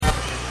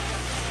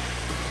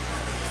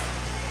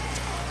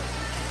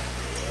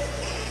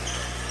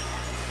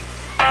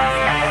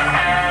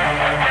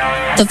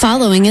The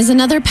following is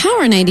another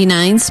Power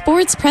 99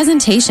 sports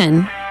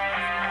presentation.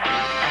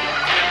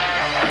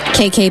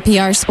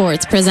 KKPR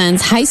Sports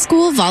presents high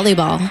school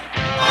volleyball.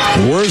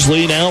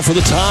 Worsley now for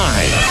the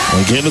tie.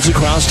 Again, it's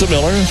across to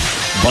Miller.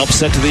 Bump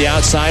set to the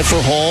outside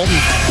for Holm.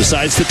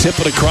 Decides to tip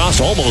it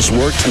across. Almost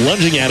worked.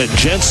 Lunging at it,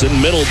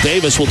 Jensen. Middle,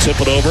 Davis will tip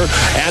it over.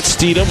 At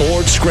Steedham,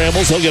 Ord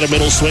scrambles. He'll get a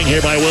middle swing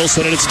here by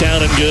Wilson, and it's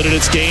down and good, and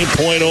it's game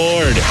point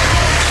Ord.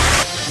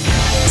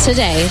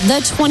 Today,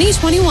 the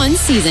 2021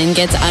 season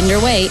gets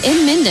underway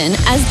in Minden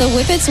as the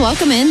Whippets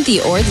welcome in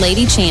the Ord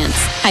Lady Chants.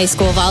 High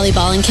school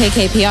volleyball and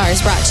KKPR is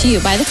brought to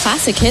you by the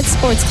Classic Hits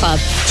Sports Club.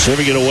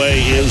 Serving it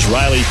away is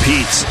Riley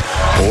Peets.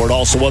 Ord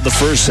also won the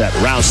first set.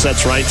 Rouse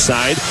sets right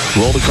side.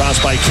 Rolled across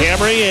by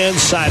Camry and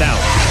side out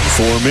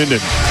for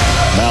Minden.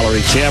 Mallory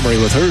Camry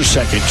with her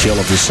second kill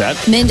of the set.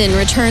 Minden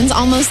returns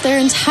almost their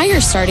entire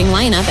starting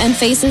lineup and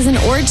faces an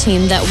Ord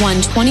team that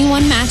won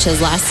 21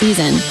 matches last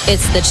season.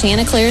 It's the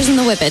Chanticleers and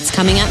the Whippets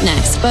coming up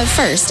next, but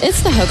first,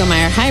 it's the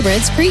Hoegemeyer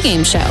Hybrids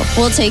pregame show.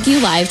 We'll take you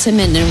live to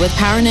Minden with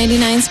Power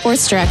 99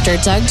 Sports Director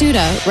Doug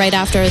Duda right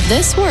after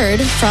this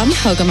word from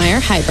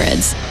Hoegemeyer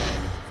Hybrids.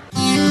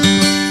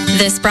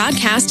 This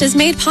broadcast is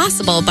made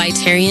possible by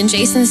Terry and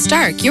Jason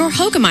Stark, your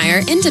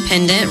Hoegemeyer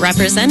independent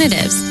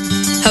representatives.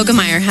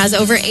 Hoegemeyer has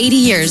over 80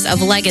 years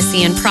of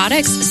legacy in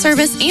products,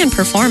 service, and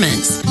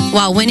performance.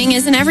 While winning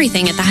isn't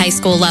everything at the high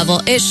school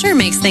level, it sure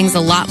makes things a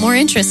lot more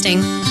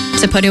interesting.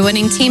 To put a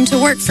winning team to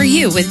work for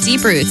you with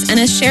deep roots and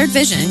a shared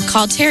vision,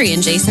 call Terry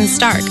and Jason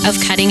Stark of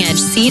Cutting Edge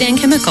Seed and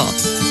Chemical,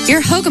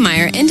 your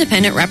Hoegemeyer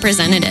independent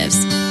representatives.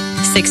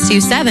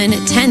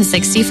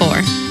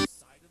 627-1064.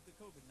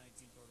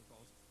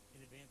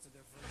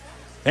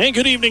 And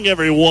good evening,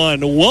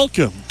 everyone.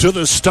 Welcome to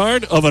the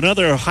start of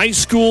another high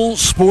school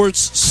sports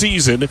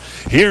season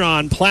here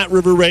on Platte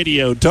River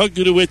Radio. Doug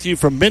Duda with you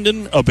from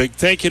Minden. A big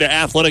thank you to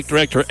Athletic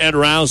Director Ed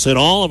Rouse and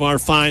all of our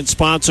fine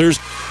sponsors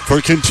for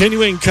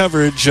continuing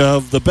coverage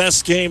of the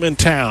best game in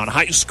town,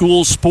 high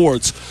school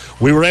sports.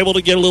 We were able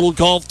to get a little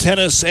golf,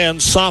 tennis, and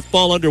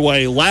softball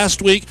underway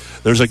last week.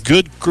 There's a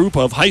good group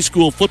of high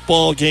school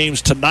football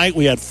games tonight.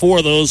 We had 4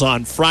 of those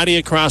on Friday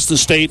across the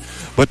state,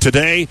 but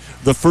today,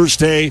 the first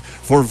day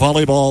for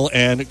volleyball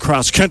and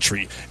cross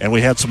country. And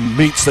we had some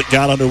meets that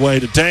got underway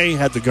today.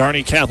 Had the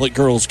Garney Catholic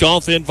Girls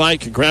Golf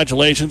invite.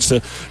 Congratulations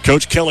to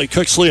Coach Kelly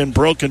Cooksley and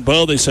Broken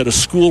Bow. They set a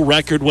school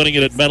record winning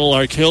it at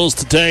Meadowlark Hills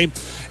today.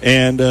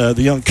 And the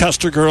young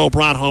Custer girl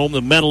brought home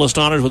the medalist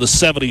honors with a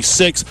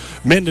 76.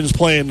 Minden's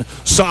playing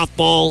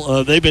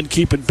softball. They've been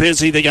keeping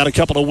busy. They got a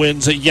couple of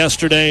wins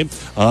yesterday.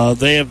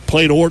 They have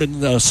played Ord in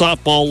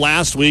softball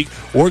last week.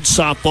 Ord's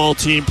softball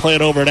team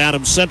playing over at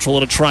Adams Central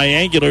in a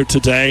triangular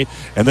today.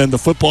 And then the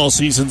football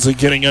season's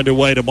getting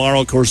underway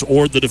tomorrow. Of course,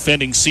 Ord, the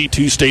defending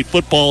C2 state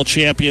football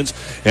champions,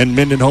 and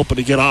Minden hoping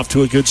to get off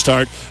to a good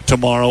start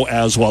tomorrow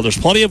as well. There's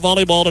plenty of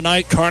volleyball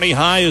tonight. Kearney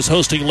High is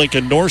hosting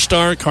Lincoln North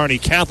Star. Kearney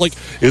Catholic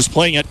is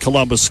playing at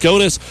Columbus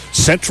Scotus.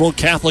 Central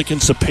Catholic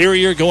and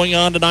Superior going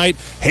on tonight.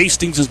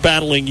 Hastings is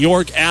battling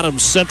York.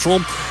 Adams Central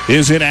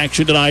is in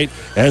action tonight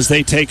as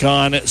they take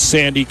on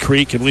Sandy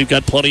Creek. And we've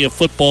got plenty of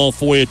football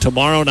for you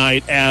tomorrow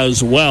night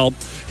as well.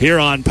 Here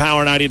on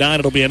Power 99,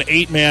 it'll be an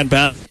 8-man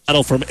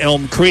battle from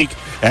Elm Creek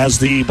as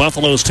the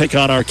Buffaloes take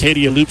on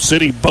Arcadia Loop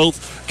City,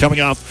 both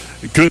coming off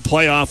good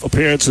playoff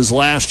appearances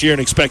last year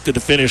and expected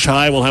to finish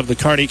high. We'll have the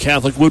Kearney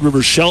Catholic Wood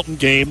River Shelton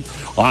game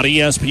on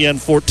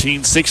ESPN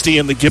 1460,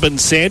 and the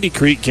Gibbons Sandy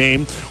Creek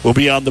game will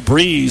be on the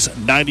Breeze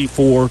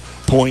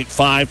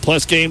 94.5,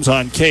 plus games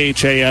on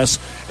KHAS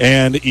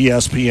and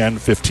ESPN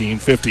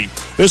 1550.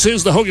 This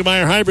is the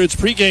Hoegemeyer Hybrids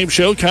pregame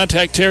show.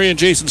 Contact Terry and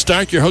Jason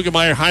Stark, your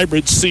Hoegemeyer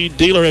Hybrids seed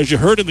dealer. As you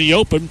heard in the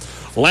open,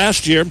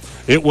 last year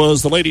it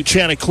was the Lady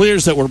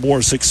Chanticleers that were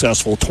more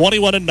successful.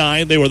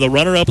 21-9. They were the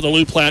runner-up of the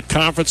Lou Platte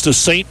Conference to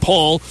St.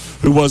 Paul,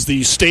 who was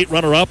the state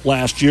runner-up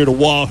last year to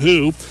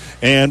Wahoo.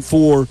 And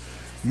for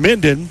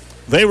Minden,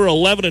 they were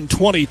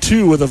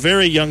 11-22 with a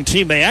very young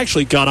team. They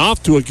actually got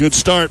off to a good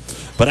start,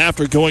 but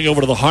after going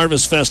over to the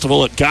Harvest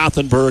Festival at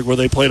Gothenburg, where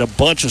they played a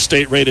bunch of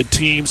state-rated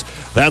teams,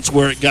 that's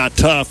where it got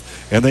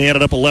tough, and they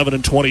ended up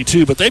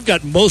 11-22. But they've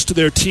got most of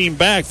their team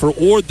back. For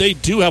Ord, they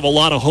do have a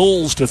lot of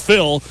holes to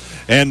fill,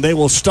 and they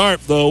will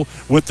start, though,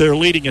 with their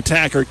leading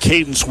attacker,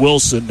 Cadence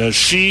Wilson.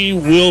 She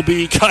will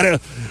be kind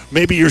of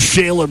maybe your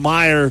Shaylin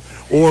Meyer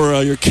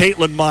or your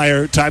Caitlin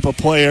Meyer type of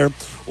player,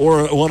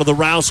 or one of the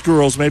Rouse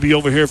girls maybe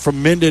over here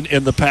from Minden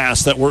in the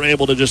past that were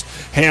able to just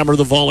hammer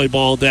the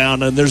volleyball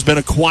down. And there's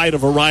been quite a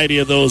variety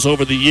of those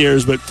over the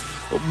years, but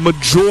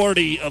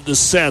majority of the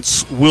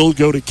sets will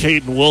go to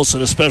Caden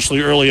Wilson,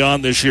 especially early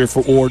on this year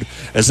for Ord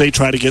as they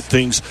try to get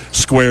things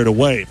squared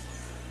away.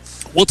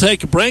 We'll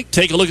take a break,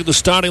 take a look at the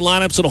starting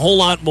lineups, and a whole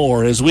lot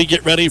more as we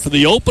get ready for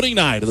the opening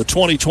night of the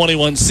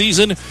 2021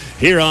 season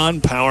here on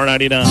Power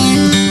 99.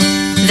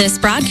 This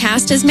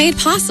broadcast is made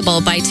possible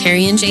by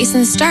Terry and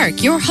Jason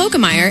Stark, your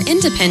Hoegemeyer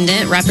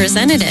independent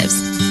representatives.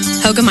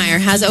 Hoegemeyer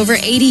has over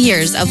 80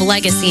 years of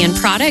legacy in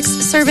products,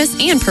 service,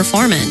 and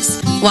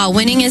performance. While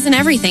winning isn't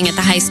everything at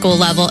the high school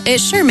level, it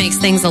sure makes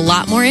things a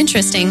lot more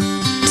interesting.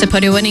 To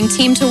put a winning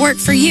team to work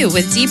for you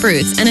with deep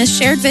roots and a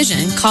shared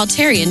vision, call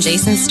Terry and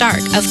Jason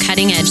Stark of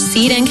Cutting Edge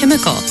Seed and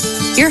Chemical,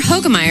 your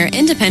Hogemeyer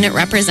Independent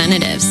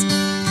Representatives.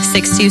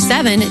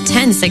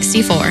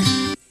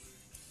 627-1064.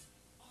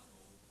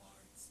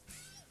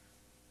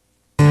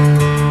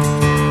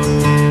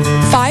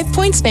 Five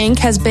Points Bank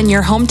has been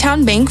your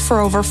hometown bank for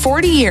over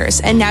 40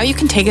 years, and now you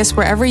can take us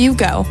wherever you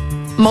go.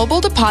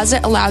 Mobile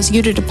Deposit allows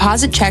you to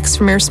deposit checks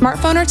from your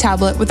smartphone or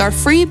tablet with our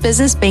free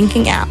business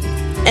banking app.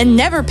 And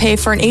never pay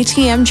for an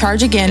ATM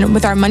charge again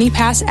with our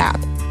MoneyPass app.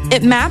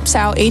 It maps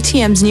out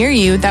ATMs near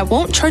you that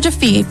won't charge a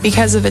fee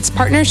because of its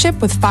partnership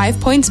with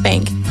 5 Points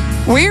Bank.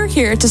 We're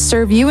here to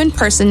serve you in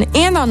person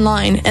and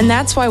online, and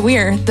that's why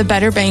we're the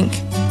better bank.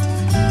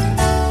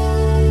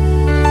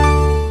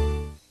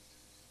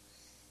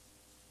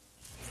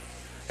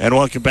 And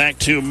welcome back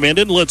to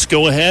Minden. Let's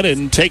go ahead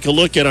and take a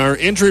look at our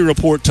injury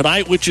report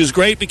tonight, which is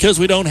great because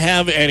we don't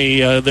have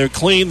any. They're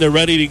clean. They're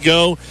ready to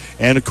go.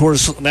 And, of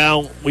course,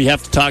 now we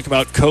have to talk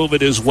about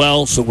COVID as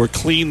well, so we're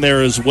clean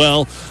there as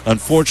well.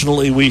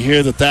 Unfortunately, we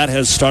hear that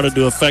has started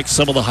to affect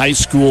some of the high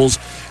schools,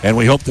 and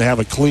we hope to have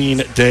a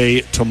clean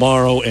day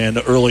tomorrow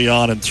and early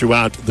on and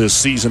throughout this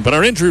season. But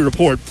our injury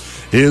report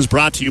is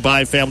brought to you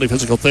by Family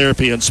Physical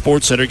Therapy and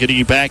Sports Center, getting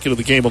you back into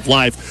the game of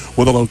life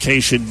with a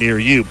location near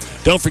you.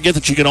 Don't forget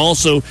that you can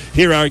also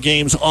hear our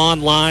games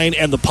online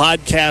and the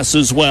podcasts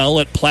as well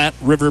at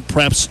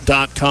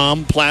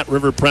PlatteRiverPreps.com.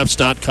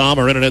 PlatteRiverPreps.com.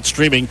 Our internet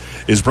streaming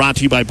is brought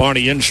to you by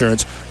Barney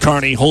Insurance,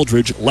 Kearney,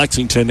 Holdridge,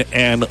 Lexington,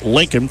 and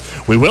Lincoln.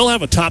 We will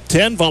have a top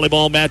 10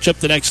 volleyball matchup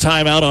the next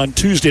time out on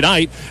Tuesday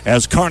night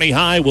as Kearney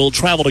High will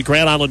travel to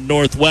Grand Island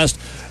Northwest.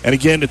 And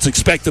again, it's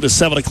expected a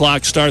 7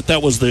 o'clock start.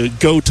 That was the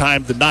go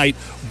time tonight.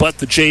 But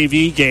the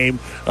JV game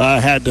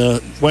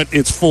went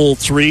its full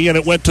 3, and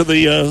it went to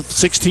the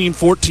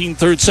 16-14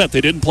 third set.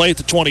 They didn't play at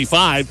the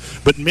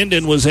 25, but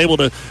Minden was able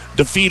to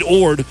defeat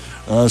Ord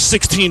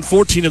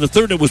 16-14 in the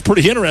third. It was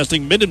pretty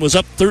interesting. Minden was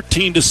up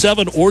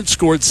 13-7. Ord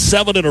scored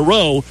 7 in a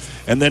row,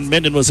 and then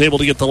Minden was able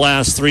to get the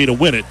last 3 to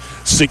win it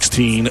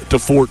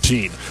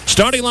 16-14.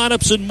 Starting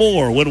lineups and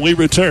more when we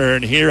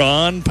return here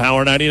on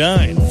Power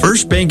 99.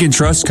 First Bank and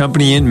Trust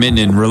Company in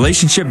Minden.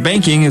 Relationship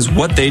banking is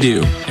what they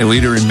do. A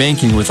leader in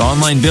banking with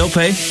online bill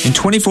pay and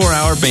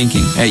 24-hour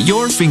banking at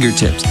your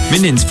fingertips.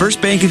 Minden's First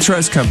Bank and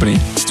Trust Company.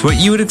 It's what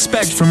you would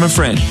expect from a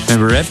friend.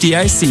 Member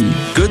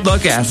FDIC. Good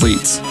luck,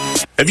 athletes.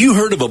 Have you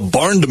heard of a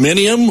barn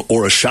dominium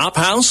or a shop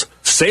house?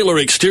 Sailor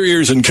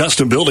Exteriors and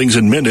Custom Buildings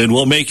in Minden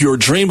will make your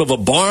dream of a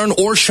barn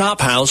or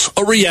shop house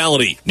a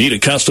reality. Need a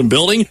custom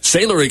building?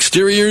 Sailor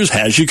Exteriors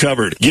has you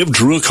covered. Give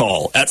Drew a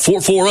call at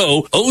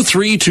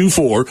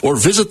 440-0324 or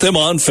visit them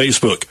on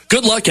Facebook.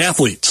 Good luck,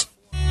 athletes.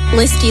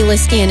 Liskey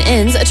 &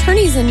 Inns,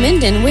 attorneys in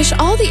Minden, wish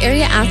all the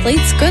area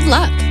athletes good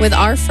luck. With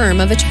our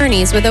firm of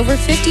attorneys with over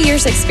 50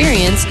 years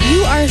experience,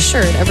 you are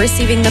assured of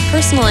receiving the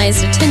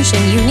personalized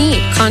attention you need.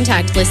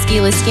 Contact Liskey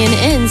 &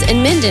 Inns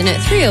in Minden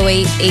at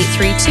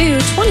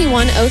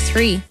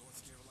 308-832-2103.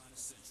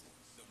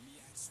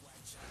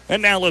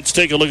 And now let's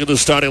take a look at the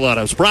starting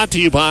lineups. Brought to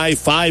you by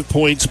 5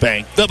 Points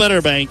Bank, the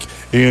better bank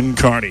in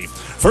Kearney.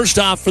 First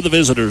off for the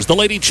visitors, the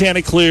Lady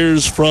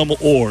Chanticleers from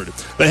Ord.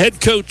 The head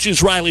coach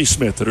is Riley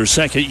Smith in her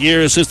second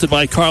year, assisted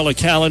by Carla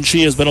Callan.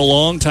 She has been a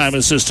long-time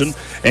assistant,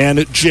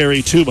 and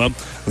Jerry Tuma.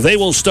 They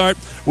will start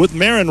with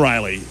Marin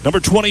Riley. Number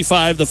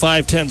 25, the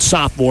 5'10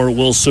 sophomore,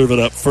 will serve it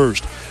up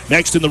first.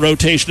 Next in the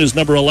rotation is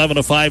number 11,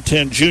 a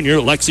 5'10 junior,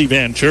 Lexi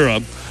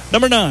Ventura.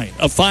 Number 9,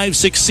 a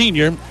 5'6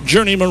 senior,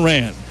 Journey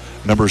Moran.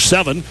 Number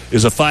 7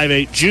 is a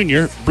 5'8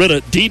 junior,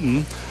 Britta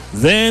Deeden.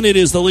 Then it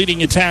is the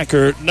leading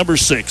attacker, number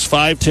 6,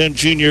 5'10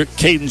 junior,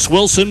 Cadence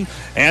Wilson.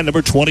 And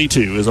number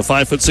 22 is a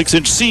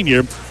 5'6"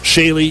 senior,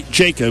 Shaylee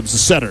Jacobs, the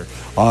center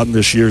on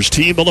this year's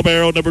team. The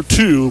libero, number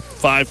 2,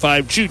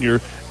 5'5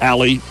 junior,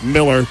 Allie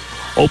Miller.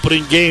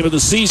 Opening game of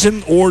the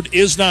season, Ord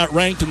is not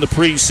ranked in the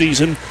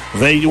preseason.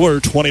 They were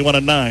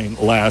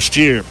 21-9 last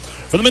year.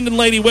 For the Minden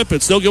Lady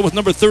Whippets, they'll go with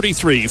number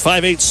 33,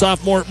 5'8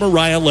 sophomore,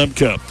 Mariah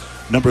Lemke.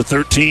 Number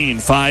 13,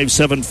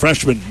 5'7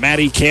 freshman,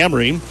 Maddie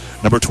Camry.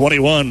 Number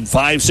 21,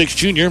 5'6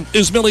 junior,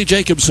 is Millie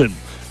Jacobson.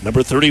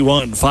 Number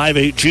 31,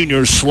 5'8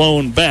 junior,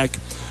 Sloan Beck.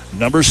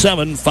 Number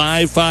 7,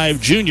 5'5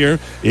 junior,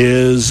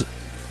 is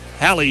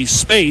Hallie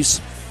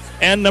Space.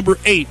 And number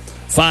 8,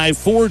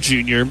 5'4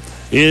 junior,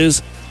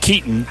 is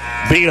Keaton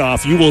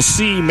Badoff. You will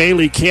see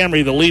Maylee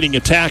Camry, the leading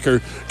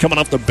attacker, coming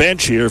off the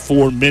bench here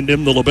for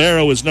Minden. The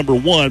libero is number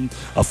 1,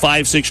 a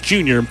 5'6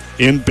 junior,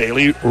 in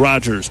Bailey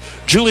Rogers.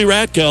 Julie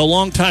Ratka, a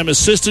longtime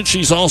assistant.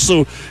 She's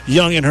also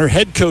young in her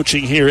head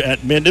coaching here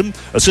at Minden,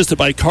 assisted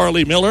by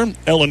Carly Miller,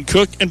 Ellen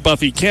Cook, and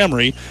Buffy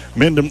Camry.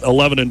 Minden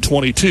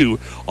 11-22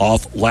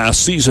 off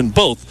last season,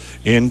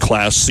 both in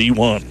Class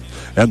C1.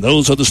 And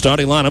those are the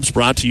starting lineups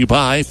brought to you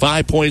by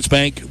 5 Points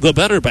Bank, the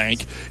better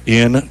bank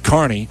in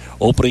Kearney.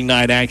 Opening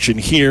night action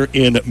here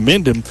in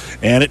Minden.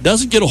 And it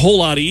doesn't get a whole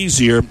lot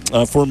easier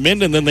for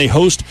Minden. Then they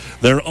host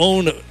their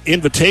own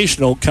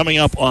invitational coming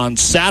up on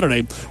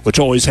Saturday, which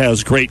always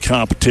has great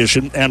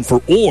competition. And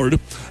for Ord,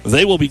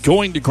 they will be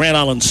going to Grand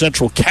Island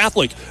Central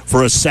Catholic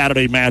for a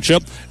Saturday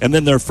matchup. And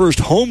then their first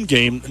home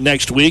game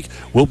next week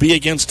will be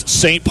against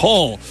St.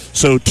 Paul.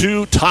 So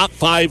 2 top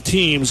 5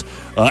 teams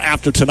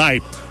after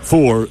tonight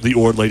for the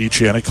Ord Lady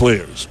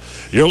Chanticleers.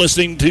 You're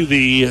listening to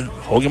the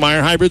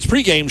Hogemeyer Hybrids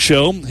pregame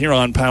show here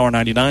on Power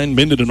 99.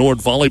 Minden and Ord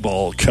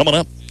Volleyball coming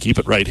up. Keep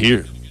it right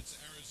here.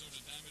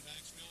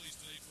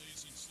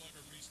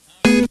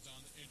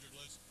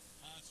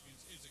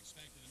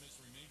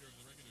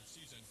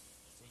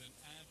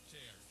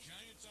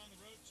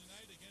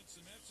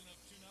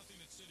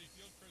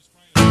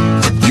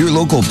 Your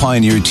local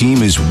Pioneer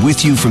team is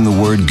with you from the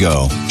word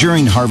go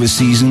during harvest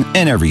season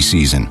and every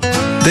season.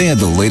 They have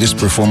the latest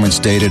performance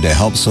data to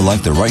help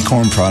select the right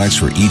corn products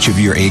for each of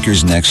your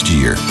acres next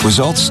year.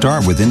 Results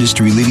start with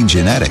industry-leading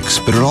genetics,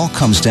 but it all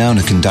comes down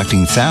to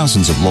conducting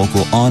thousands of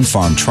local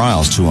on-farm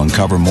trials to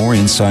uncover more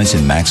insights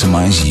and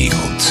maximize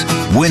yields.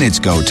 When it's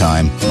go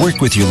time, work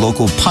with your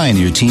local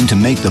Pioneer team to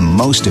make the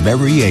most of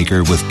every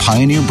acre with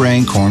Pioneer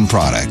brand corn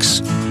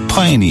products.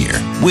 Pioneer,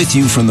 with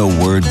you from the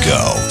word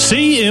go.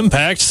 See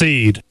Impact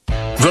Seed.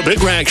 The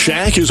Big Rack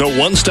Shack is a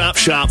one-stop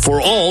shop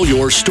for all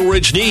your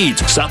storage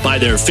needs. Stop by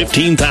their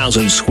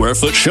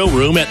 15,000-square-foot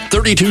showroom at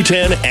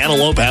 3210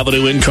 Antelope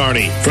Avenue in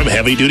Kearney. From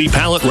heavy-duty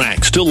pallet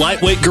racks to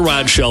lightweight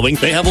garage shelving,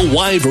 they have a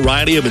wide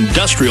variety of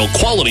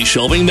industrial-quality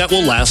shelving that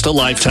will last a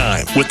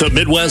lifetime. With the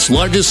Midwest's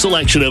largest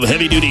selection of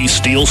heavy-duty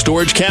steel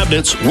storage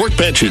cabinets,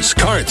 workbenches,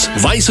 carts,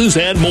 vices,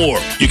 and more.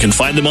 You can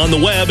find them on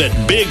the web at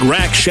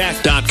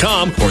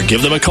BigRackShack.com or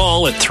give them a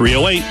call at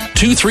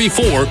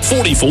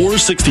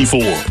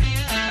 308-234-4464.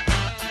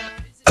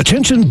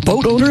 Attention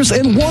boat owners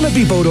and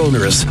wannabe boat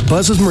owners.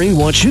 Buzz's Marine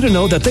wants you to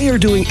know that they are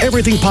doing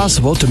everything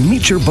possible to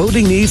meet your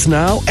boating needs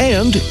now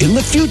and in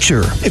the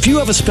future. If you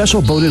have a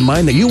special boat in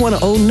mind that you want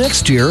to own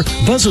next year,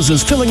 Buzz's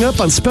is filling up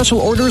on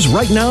special orders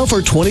right now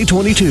for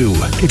 2022.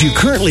 If you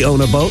currently own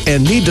a boat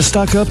and need to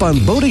stock up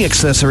on boating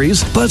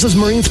accessories, Buzz's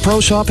Marine's Pro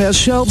Shop has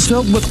shelves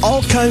filled with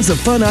all kinds of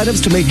fun items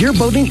to make your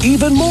boating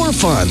even more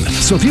fun.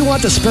 So if you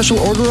want to special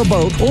order a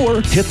boat or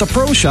hit the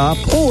Pro Shop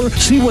or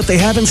see what they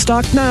have in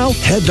stock now,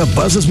 head to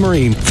Buzz's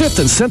Marine, 5th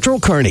and Central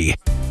Kearney.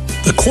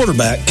 The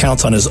quarterback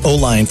counts on his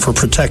O-line for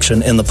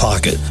protection in the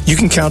pocket. You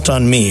can count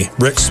on me,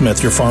 Rick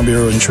Smith, your Farm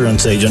Bureau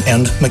insurance agent,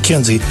 and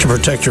McKinsey to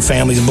protect your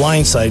family's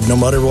blind side no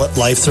matter what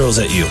life throws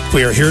at you.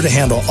 We are here to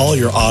handle all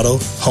your auto,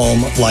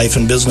 home, life,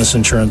 and business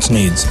insurance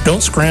needs.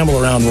 Don't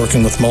scramble around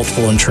working with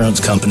multiple insurance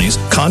companies.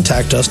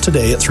 Contact us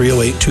today at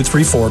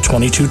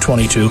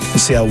 308-234-2222 and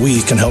see how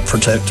we can help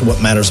protect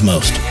what matters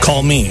most.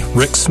 Call me,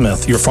 Rick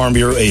Smith, your Farm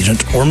Bureau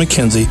agent, or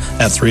McKinsey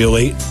at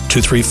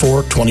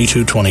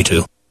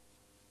 308-234-2222.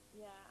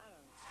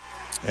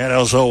 And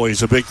as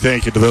always, a big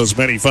thank you to those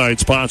many fine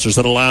sponsors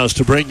that allow us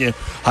to bring you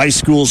high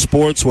school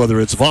sports, whether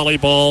it's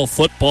volleyball,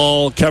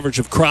 football, coverage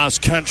of cross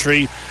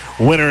country,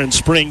 winter and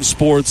spring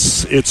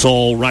sports. It's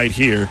all right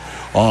here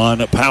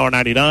on Power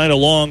 99,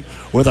 along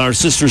with our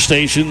sister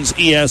stations,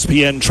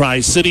 ESPN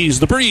Tri-Cities,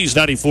 The Breeze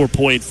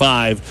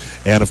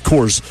 94.5, and, of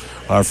course,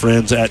 our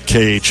friends at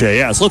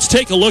KHAS. Let's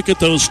take a look at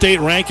those state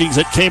rankings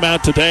that came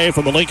out today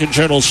from the Lincoln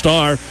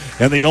Journal-Star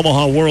and the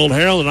Omaha World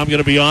Herald. And I'm going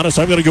to be honest,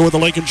 I'm going to go with the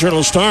Lincoln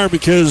Journal-Star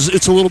because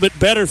it's a little bit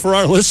better for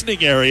our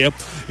listening area.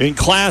 In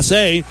Class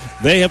A,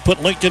 they have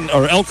put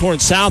Elkhorn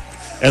South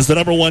as the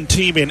number 1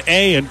 team in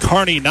A, and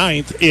Kearney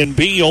 9th. In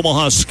B,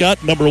 Omaha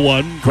Skutt number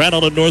 1, Grand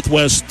Island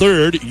Northwest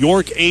 3rd,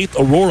 York 8th,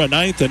 Aurora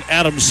 9th, and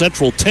Adams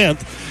Central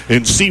 10th.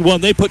 In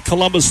C1, they put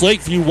Columbus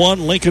Lakeview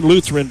 1, Lincoln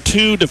Lutheran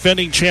 2,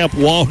 defending champ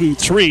Wahoo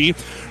 3.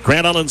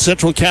 Grand Island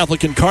Central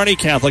Catholic and Kearney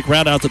Catholic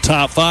round out the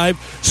top 5.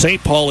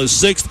 St. Paul is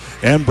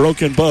 6th, and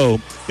Broken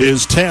Bow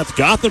is 10th.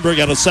 Gothenburg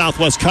out of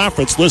Southwest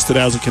Conference listed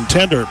as a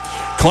contender.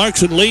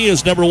 Clarkson Lee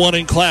is number 1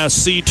 in Class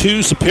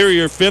C2.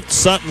 Superior 5th,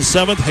 Sutton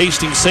 7th,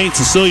 Hastings St.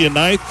 Cecilia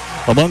 9th.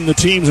 Among the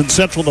teams in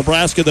Central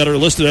Nebraska that are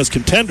listed as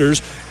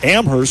contenders,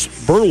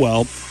 Amherst,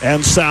 Burwell,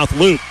 and South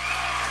Loop.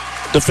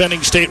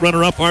 Defending state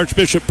runner-up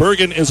Archbishop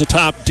Bergen is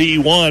atop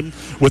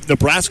D1 with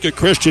Nebraska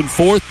Christian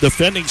 4th,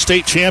 defending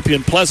state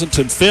champion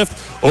Pleasanton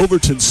 5th,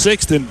 Overton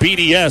 6th, and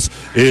BDS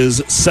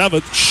is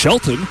 7th.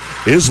 Shelton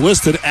is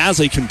listed as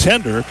a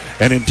contender,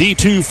 and in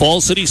D2,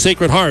 Falls City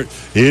Sacred Heart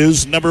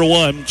is number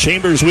 1.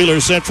 Chambers Wheeler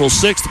Central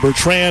 6th,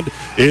 Bertrand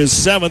is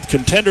 7th.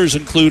 Contenders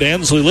include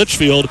Ansley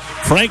Litchfield,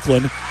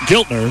 Franklin,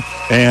 Giltner,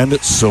 and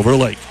Silver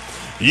Lake.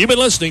 You've been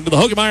listening to the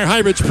Hogemeyer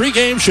Hybrids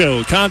pregame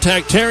show.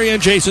 Contact Terry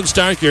and Jason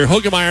Stark, your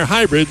Hogemeyer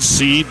Hybrids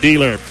seed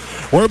dealer.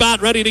 We're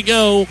about ready to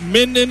go.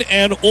 Minden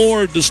and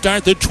Ord to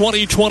start the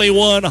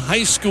 2021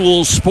 high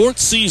school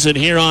sports season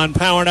here on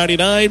Power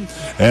 99,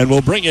 and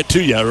we'll bring it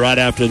to you right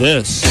after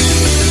this.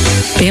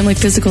 Family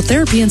Physical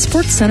Therapy and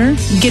Sports Center,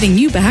 getting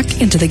you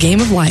back into the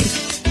game of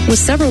life, with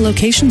several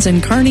locations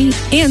in Kearney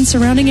and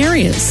surrounding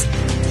areas.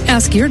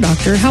 Ask your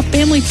doctor how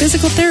Family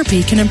Physical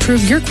Therapy can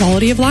improve your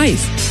quality of life.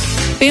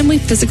 Family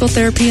Physical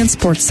Therapy and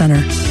Sports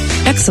Center.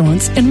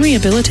 Excellence in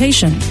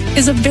Rehabilitation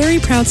is a very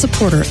proud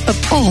supporter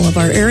of all of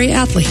our area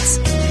athletes,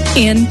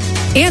 in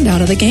and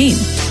out of the game.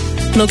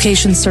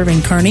 Locations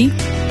serving Kearney,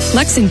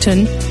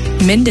 Lexington,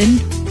 Minden,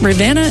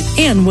 Ravenna,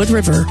 and Wood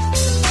River.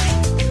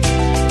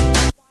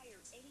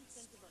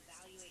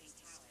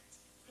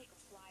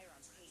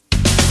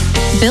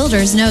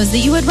 Builders knows that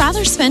you would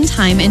rather spend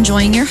time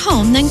enjoying your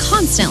home than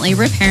constantly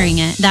repairing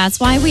it. That's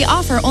why we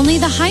offer only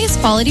the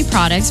highest quality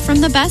products from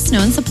the best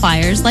known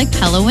suppliers like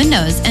Pella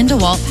Windows and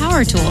DeWalt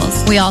Power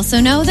Tools. We also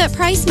know that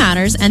price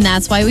matters, and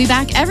that's why we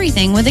back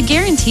everything with a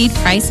guaranteed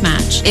price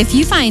match. If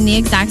you find the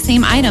exact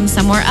same item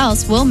somewhere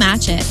else, we'll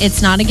match it.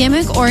 It's not a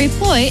gimmick or a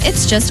ploy,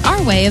 it's just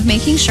our way of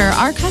making sure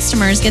our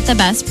customers get the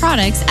best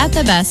products at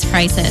the best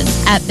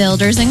prices. At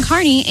Builders in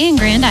Kearney and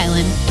Grand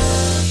Island.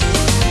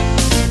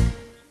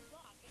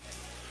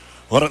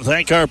 I want to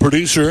thank our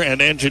producer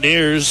and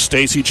engineers,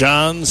 Stacy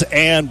Johns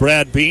and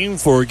Brad Beam,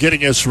 for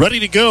getting us ready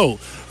to go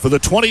for the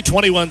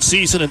 2021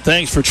 season, and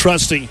thanks for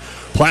trusting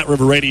Platte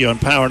River Radio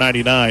and Power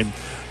 99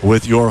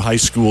 with your high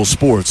school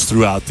sports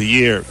throughout the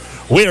year.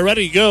 We are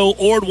ready to go.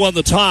 Ord won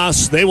the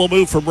toss. They will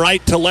move from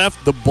right to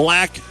left. The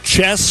black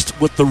chest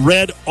with the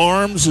red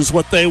arms is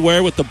what they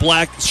wear with the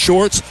black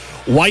shorts.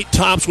 White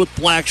tops with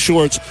black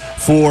shorts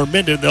for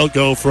Minden. They'll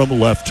go from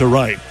left to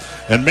right.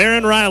 And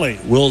Marin Riley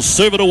will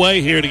serve it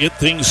away here to get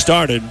things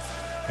started.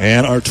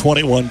 And our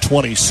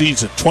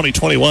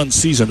 2021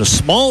 season. A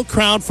small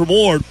crowd from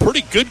Ord.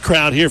 Pretty good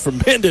crowd here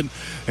from Minden,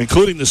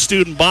 including the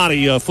student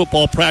body.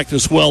 Football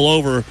practice well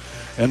over.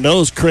 And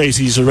those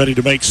crazies are ready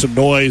to make some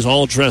noise,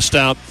 all dressed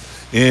out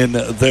in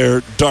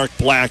their dark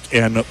black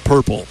and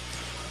purple.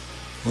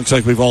 Looks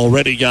like we've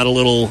already got a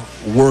little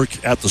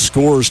work at the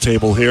scores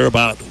table here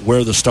about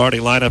where the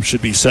starting lineup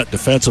should be set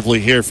defensively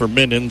here for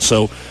Minden.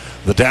 So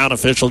the down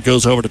official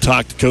goes over to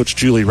talk to Coach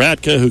Julie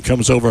Radka, who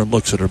comes over and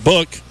looks at her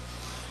book.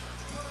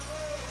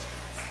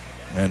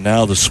 And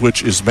now the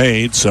switch is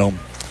made, so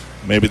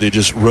maybe they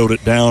just wrote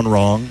it down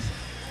wrong.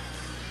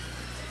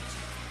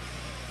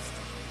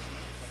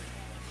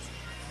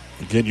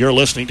 Again, you're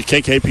listening to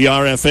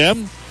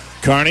KKPR-FM,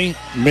 Kearney,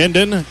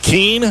 Minden,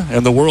 Keene,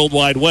 and the World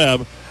Wide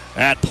Web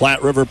at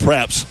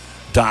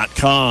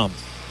PlatteRiverPreps.com.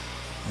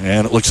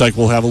 And it looks like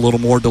we'll have a little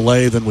more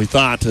delay than we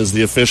thought as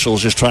the official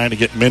is just trying to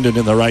get Minden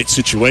in the right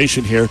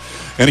situation here.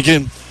 And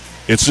again,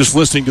 it's just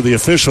listening to the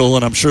official,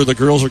 and I'm sure the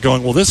girls are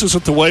going, well, this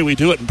isn't the way we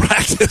do it in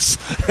practice.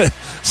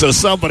 So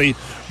somebody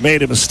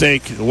made a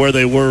mistake where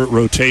they were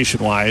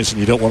rotation-wise, and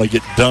you don't want to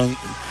get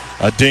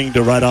dinged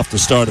right off the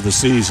start of the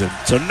season.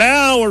 So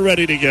now we're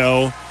ready to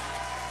go.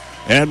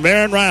 And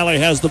Marin Riley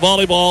has the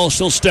volleyball.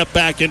 She'll step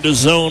back into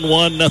zone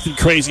one. Nothing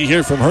crazy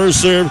here from her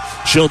serve.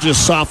 She'll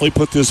just softly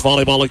put this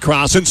volleyball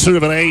across and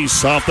serve an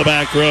ace off the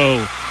back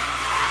row.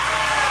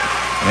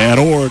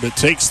 And Ord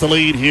takes the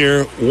lead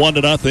here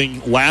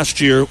 1-0. Last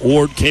year,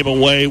 Ord came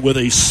away with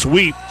a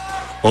sweep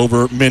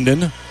over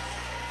Minden.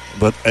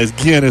 But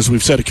again, as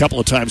we've said a couple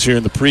of times here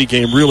in the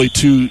pregame, really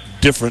two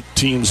different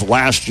teams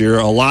last year,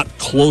 a lot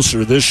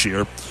closer this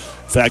year. In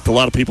fact, a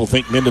lot of people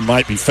think Minden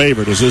might be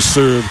favored as this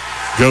serve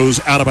goes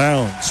out of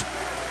bounds.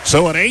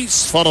 So an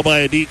ace followed by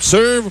a deep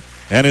serve,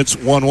 and it's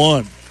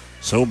 1-1.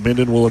 So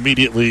Minden will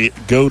immediately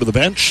go to the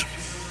bench.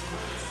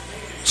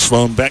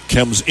 Sloan Beck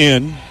comes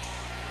in.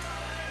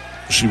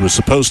 She was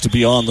supposed to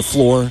be on the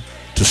floor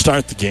to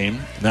start the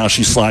game. Now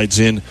she slides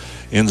in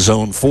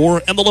zone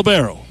 4, and the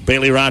libero,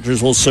 Bailey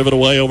Rogers, will serve it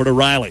away over to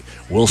Riley.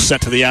 We'll set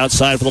to the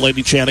outside for the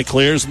Lady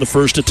Chanticleers, and the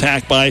first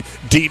attack by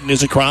Deaton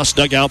is across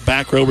dugout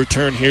back row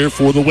return here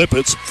for the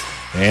Whippets.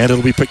 And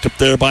it'll be picked up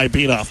there by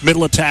Beanoff.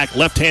 Middle attack,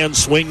 left-hand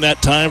swing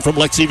that time from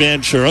Lexi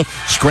Vanchura.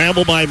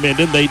 Scramble by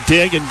Minden. They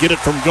dig and get it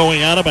from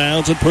going out of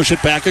bounds and push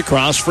it back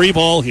across. Free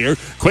ball here.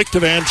 Quick to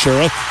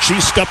Vanchura. She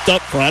stepped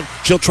up front.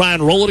 She'll try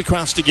and roll it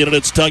across to get it.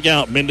 It's dug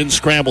out. Minden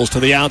scrambles to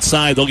the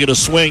outside. They'll get a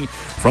swing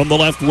from the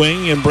left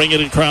wing and bring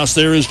it across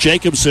there is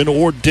Jacobson,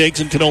 or digs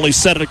and can only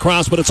set it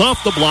across, but it's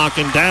off the block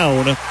and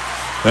down.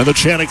 And the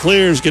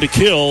Chanticleers get a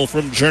kill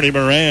from Journey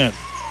Moran.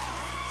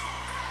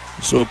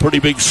 So a pretty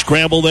big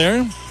scramble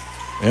there.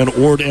 And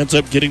Ord ends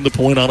up getting the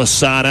point on a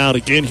side out.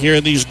 Again, here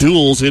in these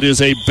duels, it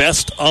is a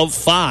best of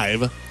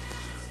 5.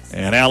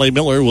 And Allie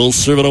Miller will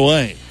serve it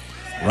away.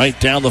 Right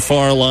down the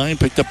far line,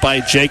 picked up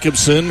by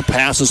Jacobson.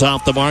 Passes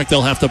off the mark.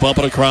 They'll have to bump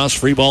it across.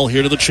 Free ball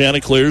here to the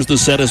Chanticleers. The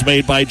set is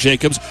made by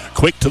Jacobs.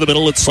 Quick to the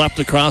middle. It's slapped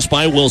across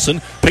by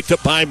Wilson. Picked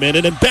up by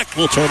Minden, and Beck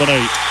will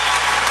terminate.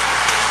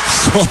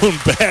 Sloan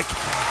Beck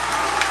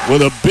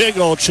with a big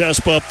old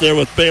chest bump there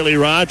with Bailey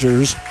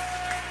Rogers.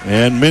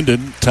 And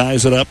Minden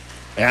ties it up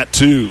at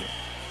 2.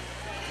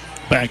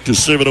 Back to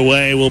serve it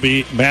away will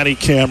be Maddie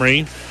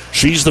Camry.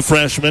 She's the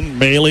freshman.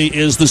 Maley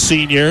is the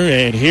senior.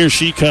 And here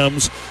she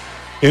comes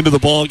into the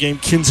ball game.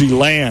 Kinsey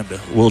Land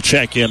will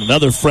check in,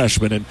 another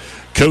freshman. And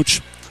Coach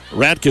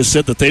Radka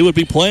said that they would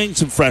be playing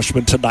some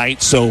freshmen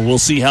tonight, so we'll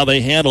see how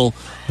they handle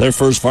their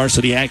first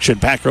varsity action.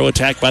 Back row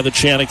attack by the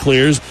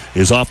Chanticleers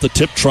is off the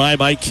tip try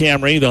by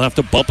Camry. They'll have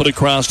to bump it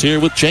across here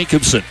with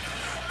Jacobson.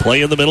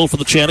 Play in the middle for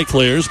the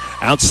Chanticleers.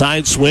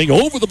 Outside swing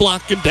over the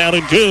block and down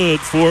and good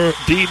for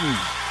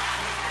Deaton.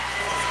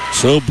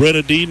 So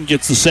Britta Deaton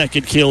gets the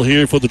second kill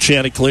here for the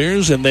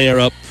Chanticleers, and they are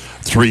up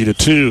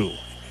 3-2.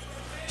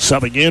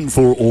 Subbing in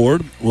for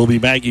Ord will be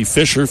Maggie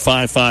Fisher,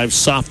 5'5"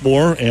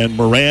 sophomore, and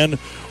Moran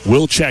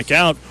will check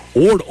out.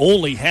 Ord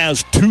only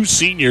has 2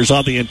 seniors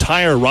on the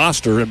entire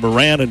roster, and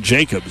Moran and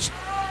Jacobs.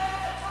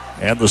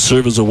 And the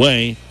serve is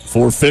away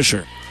for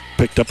Fisher.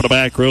 Picked up in the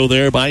back row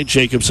there by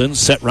Jacobson.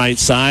 Set right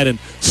side and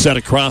set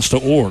across to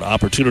Ord.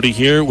 Opportunity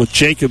here with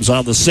Jacobs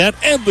on the set,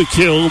 and the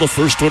kill, the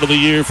first one of the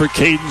year for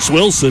Cadence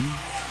Wilson.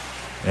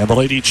 And the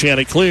Lady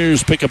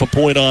Chanticleers pick up a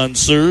point on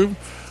serve,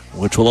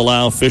 which will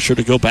allow Fisher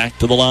to go back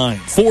to the line.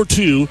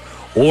 4-2,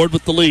 Ord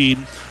with the lead.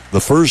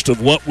 The first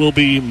of what will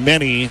be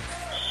many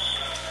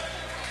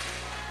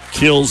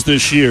kills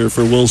this year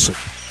for Wilson.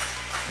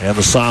 And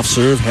the soft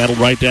serve handled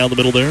right down the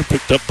middle there.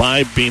 Picked up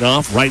by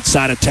Beanoff. Right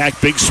side attack,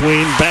 big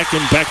swing. Beck,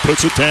 and Beck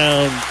puts it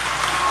down.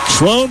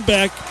 Sloan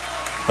Beck,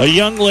 a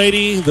young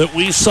lady that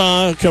we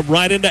saw come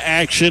right into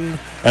action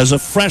as a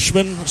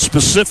freshman,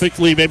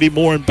 specifically maybe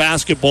more in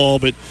basketball,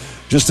 but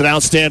just an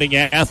outstanding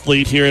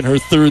athlete here in her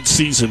 3rd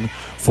season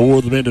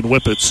for the Minden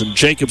Whippets. And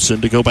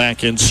Jacobson to go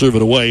back and serve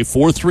it away.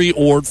 4-3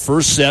 Ord,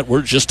 first set.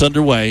 We're just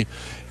underway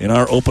in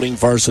our opening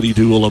varsity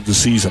duel of the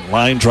season.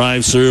 Line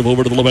drive serve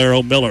over to the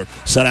libero Miller.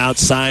 Set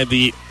outside,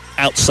 the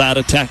outside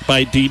attack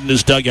by Deaton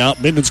is dug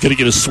out. Minden's going to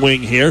get a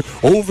swing here.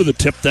 Over the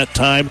tip that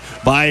time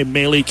by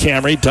Maylee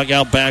Camry. Dug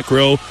out back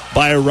row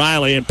by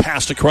Riley and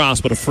passed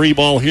across. But a free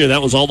ball here.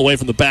 That was all the way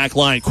from the back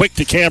line. Quick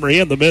to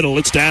Camry in the middle.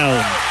 It's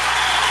down.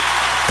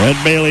 And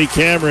Maylee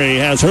Camry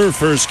has her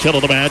first kill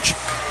of the match.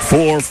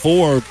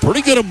 4-4.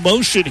 Pretty good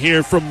emotion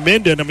here from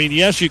Minden. I mean,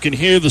 yes, you can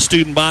hear the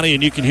student body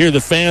and you can hear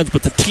the fans,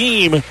 but the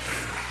team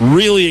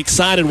really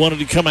excited, wanted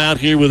to come out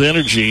here with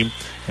energy,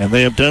 and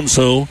they have done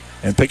so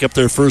and pick up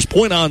their first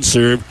point on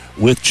serve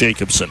with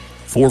Jacobson.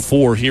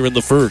 4-4 here in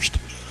the first.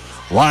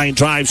 Line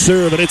drive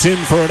serve, and it's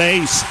in for an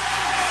ace.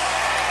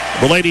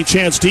 The Lady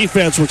Chance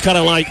defense was kind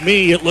of like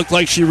me. It looked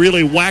like she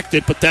really whacked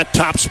it, but that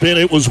top spin,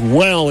 it was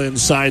well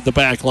inside the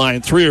back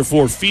line, 3 or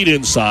 4 feet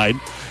inside,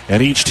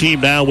 and each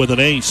team now with an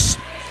ace.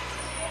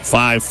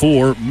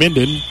 5-4.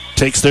 Minden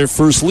takes their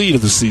first lead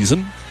of the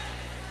season.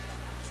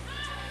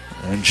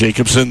 And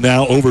Jacobson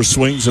now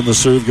overswings, and the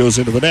serve goes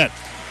into the net.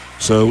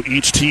 So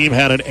each team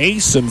had an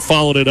ace and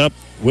followed it up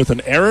with an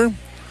error.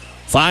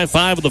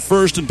 5-5 in the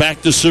first, and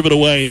back to serve it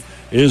away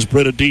is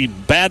Britta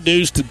Deaton. Bad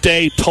news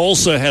today,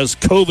 Tulsa has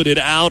COVIDed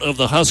out of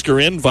the Husker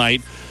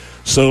invite,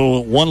 so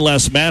one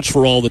less match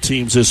for all the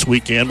teams this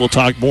weekend. We'll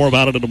talk more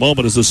about it in a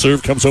moment as the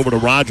serve comes over to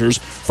Rogers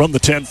from the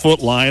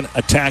 10-foot line.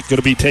 Attack going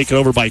to be taken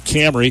over by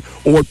Camry.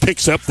 Ord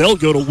picks up. They'll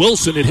go to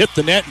Wilson. It hit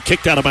the net and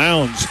kicked out of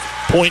bounds.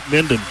 Point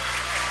Minden.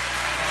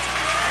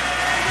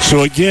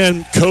 So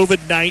again,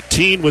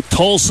 COVID-19 with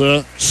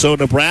Tulsa. So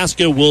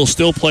Nebraska will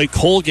still play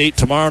Colgate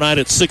tomorrow night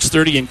at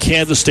 6:30 and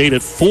Kansas State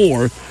at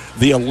 4.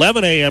 The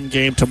 11 a.m.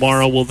 game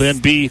tomorrow will then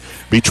be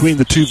between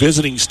the 2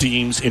 visiting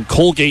teams in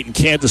Colgate and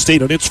Kansas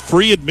State. And it's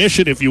free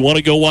admission if you want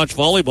to go watch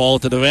volleyball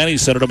at the Devaney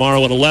Center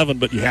tomorrow at 11,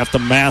 but you have to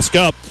mask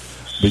up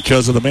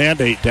because of the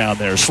mandate down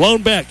there.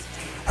 Sloan Beck,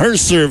 her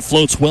serve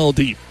floats well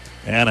deep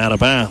and out of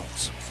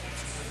bounds.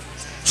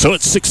 So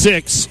it's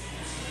 6-6.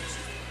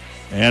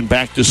 And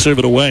back to serve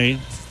it away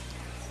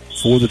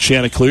for the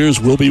Chanticleers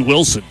will be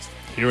Wilson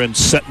here in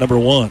set number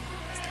 1.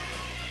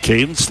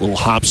 Cadence, little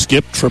hop,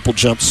 skip, triple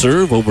jump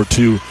serve over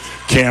to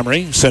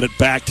Camry. Set it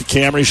back to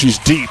Camry. She's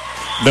deep.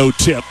 No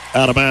tip.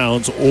 Out of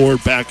bounds.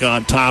 Ord back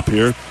on top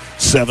here.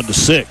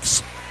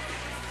 7-6.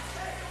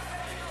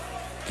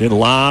 Get a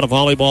lot of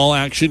volleyball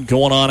action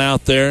going on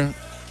out there.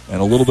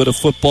 And a little bit of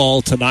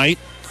football tonight.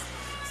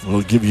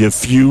 We'll give you a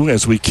few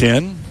as we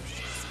can.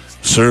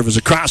 Serve is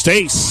across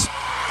ace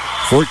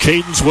for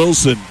Cadence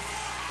Wilson.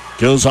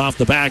 Goes off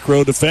the back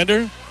row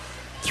defender.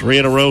 3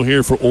 in a row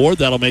here for Ord.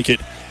 That'll make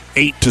it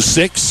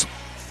 8-6.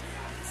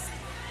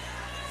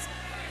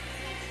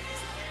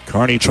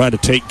 Kearney tried to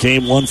take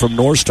game 1 from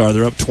North Star.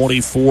 They're up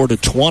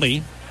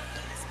 24-20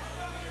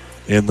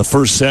 in the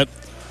first set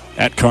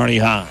at Kearney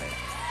High.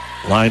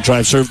 Line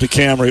drive serve to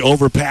Camry.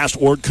 Overpassed.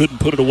 Ord couldn't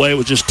put it away. It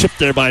was just tipped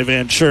there by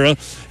Ventura.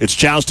 It's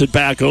jousted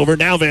back over.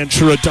 Now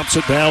Ventura dumps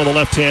it down with a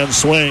left-hand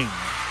swing.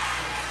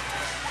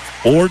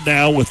 Ord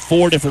now with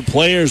 4 different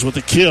players with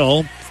a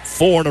kill.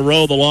 4 in a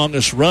row, the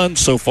longest run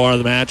so far in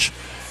the match.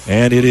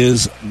 And it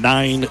is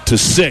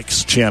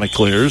 9-6,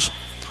 Chanticleers.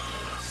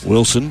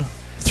 Wilson,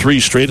 3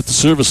 straight at the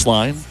service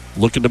line.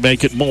 Looking to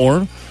make it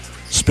more.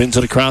 Spins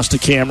it across to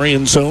Camry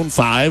in zone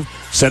 5.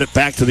 Set it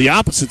back to the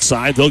opposite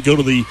side. They'll go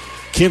to the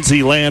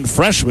Kinsey Land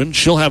freshman.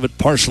 She'll have it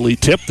partially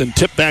tipped and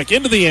tipped back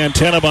into the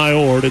antenna by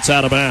Ord. It's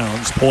out of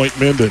bounds. Point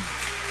Minden.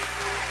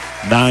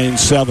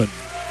 9-7.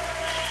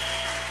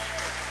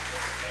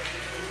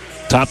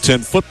 Top 10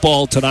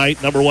 football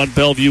tonight. Number 1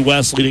 Bellevue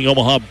West leading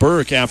Omaha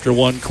Burke after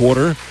 1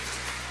 quarter.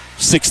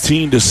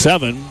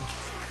 16-7.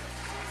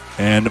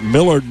 And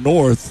Millard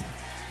North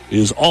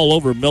is all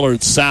over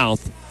Millard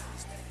South.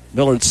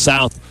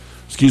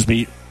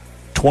 20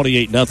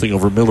 28-0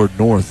 over Millard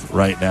North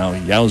right now.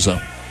 Yowza.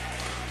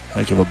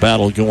 Heck of a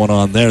battle going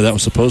on there. That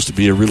was supposed to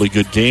be a really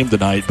good game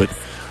tonight, but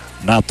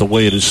not the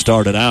way it has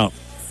started out.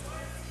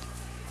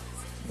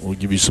 We'll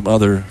give you some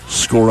other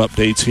score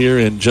updates here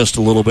in just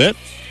a little bit.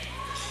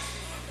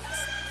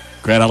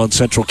 Grand Island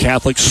Central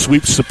Catholic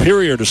sweeps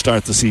Superior to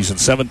start the season,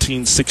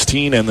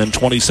 17-16 and then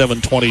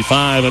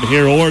 27-25. And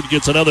here Ord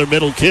gets another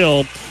middle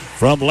kill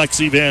from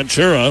Lexi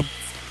Ventura.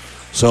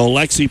 So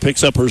Lexi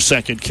picks up her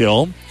second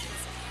kill.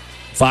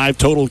 5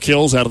 total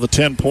kills out of the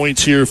 10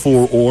 points here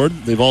for Ord.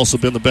 They've also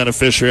been the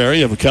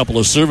beneficiary of a couple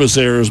of service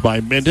errors by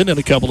Minden and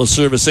a couple of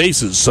service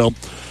aces. So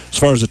as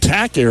far as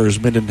attack errors,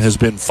 Minden has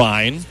been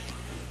fine.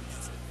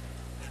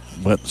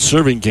 But the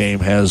serving game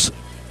has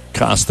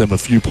cost them a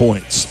few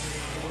points.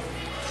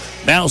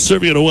 Now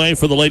serving it away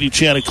for the Lady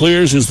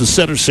Chanticleers is the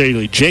setter,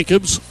 Saley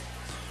Jacobs.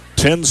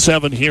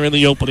 10-7 here in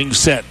the opening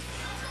set.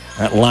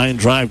 That line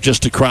drive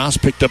just across,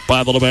 picked up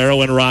by the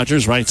libero and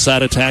Rogers. Right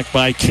side attack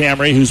by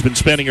Camry, who's been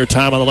spending her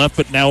time on the left,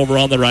 but now over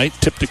on the right.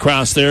 Tipped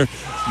across there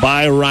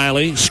by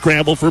Riley.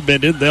 Scramble for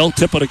Minden. They'll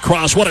tip it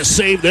across. What a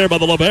save there by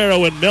the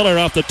libero and Miller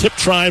off the tip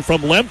try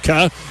from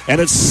Lemka.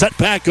 And it's set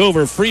back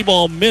over. Free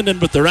ball Minden,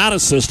 but they're out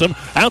of system.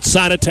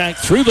 Outside attack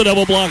through the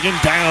double block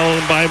and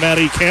down by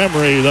Maddie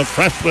Camry, the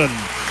freshman.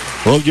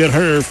 Will get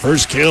her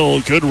first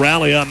kill. Good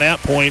rally on that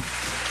point.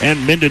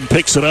 And Minden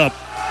picks it up.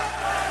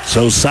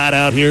 So side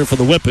out here for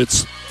the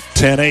Whippets.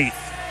 10-8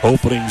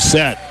 opening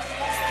set.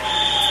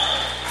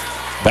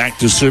 Back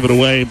to serve it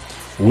away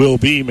will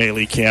be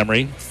Maylee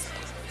Camry.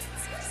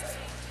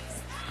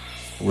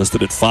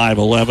 Listed at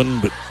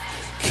 5'11", but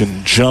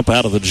can jump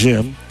out of the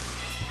gym.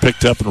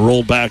 Picked up and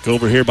rolled back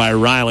over here by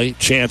Riley.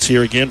 Chance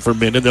here again for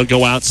Minden. They'll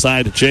go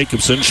outside to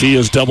Jacobson. She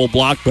is double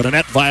blocked, but a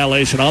net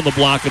violation on the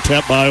block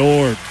attempt by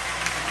Ord.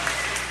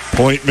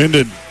 Point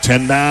Minden,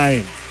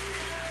 10-9.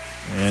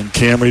 And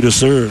Camry to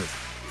serve.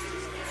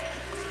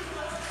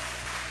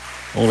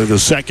 Only the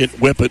second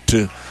Whippet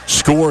to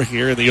score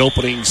here in the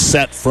opening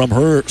set from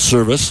her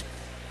service.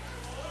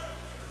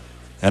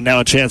 And now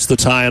a chance to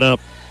tie it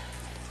up.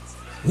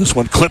 This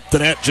one clipped the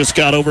net, just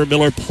got over.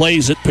 Miller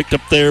plays it, picked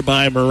up there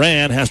by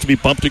Moran. Has to be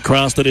bumped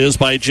across, that is,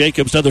 by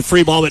Jacobs. Another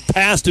free ball that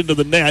passed into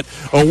the net.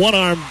 A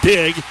one-arm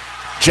dig.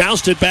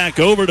 Jousted back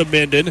over to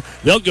Minden.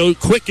 They'll go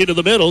quick into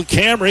the middle.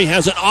 Camry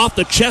has it off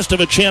the chest of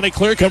a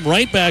Chanticleer. Come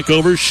right back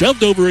over.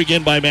 Shoved over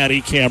again by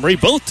Maddie Camry.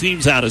 Both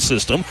teams out of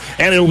system.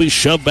 And it'll be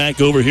shoved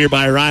back over here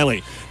by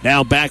Riley.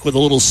 Now back with a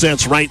little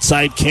sense. Right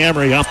side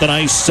Camry off the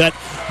nice set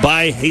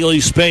by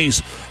Haley Space.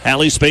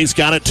 Haley Space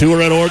got it to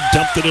her and Ord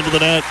dumped it into the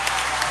net.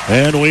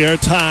 And we are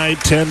tied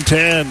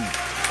 10-10.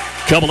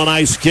 Couple of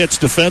nice gets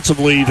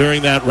defensively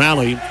during that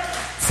rally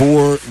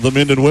for the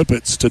Minden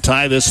Whippets to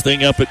tie this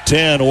thing up at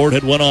 10. Ord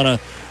had went on a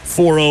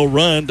 4-0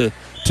 run to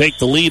take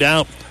the lead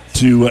out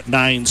to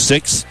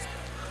 9-6.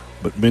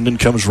 But Minden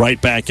comes right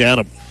back at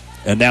him.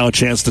 And now a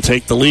chance to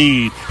take the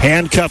lead.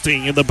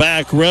 Handcuffing in the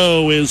back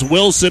row is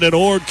Wilson, and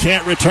Ord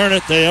can't return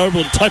it. They are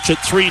able to touch it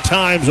 3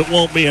 times. It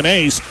won't be an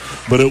ace,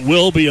 but it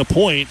will be a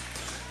point.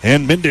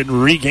 And Minden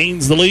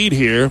regains the lead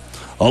here.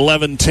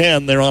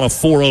 11-10. They're on a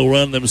 4-0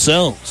 run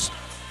themselves.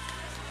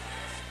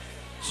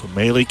 So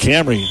Maylee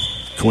Camry,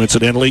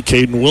 coincidentally,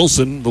 Caden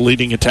Wilson, the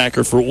leading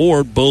attacker for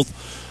Ord, both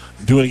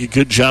doing a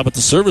good job at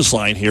the service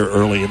line here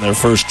early in their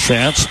first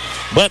chance.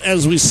 But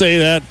as we say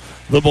that,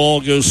 the ball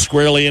goes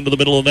squarely into the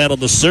middle of the net on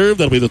the serve.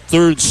 That'll be the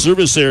third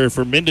service error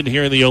for Minden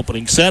here in the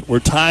opening set. We're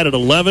tied at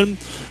 11.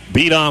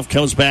 Beatoff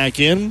comes back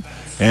in,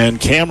 and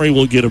Camry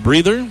will get a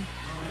breather.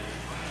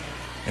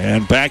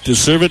 And back to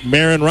serve it,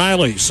 Marin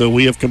Riley. So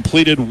we have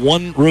completed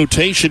one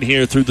rotation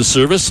here through the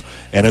service,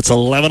 and it's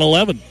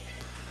 11-11.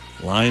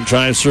 Line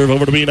drive serve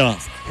over to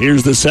Beanoff.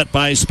 Here's the set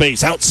by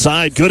Space.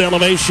 Outside, good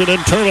elevation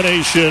and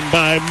termination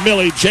by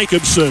Millie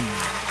Jacobson.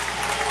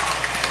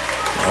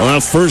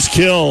 Well, first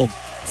kill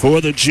for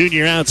the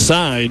junior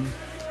outside.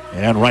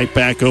 And right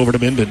back over to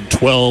Minden,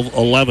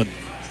 12-11.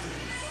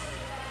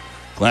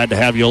 Glad to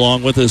have you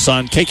along with us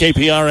on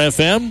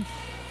KKPR-FM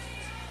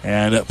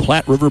and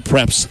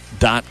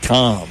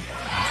PlatteRiverPreps.com.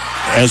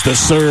 As the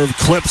serve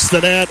clips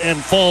the net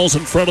and falls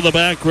in front of the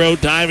back row,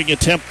 diving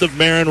attempt of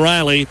Marin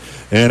Riley.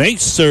 An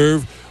ace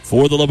serve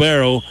for the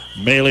libero,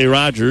 Maylee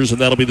Rogers, and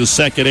that'll be the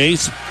second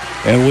ace.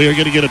 And we are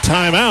going to get a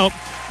timeout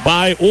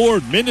by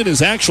Ord. Minden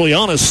is actually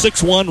on a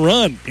 6-1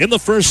 run in the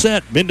first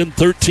set. Minden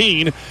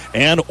 13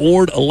 and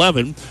Ord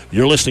 11.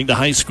 You're listening to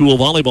High School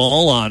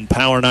Volleyball on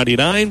Power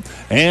 99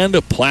 and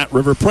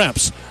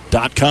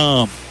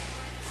PlatteRiverPreps.com.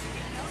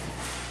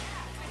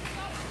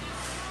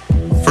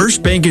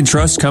 First Bank and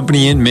Trust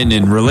Company in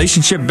Minden.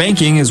 Relationship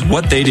banking is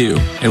what they do.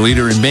 A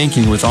leader in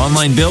banking with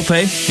online bill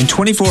pay and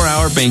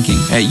 24-hour banking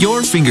at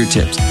your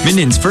fingertips.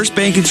 Minden's First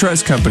Bank and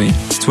Trust Company.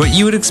 It's what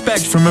you would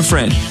expect from a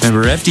friend.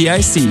 Member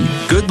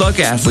FDIC. Good luck,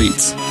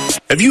 athletes.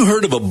 Have you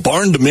heard of a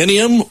barn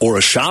dominium or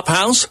a shop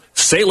house?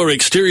 Sailor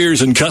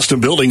Exteriors and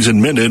Custom Buildings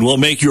in Minden will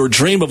make your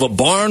dream of a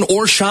barn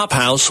or shop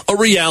house a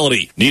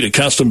reality. Need a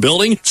custom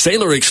building?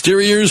 Sailor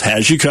Exteriors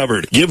has you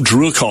covered. Give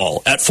Drew a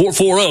call at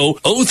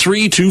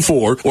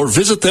 440-0324 or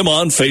visit them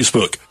on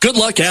Facebook. Good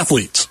luck,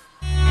 athletes.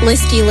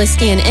 Liskey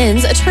 &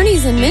 Inns,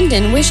 attorneys in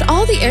Minden, wish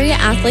all the area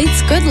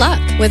athletes good luck.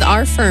 With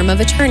our firm of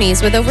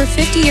attorneys with over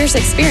 50 years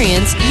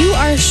experience, you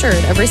are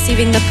assured of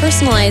receiving the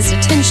personalized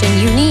attention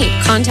you need.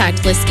 Contact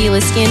Liskey &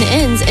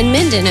 Inns in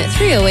Minden at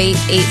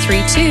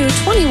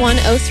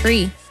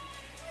 308-832-2103.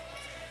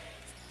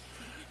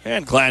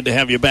 And glad to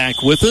have you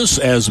back with us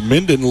as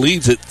Minden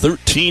leads at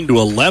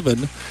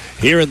 13-11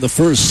 here in the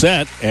first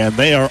set, and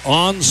they are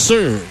on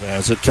serve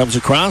as it comes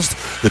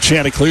across. The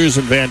Chanticleers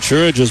and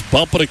Ventura just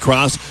bump it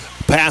across.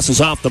 Passes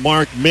off the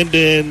mark.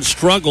 Minden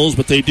struggles,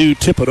 but they do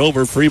tip it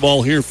over. Free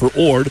ball here for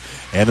Ord.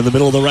 And in the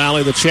middle of the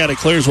rally, the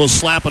Chanticleers will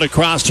slap it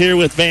across here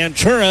with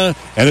Ventura,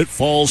 and it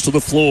falls to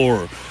the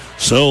floor.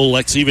 So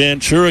Lexi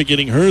Ventura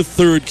getting her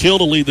third kill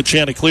to lead the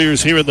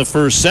Chanticleers here in the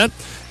first set.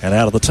 And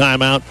out of the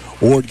timeout,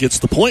 Ord gets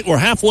the point. We're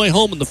halfway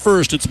home in the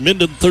first. It's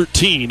Minden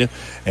 13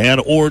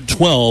 and Ord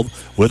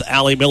 12 with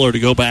Allie Miller to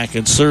go back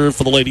and serve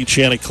for the Lady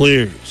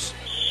Chanticleers.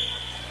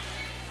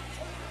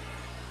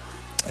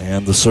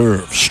 And the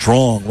serve,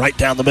 strong, right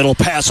down the middle,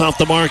 pass off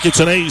the mark. It's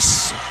an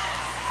ace.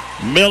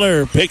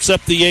 Miller picks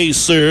up the ace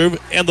serve,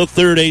 and the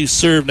third ace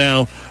serve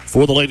now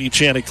for the Lady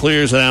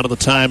Chanticleers. And out of the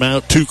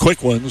timeout, two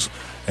quick ones,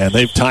 and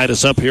they've tied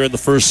us up here in the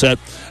first set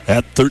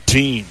at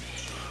 13.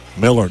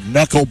 Miller,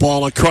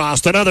 knuckleball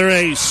across, another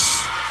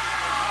ace.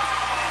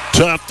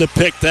 Tough to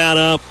pick that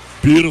up.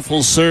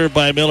 Beautiful serve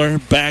by Miller,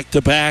 back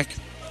to back.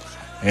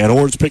 And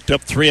Ord's picked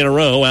up three in a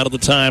row out of the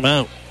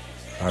timeout.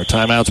 Our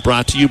timeout's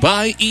brought to you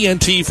by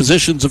ENT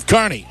Physicians of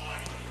Kearney.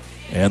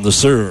 And the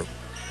serve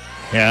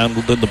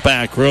handled in the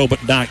back row,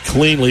 but not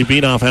cleanly.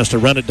 Beanoff has to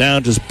run it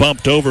down, just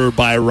bumped over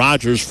by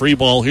Rogers. Free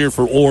ball here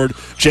for Ord.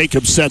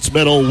 Jacobs sets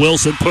middle.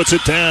 Wilson puts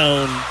it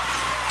down.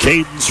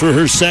 Cadence for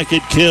her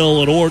second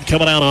kill, and Ord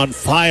coming out on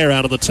fire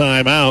out of the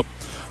timeout.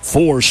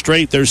 Four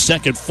straight, their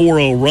second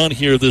 4-0 run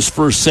here this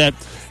first set,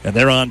 and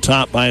they're on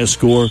top by a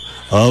score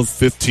of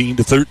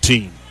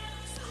 15-13.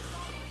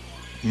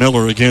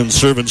 Miller again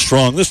serving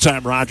strong. This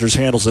time Rogers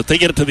handles it. They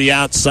get it to the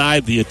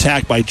outside. The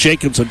attack by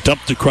Jacobs and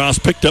dumped across.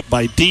 Picked up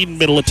by Dean.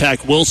 Middle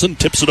attack Wilson.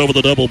 Tips it over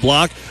the double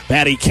block.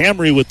 Maddie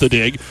Camry with the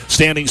dig.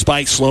 Standing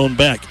spike Sloan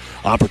Beck.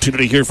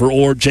 Opportunity here for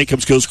Ord.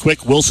 Jacobs goes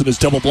quick. Wilson is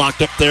double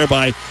blocked up there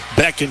by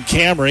Beck and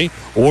Camry.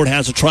 Ord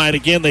has to try it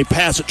again. They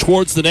pass it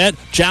towards the net.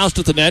 Joust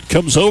at the net.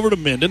 Comes over to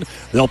Minden.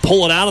 They'll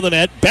pull it out of the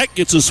net. Beck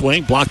gets a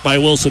swing. Blocked by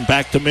Wilson.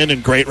 Back to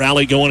Minden. Great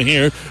rally going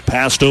here.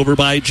 Passed over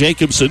by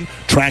Jacobson.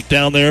 Tracked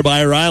down there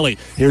by Riley.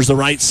 Here's the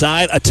right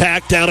side.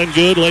 Attack down and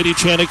good. Lady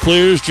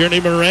Chanticleers. Journey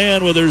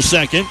Moran with her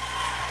second.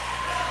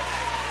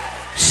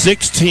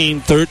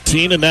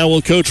 16-13. And now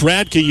will Coach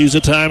Radke use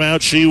a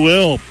timeout? She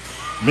will.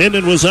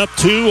 Minden was up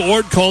 2.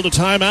 Ord called a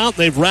timeout.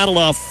 They've rattled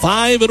off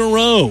 5 in a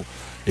row.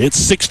 It's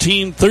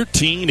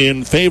 16-13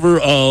 in favor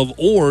of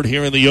Ord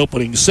here in the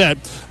opening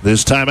set.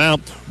 This timeout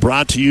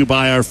brought to you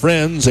by our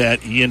friends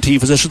at ENT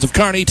Physicians of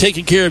Kearney,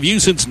 taking care of you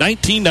since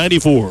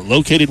 1994.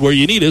 Located where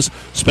you need us,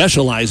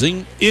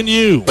 specializing in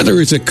you.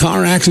 Whether it's a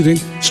car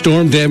accident,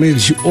 storm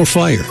damage, or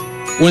fire,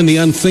 when the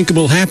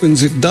unthinkable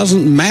happens, it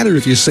doesn't matter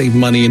if you save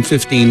money in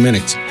 15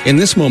 minutes. In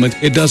this moment,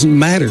 it doesn't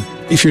matter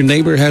if your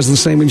neighbor has the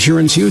same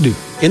insurance you do.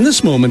 In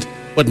this moment,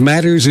 what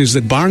matters is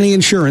that Barney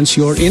Insurance,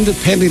 your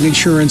independent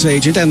insurance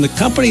agent, and the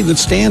company that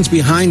stands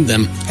behind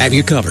them have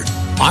you covered.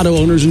 Auto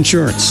Owners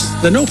Insurance,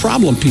 the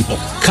no-problem people.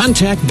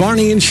 Contact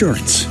Barney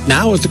Insurance,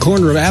 now at the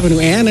corner of Avenue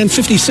Ann and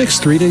 56th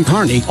Street in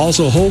Kearney.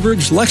 Also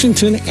Holdridge,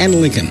 Lexington, and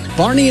Lincoln.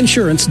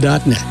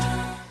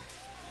 BarneyInsurance.net.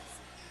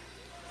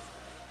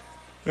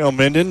 Well,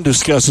 Minden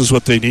discusses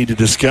what they need to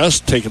discuss,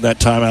 taking that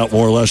time out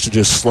more or less to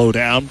just slow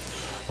down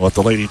what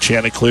the Lady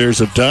Chanticleers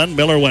have done.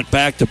 Miller went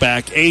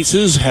back-to-back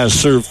aces, has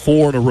served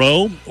 4 in a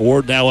row.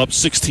 Ord now up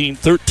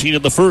 16-13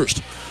 in the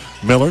first.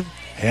 Miller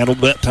handled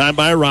that time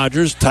by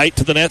Rogers. Tight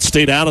to the net,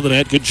 stayed out of the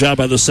net. Good job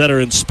by the center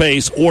in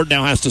space. Ord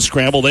now has to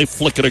scramble. They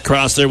flick it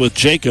across there with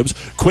Jacobs.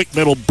 Quick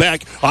middle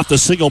Beck off the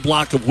single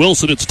block of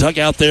Wilson. It's dug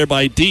out there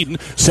by Deaton.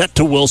 Set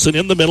to Wilson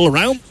in the middle,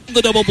 around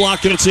the double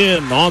block, and it's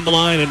in. On the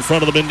line in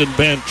front of the Minden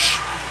bench.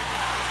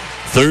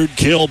 Third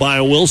kill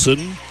by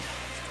Wilson.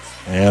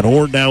 And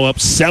Ord now up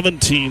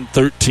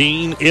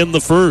 17-13 in the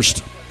first.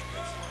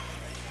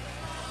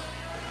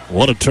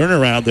 What a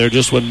turnaround there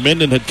just when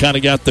Minden had kind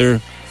of got their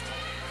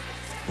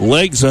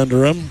legs under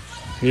them.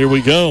 Here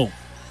we go.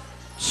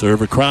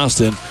 Serve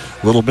across and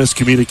little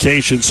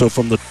miscommunication. So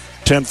from the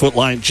 10-foot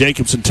line,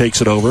 Jacobson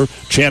takes it over.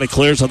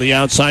 Chanticleers on the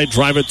outside,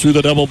 drive it through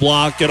the double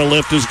block, and a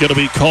lift is going to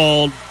be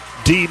called.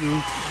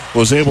 Deaton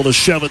was able to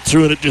shove it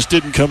through, and it just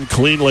didn't come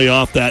cleanly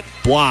off that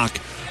block.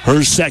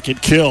 Her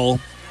second kill.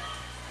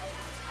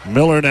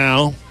 Miller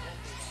now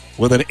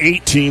with an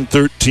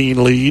 18-13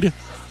 lead.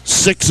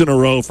 6 in a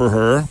row for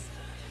her.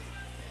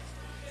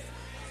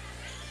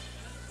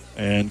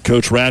 And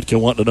Coach Radke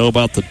wanting to know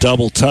about the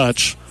double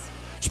touch.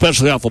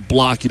 Especially off a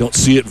block, you don't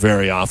see it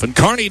very often.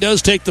 Kearney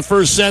does take the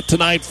first set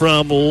tonight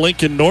from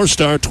Lincoln North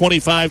Star,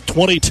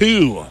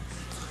 25-22.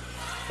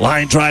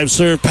 Line drive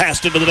serve,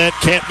 passed into the net,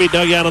 can't be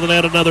dug out of the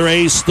net. Another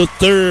ace, the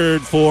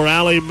third for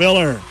Allie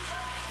Miller.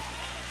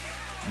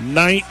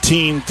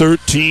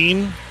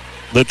 19-13.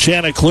 The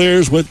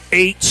Chanticleers with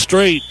 8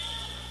 straight.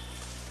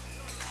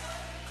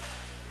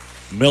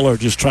 Miller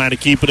just trying to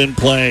keep it in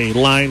play.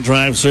 Line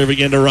drive serving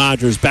into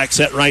Rogers. Back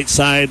set right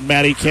side.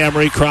 Maddie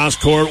Camry cross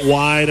court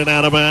wide and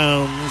out of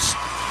bounds.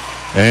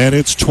 And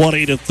it's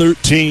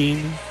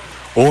 20-13.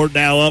 Ord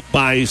now up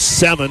by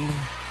 7.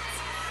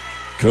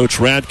 Coach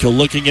Radke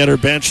looking at her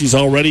bench. She's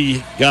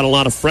already got a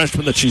lot of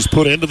freshmen that she's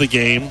put into the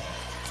game.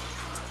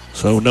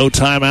 So no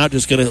timeout,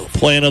 just going to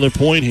play another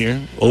point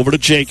here. Over to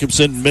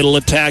Jacobson, middle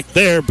attack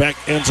there. Beck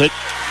ends it.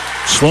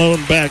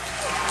 Sloan Beck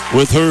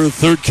with her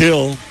third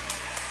kill.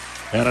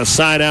 And a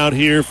side out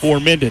here for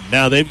Minden.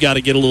 Now they've got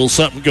to get a little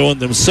something going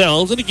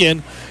themselves. And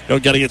again,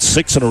 got to get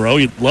 6 in a row.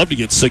 You'd love to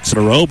get 6 in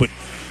a row, but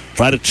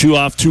try to chew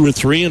off 2 or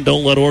 3 and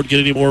don't let Ord get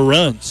any more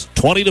runs.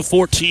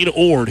 20-14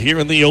 Ord here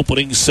in the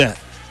opening set.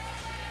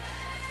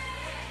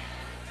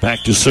 Back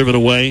to serve it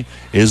away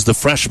is the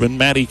freshman,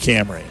 Maddie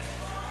Camry.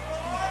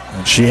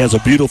 And she has a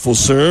beautiful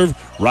serve.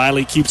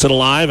 Riley keeps it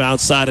alive.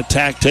 Outside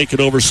attack taken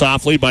over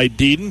softly by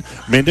Deaton.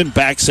 Minden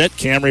back set.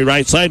 Camry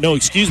right side. No,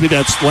 excuse me,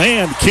 that's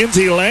Land.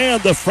 Kinsey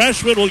Land, the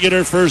freshman, will get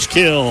her first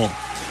kill.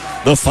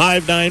 The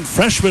 5'9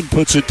 freshman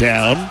puts it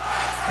down.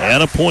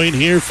 And a point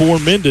here for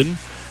Minden.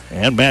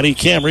 And Maddie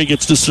Camry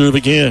gets to serve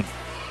again.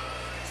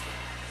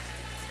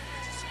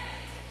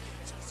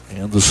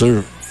 And the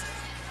serve.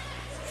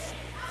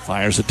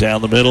 Fires it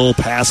down the middle.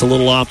 Pass a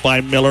little off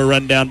by Miller.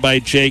 Run down by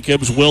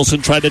Jacobs. Wilson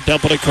tried to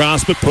dump it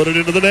across, but put it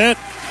into the net.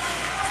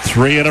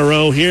 3 in a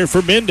row here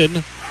for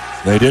Minden.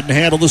 They didn't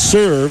handle the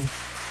serve,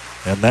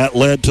 and that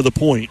led to the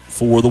point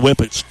for the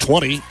Whippets.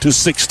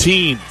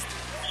 20-16.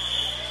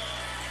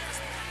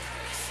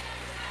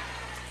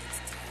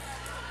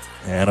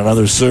 And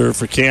another serve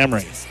for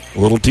Camry. A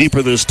little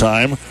deeper this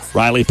time.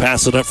 Riley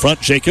passes it up front.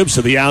 Jacobs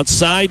to the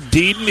outside.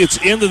 Deaton, it's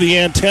into the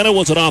antenna.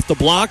 Was it off the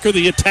block or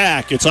the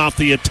attack? It's off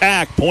the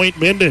attack. Point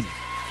Minden.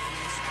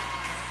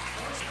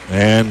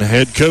 And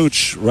head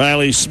coach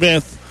Riley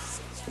Smith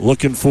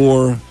looking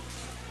for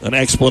an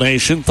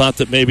explanation. Thought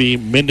that maybe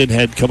Minden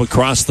had come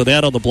across the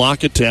net on the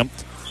block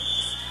attempt.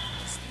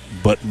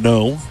 But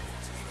no.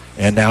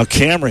 And now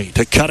Camry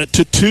to cut it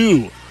to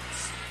 2.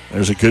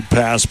 There's a good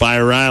pass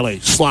by Riley.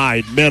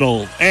 Slide,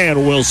 middle,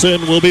 and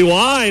Wilson will be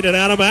wide and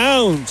out of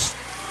bounds.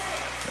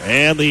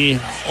 And the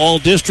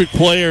all-district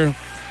player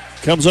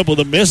comes up with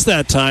a miss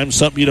that time,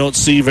 something you don't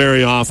see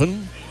very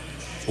often.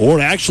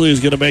 Ord actually is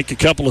going to make a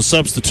couple of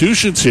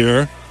substitutions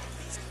here.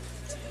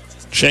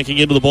 Checking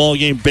into the ball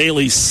game,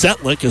 Bailey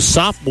Setlick, a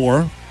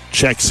sophomore,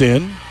 checks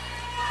in.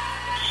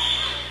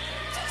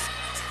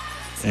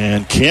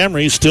 And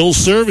Camry still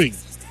serving.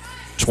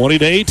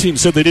 20-18.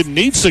 Said they didn't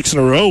need 6 in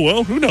a row.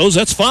 Well, who knows?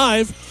 That's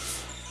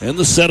 5. And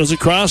the set is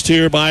across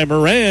here by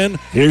Moran.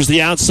 Here's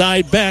the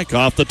outside back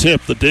off the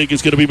tip. The dig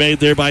is going to be made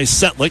there by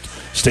Setlick.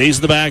 Stays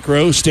in the back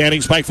row.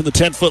 Standing spike from the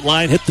 10-foot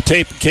line. Hit the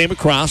tape and came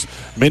across.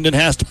 Minden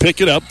has to pick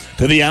it up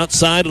to the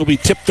outside. It'll be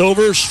tipped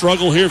over.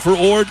 Struggle here for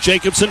Ord.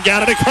 Jacobson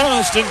got it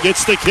across and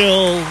gets the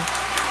kill.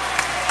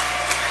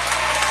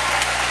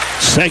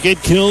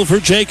 Second kill for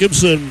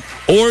Jacobson.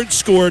 Ord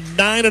scored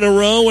 9 in a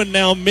row, and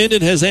now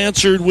Minden has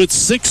answered with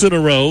 6 in a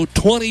row.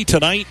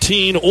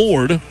 20-19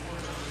 Ord.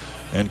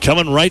 And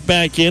coming right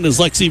back in is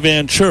Lexi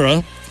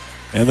Ventura.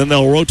 And then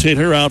they'll rotate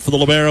her out for the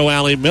libero,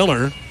 Allie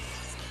Miller.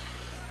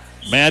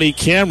 Maddie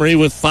Camry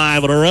with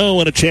 5 in a row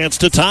and a chance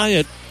to tie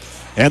it.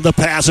 And the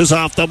pass is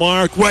off the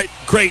mark. Right,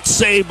 great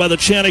save by the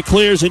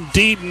Chanticleers, and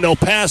Deaton. They'll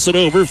pass it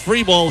over.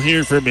 Free ball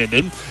here for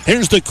Minden.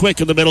 Here's the quick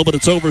in the middle, but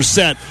it's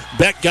overset.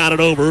 Beck got it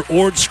over.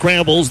 Ord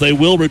scrambles. They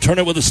will return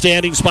it with a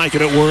standing spike,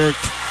 and it worked.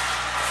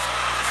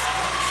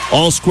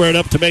 All squared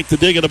up to make the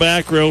dig in the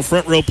back row.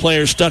 Front row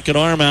player stuck an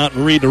arm out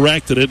and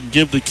redirected it and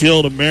give the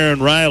kill to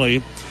Marin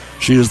Riley.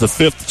 She is the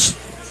 5th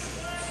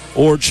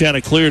Ord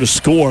Chanticleer to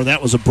score.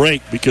 That was a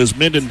break because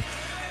Minden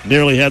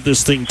nearly had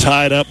this thing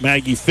tied up.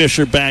 Maggie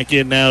Fisher back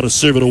in now to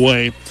serve it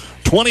away.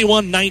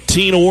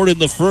 21-19 Ord in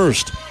the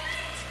first.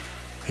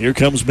 Here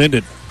comes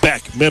Minden.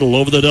 Beck, middle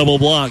over the double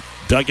block.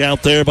 Dug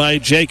out there by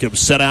Jacobs.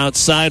 Set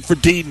outside for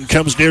Deaton.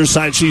 Comes near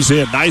side. She's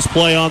in. Nice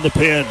play on the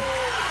pin.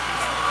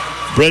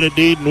 Britta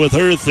Deaton with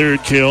her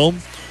third kill.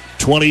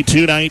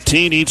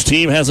 22-19. Each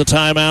team has a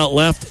timeout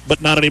left,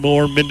 but not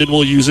anymore. Minden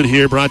will use it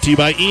here. Brought to you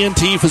by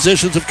ENT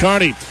Physicians of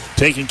Kearney.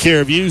 Taking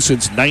care of you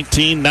since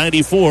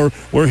 1994.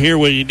 We're here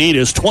when you need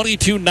us.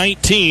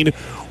 22-19.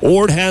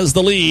 Ord has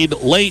the lead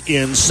late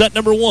in set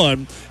number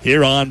 1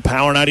 here on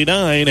Power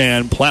 99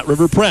 and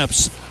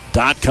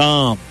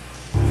PlatteRiverPreps.com.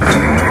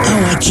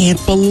 Oh, I can't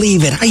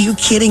believe it. Are you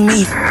kidding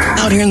me?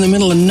 Out here in the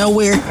middle of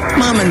nowhere,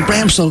 Mom and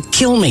Bramps will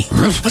kill me.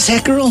 What's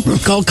that, girl?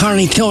 Call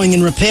Kearney Towing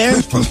and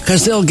Repair?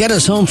 Because they'll get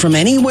us home from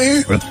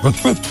anywhere?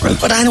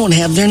 But I don't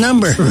have their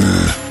number.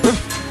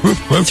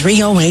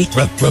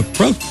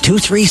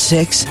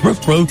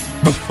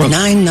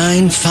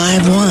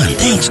 308-236-9951.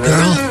 Thanks,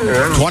 girl.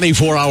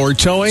 24-hour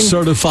towing,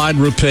 certified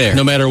repair.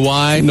 No matter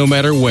why, no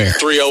matter where.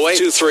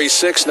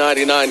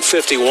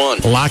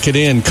 308-236-9951. Lock it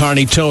in,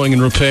 Kearney Towing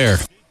and Repair.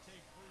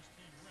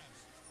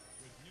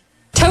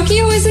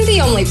 Tokyo isn't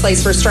the only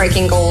place for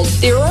striking gold.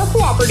 The Aurora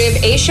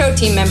Cooperative A-Show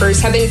team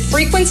members have been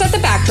frequents at the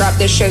backdrop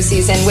this show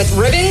season with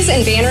ribbons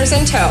and banners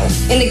in tow.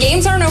 And the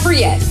games aren't over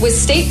yet. With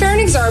State Fair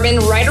and Exarban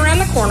right around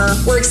the corner,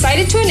 we're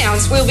excited to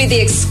announce we'll be the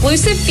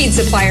exclusive feed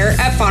supplier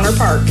at Fauner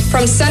Park.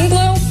 From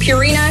Sunglow,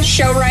 Purina,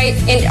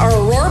 ShowRite, and our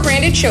Aurora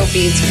branded show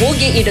feeds, we'll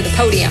get you to the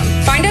podium.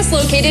 Find us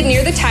located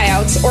near the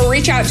tie-outs or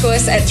reach out to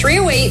us at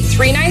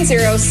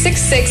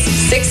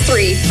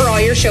 308-390-6663 for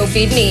all your show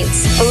feed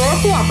needs. Aurora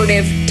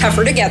Cooperative,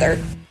 tougher together.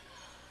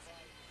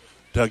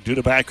 Doug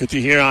Duda back with you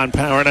here on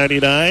Power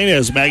 99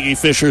 as Maggie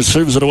Fisher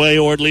serves it away.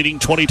 Ord leading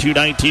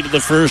 22-19 in the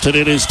first, and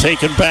it is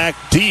taken back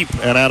deep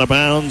and out of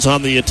bounds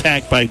on the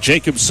attack by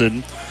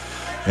Jacobson.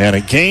 And a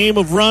game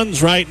of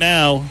runs right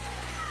now.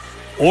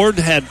 Ord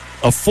had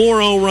a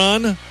 4-0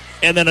 run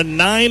and then a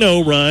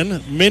 9-0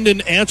 run.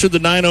 Minden answered the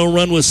 9-0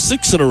 run with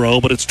 6 in a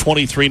row, but it's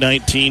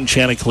 23-19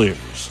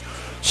 Chanticleers.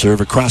 Serve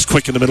across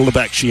quick in the middle of the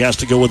back. She has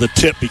to go with a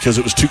tip because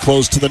it was too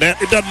close to the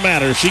net. It doesn't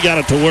matter. She got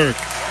it to work.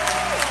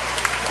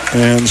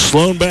 And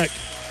Sloan Beck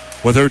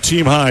with her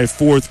team-high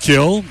 4th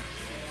kill.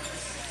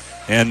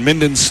 And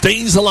Minden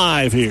stays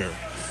alive here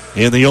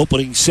in the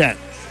opening set.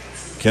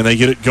 Can they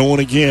get it going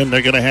again?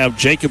 They're going to have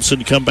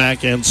Jacobson come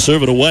back and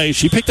serve it away.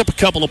 She picked up a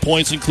couple of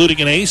points, including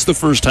an ace the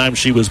first time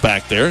she was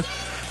back there.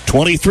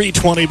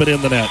 23-20, but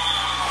in the net.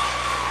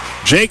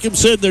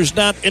 Jacobson, there's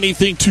not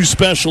anything too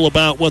special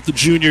about what the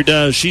junior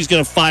does. She's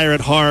going to fire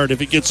it hard. If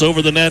it gets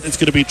over the net, it's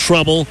going to be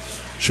trouble.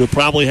 She'll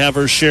probably have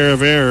her share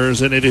of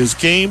errors, and it is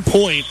game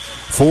point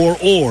for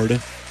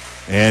Ord.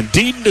 And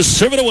Deaton to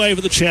serve it away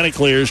for the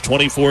Chanticleers.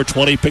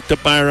 24-20, picked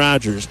up by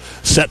Rogers.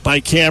 Set by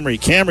Camry.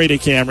 Camry to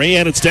Camry,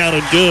 and it's down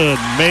and good.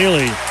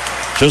 Maley,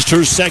 just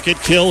her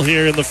 2nd kill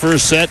here in the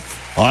first set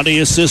on the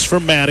assist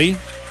from Maddie.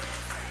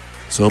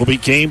 So it'll be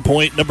game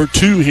point number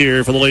 2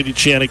 here for the Lady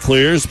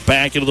Chanticleers.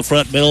 Back into the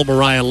front middle,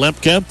 Mariah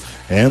Lemke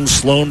and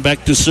Sloan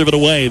Beck to serve it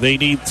away. They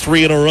need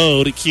 3 in a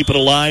row to keep it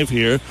alive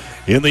here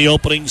in the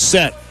opening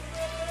set.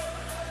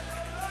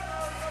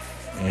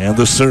 And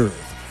the serve.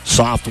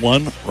 Soft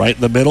one right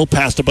in the middle,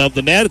 passed above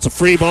the net. It's a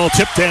free ball,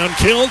 tip down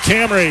kill.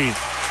 Camry.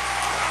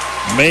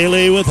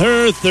 Melee with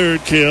her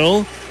 3rd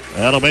kill.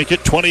 That'll make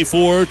it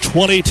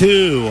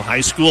 24-22.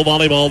 High school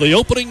volleyball, the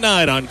opening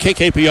night on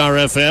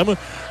KKPR-FM.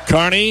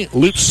 Kearney,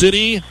 Loop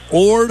City,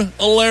 Ord,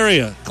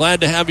 Elaria.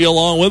 Glad to have you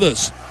along with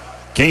us.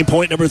 Game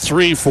point number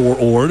 3 for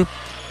Ord.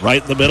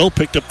 Right in the middle,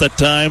 picked up that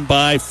time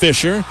by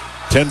Fisher.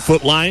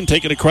 10-foot line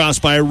taken across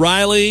by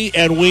Riley,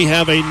 and we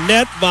have a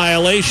net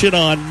violation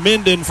on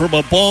Minden from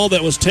a ball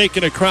that was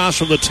taken across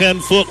from the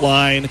 10-foot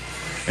line,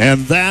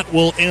 and that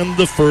will end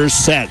the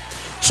first set.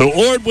 So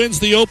Ord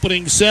wins the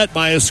opening set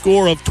by a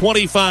score of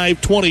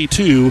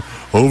 25-22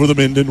 over the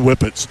Minden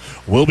Whippets.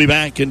 We'll be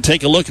back and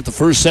take a look at the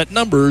first set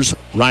numbers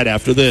right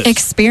after this.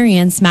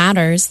 Experience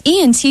matters.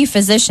 ENT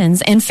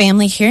Physicians and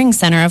Family Hearing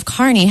Center of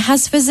Kearney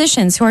has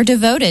physicians who are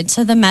devoted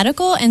to the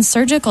medical and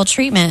surgical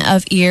treatment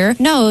of ear,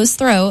 nose,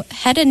 throat,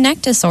 head and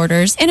neck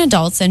disorders in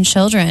adults and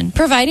children,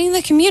 providing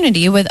the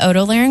community with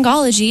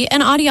otolaryngology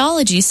and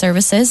audiology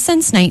services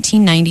since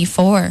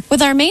 1994.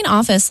 With our main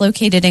office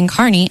located in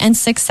Kearney and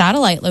 6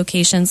 satellite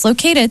locations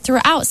located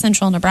throughout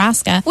central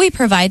Nebraska, we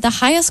provide the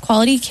highest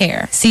quality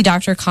care. See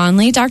Dr.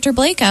 Conley, Dr.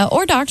 Blaka,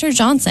 or Dr.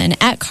 Johnson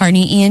at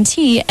Kearney ENT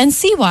and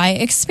see why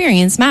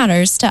experience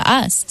matters to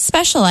us,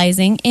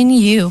 specializing in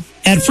you.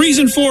 At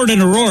Friesen Ford in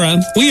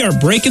Aurora, we are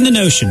breaking the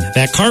notion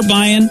that car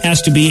buying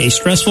has to be a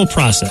stressful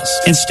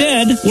process.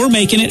 Instead, we're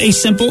making it a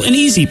simple and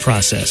easy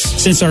process,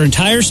 since our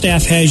entire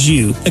staff has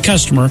you, the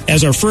customer,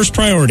 as our first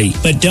priority.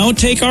 But don't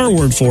take our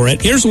word for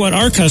it. Here's what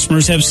our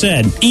customers have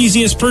said.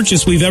 Easiest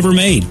purchase we've ever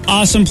made.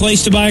 Awesome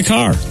place to buy a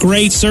car.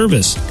 Great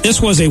service.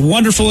 This was a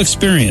wonderful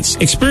experience.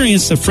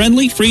 Experience the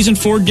friendly Friesen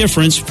Ford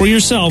difference for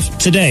yourself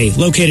today.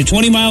 Located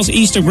 20 miles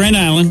east of Grand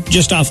Island,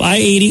 just off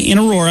I-80 in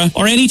Aurora,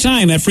 or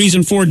anytime at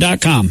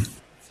FriesenFord.com.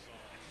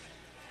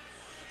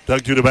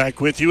 Doug Duda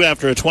back with you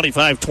after a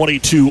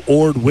 25-22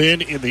 Ord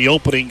win in the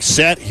opening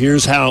set.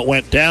 Here's how it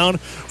went down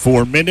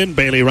for Minden.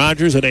 Bailey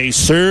Rogers and a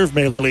serve.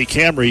 Bailey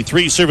Camry,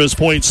 3 service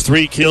points,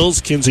 3 kills.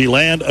 Kinsey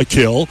Land, a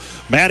kill.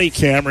 Maddie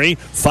Camry,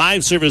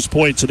 5 service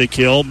points and a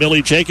kill.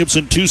 Millie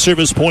Jacobson, 2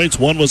 service points.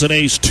 1 was an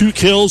ace, 2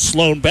 kills.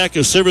 Sloan Beck,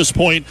 a service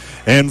point,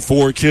 and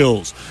 4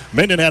 kills.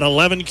 Minden had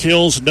 11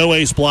 kills, no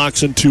ace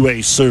blocks, and 2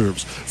 ace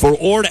serves. For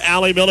Ord,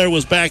 Allie Miller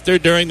was back there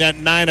during that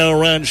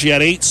 9-0 run. She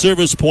had 8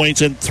 service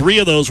points, and 3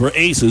 of those were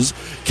aces.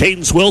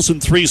 Cadence Wilson,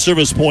 3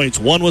 service points.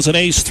 1 was an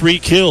ace, 3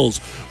 kills.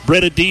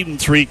 Britta Deaton,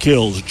 3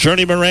 kills.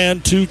 Journey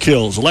Moran, 2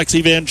 kills.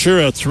 Lexi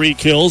Ventura, 3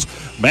 kills.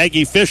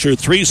 Maggie Fisher,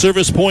 3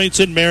 service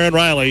points. And Marin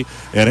Riley,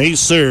 an ace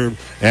serve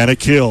and a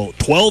kill.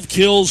 12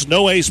 kills,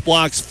 no ace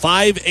blocks,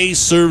 5 ace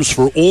serves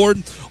for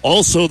Ord.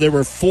 Also, there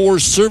were 4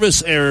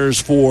 service errors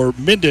for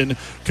Minden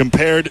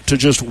compared to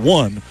just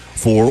 1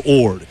 for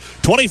Ord.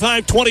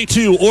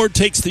 25-22, Ord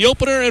takes the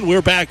opener, and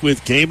we're back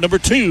with game number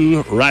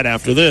 2 right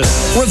after this.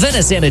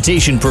 Ravenna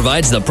Sanitation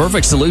provides the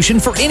perfect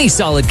solution for any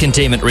solid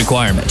containment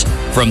requirement.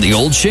 From the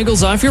old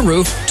shingles off your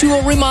roof to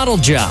a remodel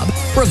job,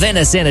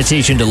 Ravenna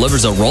Sanitation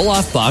delivers a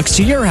roll-off box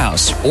to your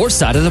house or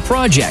side of the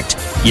project.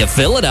 You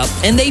fill it up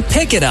and they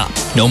pick it up.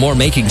 No more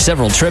making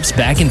several trips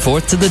back and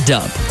forth to the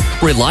dump.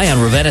 Rely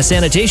on Ravenna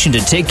Sanitation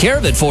to take care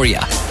of it for you.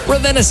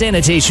 Ravenna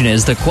Sanitation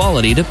is the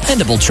quality,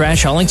 dependable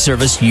trash hauling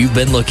service you've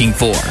been looking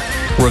for.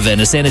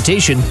 Ravenna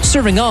Sanitation,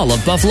 serving all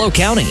of Buffalo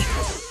County.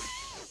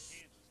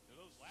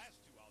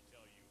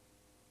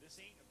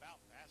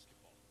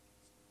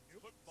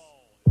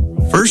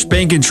 First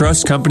Bank and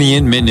Trust Company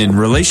in Minden.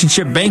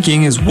 Relationship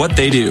banking is what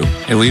they do.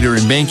 A leader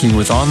in banking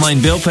with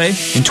online bill pay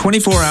and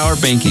 24-hour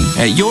banking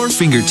at your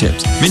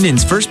fingertips.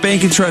 Minden's First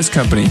Bank and Trust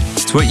Company.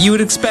 It's what you would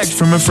expect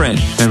from a friend.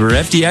 Member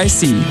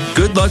FDIC.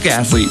 Good luck,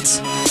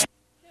 athletes.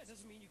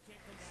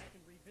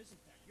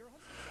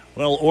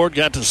 Well, Ord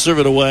got to serve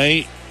it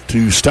away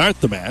to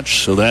start the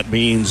match, so that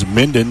means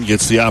Minden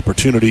gets the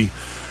opportunity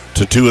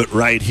to do it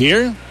right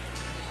here.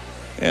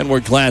 And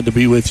we're glad to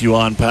be with you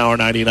on Power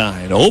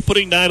 99.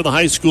 Opening night of the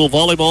high school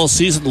volleyball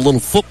season. A little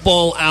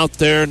football out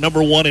there.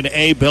 Number 1 in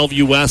A,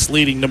 Bellevue West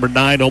leading number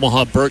 9,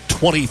 Omaha Burke,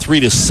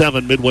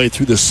 23-7 midway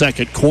through the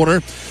second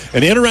quarter.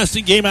 An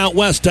interesting game out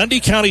west. Dundee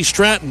County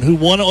Stratton, who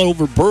won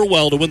over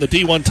Burwell to win the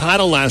D1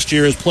 title last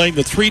year, is playing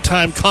the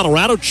 3-time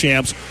Colorado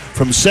champs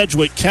from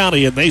Sedgwick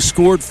County, and they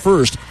scored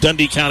first.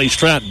 Dundee County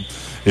Stratton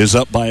is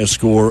up by a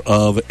score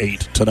of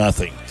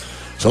 8-0.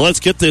 So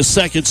let's get this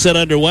second set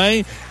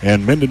underway,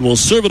 and Minden will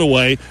serve it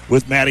away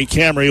with Maddie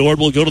Camry. Ord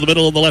will go to the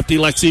middle, and the lefty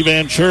Lexi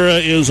Ventura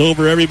is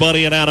over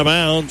everybody and out of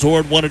bounds.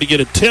 Ord wanted to get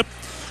a tip,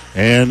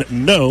 and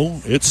no,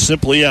 it's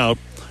simply out,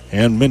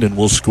 and Minden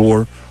will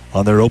score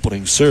on their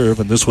opening serve,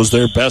 and this was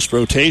their best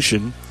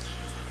rotation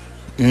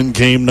in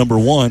game number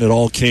 1. It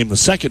all came the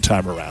second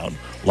time around.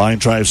 Line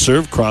drive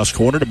serve, cross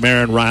corner to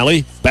Marin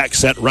Riley. Back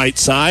set right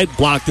side,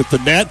 blocked at the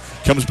net.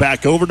 Comes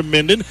back over to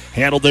Minden.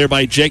 Handled there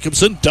by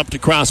Jacobson. Dumped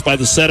across by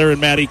the setter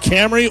and Maddie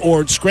Camry.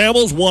 Ord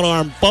scrambles. One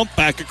arm bump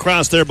back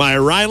across there by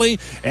Riley.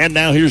 And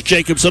now here's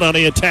Jacobson on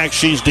the attack.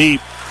 She's deep.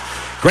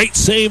 Great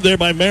save there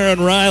by Marin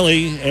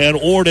Riley. And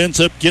Ord ends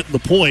up getting the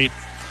point.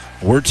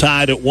 We're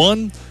tied at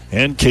 1.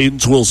 And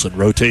Cadence Wilson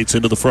rotates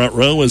into the front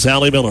row as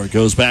Allie Miller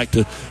goes back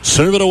to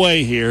serve it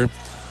away here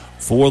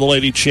for the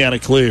Lady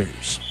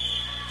Chanticleers.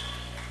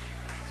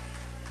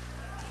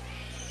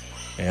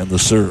 And the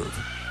serve.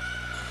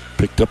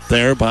 Picked up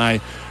there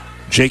by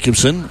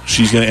Jacobson.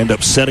 She's going to end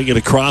up setting it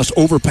across.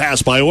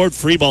 Overpass by Ord.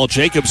 Free ball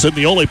Jacobson.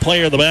 The only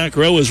player in the back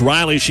row is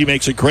Riley. She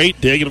makes a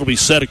great dig. It'll be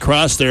set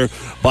across there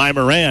by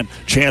Moran.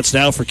 Chance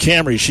now for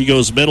Camry. She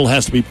goes middle.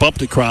 Has to be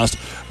bumped across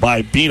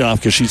by Beanoff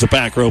because she's a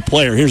back row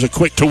player. Here's a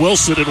quick to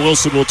Wilson, and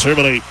Wilson will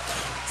terminate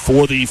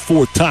for the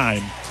 4th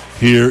time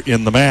here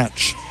in the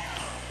match.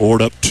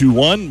 Ord up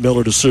 2-1.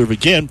 Miller to serve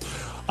again.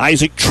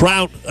 Isaac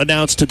Trout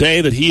announced today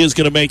that he is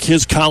going to make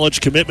his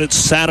college commitment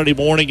Saturday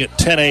morning at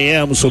 10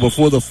 a.m. So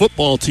before the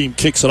football team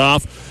kicks it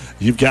off,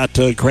 you've got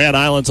Grand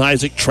Island's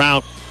Isaac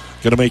Trout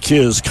going to make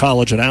his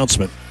college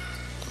announcement.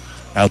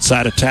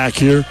 Outside attack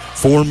here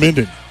for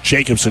Minden.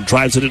 Jacobson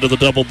drives it into the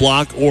double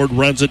block. Ord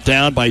runs it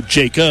down by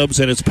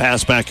Jacobs, and it's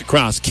passed back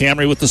across.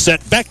 Camry with the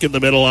set. Beck in the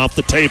middle off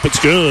the tape. It's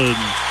good.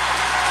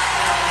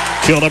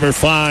 Kill number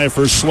 5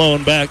 for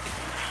Sloan Beck.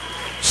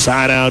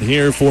 Side out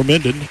here for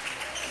Minden.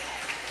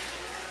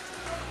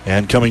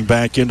 And coming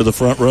back into the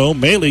front row,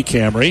 Maylee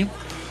Camry.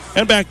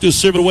 And back to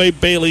serve it away,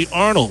 Bailey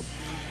Arnold.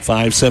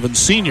 5'7"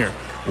 senior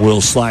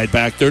will slide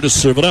back there to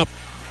serve it up.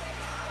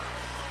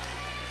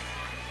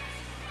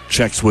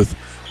 Checks with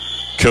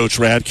Coach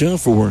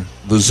Radka for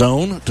the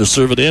zone to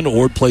serve it in.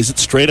 Ord plays it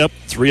straight up.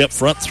 3 up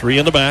front, 3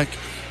 in the back.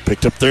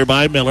 Picked up there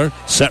by Miller.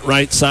 Set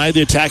right side.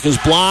 The attack is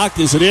blocked.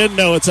 Is it in?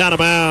 No, it's out of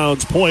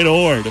bounds. Point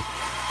Ord.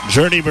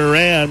 Journey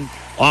Moran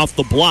off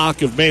the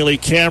block of Maylee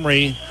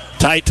Camry.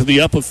 Tight to the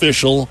up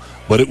official,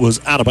 but it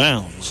was out of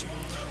bounds.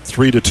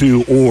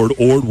 3-2 Ord.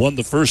 Ord won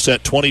the first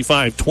set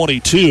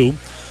 25-22.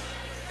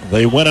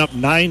 They went up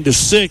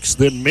 9-6.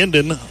 Then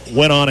Minden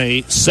went on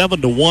a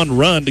 7-1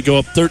 run to go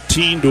up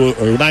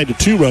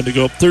 9-2 run to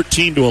go up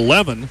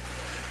 13-11.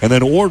 And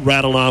then Ord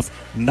rattled off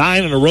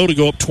 9 in a row to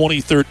go up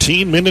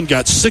 20-13. Minden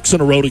got 6 in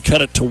a row to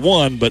cut it to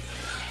 1, but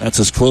that's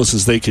as close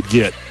as they could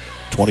get.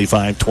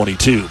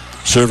 25-22.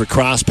 Serve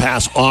across,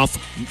 pass off.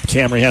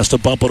 Camry has to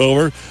bump it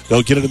over.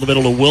 They'll get it in the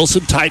middle of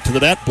Wilson. Tight to the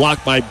net.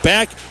 Blocked by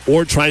Beck.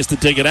 Ord tries to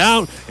dig it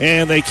out,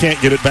 and they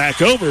can't get it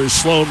back over.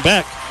 Sloan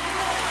Beck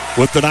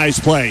with the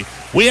nice play.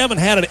 We haven't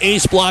had an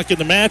ace block in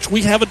the match.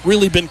 We haven't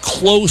really been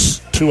close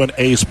to an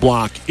ace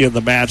block in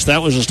the match.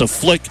 That was just a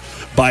flick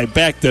by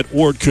Beck that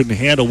Ord couldn't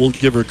handle. We'll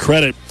give her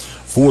credit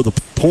for the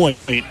point.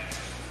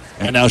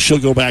 And now she'll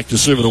go back to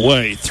serve it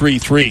away.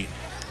 3-3.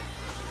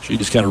 She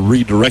just kind of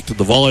redirected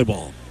the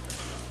volleyball.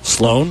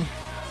 Sloan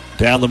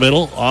down the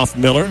middle, off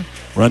Miller.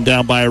 Run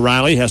down by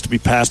Riley. Has to be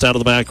passed out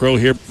of the back row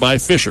here by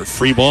Fisher.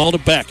 Free ball to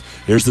Beck.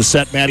 Here's the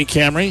set, Maddie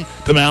Camry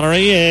to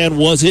Mallory. And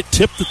was it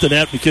tipped at the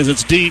net because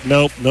it's deep?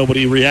 Nope,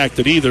 nobody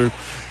reacted either.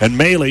 And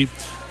Maley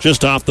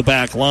just off the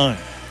back line.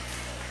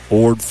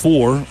 Ord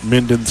 4,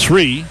 Minden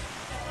 3.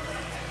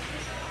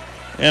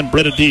 And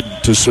Britta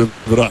Deaton to serve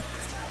it up.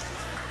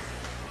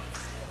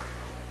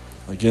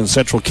 Again,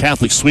 Central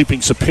Catholic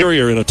sweeping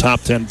Superior in a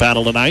top 10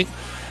 battle tonight.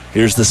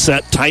 Here's the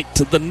set, tight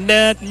to the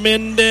net.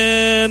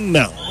 Minden.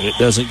 No, it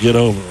doesn't get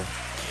over.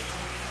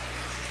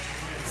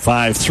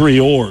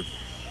 5-3 Ord.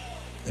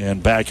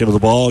 And back into the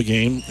ball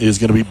game is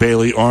going to be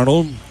Bailey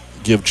Arnold.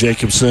 Give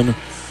Jacobson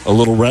a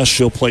little rest.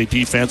 She'll play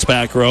defense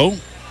back row.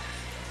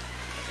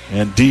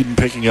 And Deeden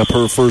picking up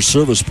her first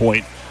service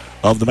point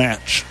of the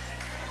match.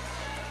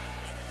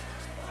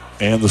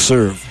 And the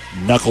serve.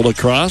 Knuckled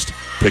across.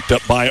 Picked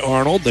up by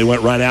Arnold. They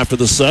went right after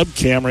the sub.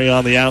 Camry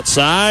on the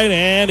outside.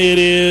 And it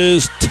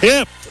is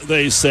tipped,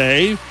 they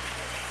say.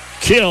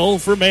 Kill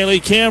for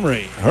Maylee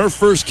Camry. Her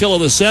first kill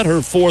of the set.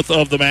 Her fourth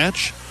of the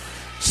match.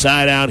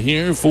 Side out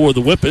here for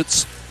the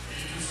Whippets.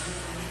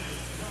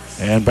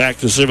 And back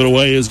to serve it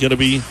away is going to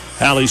be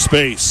Hallie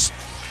Space.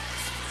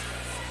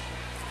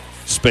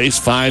 Space,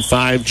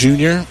 5'5"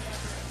 junior.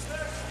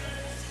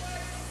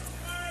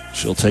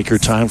 She'll take her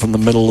time from the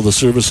middle of the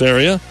service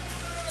area.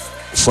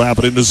 Slap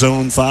it into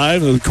zone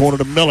 5. In the corner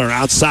to Miller.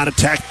 Outside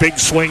attack. Big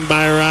swing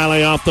by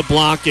Riley off the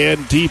block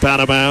and deep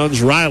out of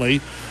bounds. Riley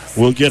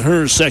will get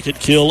her second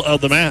kill of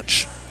the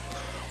match.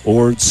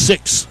 Ord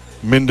 6,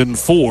 Minden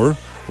 4.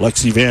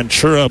 Lexi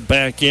Ventura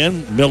back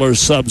in. Miller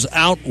subs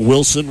out.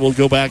 Wilson will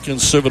go back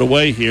and serve it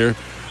away here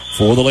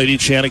for the Lady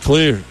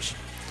Chanticleers.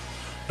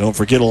 Don't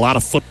forget a lot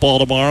of football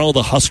tomorrow.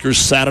 The Huskers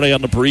Saturday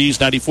on the Breeze,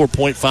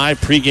 94.5.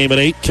 Pregame at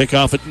 8.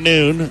 Kickoff at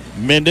noon.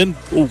 Minden.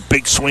 Ooh,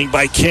 big swing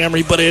by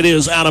Camry, but it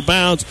is out of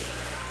bounds.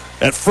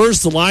 At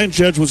first, the line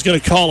judge was going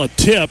to call a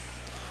tip,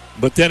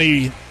 but then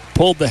he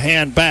pulled the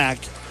hand back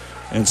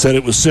and said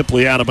it was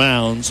simply out of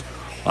bounds.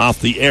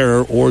 Off the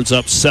error, Ord's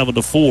up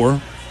 7-4.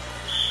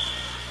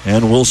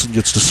 And Wilson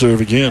gets to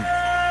serve again.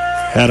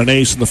 Had an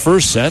ace in the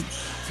first set.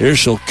 Here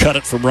she'll cut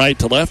it from right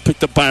to left.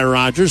 Picked up by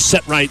Rogers.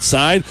 Set right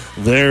side.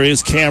 There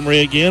is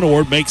Camry again.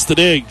 Ord makes the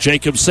dig.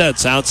 Jacob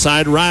sets.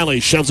 Outside Riley.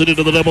 Shoves it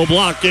into the double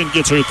block and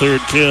gets her third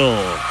kill.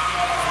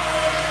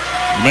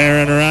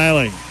 Marin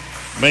Riley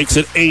makes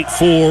it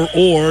 8-4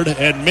 Ord.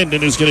 And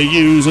Minden is going to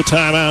use a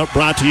timeout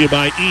brought to you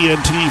by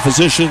ENT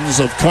Physicians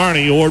of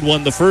Kearney. Ord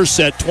won the first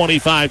set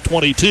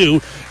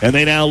 25-22. And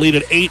they now lead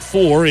at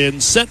 8-4 in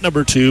set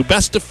number 2.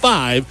 Best of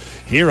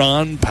 5 here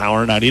on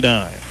Power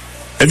 99.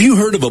 Have you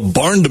heard of a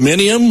barn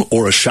dominium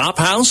or a shop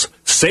house?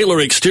 Sailor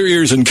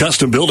Exteriors and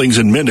Custom Buildings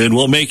in Minden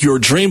will make your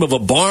dream of a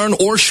barn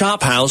or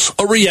shop house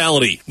a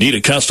reality. Need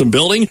a custom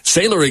building?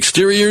 Sailor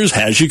Exteriors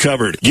has you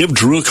covered. Give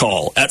Drew a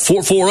call at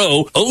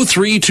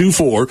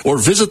 440-0324 or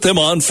visit them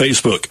on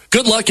Facebook.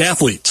 Good luck,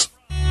 athletes.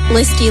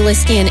 Liskey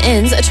 &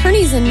 Inns,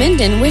 attorneys in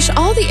Minden, wish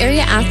all the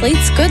area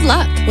athletes good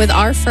luck. With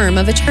our firm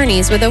of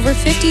attorneys with over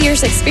 50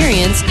 years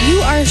experience, you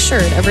are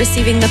assured of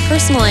receiving the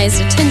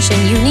personalized attention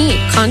you need.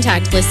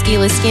 Contact Liskey &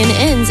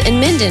 Inns in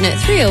Minden at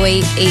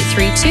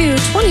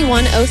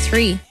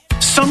 308-832-2103.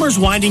 Summer's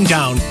winding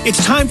down.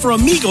 It's time for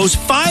Amigo's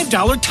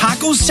 $5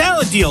 taco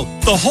salad deal.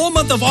 The whole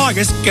month of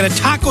August, get a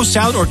taco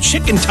salad or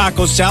chicken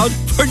taco salad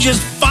for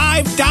just $5.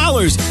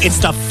 It's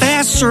the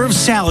fast-serve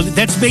salad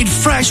that's made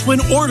fresh when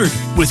ordered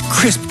with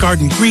crisp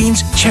garden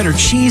greens, cheddar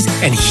cheese,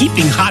 and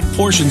heaping hot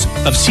portions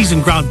of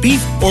seasoned ground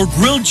beef or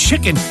grilled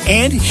chicken.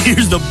 And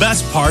here's the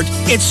best part.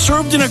 It's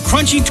served in a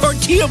crunchy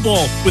tortilla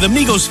bowl with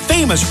Amigo's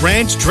famous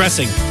ranch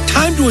dressing.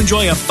 Time to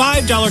enjoy a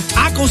 $5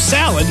 taco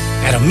salad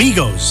at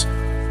Amigo's.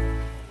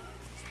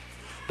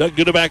 Doug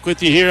Duda back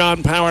with you here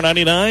on Power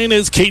 99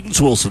 as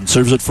Cadence Wilson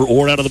serves it for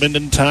Ord out of the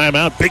Minden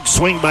timeout. Big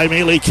swing by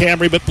Maylee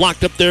Camry, but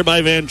blocked up there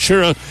by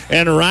Ventura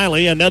and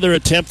Riley. Another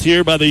attempt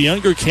here by the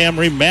younger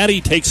Camry.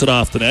 Maddie takes it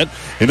off the net.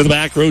 Into the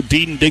back row,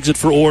 Deeden digs it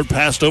for Ord.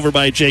 Passed over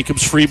by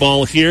Jacobs. Free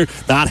ball here.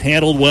 Not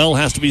handled well.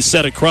 Has to be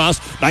set across.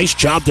 Nice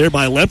job there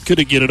by Lemke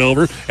to get it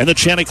over. And the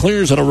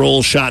Chanticleers on a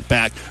roll shot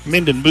back.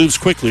 Minden moves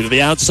quickly to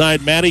the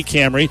outside. Maddie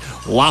Camry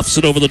lofts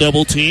it over the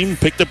double team.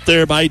 Picked up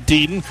there by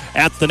Deeden.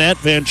 At the net,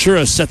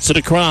 Ventura sets it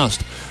across.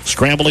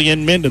 Scrambling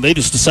in Minden. They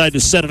just decide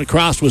to set it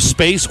across with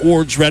space.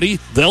 Ord's ready.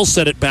 They'll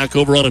set it back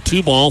over on a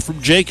 2-ball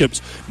from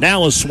Jacobs.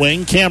 Now a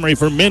swing. Camry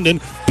for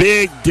Minden.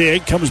 Big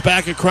dig. Comes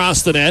back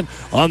across the net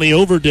on the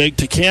over dig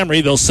to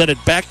Camry. They'll set it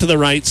back to the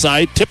right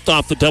side. Tipped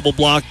off the double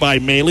block by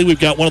Maylee. We've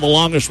got one of the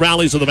longest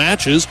rallies of the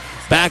matches.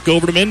 Back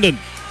over to Minden.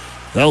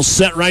 They'll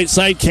set right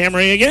side.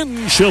 Camry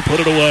again. She'll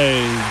put it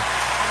away.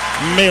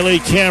 Maylee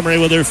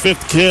Camry with her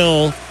 5th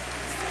kill.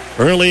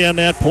 Early on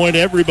that point,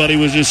 everybody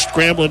was just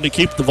scrambling to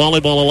keep the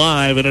volleyball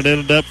alive, and it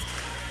ended up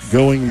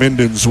going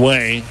Minden's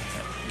way,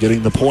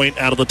 getting the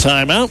point out of the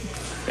timeout.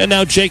 And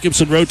now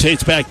Jacobson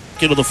rotates back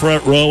into the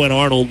front row, and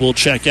Arnold will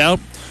check out.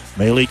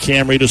 Maylee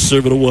Camry to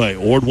serve it away.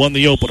 Ord won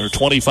the opener,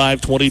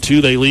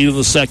 25-22. They lead in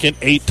the second,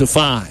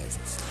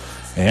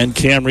 8-5. And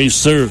Camry's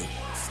serve.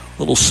 A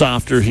little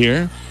softer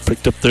here.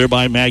 Picked up there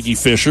by Maggie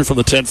Fisher from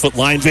the 10-foot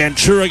line.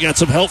 Ventura got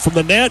some help from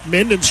the net.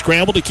 Minden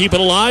scrambled to keep it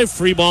alive.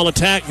 Free ball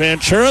attack.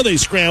 Ventura. They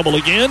scramble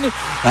again.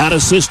 Out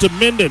of system,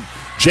 Minden.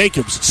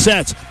 Jacobs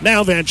sets.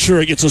 Now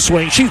Ventura gets a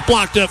swing. She's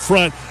blocked up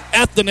front.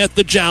 At the net,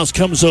 the joust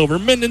comes over.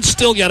 Minden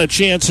still got a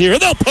chance here.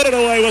 They'll put it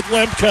away with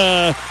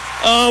Lemke.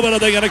 Oh, but are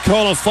they going to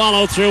call a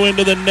follow-through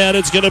into the net?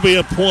 It's going to be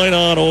a point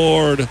on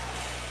Ord.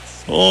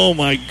 Oh,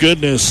 my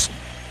goodness.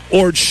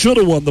 Ord should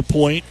have won the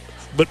point,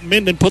 but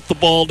Minden put the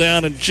ball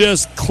down and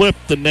just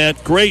clipped the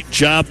net. Great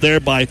job there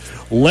by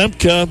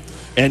Lemke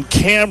and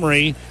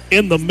Camry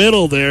in the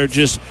middle there,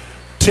 just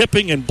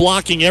tipping and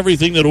blocking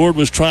everything that Ord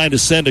was trying to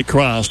send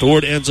across.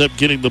 Ord ends up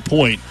getting the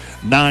point,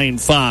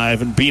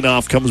 9-5, and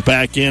Beanoff comes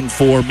back in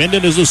for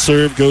Minden as a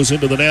serve goes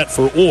into the net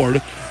for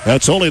Ord.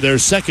 That's only their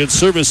second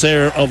service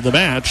error of the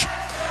match,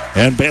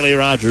 and Bailey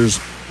Rogers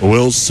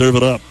will serve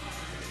it up.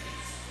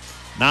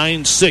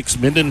 9-6,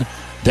 Minden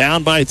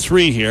down by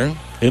 3 here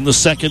in the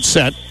second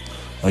set.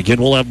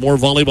 Again, we'll have more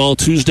volleyball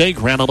Tuesday.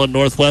 Grand Island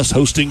Northwest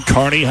hosting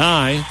Kearney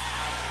High.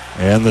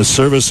 And the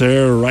service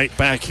error right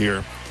back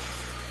here.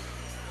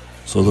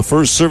 So the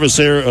first service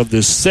error of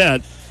this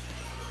set,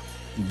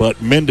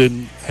 but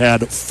Minden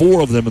had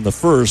 4 of them in the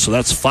first, so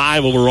that's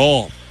 5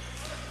 overall.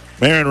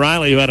 Marion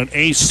Riley, who had an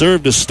ace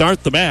serve to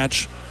start the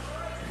match,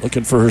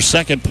 looking for her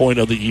second point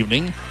of the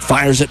evening.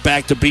 Fires it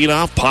back to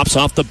Beanoff, pops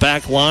off the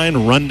back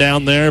line, run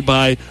down there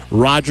by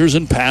Rogers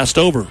and passed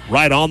over.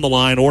 Right on the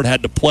line, Ord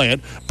had to play it.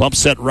 Bump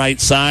set right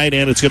side,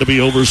 and it's going to be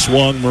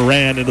overswung.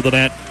 Moran into the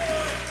net.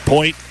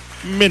 Point,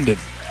 Minden.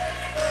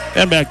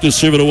 And back to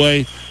serve it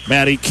away,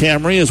 Maddie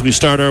Camry, as we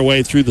start our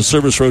way through the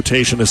service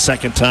rotation a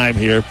second time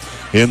here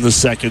in the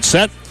second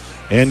set.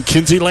 And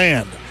Kinsey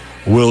Land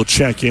will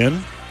check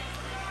in.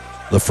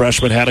 The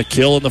freshman had a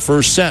kill in the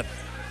first set.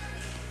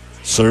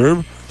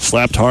 Serve,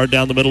 slapped hard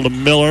down the middle to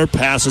Miller,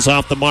 passes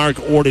off the mark.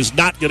 Ord is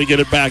not going to get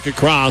it back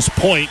across.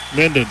 Point,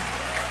 Minden.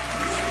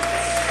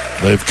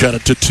 They've cut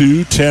it to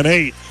 2,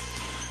 10-8.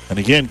 And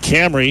again,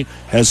 Camry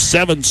has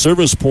 7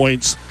 service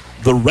points.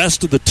 The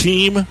rest of the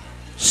team,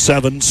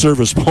 7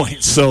 service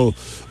points. So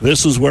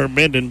this is where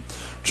Minden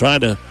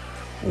trying to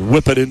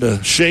whip it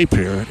into shape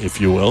here,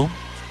 if you will.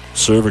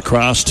 Serve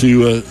across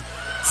to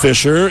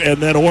Fisher,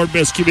 and then Ord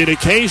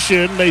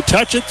miscommunication. They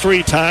touch it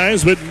 3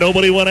 times, but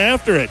nobody went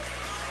after it.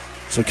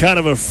 So kind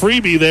of a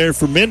freebie there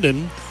for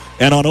Minden.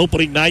 And on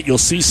opening night, you'll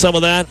see some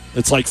of that.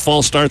 It's like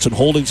false starts and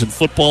holdings in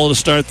football to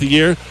start the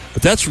year.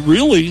 But that's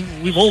really,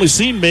 we've only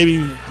seen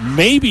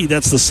maybe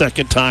that's the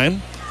second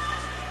time.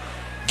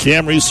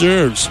 Camry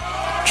serves.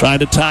 Trying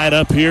to tie it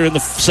up here in the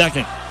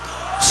second.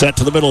 Set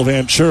to the middle of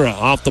Ventura.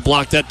 Off the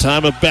block that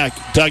time of Beck.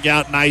 Dug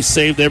out. Nice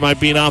save there by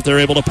Beanoff. They're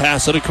able to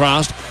pass it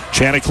across.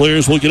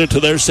 Chanticleers will get it to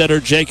their setter,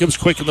 Jacobs.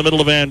 Quick in the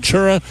middle of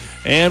Ventura.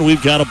 And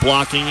we've got a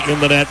blocking in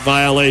the net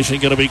violation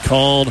going to be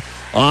called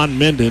on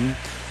Minden.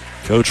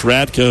 Coach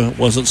Radka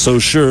wasn't so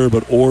sure,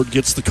 but Ord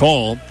gets the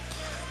call.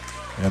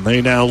 And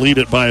they now lead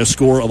it by a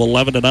score of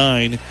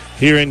 11-9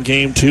 here in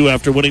Game 2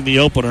 after winning the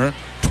opener,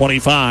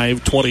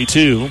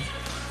 25-22.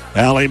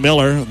 Allie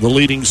Miller, the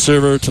leading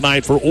server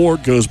tonight for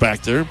Ord, goes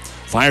back there.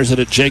 Fires it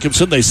at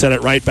Jacobson. They set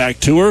it right back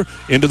to her.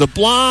 Into the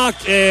block,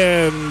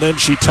 and then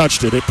she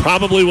touched it. It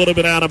probably would have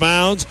been out of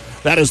bounds.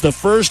 That is the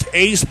first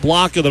ace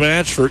block of the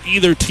match for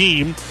either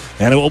team,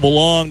 and it will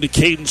belong to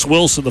Cadence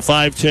Wilson, the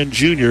 5'10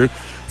 junior.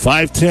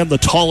 5'10, the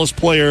tallest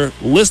player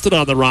listed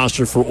on the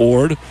roster for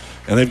Ord,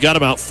 and they've got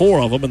about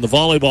 4 of them, and the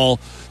volleyball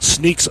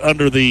sneaks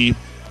under the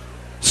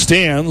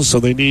stands, so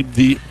they need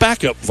the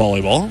backup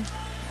volleyball.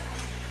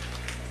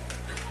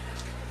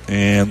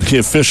 And the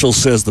official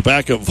says the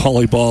backup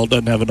volleyball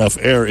doesn't have enough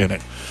air in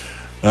it.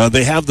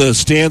 They have the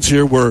stands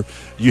here where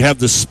you have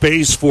the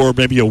space for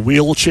maybe a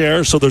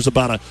wheelchair, so there's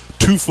about a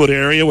 2-foot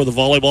area where the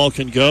volleyball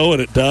can go,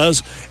 and it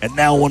does. And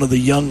now one of the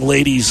young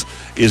ladies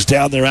is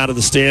down there out of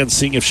the stands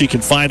seeing if she can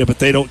find it, but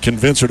they don't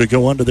convince her to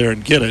go under there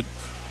and get it.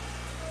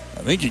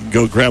 I think you can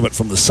go grab it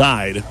from the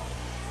side.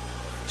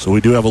 So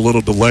we do have a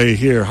little delay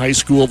here. High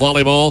school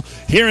volleyball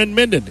here in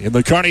Minden in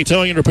the Kearney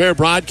Towing and Repair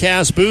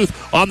broadcast booth.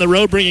 On the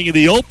road bringing you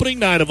the opening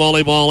night of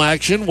volleyball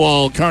action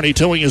while Kearney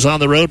Towing is on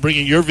the road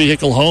bringing your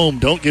vehicle home.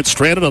 Don't get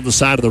stranded on the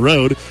side of the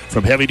road.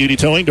 From heavy-duty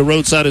towing to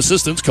roadside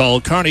assistance,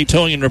 call Kearney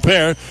Towing and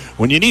Repair.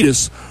 When you need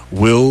us,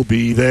 we'll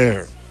be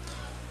there.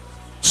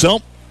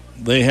 So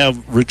they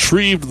have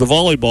retrieved the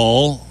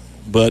volleyball,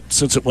 but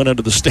since it went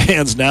into the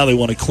stands, now they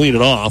want to clean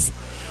it off.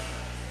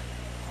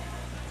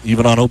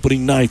 Even on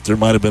opening night, there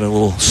might have been a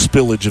little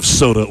spillage of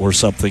soda or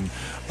something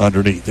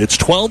underneath. It's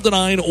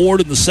 12-9 Ord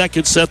in the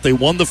second set. They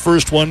won the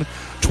first one,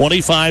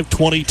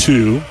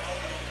 25-22.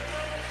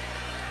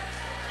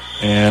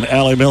 And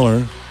Allie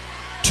Miller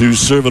to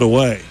serve it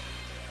away.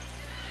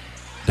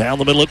 Down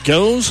the middle it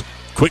goes.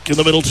 Quick in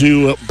the middle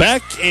to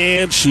Beck,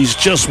 and she's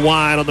just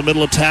wide on the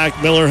middle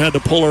attack. Miller had to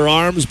pull her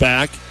arms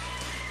back,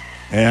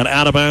 and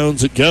out of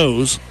bounds it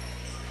goes.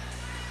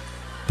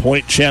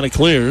 Point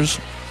Chanticleers.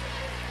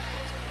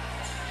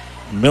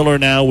 Miller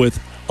now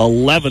with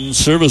 11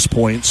 service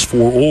points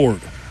for Ord.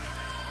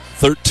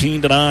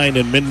 13-9,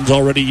 and Minden's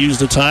already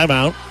used a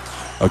timeout.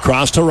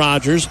 Across to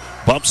Rogers.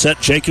 Bump set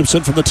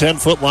Jacobson from the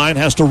 10-foot line.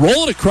 Has to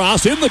roll it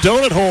across in the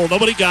donut hole.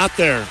 Nobody got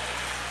there.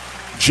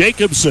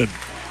 Jacobson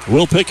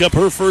will pick up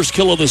her first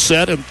kill of the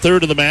set and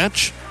third of the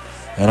match.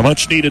 And a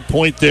much-needed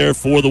point there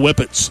for the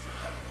Whippets.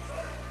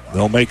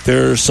 They'll make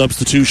their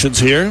substitutions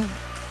here.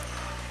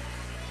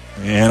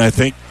 And I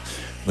think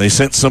they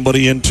sent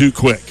somebody in too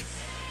quick.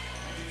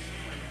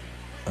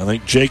 I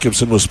think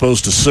Jacobson was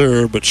supposed to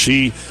serve, but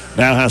she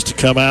now has to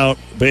come out.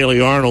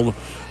 Bailey Arnold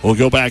will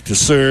go back to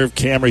serve.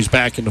 Camry's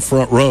back in the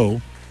front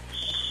row.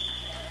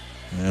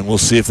 And we'll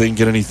see if they can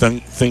get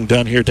anything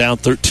done here, down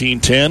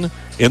 13-10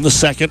 in the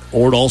second.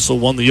 Ord also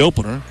won the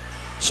opener.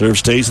 Serve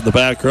stays in the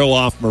back row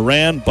off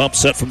Moran. Bump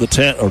set from the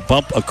 10, or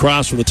bump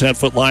across from the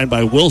 10-foot line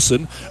by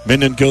Wilson.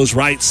 Minden goes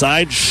right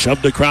side,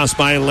 shoved across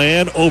by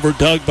Land,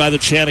 overdug by the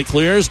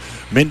Chanticleers.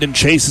 Minden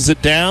chases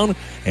it down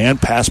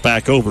and pass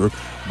back over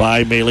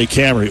by Maylee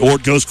Camry.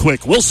 Ord goes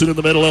quick. Wilson in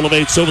the middle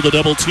elevates over the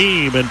double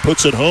team and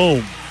puts it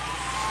home.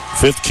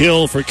 Fifth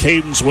kill for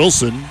Cadence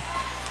Wilson.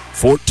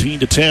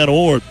 14-10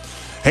 Ord.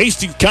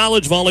 Hastings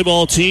College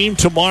volleyball team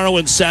tomorrow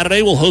and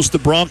Saturday will host the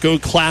Bronco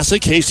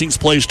Classic. Hastings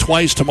plays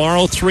twice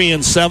tomorrow, 3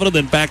 and 7, and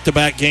then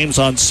back-to-back games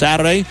on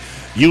Saturday.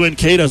 UNK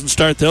doesn't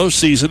start their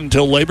season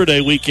until Labor Day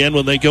weekend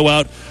when they go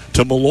out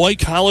to Malloy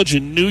College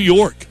in New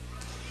York.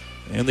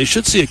 And they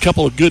should see a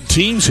couple of good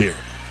teams here.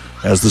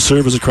 As the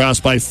serve is across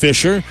by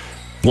Fisher.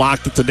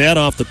 Blocked at the net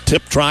off the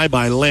tip try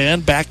by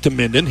Land. Back to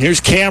Minden. Here's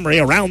Camry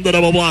around the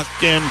double block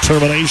and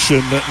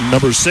termination,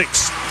 number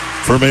 6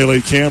 for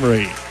Maylee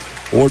Camry.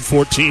 Ord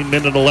 14,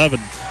 Minden 11.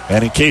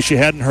 And in case you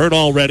hadn't heard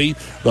already,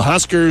 the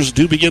Huskers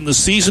do begin the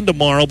season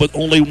tomorrow, but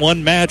only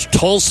one match.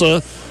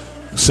 Tulsa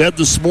said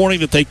this morning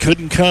that they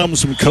couldn't come,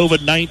 some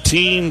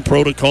COVID-19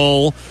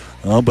 protocol.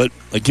 But,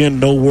 again,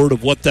 no word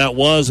of what that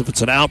was, if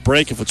it's an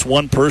outbreak, if it's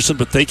one person,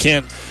 but they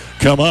can't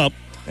come up.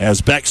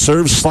 As Beck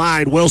serves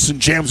slide,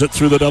 Wilson jams it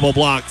through the double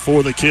block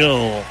for the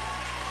kill.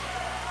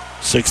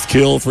 6th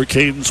kill for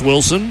Cadence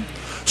Wilson.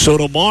 So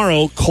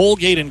tomorrow,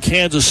 Colgate and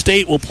Kansas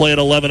State will play at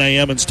 11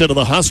 a.m. instead of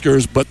the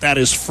Huskers, but that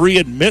is free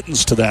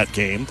admittance to that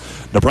game.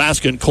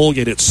 Nebraska and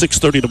Colgate at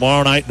 6:30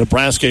 tomorrow night.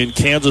 Nebraska and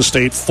Kansas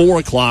State, 4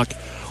 o'clock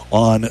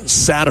on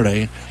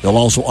Saturday. They'll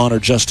also honor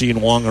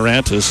Justine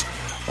Wong-Arantes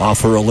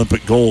off her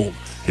Olympic gold.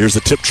 Here's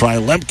the tip try,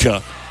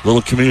 Lemke.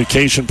 Little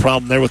communication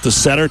problem there with the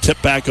setter.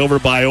 Tip back over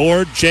by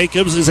Ord.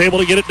 Jacobs is able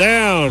to get it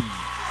down.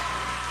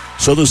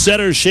 So the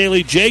setter,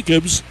 Shaylee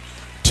Jacobs,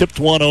 tipped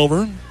one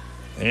over.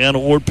 And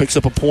Ord picks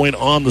up a point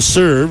on the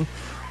serve.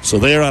 So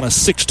they're on a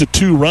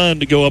 6-2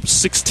 run to go up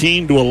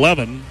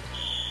 16-11.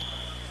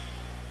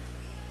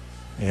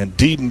 And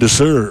Deeden to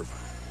serve.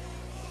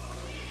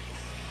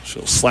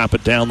 She'll slap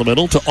it down the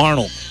middle to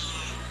Arnold.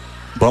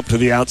 Bump to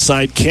the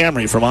outside,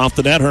 Camry from off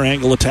the net. Her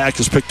angle attack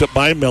is picked up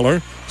by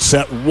Miller.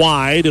 Set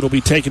wide. It'll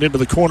be taken into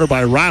the corner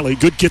by Riley.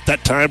 Good get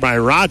that time by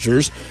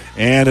Rogers.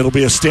 And it'll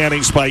be a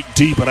standing spike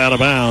deep and out of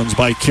bounds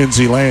by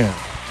Kinsey Land.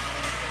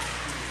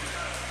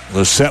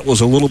 The set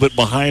was a little bit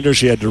behind her.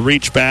 She had to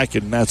reach back,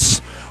 and that's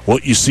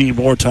what you see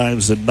more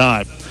times than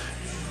not.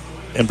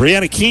 And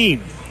Brianna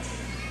Keene,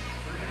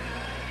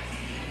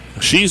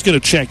 she's going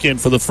to check in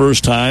for the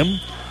first time.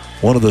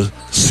 One of the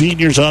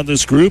seniors on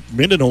this group.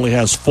 Minden only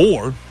has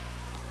 4.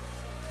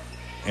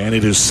 And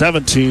it is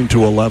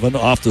 17-11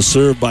 off the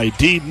serve by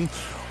Deeden.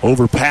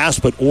 Overpass,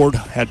 but Ord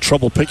had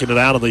trouble picking it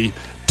out of the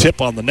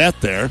tip on the net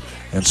there.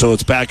 And so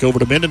it's back over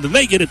to Minden, and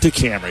they get it to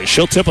Camry.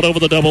 She'll tip it over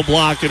the double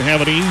block and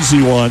have an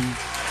easy one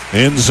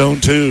in zone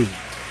 2.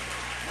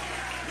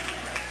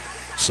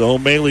 So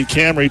Maylee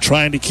Camry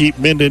trying to keep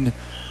Minden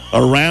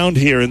around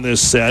here in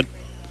this set.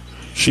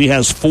 She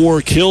has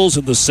 4 kills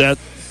in the set.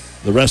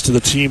 The rest of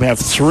the team have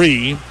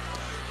 3.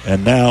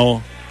 And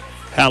now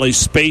Hallie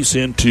Space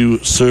in to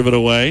serve it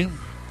away.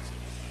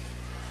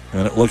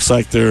 And it looks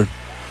like there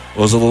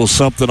was a little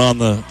something on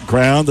the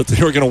ground that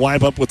they were going to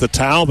wipe up with the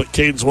towel, but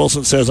Cadence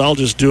Wilson says, I'll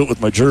just do it with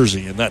my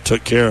jersey, and that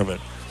took care of it.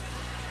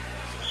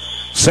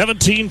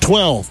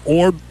 17-12.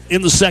 Ord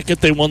in the second.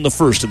 They won the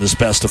first in this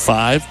best of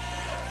 5.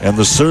 And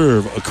the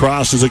serve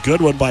across is a good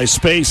one by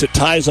Space. It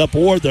ties up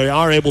Ord. They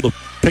are able to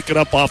pick it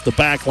up off the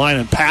back line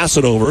and pass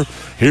it over.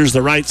 Here's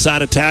the right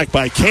side attack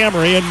by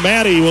Camry, and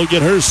Maddie will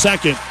get her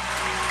second.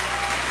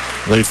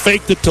 They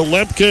faked it to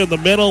Lemke in the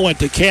middle, went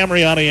to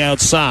Camry on the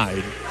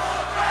outside.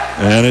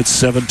 And it's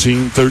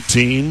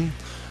 17-13.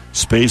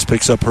 Space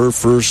picks up her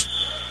first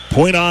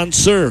point on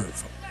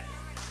serve.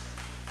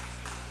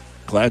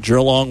 Glad you're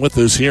along with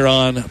us here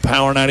on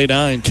Power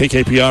 99,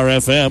 KKPR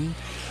FM.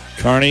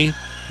 Kearney,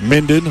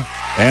 Minden,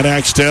 and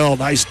Axtell.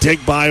 Nice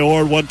dig by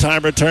Ord.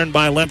 One-time return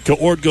by Lemke.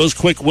 Ord goes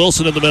quick.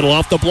 Wilson in the middle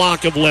off the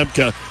block of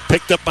Lemke.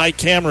 Picked up by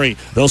Camry.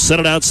 They'll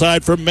send it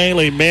outside for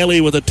Maley.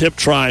 Maley with a tip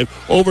try.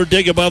 Over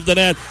dig above the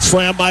net.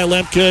 Slam by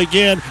Lemke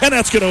again. And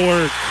that's going to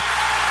work.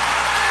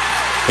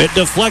 It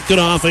deflected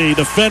off a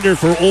defender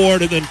for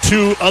Ord, and then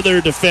 2 other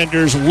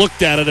defenders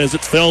looked at it as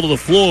it fell to the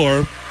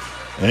floor.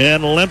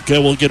 And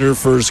Lemke will get her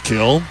first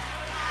kill.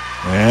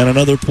 And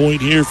another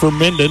point here for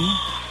Minden.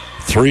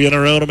 3 in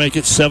a row to make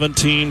it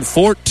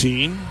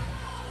 17-14.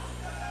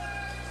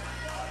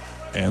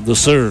 And the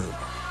serve.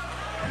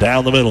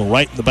 Down the middle,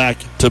 right in the back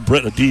to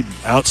Britta Deeden.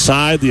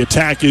 Outside, the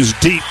attack is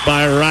deep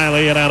by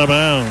Riley and out of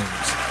bounds.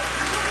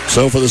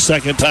 So for the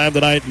second time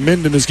tonight,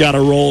 Minden has got a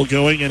roll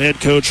going, and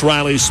head coach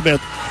Riley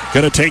Smith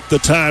going to take the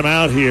time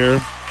out here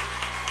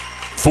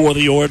for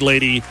the Ord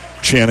Lady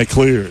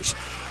Chanticleers.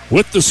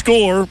 With the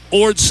score,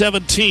 Ord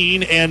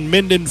 17 and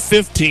Minden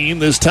 15.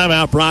 This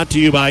timeout brought to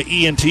you by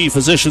ENT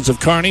Physicians of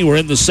Kearney. We're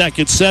in the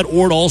second set.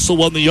 Ord also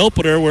won the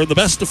opener. We're in the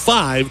best of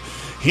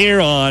 5 here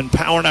on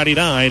Power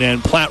 99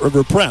 and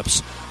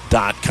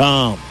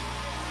PlatteRiverPreps.com.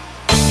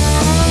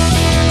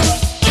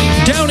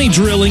 Downey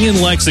Drilling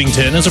in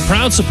Lexington is a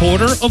proud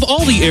supporter of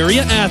all the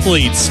area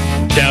athletes.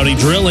 Downey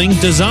Drilling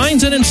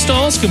designs and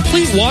installs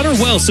complete water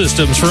well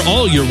systems for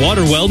all your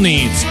water well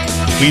needs.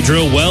 We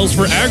drill wells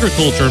for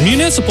agriculture,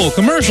 municipal,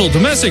 commercial,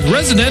 domestic,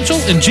 residential,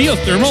 and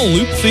geothermal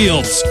loop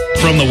fields.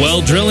 From the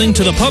well drilling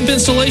to the pump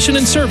installation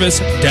and service,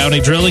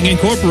 Downey Drilling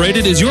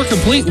Incorporated is your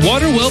complete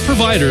water well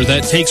provider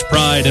that takes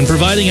pride in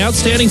providing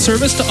outstanding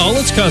service to all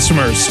its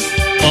customers.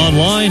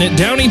 Online at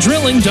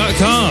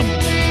downeydrilling.com.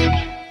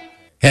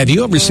 Have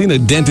you ever seen a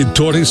dented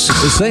tortoise?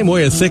 The same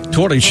way a thick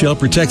tortoise shell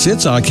protects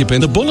its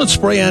occupant, the bullet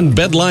spray-on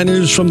bed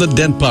liners from the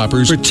Dent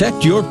Poppers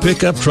protect your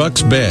pickup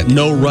truck's bed.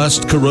 No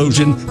rust,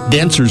 corrosion,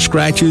 dents, or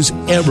scratches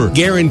ever.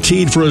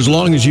 Guaranteed for as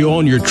long as you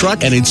own your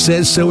truck, and it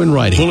says so in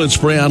writing. Bullet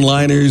spray-on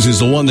liners is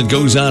the one that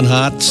goes on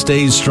hot,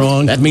 stays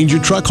strong. That means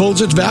your truck holds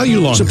its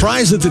value longer.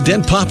 Surprised that the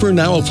Dent Popper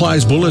now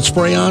applies bullet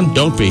spray-on?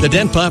 Don't be. The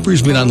Dent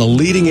Popper's been on the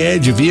leading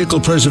edge of vehicle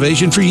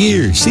preservation for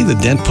years. See the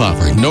Dent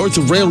Popper, north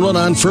of Railroad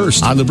on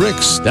First, on the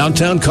Bricks,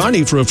 downtown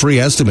Kearney for a free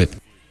estimate.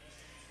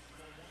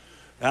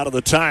 Out of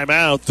the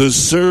timeout, the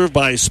serve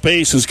by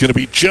Space is going to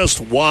be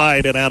just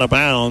wide and out of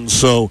bounds.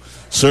 So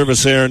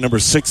service error number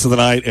 6 of the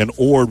night, and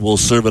Ord will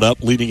serve it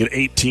up, leading at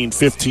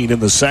 18-15 in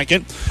the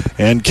second.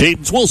 And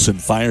Cadence Wilson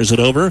fires it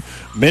over.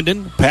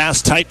 Minden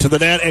pass tight to the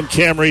net, and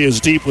Camry is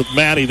deep with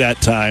Maddie that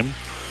time.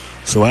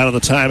 So out of the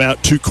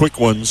timeout, 2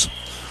 quick ones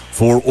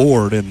for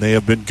Ord, and they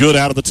have been good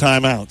out of the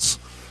timeouts.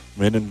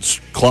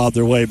 Minden's clawed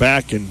their way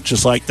back, and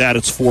just like that,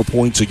 it's 4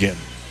 points again.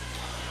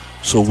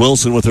 So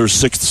Wilson with her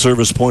 6th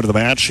service point of the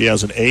match. She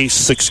has an ace,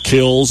 6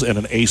 kills, and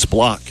an ace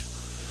block.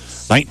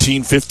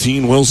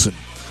 19-15 Wilson.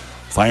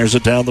 Fires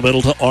it down the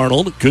middle to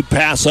Arnold. Good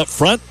pass up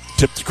front.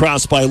 Tipped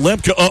across by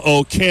Lemke.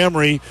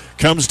 Camry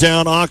comes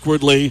down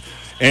awkwardly,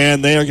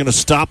 and they are going to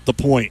stop the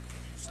point.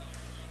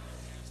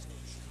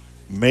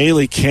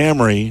 Maylee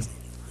Camry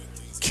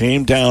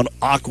came down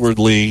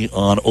awkwardly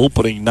on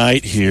opening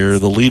night here,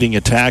 the leading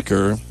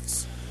attacker.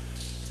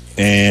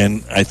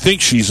 And I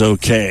think she's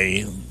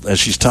okay as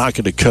she's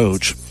talking to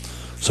Coach.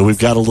 So we've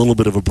got a little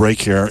bit of a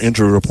break here. Our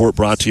injury report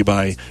brought to you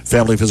by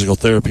Family Physical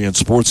Therapy and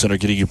Sports Center,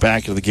 getting you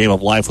back into the game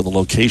of life with a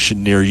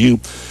location near you.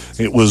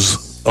 It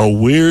was a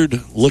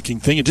weird-looking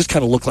thing. It just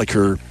kind of looked like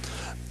her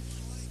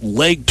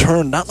leg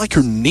turned, not like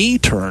her knee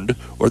turned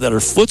or that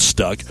her foot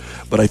stuck,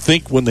 but I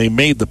think when they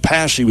made the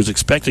pass, she was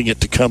expecting it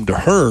to come to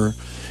her,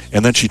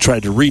 and then she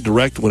tried to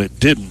redirect when it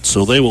didn't.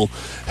 So they will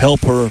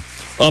help her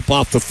up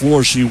off the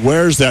floor. She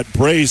wears that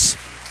brace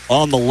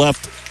on the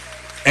left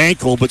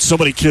ankle, but so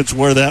many kids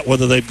wear that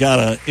whether they've got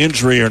an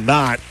injury or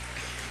not,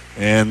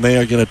 and they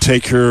are going to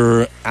take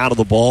her out of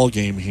the ball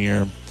game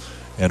here,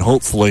 and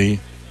hopefully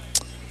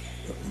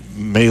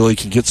Maylee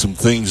can get some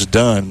things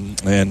done.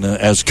 And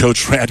as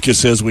Coach Radke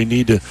says, we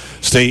need to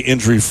stay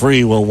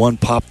injury-free. Well, one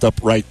popped up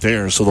right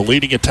there. So the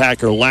leading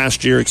attacker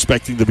last year,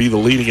 expecting to be the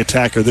leading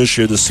attacker this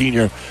year, the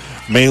senior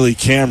Maylee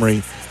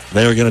Camry,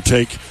 they are going to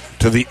take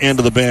to the end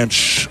of the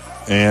bench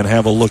and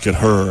have a look at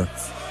her.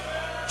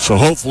 So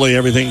hopefully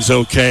everything's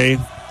okay.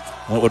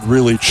 That would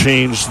really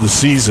change the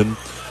season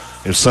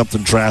if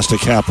something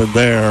drastic happened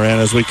there. And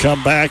as we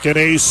come back, an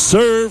ace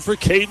serve for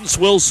Cadence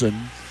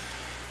Wilson.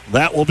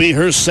 That will be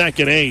her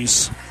 2nd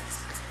ace.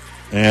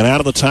 And out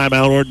of the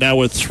timeout, Ord now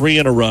with 3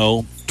 in a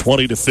row,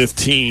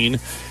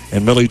 20-15.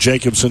 And Millie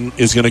Jacobson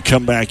is going to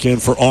come back in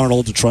for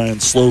Arnold to try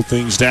and slow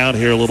things down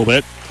here a little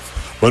bit.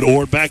 But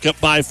Ord back up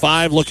by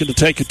 5, looking to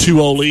take a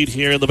 2-0 lead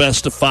here in the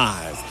best of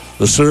 5.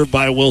 The serve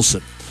by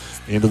Wilson.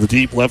 Into the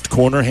deep left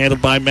corner,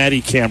 handled by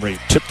Maddie Camry.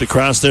 Tipped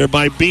across there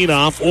by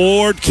Beanoff.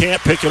 Ord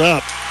can't pick it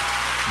up.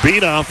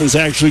 Beanoff is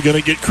actually going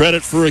to get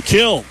credit for a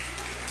kill.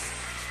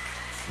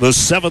 The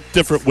 7th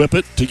different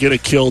whippet to get a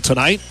kill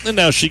tonight, and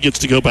now she gets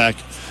to go back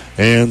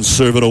and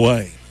serve it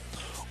away.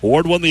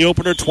 Ord won the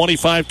opener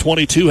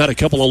 25-22, had a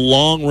couple of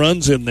long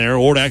runs in there.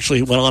 Ord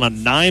actually went on a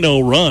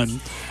 9-0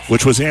 run,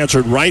 which was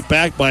answered right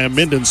back by a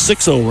Minden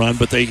 6-0 run,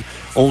 but they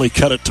only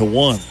cut it to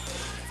 1.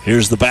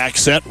 Here's the back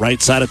set.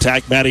 Right side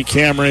attack. Maddie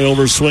Camry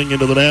over swing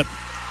into the net.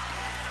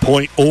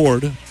 Point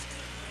Ord.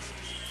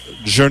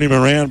 Journey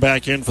Moran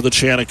back in for the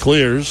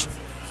Chanticleers.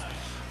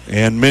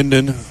 And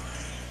Minden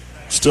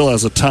still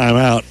has a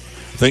timeout.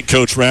 I think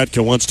Coach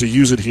Radke wants to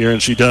use it here,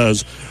 and she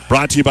does.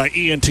 Brought to you by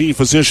ENT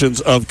Physicians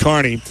of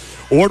Kearney.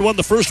 Ord won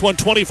the first one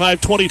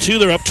 25-22.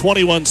 They're up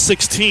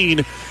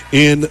 21-16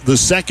 in the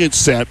second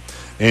set.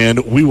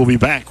 And we will be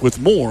back with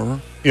more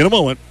in a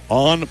moment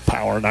on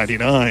Power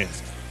 99.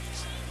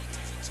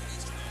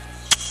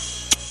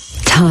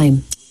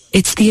 Time.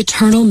 It's the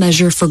eternal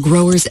measure for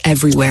growers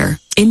everywhere,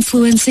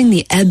 influencing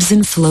the ebbs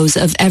and flows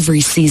of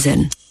every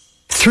season.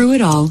 Through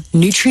it all,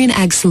 Nutrien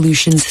Ag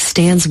Solutions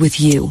stands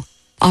with you,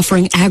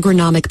 offering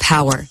agronomic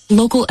power,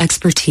 local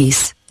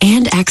expertise,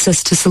 and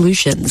access to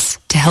solutions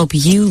to help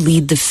you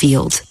lead the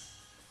field.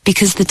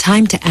 Because the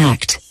time to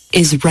act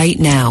is right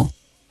now.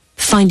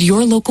 Find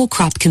your local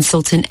crop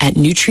consultant at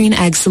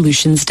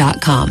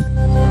nutrienagsolutions.com.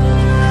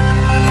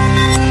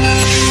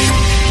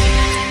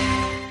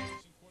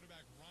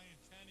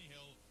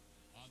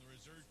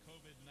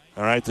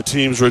 All right, the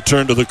teams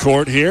return to the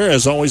court here.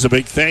 As always, a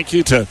big thank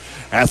you to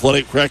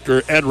Athletic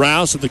Director Ed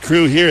Rouse and the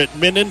crew here at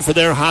Minden for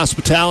their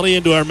hospitality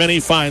and to our many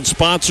fine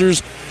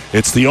sponsors.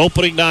 It's the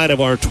opening night of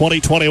our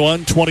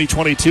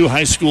 2021-2022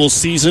 high school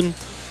season.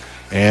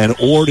 And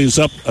Ord is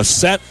up a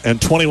set and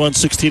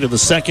 21-16 in the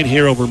second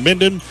here over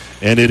Minden.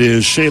 And it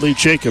is Shaylee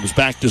Jacobs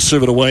back to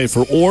serve it away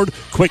for Ord.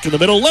 Quick in the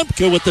middle,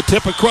 Lemke with the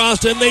tip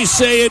across, and they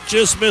say it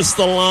just missed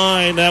the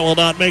line. That will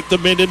not make the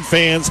Minden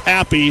fans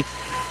happy.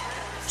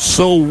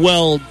 So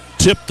well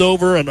tipped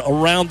over and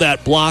around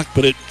that block,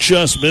 but it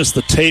just missed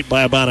the tape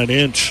by about an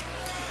inch.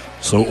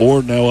 So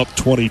Ord now up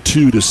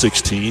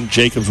 22-16.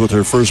 Jacobs with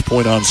her first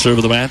point on serve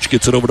of the match.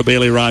 Gets it over to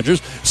Bailey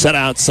Rogers. Set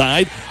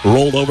outside.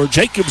 Rolled over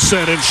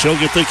Jacobson, and she'll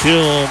get the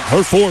kill.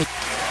 Her fourth.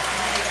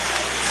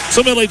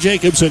 So Millie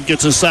Jacobson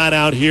gets a side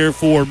out here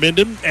for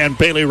Minden. And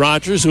Bailey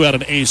Rogers, who had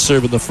an ace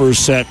serve in the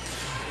first set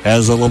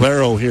as a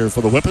libero here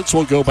for the Whippets,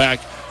 will go back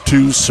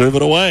to serve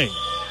it away.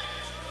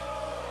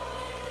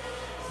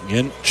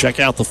 Again, check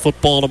out the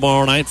football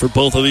tomorrow night for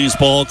both of these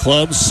ball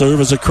clubs. Serve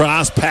is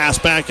across, pass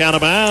back out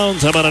of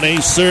bounds. How about an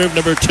ace serve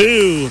number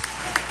 2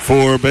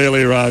 for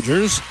Bailey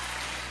Rogers?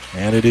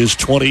 And it is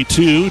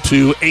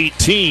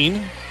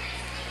 22-18.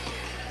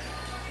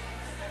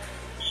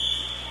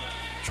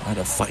 Trying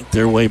to fight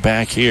their way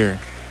back here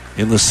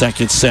in the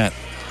second set.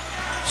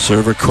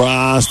 Serve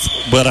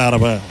across, but out of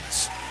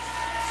bounds.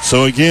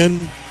 So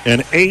again,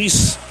 an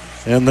ace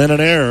and then an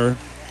error.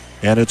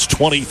 And it's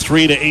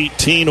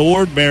 23-18.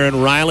 Ord.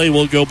 Marin Riley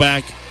will go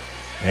back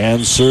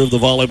and serve the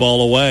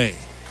volleyball away.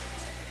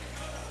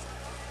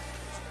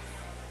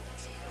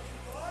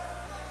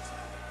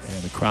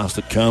 And across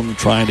it comes,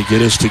 trying to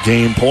get us to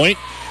game point.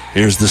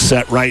 Here's the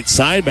set right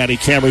side. Maddie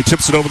Camry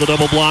tips it over the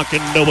double block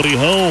and nobody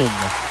home.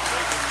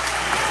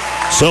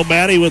 So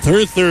Maddie with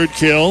her third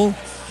kill.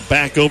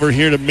 Back over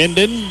here to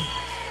Minden.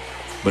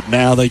 But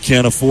now they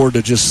can't afford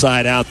to just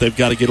side out. They've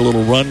got to get a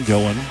little run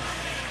going.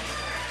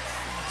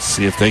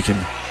 See if they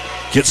can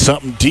get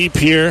something deep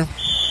here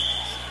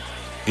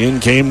in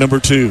game number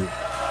 2.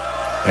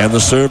 And the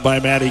serve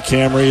by Maddie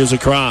Camry is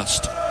across.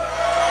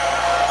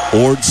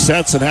 Ord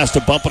sets and has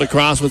to bump it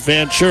across with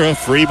Ventura.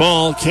 Free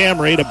ball.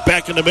 Camry to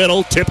Beck in the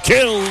middle. Tip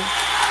kill.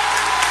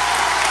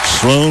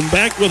 Sloan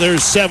Beck with her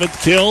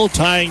 7th kill,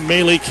 tying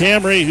Maylee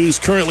Camry, who's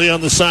currently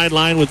on the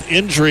sideline with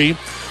injury,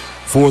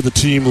 for the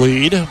team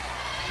lead.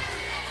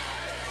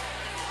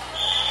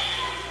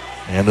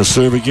 And the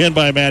serve again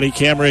by Maddie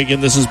Camry.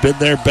 Again, this has been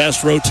their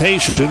best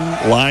rotation.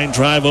 Line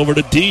drive over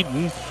to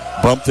Deaton.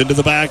 Bumped into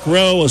the back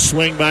row. A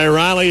swing by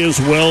Riley is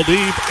well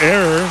deep.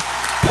 Error.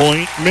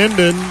 Point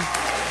Minden.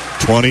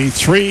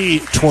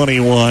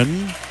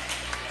 23-21.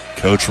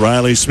 Coach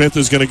Riley Smith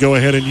is going to go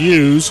ahead and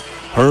use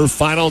her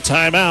final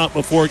timeout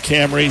before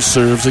Camry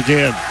serves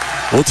again.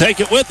 We'll take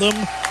it with them.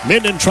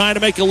 Minden trying to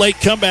make a late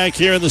comeback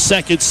here in the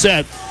second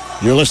set.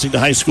 You're listening to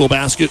high school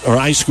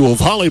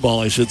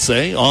volleyball, I should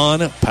say,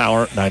 on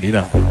Power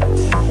 99.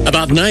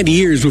 About 90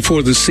 years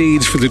before the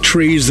seeds for the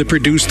trees that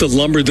produce the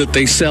lumber that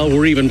they sell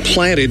were even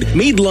planted,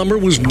 Mead Lumber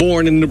was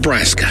born in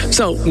Nebraska.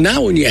 So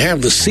now when you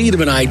have the seed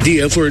of an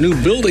idea for a new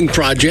building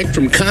project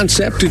from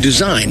concept to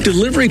design,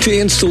 delivery to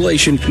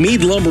installation,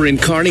 Mead Lumber in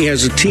Kearney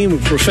has a team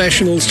of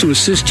professionals to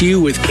assist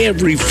you with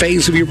every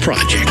phase of your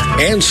project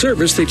and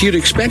service that you'd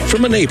expect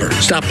from a neighbor.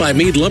 Stop by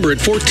Mead Lumber at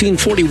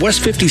 1440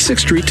 West 56th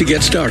Street to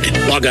get started.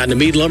 Log on to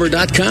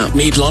meadlumber.com.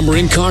 Mead Lumber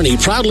in Kearney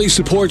proudly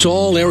supports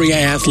all area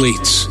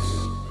athletes.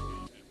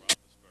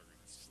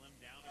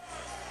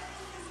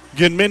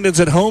 Again, Minden's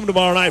at home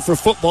tomorrow night for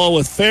football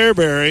with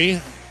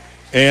Fairbury.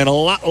 And a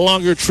lot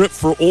longer trip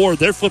for Ord.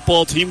 Their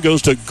football team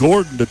goes to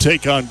Gordon to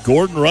take on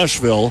Gordon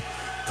Rushville.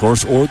 Of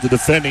course, Ord, the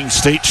defending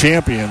state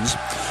champions.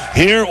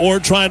 Here,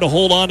 Ord trying to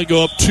hold on to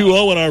go up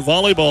 2-0 in our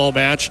volleyball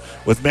match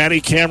with Maddie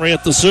Camry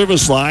at the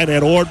service line.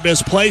 And Ord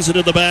misplays it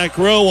in the back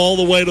row all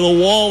the way to the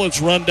wall.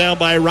 It's run down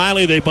by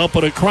Riley. They bump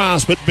it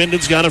across, but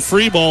Minden's got a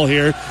free ball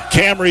here.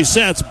 Camry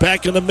sets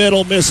back in the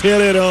middle, mishit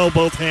it. Oh,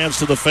 both hands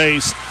to the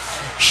face.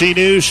 She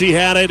knew she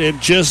had it and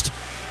just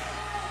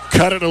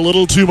cut it a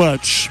little too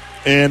much.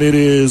 And it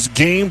is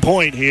game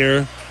point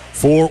here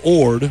for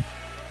Ord.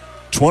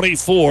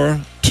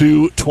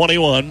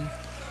 24-21.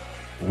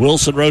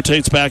 Wilson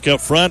rotates back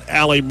up front.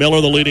 Allie Miller,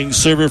 the leading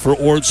server for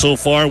Ord so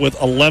far, with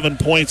 11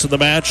 points in the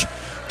match.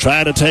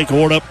 Trying to take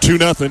Ord up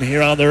 2-0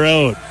 here on their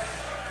own.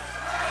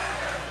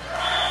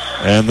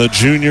 And the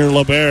junior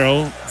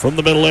libero from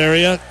the middle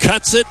area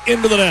cuts it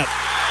into the net.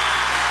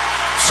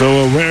 So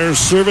a rare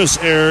service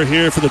error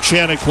here for the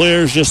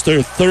Chanticleers, just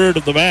their third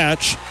of the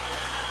match.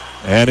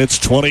 And it's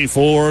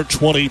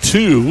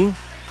 24-22.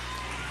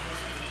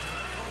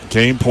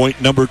 Game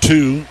point number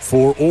 2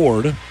 for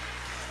Ord.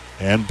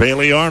 And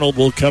Bailey Arnold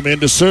will come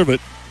in to serve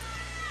it.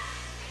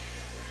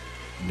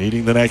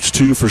 Needing the next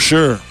 2 for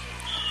sure.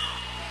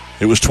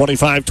 It was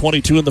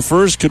 25-22 in the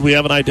first. Could we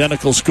have an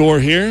identical score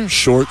here?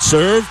 Short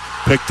serve.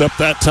 Picked up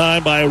that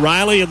time by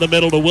Riley in the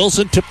middle to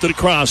Wilson. Tipped it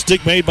across.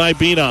 Dig made by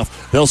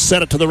Beanoff. They'll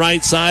set it to the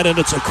right side, and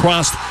it's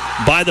across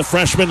by the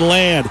freshman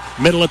Land.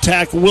 Middle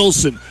attack,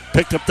 Wilson.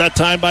 Picked up that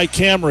time by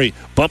Camry.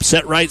 Bumps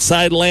at right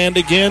side, Land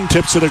again.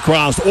 Tips it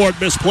across. Ord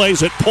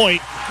misplays it.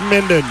 Point,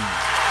 Minden.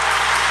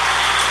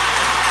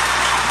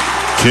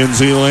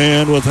 Kinsey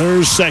Land with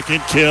her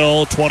second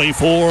kill.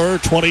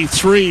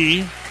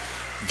 24-23.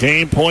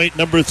 Game point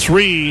number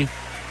 3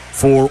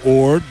 for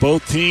Ord.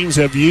 Both teams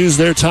have used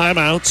their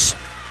timeouts.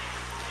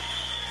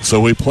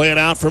 So we play it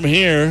out from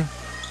here.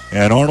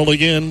 And Arnold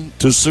again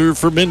to serve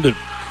for Minden.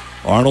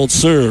 Arnold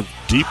serve.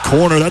 Deep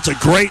corner. That's a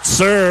great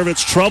serve.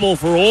 It's trouble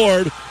for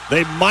Ord.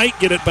 They might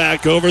get it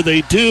back over.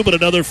 They do, but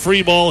another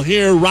free ball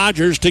here.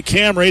 Rogers to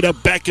Camry to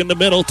Beck in the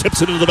middle.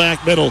 Tips it into the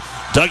back middle.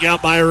 Dug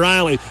out by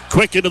Riley.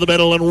 Quick into the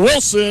middle, and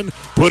Wilson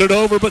put it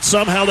over, but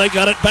somehow they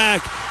got it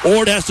back.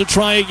 Ord has to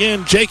try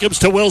again. Jacobs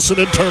to Wilson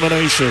in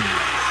termination.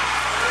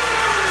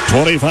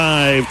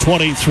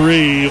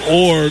 25-23.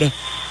 Ord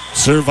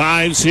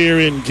survives here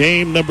in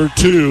game number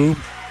 2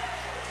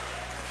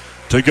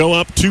 to go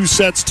up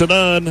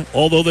 2-0,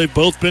 although they've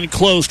both been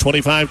close.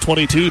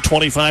 25-22,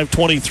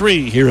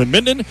 25-23 here in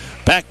Minden.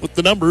 Back with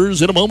the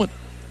numbers in a moment.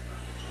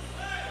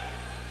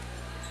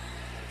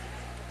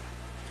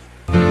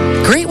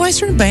 Great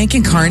Western Bank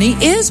in Kearney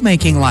is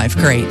making life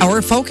great.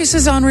 Our focus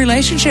is on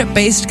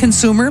relationship-based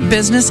consumer,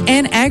 business,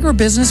 and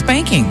agribusiness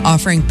banking,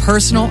 offering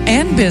personal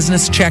and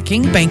business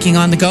checking, banking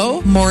on the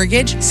go,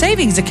 mortgage,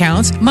 savings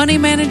accounts, money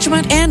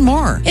management, and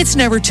more. It's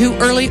never too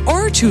early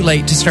or too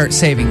late to start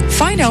saving.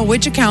 Find out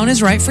which account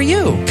is right for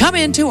you. Come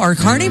into our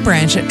Kearney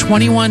branch at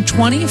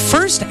 2120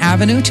 First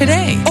Avenue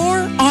today, or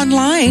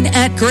online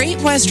at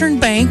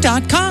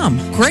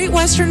GreatWesternBank.com. Great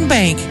Western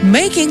Bank,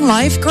 making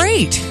life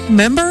great.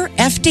 Member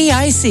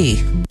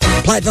FDIC.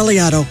 Platte Valley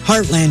Auto,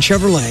 Heartland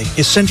Chevrolet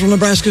is Central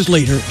Nebraska's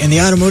leader in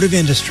the automotive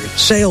industry.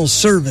 Sales,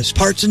 service,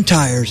 parts, and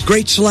tires.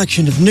 Great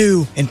selection of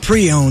new and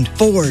pre-owned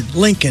Ford,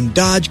 Lincoln,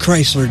 Dodge,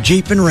 Chrysler,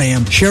 Jeep, and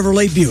Ram,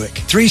 Chevrolet, Buick.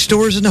 3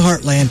 stores in the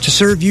Heartland to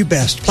serve you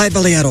best. Platte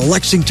Valley Auto,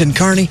 Lexington,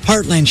 Kearney,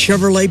 Heartland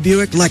Chevrolet,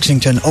 Buick,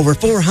 Lexington. Over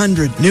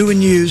 400 new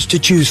and used to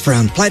choose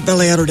from.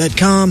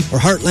 PlatteValleyAuto.com or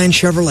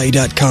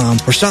HeartlandChevrolet.com.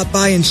 Or stop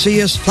by and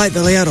see us. Platte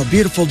Valley Auto,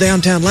 beautiful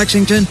downtown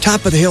Lexington,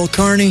 top of the hill,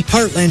 Kearney,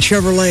 Heartland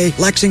Chevrolet,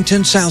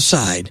 Lexington,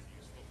 Southside.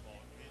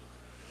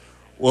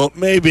 Well,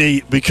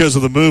 maybe because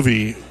of the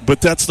movie,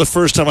 but that's the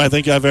first time I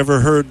think I've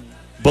ever heard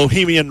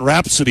Bohemian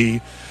Rhapsody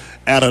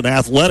at an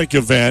athletic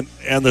event,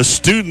 and the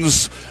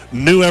students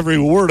knew every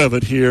word of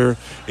it here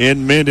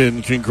in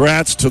Minden.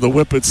 Congrats to the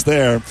Whippets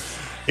there.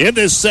 In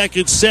this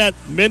second set,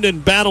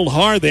 Minden battled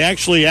hard. They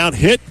actually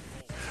out-hit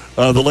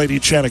the Lady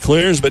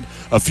Chanticleers, but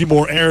a few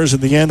more errors in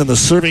the end, and the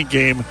serving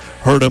game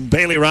hurt them.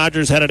 Bailey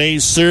Rogers had an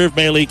ace serve.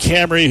 Bailey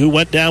Camry, who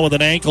went down with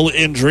an ankle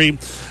injury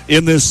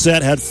in this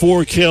set, had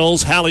 4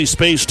 kills. Hallie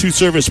Space, 2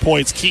 service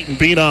points. Keaton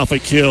Beanoff, a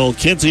kill.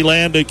 Kinsey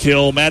Land, a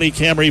kill. Maddie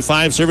Camry,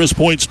 5 service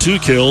points, 2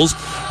 kills.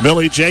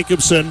 Millie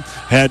Jacobson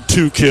had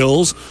 2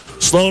 kills.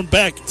 Sloan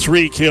Beck,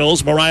 3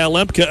 kills. Mariah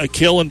Lemke, a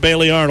kill, and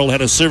Bailey Arnold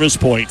had a service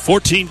point.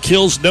 14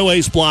 kills, no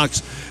ace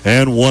blocks,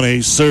 and 1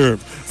 ace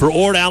serve. For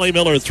Ord, Allie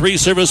Miller, 3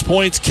 service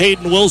points.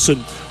 Caden Wilson,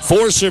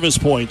 4 service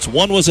points.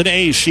 1 was an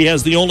ace. She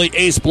has the only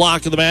ace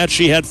block of the match.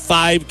 She had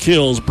 5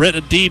 kills.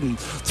 Britta Deeden,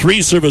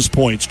 3 service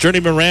points. Journey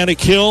Moran, a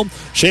kill.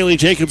 Shaylee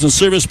Jacobs, a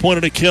service point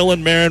and a kill.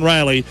 And Marin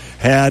Riley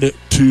had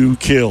 2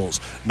 kills.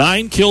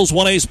 9 kills,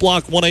 1 ace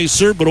block, 1 ace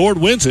serve, but Ord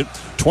wins it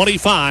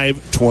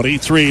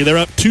 25-23. They're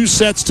up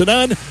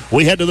 2-0.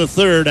 We head to the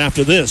third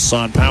after this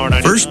on Power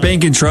 99. First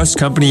Bank and Trust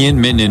Company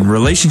in Minden.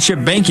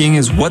 Relationship banking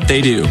is what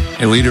they do.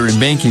 A leader in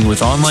banking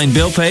with online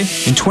bill pay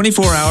and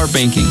 24-hour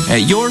banking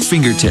at your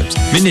fingertips.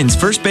 Minden's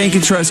First Bank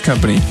and Trust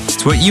Company.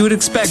 It's what you would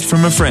expect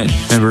from a friend.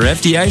 Member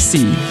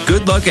FDIC.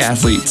 Good luck,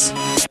 athletes.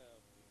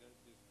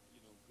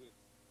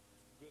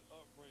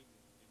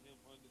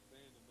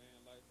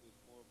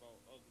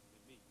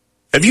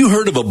 Have you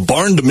heard of a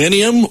barn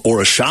dominium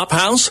or a shop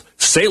house?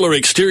 Sailor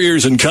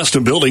Exteriors and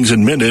Custom Buildings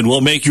in Minden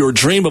will make your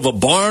dream of a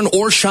barn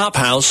or shop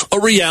house a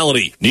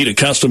reality. Need a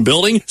custom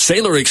building?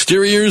 Sailor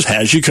Exteriors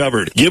has you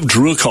covered. Give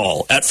Drew a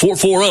call at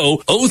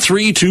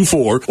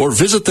 440-0324 or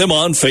visit them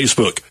on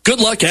Facebook. Good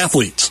luck,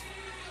 athletes.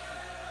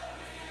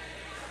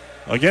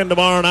 Again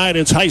tomorrow night,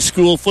 it's high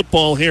school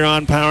football here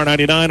on Power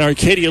 99.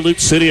 Arcadia Loop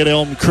City at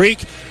Elm Creek.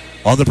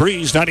 On the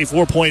Breeze,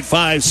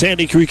 94.5,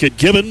 Sandy Creek at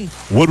Gibbon.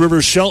 Wood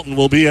River Shelton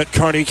will be at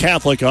Kearney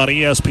Catholic on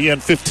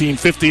ESPN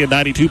 1550 and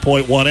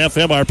 92.1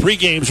 FM. Our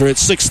pregames are at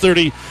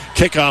 6:30.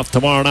 Kickoff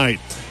tomorrow night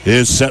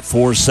is set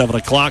for 7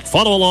 o'clock.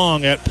 Follow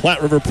along at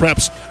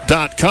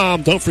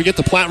PlatteRiverPreps.com. Don't forget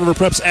the Platte River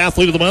Preps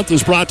Athlete of the Month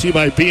is brought to you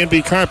by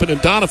B&B Carpet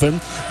and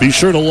Donovan. Be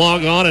sure to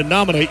log on and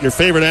nominate your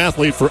favorite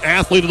athlete for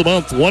Athlete of the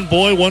Month. One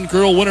boy, one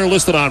girl winner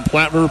listed on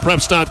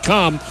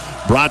PlatteRiverPreps.com.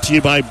 Brought to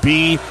you by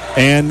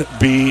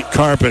B&B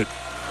Carpet.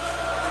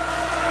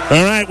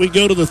 All right, we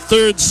go to the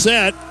third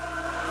set,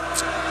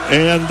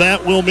 and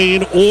that will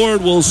mean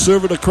Ord will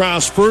serve it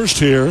across first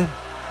here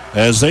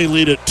as they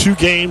lead it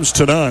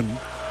 2-0.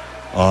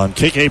 on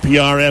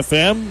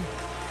KKPR-FM,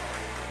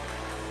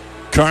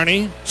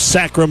 Kearney,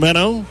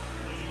 Sacramento,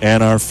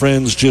 and our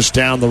friends just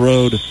down the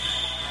road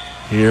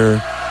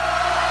here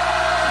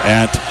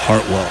at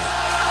Hartwell.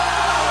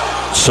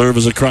 Serve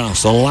is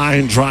across. A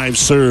line drive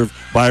serve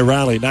by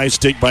Riley. Nice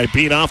dig by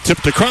Beanoff.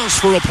 Tipped across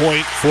for a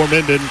point for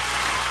Minden.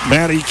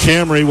 Maddie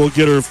Camry will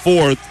get her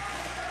fourth.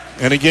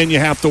 And again, you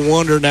have to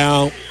wonder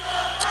now,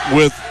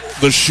 with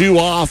the shoe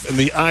off and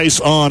the ice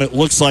on, it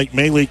looks like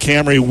Maylee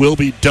Camry will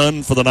be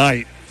done for the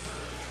night.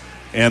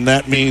 And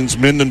that means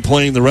Minden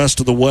playing the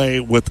rest of the way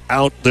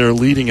without their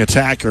leading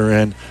attacker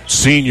and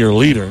senior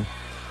leader.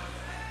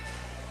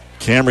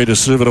 Camry to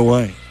serve it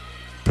away.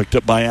 Picked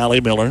up by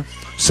Allie Miller.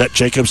 Set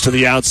Jacobs to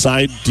the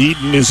outside.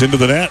 Deaton is into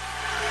the net.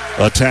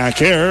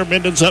 Attack error.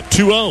 Minden's up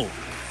 2-0.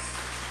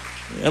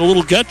 And a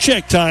little gut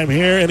check time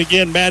here. And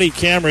again, Maddie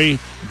Camry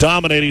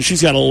dominating.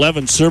 She's got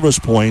 11 service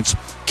points.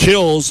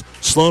 Kills,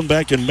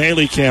 Sloanbeck and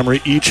Maylee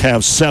Camry each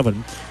have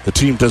 7. The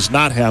team does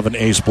not have an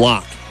ace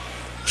block.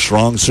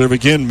 Strong serve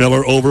again.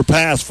 Miller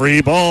overpass.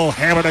 Free ball.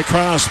 Hammered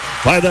across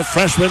by the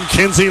freshman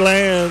Kinsey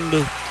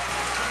Land.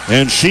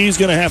 And she's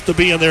going to have to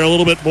be in there a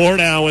little bit more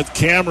now with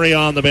Camry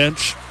on the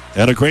bench.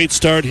 And a great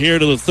start here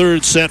to the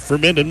third set for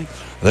Minden.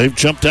 They've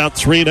jumped out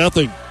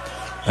 3-0.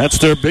 That's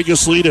their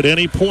biggest lead at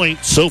any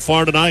point so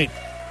far tonight.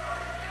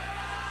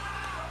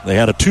 They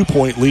had a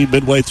 2-point lead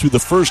midway through the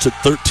first at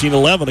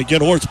 13-11.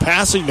 Again, Ort's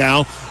passing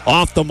now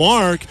off the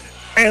mark,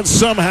 and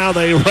somehow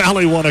they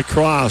rally one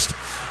across.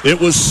 It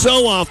was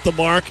so off the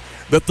mark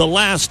that the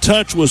last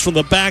touch was from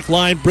the back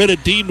line. Britta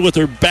Deaton with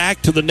her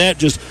back to the net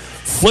just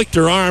flicked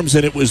her arms,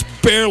 and it was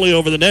barely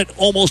over the net,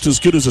 almost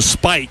as good as a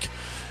spike.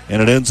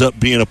 And it ends up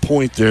being a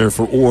point there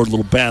for Ord. A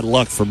little bad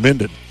luck for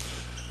Minden.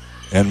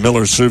 And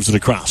Miller serves it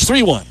across.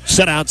 3-1.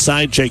 Set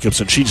outside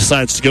Jacobson. She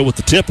decides to go with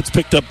the tip. It's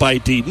picked up by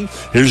Deaton.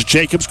 Here's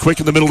Jacobs quick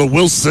in the middle to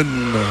Wilson.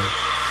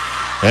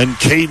 And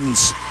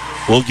Cadence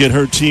will get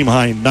her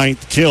team-high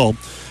 9th kill.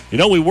 You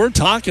know, we were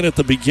talking at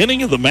the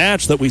beginning of the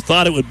match that we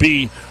thought it would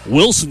be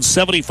Wilson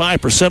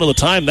 75% of the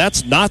time.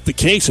 That's not the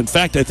case. In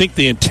fact, I think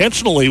they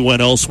intentionally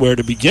went elsewhere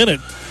to begin it.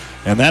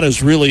 And that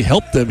has really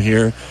helped them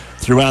here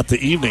throughout the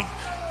evening.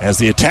 As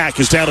the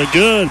attack is down and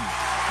good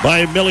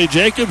by Millie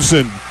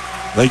Jacobson.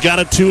 They got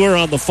it to her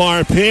on the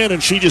far pin,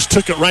 and she just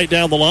took it right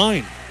down the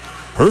line.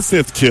 Her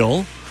 5th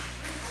kill,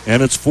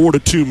 and it's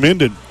 4-2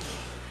 Minden.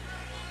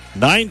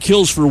 9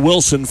 kills for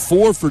Wilson,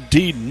 4 for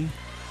Deaton,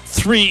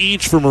 3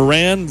 each for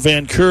Moran,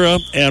 Vancouver,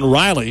 and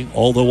Riley,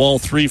 although all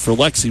 3 for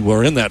Lexi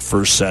were in that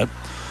first set.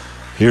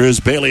 Here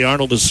is Bailey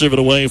Arnold to serve it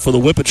away for the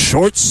Whippet.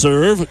 Short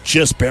serve,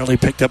 just barely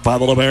picked up by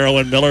the libero,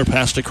 and Miller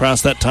passed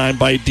across that time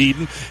by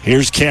Deaton.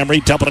 Here's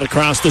Camry, dumping it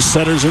across the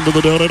centers into the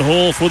donut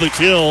hole for the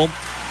kill.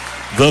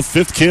 The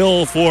 5th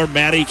kill for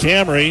Maddie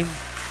Camry.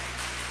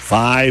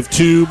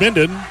 5-2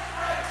 Minden.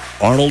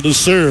 Arnold to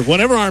serve.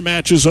 Whenever our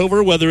match is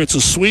over, whether it's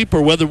a sweep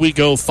or whether we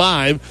go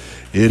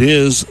 5, it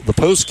is the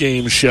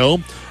post-game show.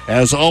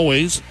 As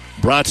always,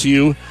 brought to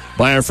you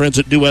by our friends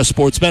at New West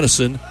Sports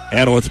Medicine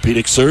and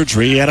Orthopedic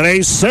Surgery. And an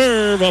ace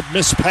serve, a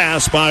missed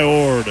pass by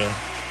Ord.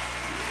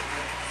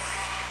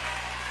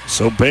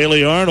 So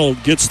Bailey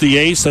Arnold gets the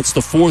ace. That's the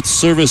 4th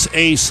service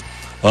ace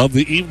of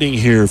the evening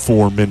here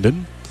for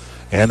Minden.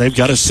 And they've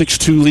got a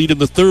 6-2 lead in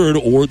the third.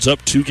 Ord's up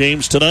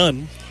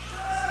 2-0.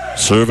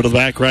 Serve to the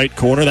back right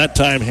corner. That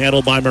time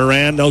handled by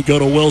Moran. They'll go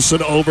to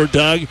Wilson over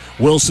Doug.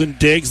 Wilson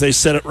digs. They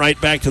set it right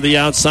back to the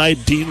outside.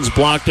 Deaton's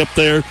blocked up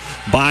there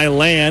by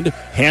Land.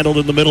 Handled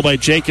in the middle by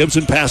Jacobs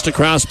and passed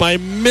across by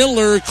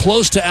Miller.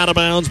 Close to out of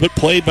bounds, but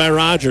played by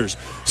Rogers.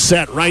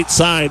 Set right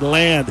side.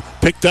 Land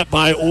picked up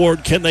by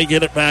Ord. Can they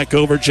get it back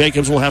over?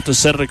 Jacobs will have to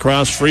set it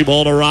across. Free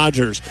ball to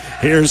Rogers.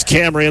 Here's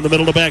Camry in the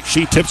middle of the back.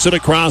 She tips it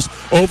across.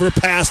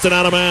 Overpassed and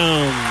out of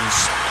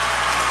bounds.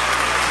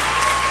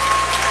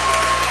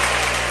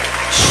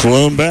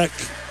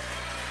 Sloanbeck,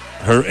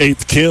 her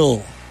 8th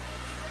kill.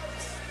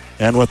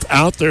 And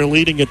without their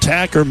leading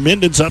attacker,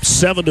 Minden's up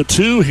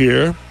 7-2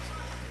 here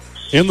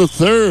in the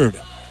third.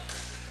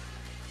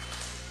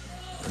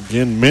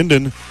 Again,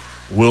 Minden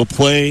will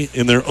play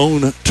in their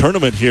own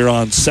tournament here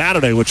on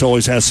Saturday, which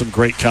always has some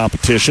great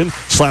competition.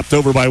 Slapped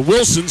over by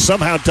Wilson,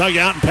 somehow dug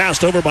out and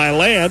passed over by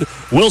Land.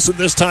 Wilson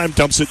this time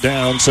dumps it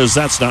down, says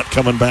that's not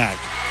coming back.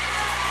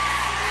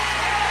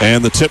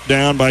 And the tip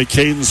down by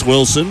Cadence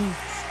Wilson.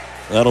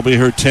 That'll be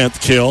her 10th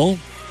kill.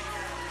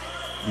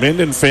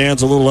 Minden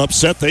fans a little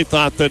upset. They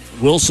thought that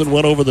Wilson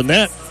went over the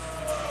net.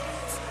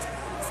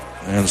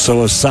 And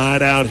so a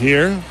side out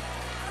here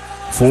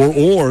for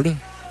Ord.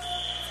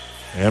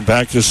 And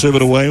back to serve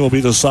it away will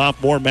be the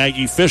sophomore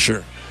Maggie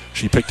Fisher.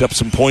 She picked up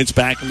some points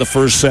back in the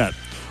first set.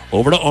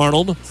 Over to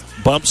Arnold.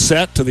 Bump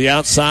set to the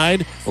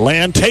outside.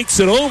 Land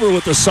takes it over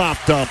with the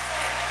soft dump.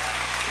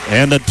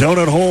 And the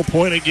donut hole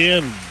point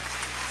again.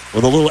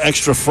 With a little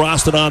extra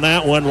frosted on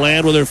that one.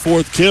 Land with her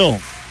 4th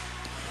kill.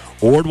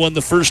 Ord won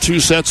the first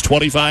 2 sets,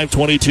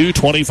 25-22,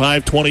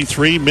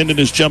 25-23. Minden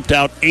has jumped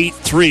out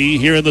 8-3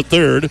 here in the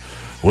third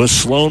with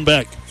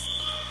Sloanbeck.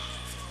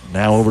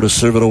 Now over to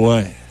serve it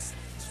away.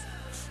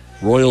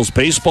 Royals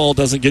baseball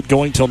doesn't get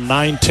going till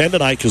 9:10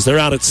 tonight because they're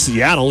out at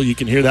Seattle. You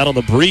can hear that on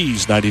the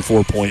Breeze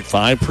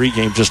 94.5.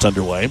 Pregame just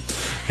underway.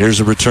 Here's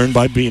a return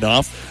by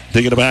Beanoff.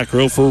 Digging the back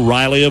row for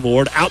Riley of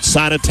Ord.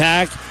 Outside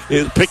attack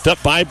is picked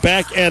up by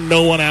Beck, and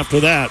no one after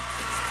that.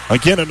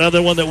 Again,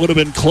 another one that would have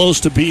been close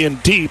to being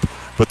deep,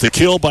 but the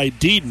kill by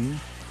Deedon,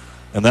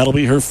 and that'll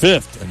be her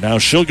 5th. And now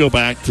she'll go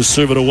back to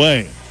serve it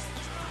away.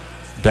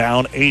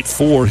 Down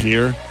 8-4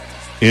 here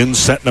in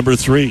set number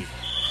 3.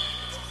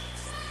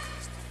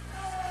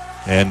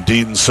 And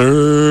Deedon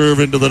serve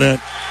into the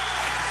net.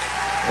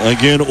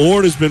 Again,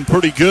 Ord has been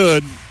pretty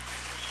good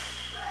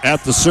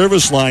at the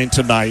service line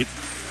tonight.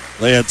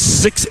 They had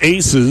 6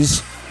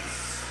 aces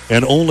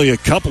and only a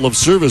couple of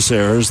service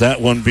errors, that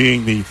one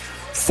being the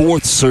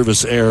 4th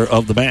service error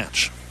of the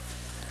match.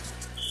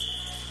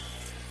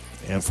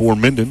 And for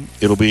Minden,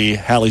 it'll be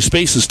Hallie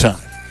Space's time.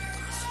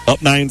 Up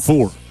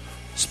 9-4.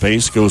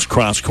 Space goes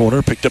cross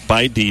corner, picked up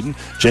by Deedon.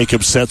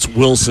 Jacob sets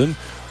Wilson,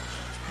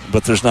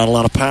 but there's not a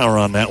lot of power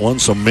on that one,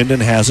 so Minden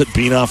has it.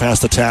 Beanoff has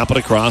to tap it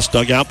across.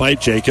 Dug out by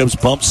Jacobs.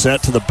 Bump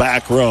set to the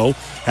back row.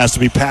 Has to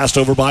be passed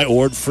over by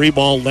Ord. Free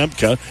ball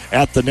Lemke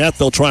at the net.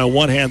 They'll try a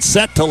one-hand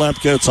set to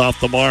Lemke. It's off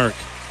the mark.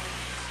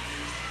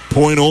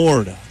 Point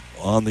Ord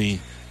on the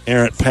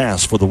errant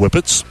pass for the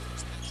Whippets.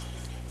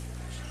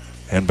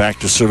 And back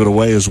to serve it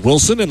away is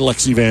Wilson, and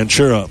Lexi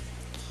Ventura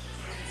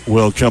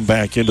will come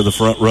back into the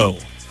front row.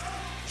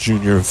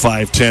 Junior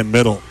 5'10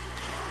 middle.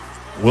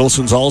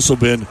 Wilson's also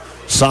been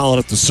solid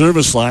at the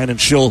service line,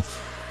 and she'll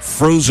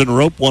frozen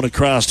rope one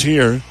across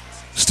here.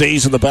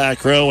 Stays in the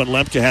back row, and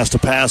Lemke has to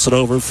pass it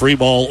over. Free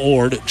ball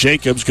Ord.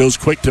 Jacobs goes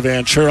quick to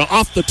Ventura.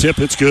 Off the tip,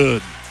 it's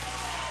good.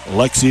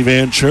 Lexi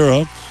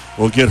Ventura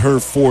will get her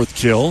 4th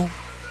kill.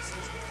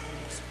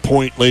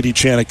 Point Lady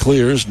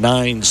Chanticleers,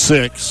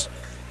 9-6.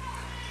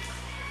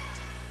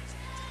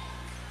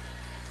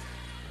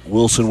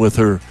 Wilson with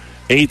her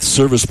 8th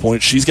service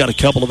point. She's got a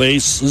couple of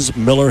aces.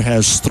 Miller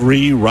has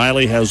 3.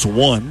 Riley has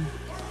 1.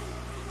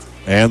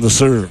 And the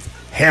serve.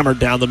 Hammered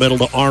down the middle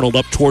to Arnold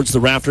up towards the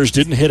rafters.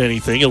 Didn't hit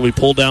anything. It'll be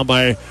pulled down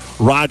by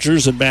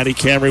Rogers, and Maddie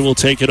Camry will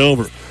take it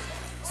over.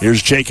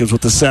 Here's Jacobs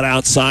with the set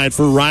outside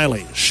for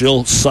Riley.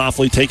 She'll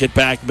softly take it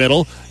back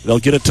middle. They'll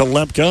get it to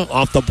Lemke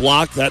off the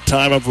block. That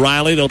time of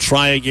Riley. They'll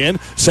try again.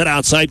 Set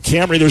outside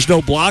Camry. There's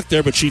no block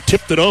there, but she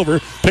tipped it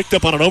over. Picked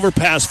up on an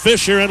overpass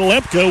Fisher, and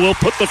Lemke will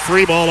put the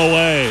free ball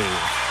away.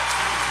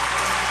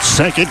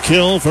 2nd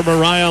kill for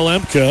Mariah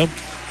Lemke,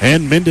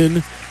 and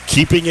Minden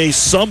keeping a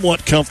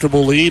somewhat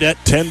comfortable lead at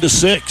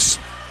 10-6.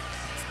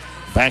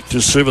 Back to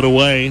serve it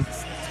away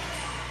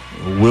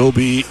will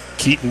be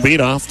Keaton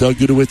Beanoff. Doug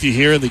Duda with you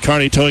here in the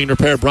Kearney Towing and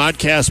Repair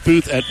broadcast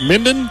booth at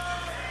Minden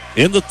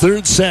in the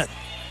 3rd set.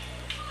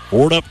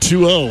 Ord up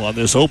 2-0 on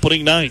this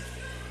opening night.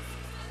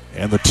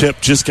 And the tip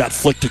just got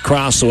flicked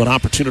across, so an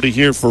opportunity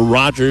here for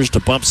Rogers to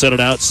bump set it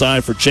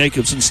outside for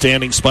Jacobson.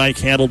 Standing spike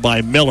handled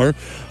by Miller.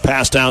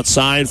 Passed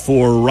outside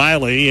for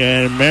Riley,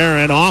 and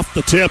Marin off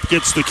the tip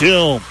gets the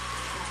kill.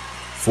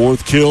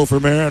 4th kill for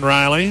Marin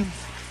Riley.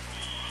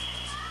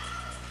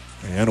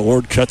 And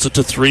Ord cuts it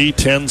to 3,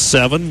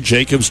 10-7.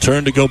 Jacobs'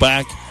 turn to go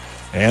back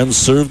and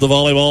serve the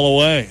volleyball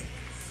away.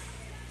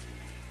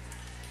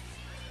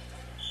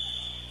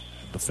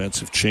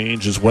 Defensive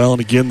change as well.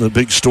 And again, the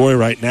big story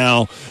right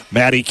now,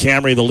 Maddie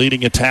Camry, the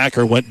leading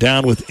attacker, went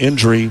down with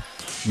injury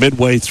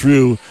midway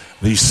through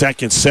the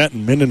 2nd set,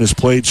 and Minden has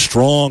played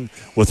strong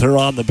with her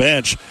on the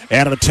bench.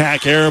 And an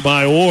attack error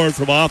by Ord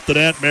from off the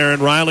net.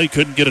 Marin Riley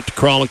couldn't get it to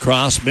crawl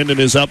across. Minden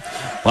is up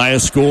by a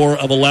score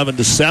of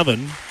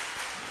 11-7.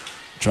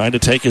 Trying to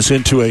take us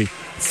into a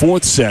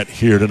 4th set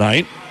here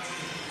tonight.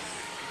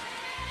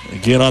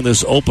 Again, on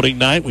this opening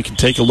night, we can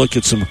take a look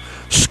at some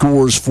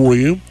scores for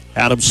you.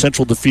 Adams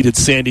Central defeated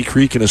Sandy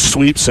Creek in a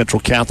sweep. Central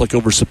Catholic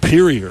over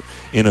Superior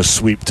in a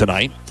sweep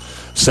tonight.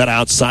 Set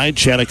outside,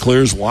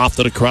 Chanticleers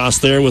lofted across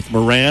there with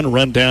Moran.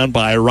 Run down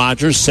by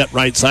Rogers. Set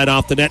right side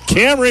off the net.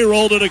 Camry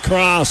rolled it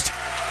across.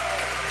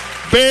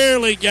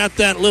 Barely got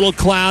that little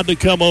cloud to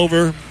come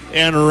over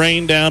and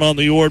rain down on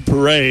the Ord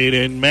Parade.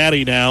 And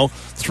Maddie now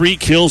 3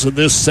 kills in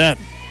this set.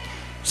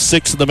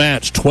 6 of the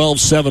match.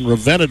 12-7.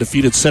 Ravenna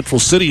defeated Central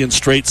City in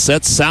straight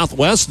sets.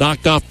 Southwest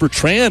knocked off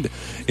Bertrand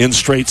in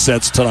straight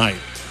sets tonight.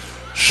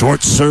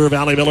 Short serve.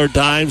 Allie Miller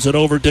dives it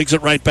over, digs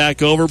it right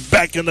back over.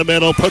 Back in the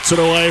middle, puts it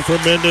away for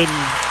Minden.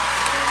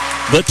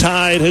 The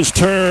tide has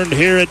turned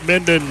here at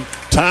Minden.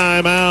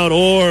 Timeout.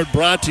 Ord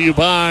brought to you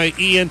by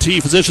ENT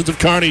Physicians of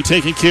Kearney,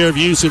 taking care of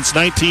you since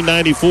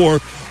 1994.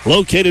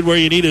 Located where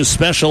you need is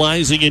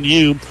specializing in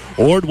you.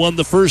 Ord won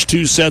the first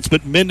 2 sets,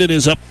 but Minden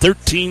is up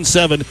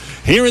 13-7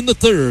 here in the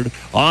 3rd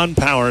on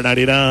Power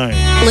 99.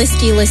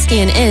 Liskey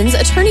 & Inns,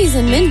 attorneys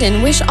in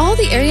Minden, wish all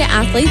the area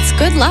athletes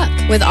good luck.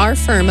 With our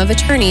firm of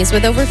attorneys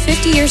with over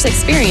 50 years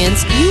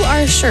experience, you are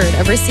assured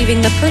of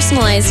receiving the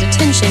personalized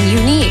attention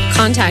you need.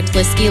 Contact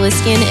Liskey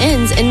 &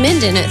 Inns in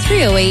Minden at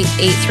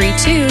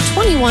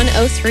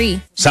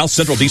 308-832-2103. South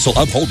Central Diesel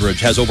of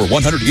Holdridge has over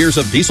 100 years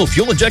of diesel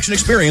fuel injection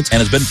experience and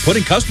has been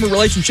putting customer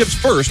relationships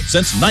first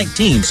since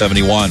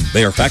 1971.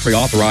 They are factory factory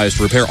authorized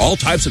to repair all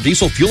types of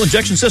diesel fuel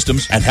injection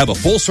systems and have a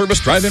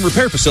full-service drive-in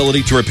repair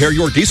facility to repair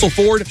your diesel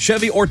Ford,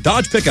 Chevy, or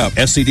Dodge pickup.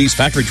 SCD's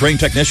factory-trained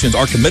technicians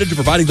are committed to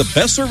providing the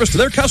best service to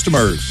their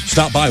customers.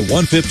 Stop by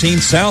 115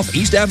 South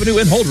East Avenue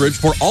in Holdridge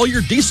for all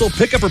your diesel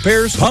pickup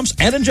repairs, pumps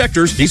and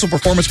injectors, diesel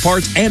performance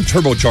parts, and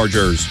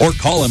turbochargers. Or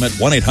call them at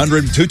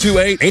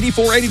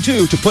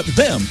 1-800-228-8482 to put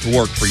them to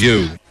work for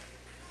you.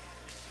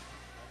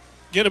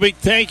 Again, a big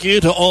thank you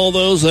to all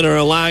those that are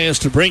allowing us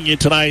to bring you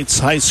tonight's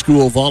high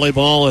school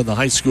volleyball and the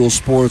high school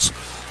sports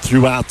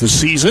throughout the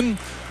season.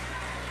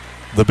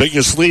 The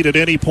biggest lead at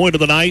any point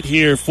of the night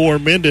here for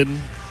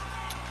Minden.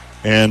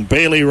 And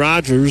Bailey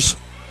Rogers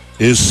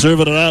is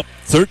serving it up.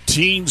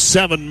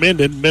 13-7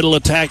 Minden. Middle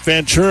attack.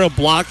 Ventura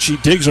block. She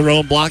digs her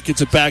own block.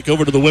 Gets it back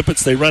over to the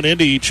Whippets. They run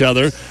into each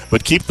other,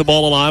 but keep the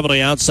ball alive on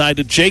the outside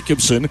to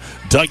Jacobson.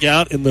 Dug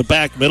out in the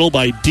back middle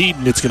by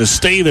Deaton. It's going to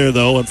stay there,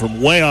 though, and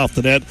from way off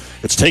the net,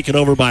 it's taken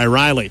over by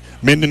Riley.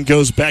 Minden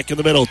goes back in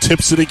the middle.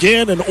 Tips it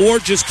again, and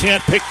Ord just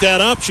can't pick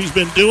that up. She's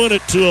been doing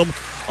it to him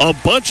a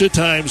bunch of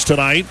times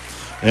tonight.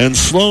 And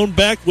Sloan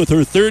Beck with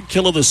her third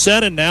kill of the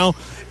set, and now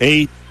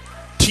a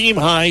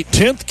team-high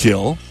 10th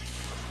kill.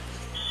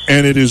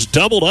 And it is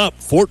doubled up,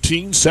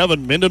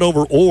 14-7 Minden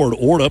over Ord.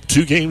 Ord up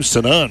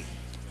 2-0.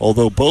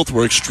 Although both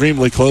were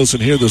extremely close,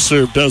 and here the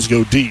serve does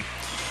go deep.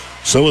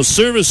 So a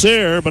service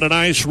error, but a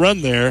nice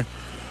run there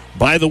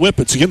by the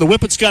Whippets. Again, the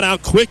Whippets got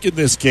out quick in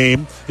this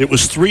game. It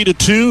was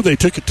 3-2. They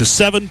took it to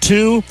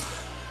 7-2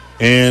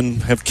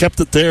 and have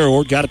kept it there.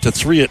 Ord got it to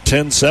 3 at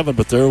 10-7,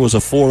 but there was a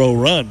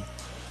 4-0 run.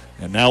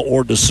 And now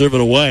Ord to serve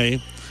it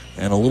away.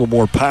 And a little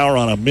more power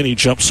on a mini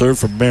jump serve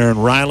from Marin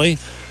Riley.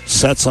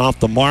 Sets off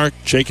the mark.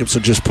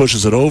 Jacobson just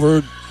pushes it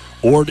over.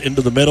 Ord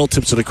into the middle,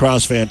 tips it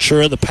across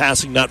Ventura. The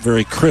passing not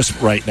very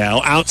crisp right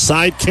now.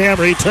 Outside,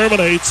 Camry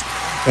terminates.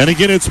 And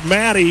again, it's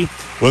Maddie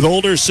with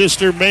older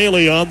sister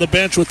Maylee on the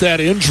bench with that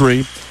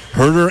injury.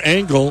 Hurt her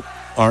ankle.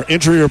 Our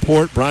injury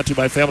report brought to you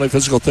by Family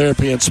Physical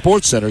Therapy and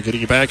Sports Center,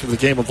 getting you back into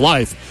the game of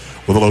life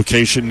with a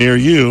location near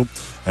you.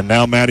 And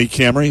now Maddie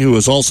Camry, who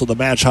is also the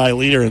match-high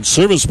leader in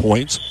service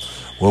points,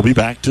 will be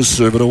back to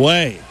serve it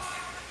away.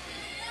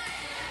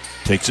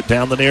 Takes it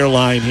down the near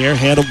line here,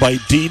 handled by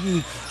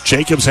Deaton.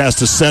 Jacobs has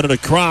to set it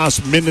across.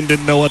 Minden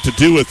didn't know what to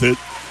do with it.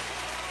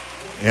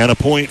 And a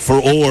point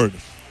for Ord.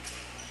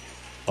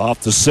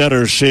 Off the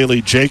setter,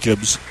 Shaylee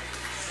Jacobs.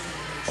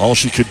 All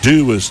she could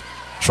do was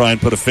try and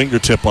put a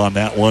fingertip on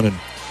that one. And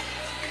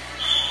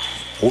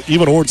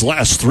even Ord's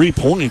last 3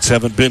 points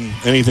haven't been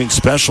anything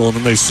special, and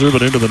then they serve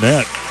it into the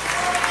net.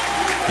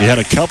 You had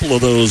a couple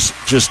of those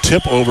just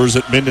tip overs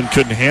that Minden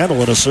couldn't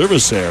handle in a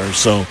service error.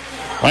 So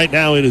right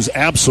now it is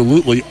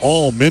absolutely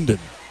all Minden.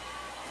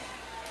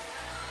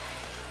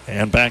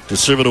 And back to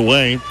serve it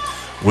away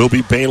will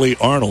be Bailey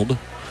Arnold.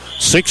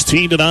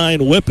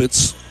 16-9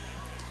 Whippets.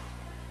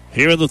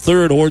 Here in the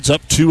third, Ord's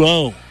up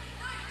 2-0.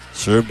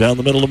 Serve down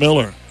the middle to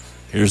Miller.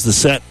 Here's the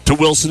set to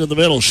Wilson in the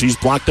middle. She's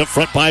blocked up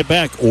front by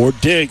Beck. Ord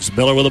digs.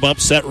 Miller with a bump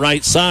set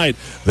right side.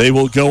 They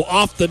will go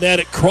off the net.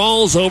 It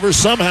crawls over.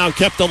 Somehow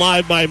kept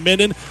alive by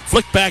Minden.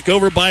 Flicked back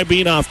over by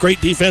Beanoff. Great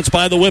defense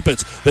by the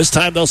Whippets. This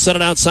time they'll set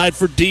it outside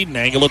for Deaton.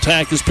 Angle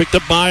attack is picked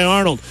up by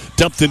Arnold.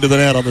 Dumped into the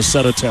net on the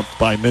set attempt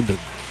by Minden.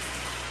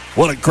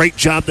 What a great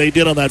job they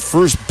did on that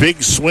first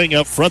big swing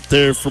up front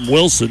there from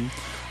Wilson.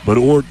 But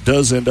Ord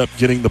does end up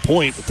getting the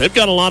point. But they've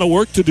got a lot of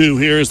work to do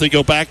here as they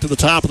go back to the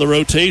top of the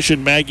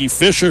rotation. Maggie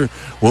Fisher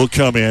will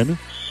come in.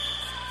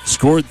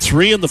 Scored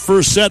 3 in the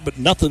first set, but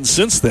nothing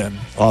since then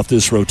off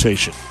this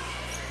rotation.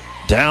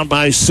 Down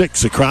by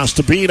 6 across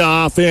to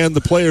Beanoff, and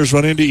the players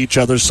run into each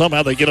other.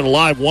 Somehow they get it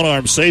alive. One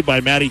arm saved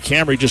by Maddie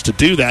Camry just to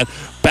do that.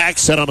 Back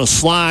set on a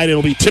slide.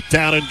 It'll be tipped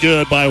down and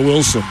good by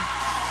Wilson.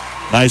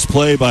 Nice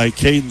play by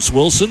Cadence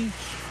Wilson.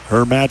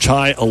 Her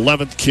match-high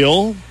 11th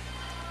kill.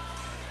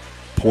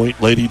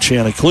 Point Lady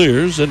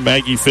Chanticleers, and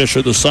Maggie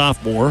Fisher, the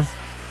sophomore,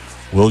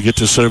 will get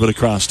to serve it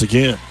across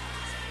again.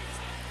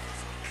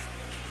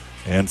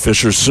 And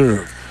Fisher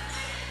serve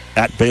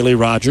at Bailey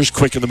Rogers,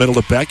 quick in the middle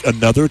to Beck.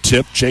 Another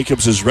tip.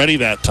 Jacobs is ready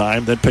that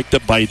time, then picked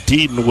up by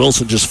Deaton.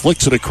 Wilson just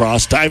flicks it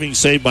across. Diving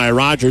save by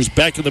Rogers.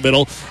 Beck in the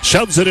middle,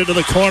 shoves it into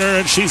the corner,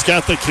 and she's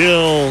got the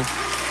kill.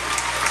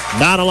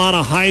 Not a lot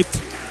of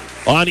height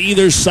on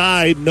either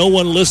side. No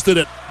one listed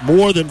at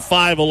more than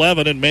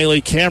 5'11", and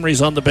Maylee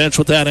Camry's on the bench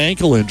with that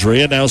ankle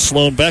injury, and now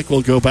Sloan Beck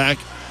will go back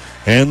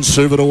and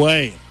serve it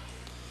away.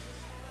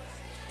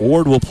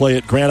 Ord will play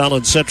at Grand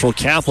Island Central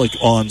Catholic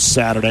on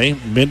Saturday.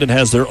 Minden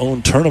has their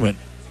own tournament.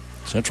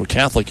 Central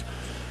Catholic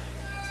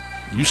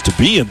used to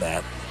be in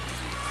that.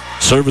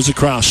 Serve is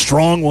across.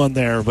 Strong one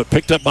there, but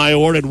picked up by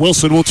Ord, and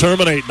Wilson will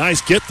terminate. Nice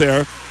get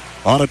there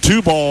on a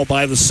 2-ball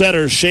by the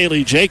setter,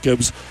 Shaylee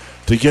Jacobs,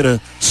 to get a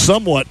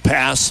somewhat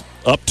pass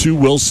up to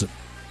Wilson.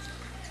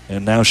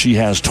 And now she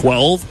has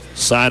 12.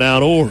 Side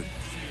out Ord.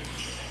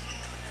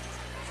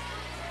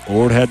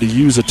 Ord had to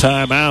use a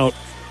timeout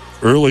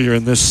earlier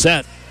in this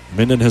set.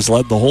 Minden has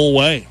led the whole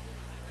way.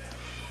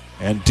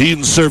 And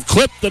Deaton serve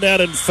clipped the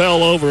net and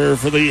fell over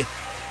for the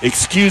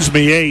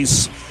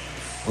ace.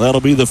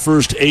 That'll be the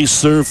first ace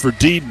serve for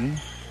Deaton.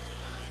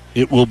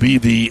 it will be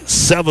the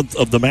 7th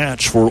of the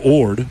match for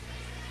Ord.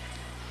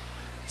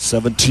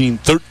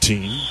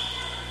 17-13.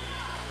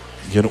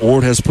 Again,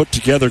 Ord has put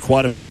together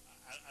quite a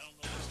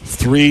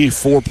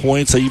 3-4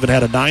 points. They even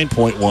had a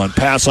 9-point one.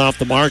 Pass off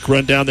the mark,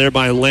 run down there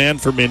by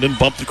Land for Minden,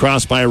 bumped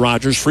across by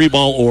Rogers. Free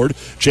ball Ord.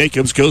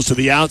 Jacobs goes to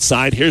the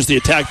outside. Here's the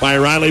attack by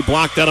Riley,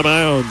 blocked out of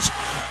bounds.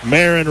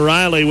 Marin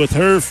Riley with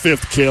her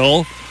 5th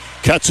kill.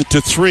 Cuts it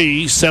to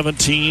 3,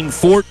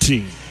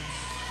 17-14.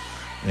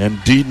 And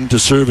Deedon to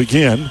serve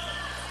again.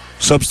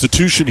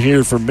 Substitution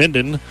here for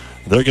Minden.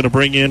 They're going to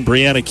bring in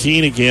Brianna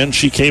Keene again.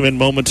 She came in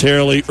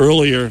momentarily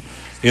earlier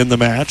in the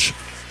match.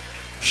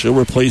 She'll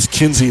replace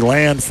Kinsey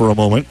Land for a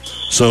moment.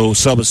 So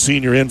sub a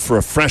senior in for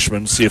a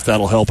freshman. See if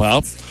that'll help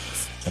out.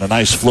 And a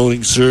nice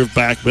floating serve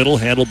back middle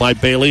handled by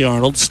Bailey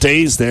Arnold.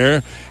 Stays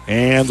there.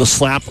 And the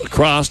slap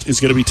across is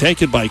going to be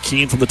taken by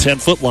Keene from the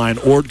 10-foot line.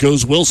 Ord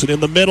goes Wilson in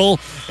the middle.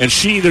 And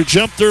she either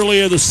jumped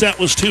earlier, the set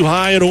was too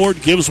high, and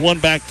Ord gives one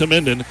back to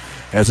Minden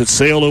as it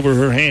sailed over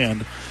her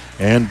hand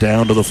and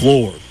down to the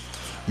floor.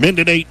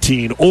 Minden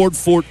 18, Ord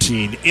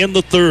 14. In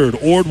the third,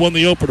 Ord won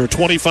the opener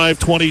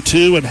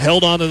 25-22 and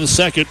held on in the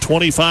second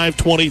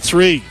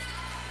 25-23.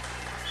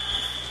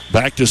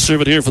 Back to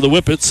serve it here for the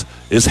Whippets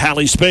is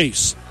Hallie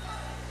Space.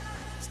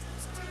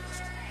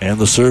 And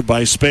the serve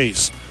by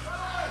Space.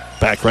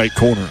 Back right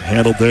corner,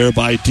 handled there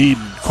by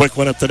Deedon. Quick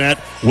one at the net.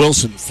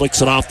 Wilson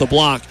flicks it off the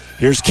block.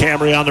 Here's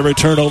Camry on the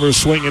return over,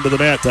 swing into the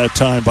net that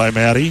time by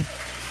Maddie.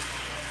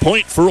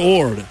 Point for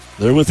Ord.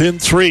 They're within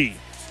 3.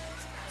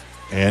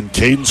 And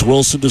Cadence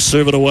Wilson to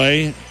serve it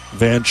away.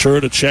 Ventura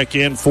to check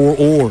in for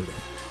Ord.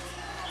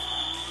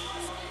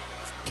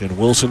 Can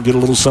Wilson get a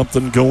little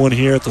something going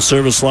here at the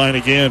service line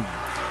again?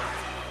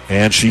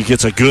 And she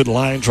gets a good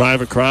line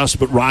drive across,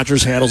 but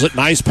Rogers handles it.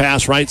 Nice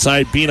pass right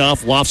side.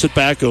 Beanoff lofts it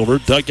back over.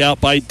 Dug out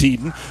by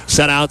Deedon.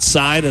 Set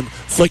outside and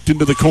flicked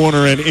into the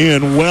corner and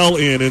in. Well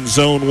in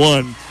zone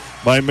 1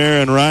 by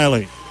Marin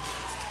Riley.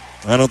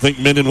 I don't think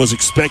Minden was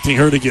expecting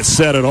her to get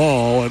set at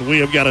all. And we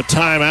have got a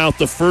timeout,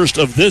 the first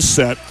of this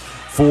set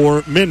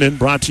for Minden,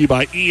 brought to you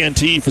by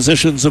ENT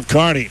Physicians of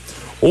Kearney.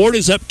 Ord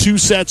is up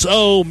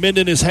 2-0.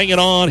 Minden is hanging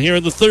on here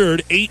in the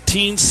third,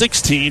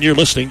 18-16. You're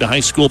listening to high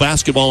school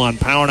basketball on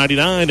Power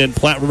 99 and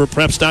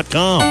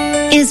PlatteRiverPreps.com.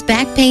 Is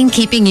back pain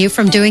keeping you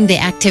from doing the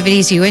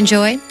activities you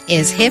enjoy?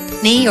 Is hip,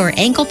 knee, or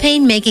ankle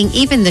pain making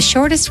even the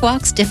shortest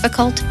walks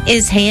difficult?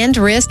 Is hand,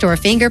 wrist, or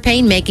finger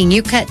pain making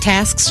you cut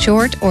tasks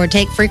short or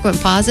take frequent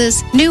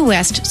pauses? New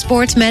West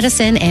Sports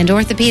Medicine and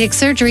Orthopedic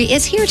Surgery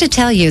is here to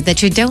tell you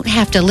that you don't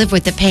have to live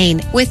with the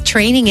pain. With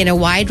training in a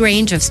wide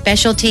range of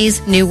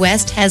specialties, New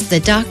West has the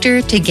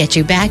doctor to get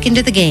you back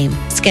into the game.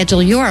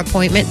 Schedule your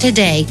appointment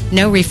today.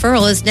 No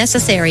referral is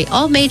necessary.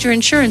 All major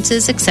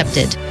insurances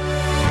accepted.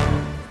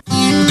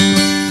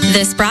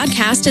 This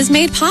broadcast is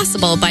made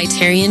possible by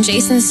Terry and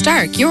Jason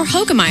Stark, your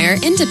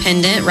Hogemeyer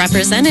independent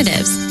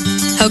representatives.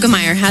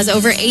 Hogemeyer has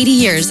over 80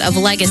 years of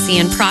legacy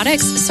in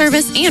products,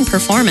 service, and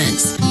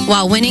performance.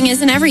 While winning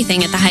isn't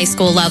everything at the high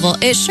school level,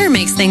 it sure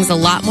makes things a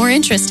lot more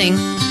interesting.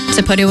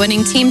 To put a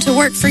winning team to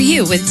work for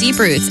you with deep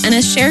roots and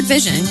a shared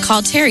vision,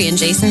 call Terry and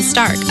Jason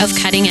Stark of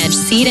Cutting Edge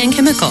Seed and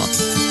Chemical,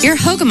 your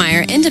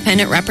Hogemeyer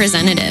independent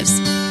representatives.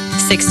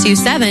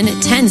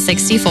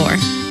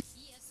 627-1064.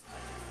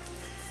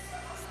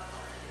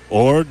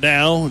 Ord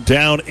now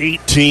down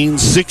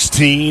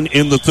 18-16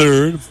 in the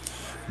third.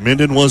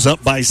 Minden was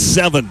up by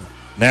 7.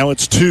 Now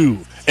it's 2.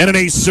 And an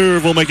ace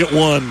serve will make it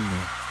 1.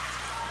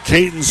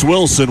 Cadence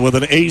Wilson with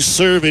an ace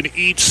serve in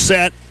each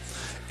set.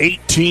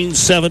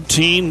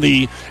 18-17,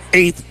 the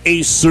 8th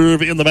ace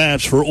serve in the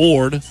match for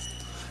Ord.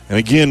 And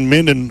again,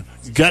 Minden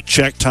gut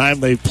check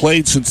time. They've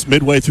played since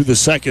midway through the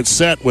second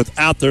set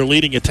without their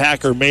leading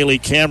attacker, Maylee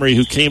Camry,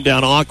 who came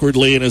down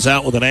awkwardly and is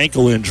out with an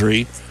ankle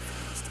injury.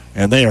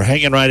 And they are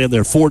hanging right in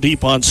there. 4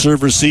 deep on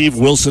serve receive.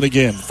 Wilson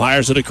again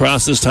fires it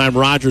across. This time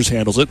Rogers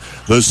handles it.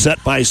 The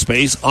set by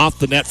Space. Off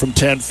the net from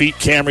 10 feet.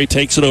 Camry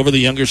takes it over the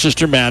younger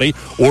sister, Maddie.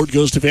 Ord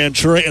goes to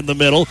Ventura in the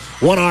middle.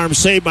 One arm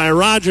saved by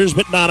Rogers,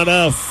 but not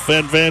enough.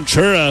 And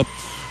Ventura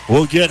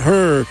will get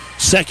her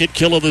second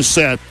kill of the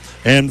set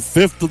and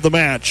 5th of the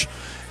match.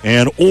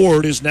 And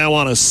Ord is now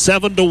on a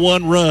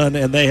 7-1 run,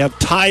 and they have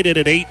tied it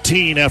at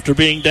 18 after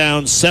being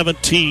down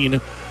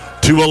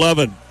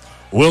 17-11.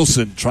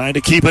 Wilson trying to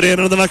keep it in,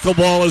 and the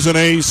knuckleball is an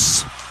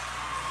ace.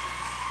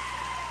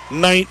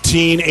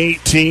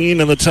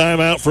 19-18, and the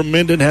timeout from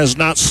Minden has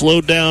not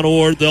slowed down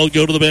Ord. They'll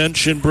go to the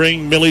bench and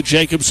bring Millie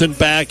Jacobson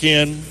back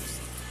in.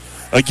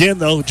 Again,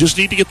 though, just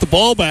need to get the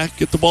ball back.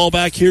 Get the ball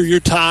back here.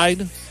 You're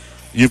tied.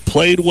 You've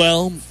played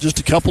well. Just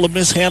a couple of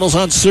mishandles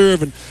on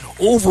serve, and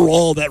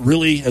overall, that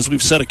really, as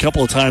we've said a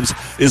couple of times,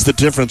 is the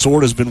difference.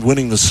 Ord has been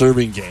winning the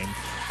serving game.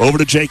 Over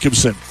to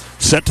Jacobson.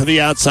 Set to the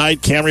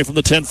outside. Camry from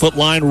the 10-foot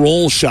line.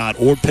 Roll shot.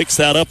 Ord picks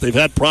that up. They've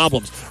had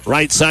problems.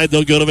 Right side,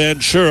 they'll go to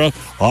Ventura.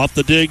 Off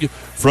the dig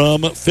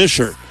from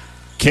Fisher.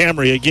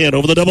 Camry again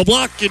over the double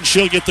block, and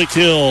she'll get the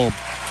kill.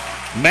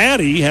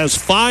 Maddie has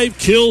 5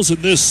 kills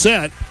in this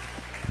set.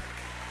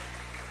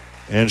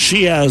 And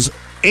she has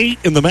 8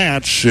 in the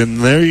match.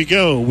 And there you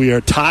go. We are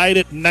tied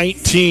at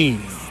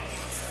 19.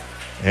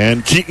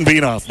 And Keaton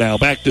Beanoff now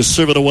back to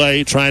serve it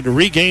away, trying to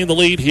regain the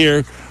lead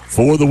here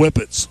for the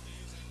Whippets.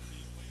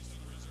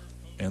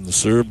 And the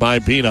serve by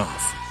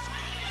Beanoff.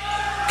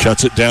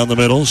 Cuts it down the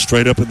middle,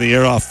 straight up in the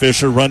air off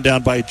Fisher. Run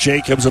down by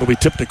Jacobs. It'll be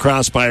tipped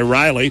across by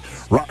Riley.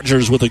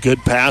 Rogers with a good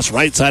pass.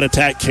 Right side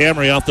attack,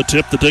 Camry off the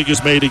tip. The dig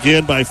is made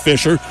again by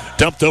Fisher.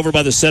 Dumped over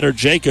by the setter,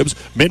 Jacobs.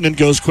 Minden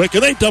goes quick,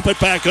 and they dump it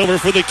back over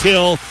for the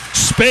kill.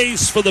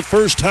 Space for the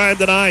first time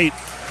tonight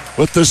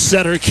with the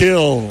setter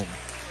kill.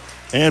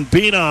 And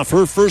Beanoff,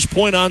 her first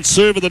point on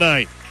serve of the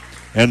night.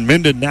 And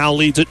Minden now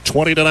leads it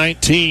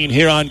 20-19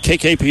 here on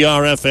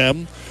KKPR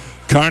FM.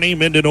 Kearney,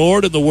 Minden,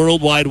 Ord, and the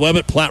World Wide Web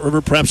at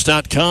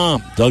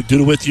PlatteRiverPreps.com. Doug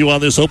Duda with you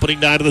on this opening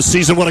night of the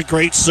season. What a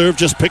great serve,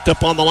 just picked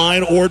up on the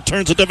line. Ord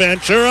turns it to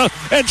Ventura,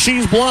 and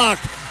she's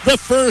blocked. The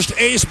first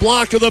ace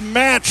block of the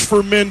match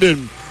for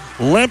Minden.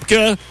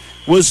 Lemke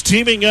was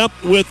teaming up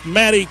with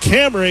Maddie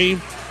Camry,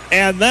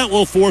 and that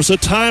will force a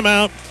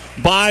timeout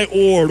by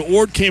Ord.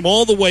 Ord came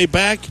all the way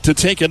back to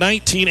take a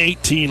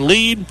 19-18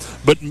 lead,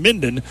 but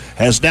Minden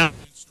has now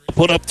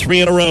put up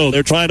 3 in a row.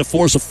 They're trying to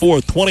force a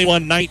fourth,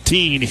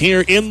 21-19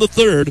 here in the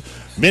third.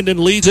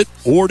 Minden leads it.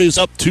 Ord is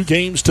up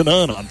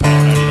 2-0 on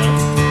Power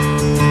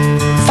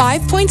 99.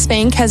 5 Points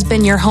Bank has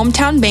been your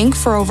hometown bank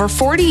for over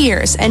 40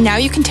 years, and now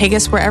you can take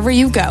us wherever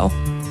you go.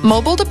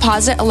 Mobile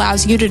Deposit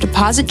allows you to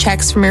deposit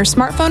checks from your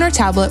smartphone or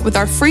tablet with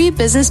our free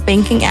business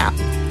banking app.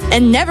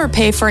 And never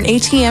pay for an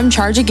ATM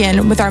charge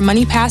again with our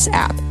MoneyPass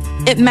app.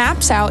 It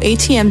maps out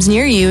ATMs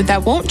near you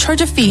that won't charge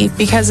a fee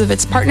because of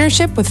its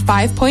partnership with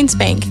 5 Points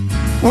Bank.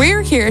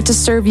 We're here to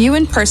serve you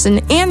in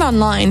person and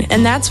online,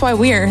 and that's why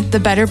we're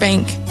the better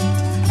bank.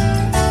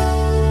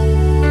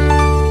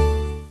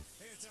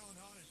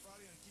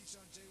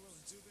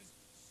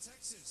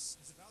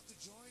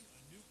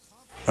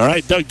 All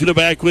right, Doug Duda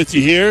back with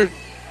you here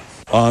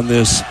on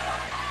this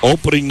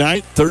opening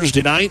night,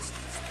 Thursday night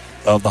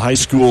of the high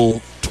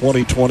school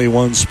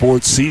 2021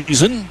 sports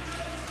season.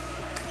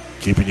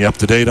 Keeping you up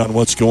to date on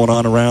what's going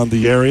on around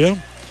the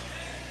area.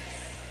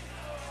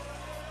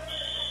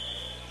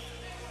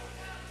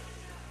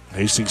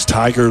 Hastings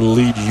Tiger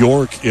lead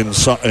York in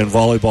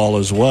volleyball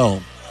as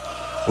well.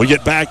 We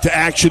get back to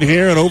action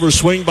here. An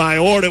overswing by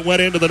Ord. It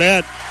went into the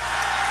net.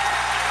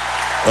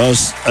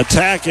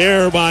 Attack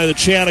error by the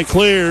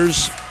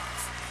Chanticleers.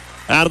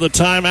 Out of the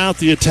timeout,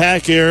 the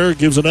attack error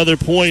gives another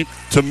point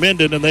to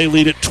Minden, and they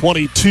lead it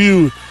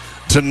 22-19.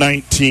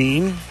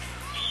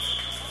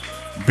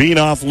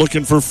 Beanoff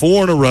looking for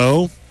 4 in a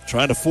row,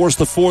 trying to force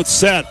the fourth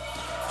set.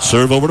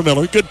 Serve over to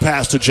Miller. Good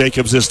pass to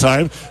Jacobs this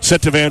time.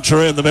 Set to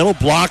Ventura in the middle.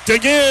 Blocked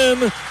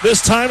again.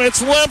 This time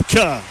it's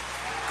Lemke.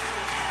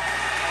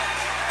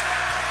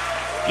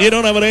 You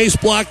don't have an ace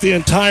block the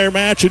entire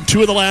match, and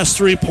 2 of the last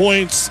 3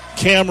 points,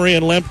 Camry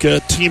and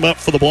Lemke team up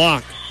for the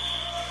block.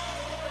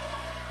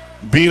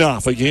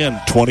 Beanoff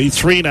again,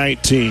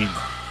 23-19.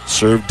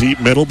 Serve deep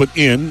middle, but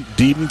in.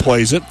 Deedon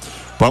plays it.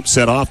 Bump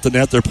set off the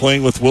net. They're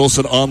playing with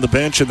Wilson on the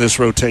bench in this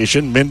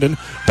rotation. Minden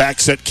back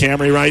set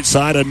Camry right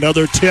side.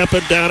 Another tip,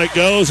 and down it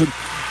goes. And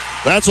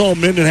that's all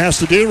Minden has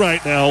to do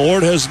right now.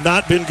 Ord has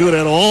not been good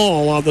at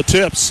all on the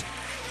tips.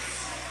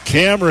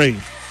 Camry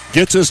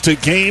gets us to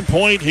game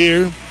point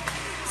here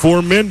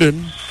for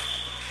Minden.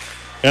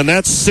 And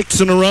that's 6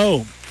 in a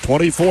row.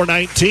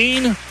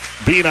 24-19.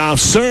 Beanoff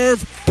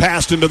serve.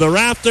 Passed into the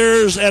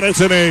rafters, and it's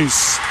an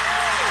ace.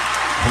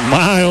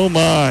 My, oh,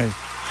 my.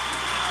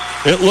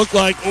 It looked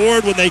like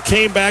Ord, when they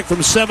came back from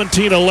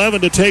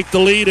 17-11 to take the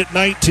lead at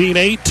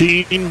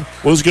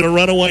 19-18, was going to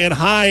run away and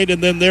hide,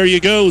 and then there you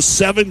go,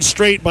 7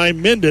 straight by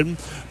Minden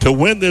to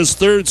win this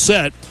third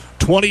set,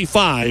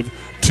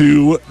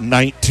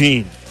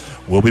 25-19.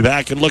 We'll be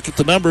back and look at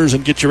the numbers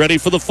and get you ready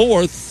for the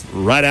fourth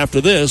right after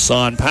this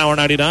on Power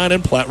 99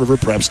 and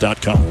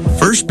PlatteRiverPreps.com.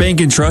 First Bank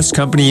and Trust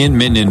Company in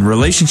Minden.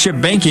 Relationship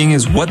banking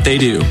is what they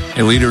do.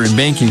 A leader in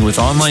banking with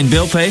online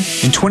bill pay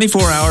and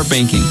 24-hour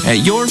banking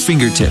at your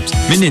fingertips.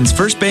 Minden's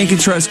First Bank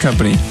and Trust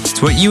Company.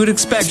 It's what you would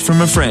expect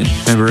from a friend.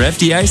 Member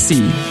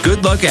FDIC.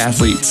 Good luck,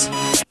 athletes.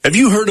 Have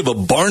you heard of a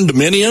barn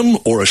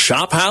dominium or a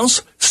shop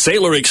house?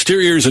 Sailor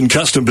Exteriors and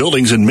Custom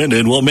Buildings in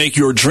Minden will make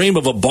your dream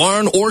of a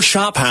barn or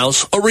shop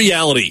house a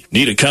reality.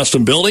 Need a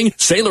custom building?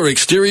 Sailor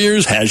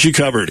Exteriors has you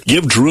covered.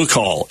 Give Drew a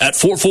call at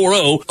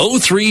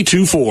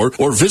 440-0324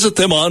 or visit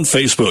them on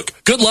Facebook.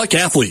 Good luck,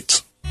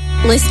 athletes.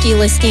 Liskey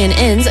 &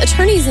 Inns,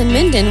 attorneys in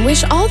Minden,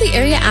 wish all the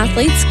area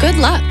athletes good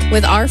luck.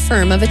 With our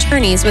firm of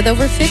attorneys with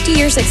over 50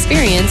 years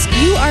experience,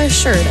 you are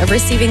assured of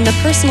receiving the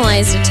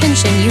personalized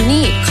attention you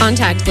need.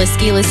 Contact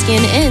Liskey &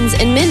 Inns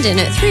in Minden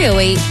at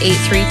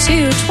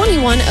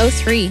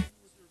 308-832-2103.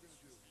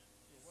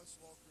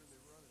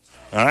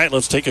 All right,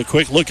 let's take a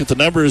quick look at the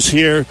numbers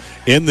here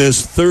in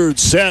this third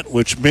set,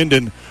 which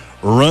Minden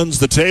runs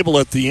the table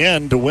at the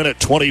end to win it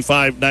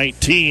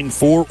 25-19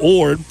 for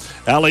Ord.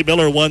 Allie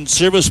Miller, 1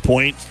 service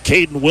point.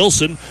 Caden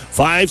Wilson,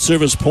 5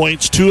 service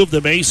points, 2 of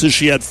them aces.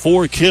 She had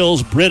 4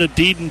 kills. Britta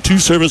Deaton, 2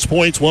 service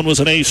points. 1 was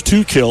an ace,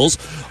 2 kills.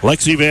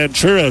 Lexi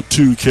Ventura,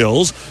 2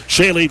 kills.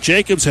 Shaylee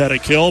Jacobs had a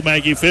kill.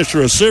 Maggie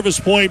Fisher, a service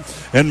point.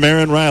 And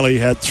Marin Riley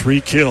had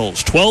 3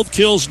 kills. 12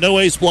 kills, no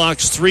ace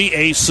blocks, 3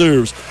 ace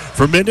serves.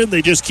 For Minden,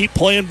 they just keep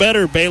playing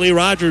better. Bailey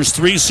Rogers,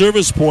 3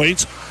 service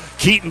points.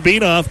 Keaton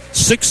Beanoff,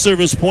 6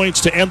 service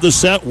points to end the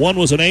set. 1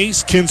 was an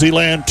ace. Kinsey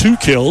Land, 2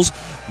 kills.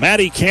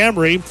 Maddie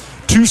Camry,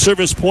 2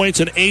 service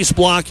points, an ace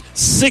block,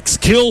 6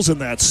 kills in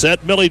that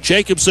set. Millie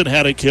Jacobson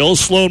had a kill.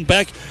 Sloan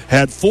Beck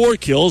had 4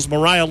 kills.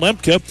 Mariah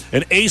Lemke,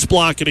 an ace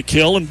block and a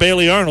kill. And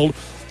Bailey Arnold,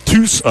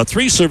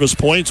 3 service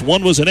points.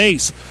 1 was an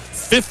ace.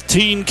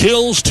 15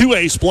 kills, 2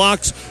 ace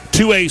blocks,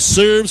 2 ace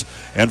serves.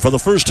 And for the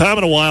first time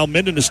in a while,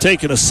 Minden has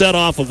taken a set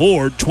off of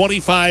Ord,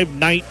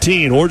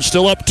 25-19. Ord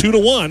still up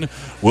 2-1.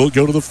 We'll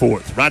go to the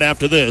 4th right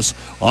after this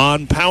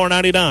on Power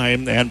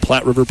 99 and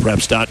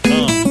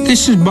PlatteRiverPreps.com.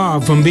 This is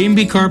Bob from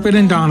B&B Carpet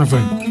and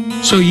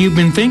Donovan. So you've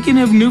been thinking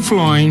of new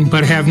flooring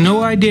but have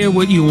no idea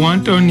what you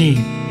want or need.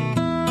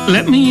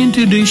 Let me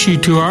introduce you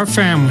to our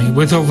family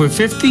with over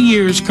 50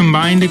 years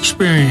combined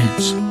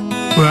experience.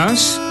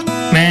 Russ,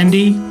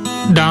 Mandy,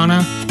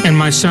 Donna, and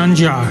my son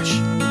Josh.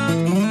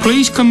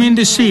 Please come in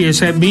to see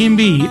us at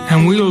B&B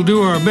and we will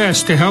do our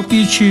best to help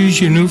you choose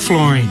your new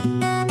flooring.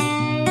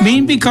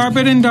 B&B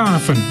Carpet and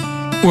Donovan,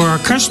 where our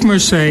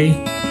customers say,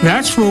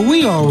 that's where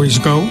we always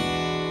go.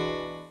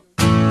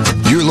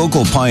 Your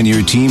local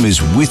Pioneer team is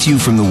with you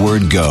from the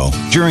word go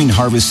during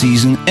harvest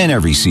season and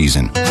every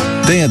season.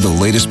 They have the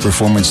latest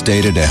performance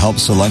data to help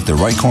select the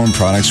right corn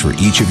products for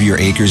each of your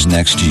acres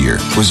next year.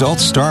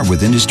 Results start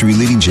with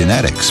industry-leading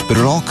genetics, but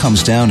it all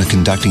comes down to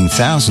conducting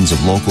thousands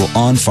of local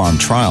on-farm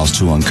trials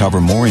to uncover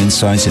more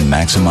insights and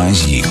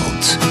maximize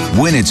yields.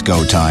 When it's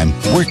go time,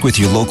 work with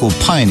your local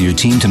Pioneer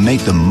team to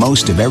make the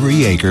most of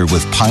every acre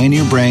with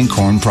Pioneer brand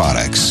corn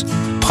products.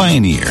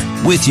 Pioneer,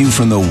 with you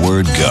from the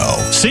word go.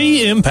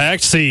 See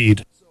Impact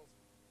Seed.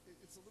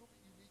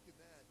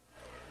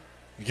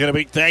 Again, a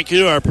big thank you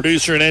to our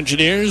producer and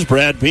engineers,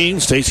 Brad Bean,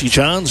 Stacy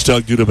Johns,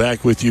 Doug Duda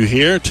back with you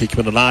here.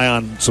 Taking an eye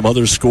on some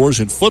other scores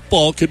in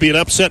football. Could be an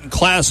upset in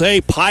Class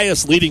A.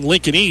 Pius leading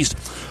Lincoln East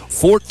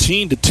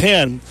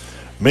 14-10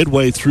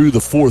 midway through the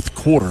 4th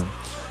quarter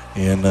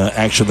in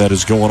action that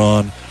is going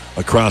on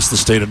across the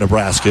state of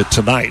Nebraska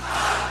tonight.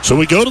 So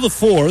we go to the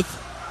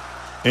 4th,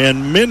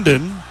 and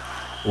Minden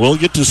will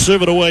get to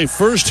serve it away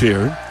first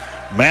here.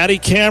 Maddie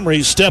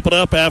Camry stepping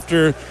up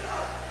after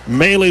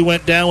Maley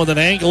went down with an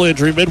ankle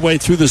injury midway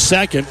through the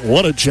 2nd.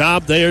 What a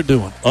job they are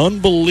doing.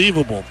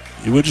 Unbelievable.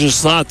 You would have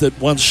just thought that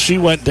once she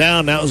went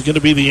down, that was going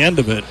to be the end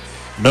of it.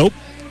 Nope.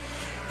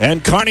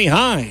 And Kearney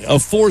High, a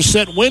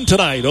 4-set win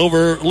tonight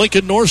over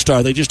Lincoln North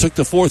Star. They just took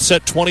the 4th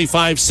set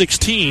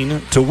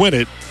 25-16 to win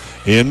it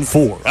in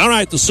 4. All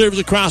right, the serve's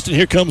across, and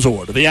here comes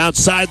Ord. To the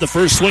outside, the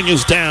first swing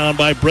is down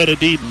by Britta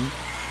Deaton,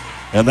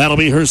 and that'll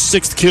be her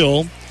 6th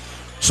kill.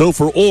 So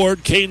for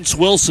Ord, Cadence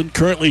Wilson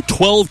currently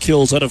 12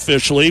 kills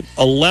unofficially,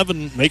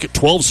 11 make it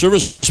 12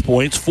 service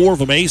points, 4 of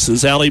them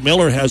aces. Allie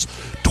Miller has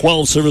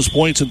 12 service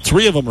points and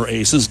 3 of them are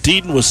aces.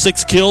 Deaton with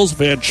 6 kills,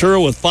 Ventura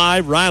with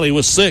 5, Riley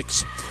with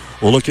 6.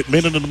 We'll look at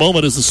Minden in a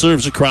moment as the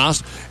serve's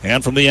across,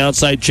 and from the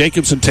outside,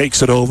 Jacobson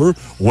takes it over.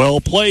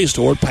 Well placed.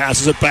 Ord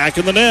passes it back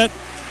in the net.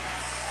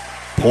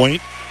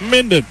 Point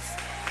Minden.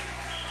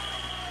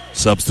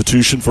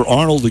 Substitution for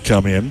Arnold to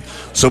come in.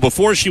 So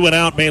before she went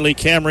out, Maley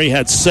Camry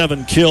had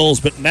 7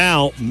 kills, but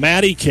now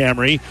Maddie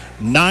Camry,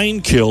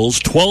 9 kills,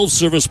 12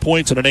 service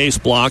points and an ace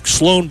block.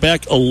 Sloan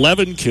Beck,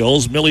 11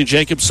 kills. Millie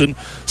Jacobson,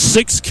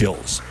 6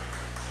 kills.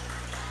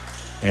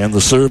 And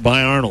the serve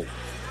by Arnold.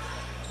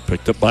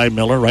 Picked up by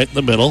Miller right in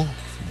the middle.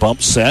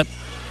 Bump set.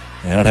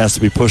 And it has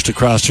to be pushed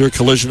across here.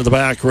 Collision to the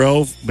back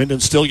row. Minden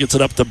still gets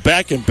it up to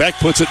Beck, and Beck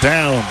puts it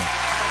down.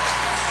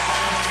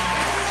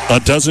 A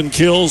dozen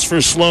kills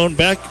for Sloan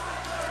Beck,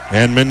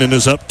 and Minden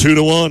is up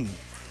 2-1.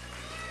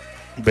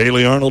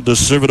 Bailey Arnold to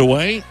serve it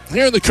away.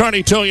 Here in the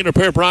Kearney Towing and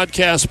Repair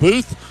broadcast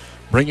booth,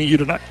 bringing you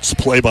tonight's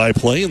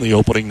play-by-play in the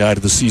opening night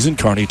of the season.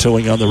 Kearney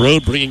Towing on the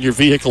road, bringing your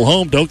vehicle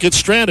home. Don't get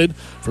stranded.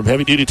 From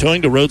heavy-duty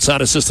towing to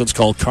roadside assistance,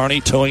 call Kearney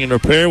Towing and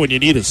Repair when you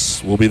need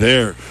us. We'll be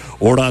there.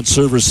 Ord on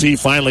serve receive,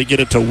 finally get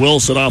it to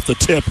Wilson off the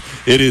tip.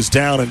 It is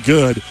down and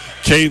good.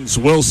 Cadence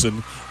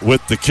Wilson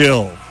with the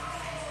kill.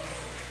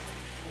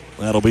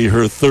 That'll be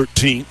her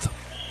 13th.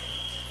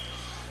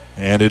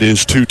 And it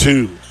is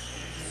 2-2.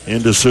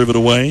 In to serve it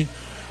away,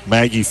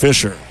 Maggie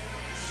Fisher.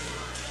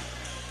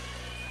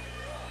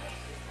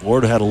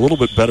 Ord had a little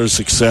bit better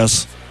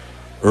success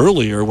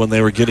earlier when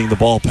they were getting the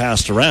ball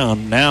passed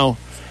around. Now,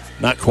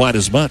 not quite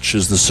as much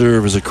as the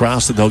serve is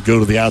across, and they'll go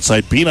to the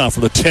outside. Beanoff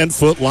from the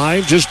 10-foot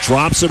line just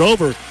drops it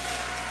over.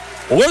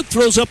 Ord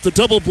throws up the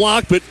double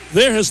block, but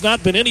there has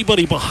not been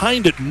anybody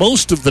behind it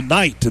most of the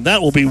night, and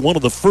that will be one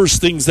of the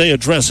first things they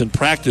address in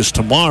practice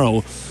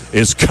tomorrow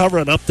is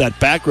covering up that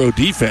back row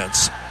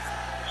defense.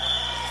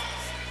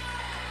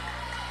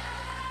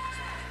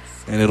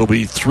 And it'll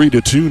be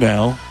 3-2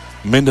 now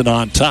Minden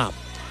on top.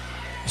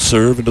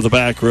 Serve into the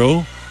back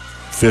row.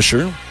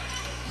 Fisher.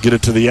 Get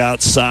it to the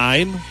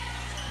outside.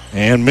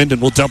 And Minden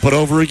will dump it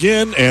over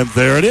again. And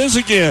there it is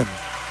again.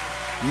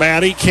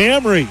 Maddie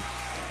Camry.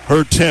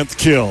 Her 10th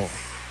kill.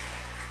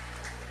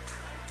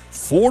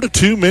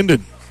 4-2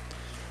 Minden.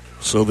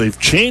 So they've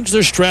changed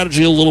their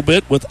strategy a little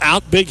bit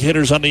without big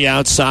hitters on the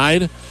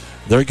outside.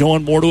 They're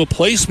going more to a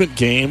placement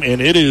game,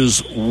 and it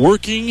is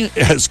working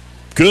as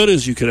good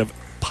as you could have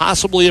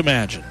possibly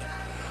imagined.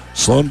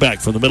 Sloan back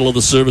from the middle of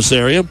the service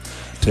area.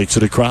 Takes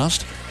it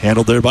across.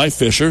 Handled there by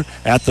Fisher.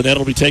 At the net,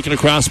 it'll be taken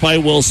across by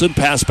Wilson.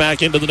 Pass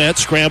back into the net.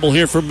 Scramble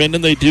here for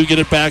Minden. They do get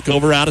it back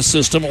over out of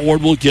system.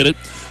 Ord will get it.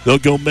 They'll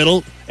go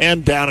middle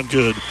and down and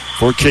good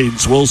for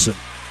Cadence Wilson.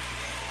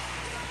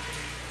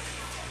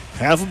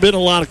 Haven't been a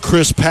lot of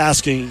crisp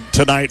passing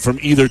tonight from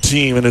either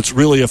team, and it's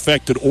really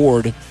affected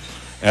Ord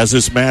as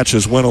this match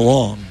has went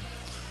along.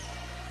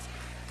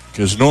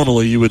 Because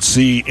normally you would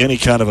see any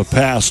kind of a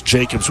pass,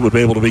 Jacobs would be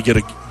able to get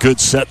a good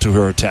set to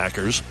her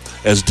attackers.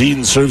 As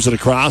Deaton serves it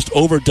across,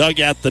 over dug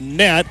at the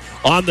net.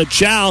 On the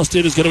joust,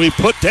 it is going to be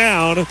put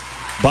down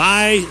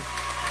by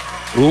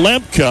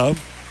Lemke.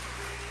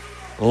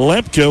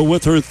 Lemke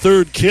with her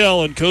 3rd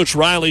kill, and Coach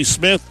Riley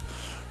Smith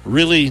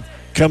really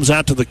comes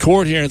out to the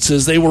court here and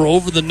says they were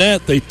over the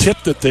net. They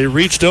tipped it. They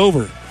reached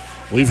over.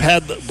 We've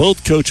had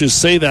both coaches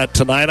say that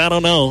tonight. I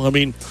don't know. I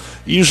mean,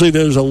 usually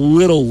there's a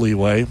little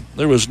leeway.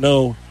 There was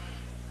no...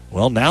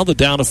 Well, now the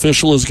down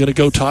official is going to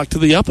go talk to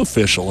the up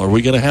official. Are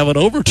we going to have an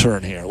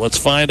overturn here? Let's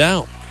find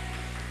out.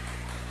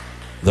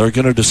 They're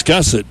going to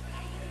discuss it.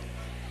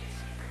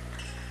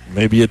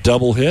 Maybe a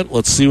double hit.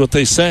 Let's see what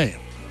they say.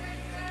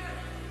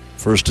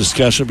 First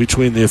discussion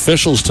between the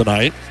officials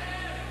tonight.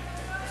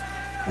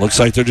 Looks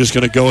like they're just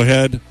going to go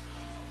ahead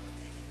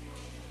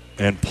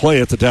and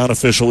play it. The down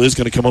official is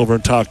going to come over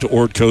and talk to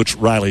Ord coach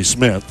Riley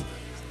Smith.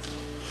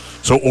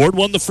 So Ord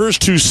won the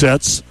first 2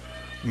 sets.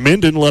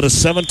 Minden let a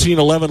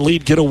 17-11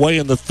 lead get away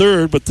in the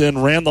third, but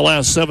then ran the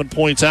last 7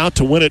 points out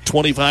to win it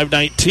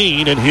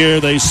 25-19, and here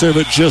they serve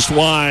it just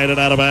wide and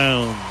out of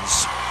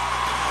bounds.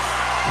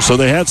 So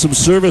they had some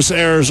service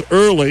errors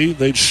early.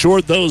 They'd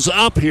shored those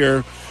up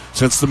here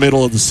since the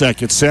middle of the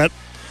second set,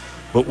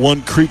 but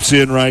one creeps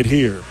in right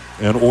here,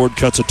 and Ord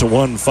cuts it to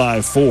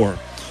 1-5-4. In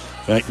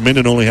fact,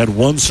 Minden only had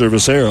 1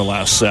 service error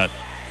last set.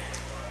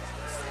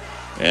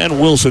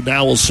 And Wilson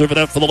now will serve it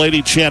up for the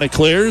Lady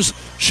Chanticleers.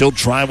 She'll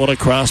drive one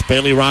across.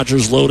 Bailey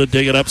Rogers loaded,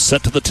 dig it up,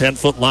 set to the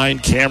 10-foot line.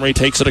 Camry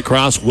takes it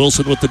across.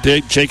 Wilson with the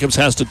dig. Jacobs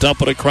has to dump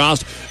it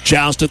across.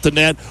 Joust at the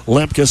net.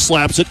 Lemke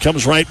slaps it,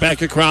 comes right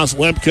back across.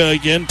 Lemke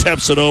again,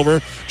 taps it over.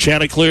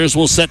 Chanticleers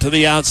will set to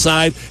the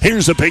outside.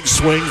 Here's a big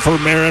swing for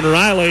Marin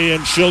Riley,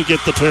 and she'll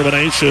get the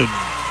termination.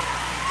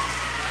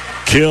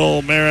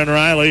 Kill Marin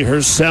Riley, her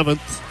 7th.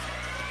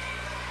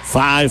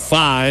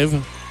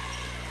 5-5.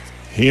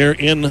 Here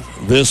in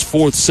this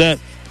 4th set.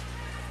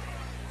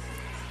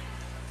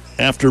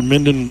 After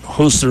Minden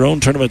hosts their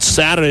own tournament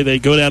Saturday, they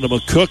go down to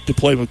McCook to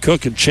play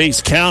McCook and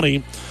Chase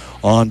County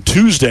on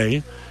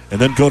Tuesday, and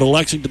then go to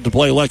Lexington to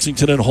play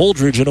Lexington and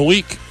Holdridge in a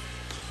week.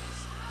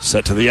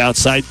 Set to the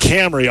outside.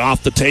 Camry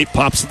off the tape,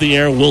 pops in the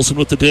air. Wilson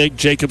with the dig.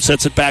 Jacob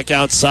sets it back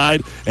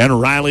outside, and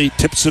Riley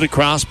tips it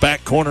across.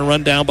 Back corner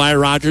run down by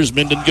Rogers.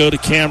 Minden go to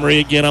Camry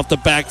again off the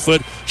back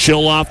foot.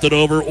 She'll loft it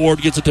over. Ord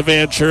gets it to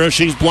Ventura.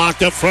 She's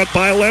blocked up front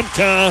by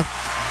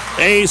Lemke.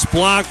 Ace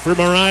block for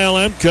Mariah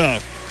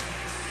Lemke.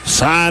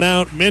 Side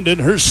out Minden,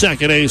 her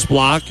 2nd ace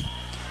block.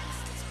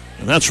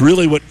 And that's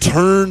really what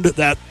turned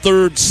that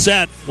 3rd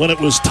set when it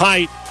was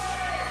tight.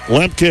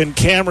 Lemke and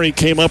Camry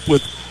came up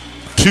with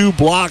 2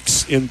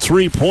 blocks in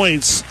 3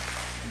 points,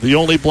 the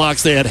only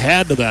blocks they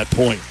had to that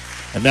point.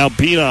 And now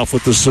Beanoff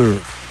with the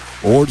serve.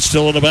 Ord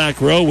still in the back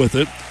row with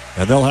it,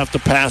 and they'll have to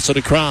pass it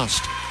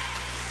across.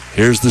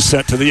 Here's the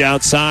set to the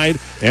outside,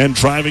 and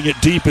driving it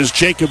deep is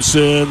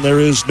Jacobson. There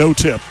is no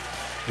tip.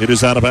 It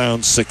is out of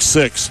bounds,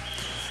 6-6.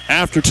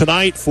 After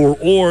tonight for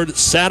Ord,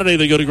 Saturday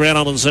they go to Grand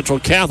Island Central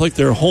Catholic.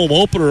 Their home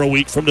opener a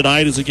week from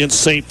tonight is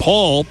against St.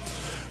 Paul.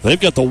 They've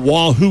got the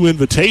Wahoo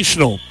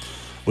Invitational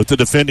with the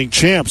defending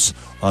champs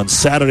on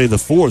Saturday the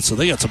 4th, so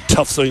they got some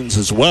tough things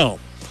as well.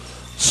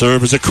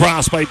 Serve is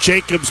across by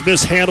Jacobs,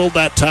 mishandled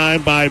that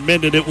time by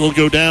Minden. It will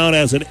go down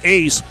as an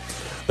ace.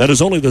 That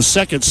is only the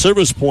 2nd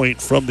service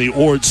point from the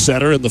Ord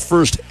setter and the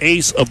first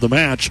ace of the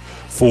match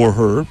for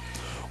her.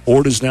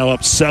 Ord is now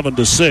up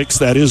 7-6.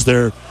 That is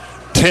their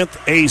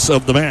 10th ace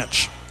of the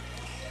match.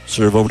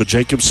 Serve over to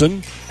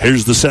Jacobson.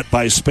 Here's the set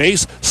by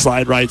Space.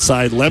 Slide right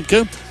side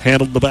Lemke.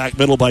 Handled in the back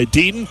middle by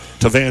Deaton.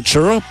 To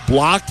Ventura.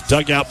 Blocked.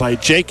 Dug out by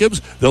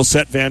Jacobs. They'll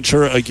set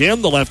Ventura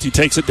again. The lefty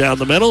takes it down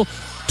the middle.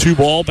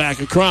 2-ball back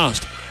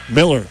across.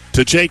 Miller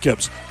to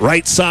Jacobs.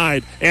 Right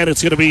side. And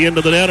it's going to be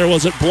into the net, or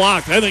was it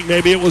blocked? I think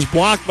maybe it was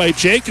blocked by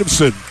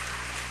Jacobson.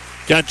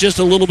 Got just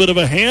a little bit of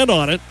a hand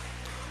on it.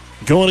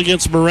 Going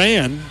against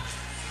Moran.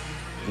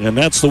 And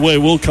that's the way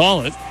we'll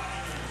call it.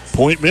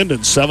 Point Minden,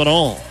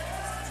 7-all.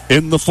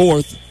 In the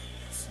 4th,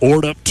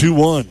 Ord up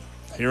 2-1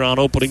 here on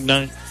opening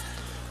night.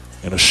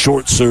 And a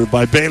short serve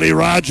by Bailey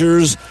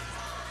Rogers.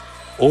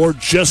 Ord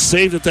just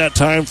saved it that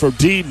time for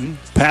Deaton.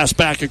 Pass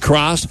back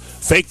across.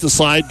 Fake the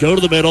slide. Go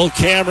to the middle.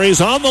 Camry's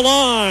on the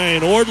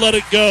line. Ord let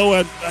it go.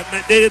 And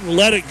they didn't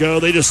let it go.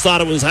 They just thought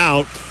it was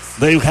out.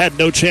 They had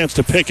no chance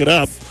to pick it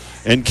up.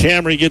 And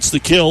Camry gets the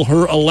kill,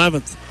 her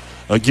 11th.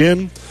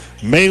 Again,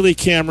 Maylee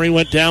Camry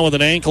went down with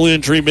an ankle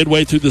injury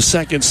midway through the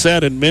second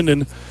set, and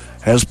Minden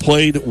has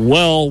played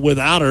well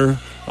without her.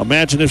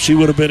 Imagine if she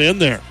would have been in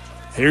there.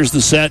 Here's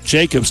the set.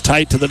 Jacobs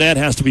tight to the net.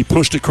 Has to be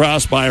pushed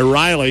across by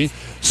Riley.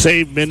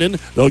 Save Minden.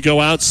 They'll go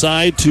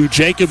outside to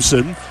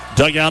Jacobson.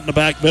 Dug out in the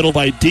back middle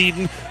by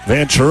Deaton.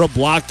 Ventura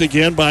blocked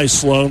again by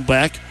Sloan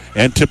Beck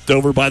and tipped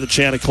over by the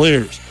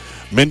Chanticleers.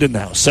 Minden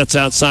now sets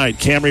outside.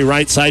 Camry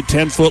right side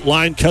 10-foot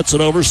line. Cuts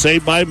it over.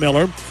 Saved by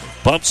Miller.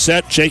 Bump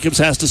set. Jacobs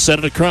has to set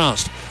it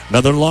across.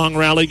 Another long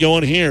rally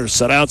going here.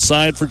 Set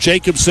outside for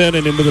Jacobson,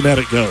 and into the net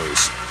it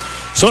goes.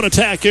 So an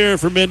attack here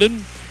for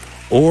Minden.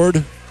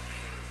 Ord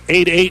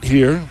 8-8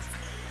 here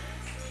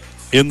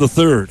in the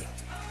third.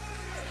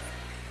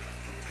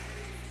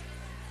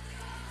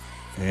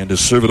 And to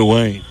serve it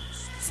away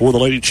for the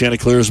Lady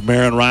Chanticleers,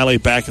 Marin Riley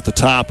back at the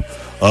top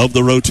of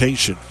the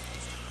rotation.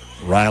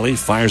 Riley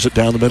fires it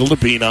down the middle to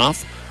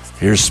Beanoff.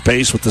 Here's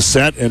space with the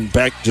set, and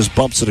Beck just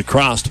bumps it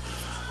across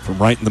from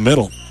right in the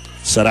middle.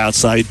 Set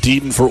outside,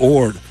 Deaton for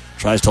Ord.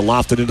 Tries to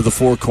loft it into the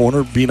four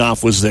corner.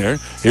 Beanoff was there.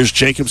 Here's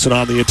Jacobson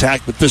on the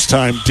attack, but this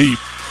time deep.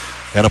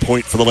 And a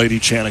point for the Lady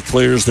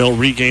Chanticleers. They'll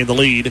regain the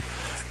lead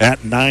at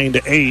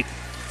 9-8.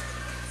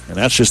 And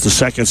that's just the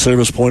second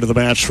service point of the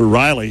match for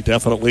Riley.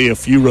 Definitely a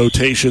few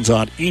rotations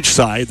on each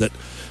side that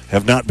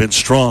have not been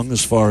strong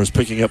as far as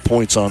picking up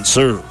points on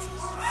serve.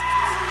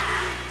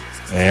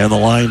 And the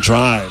line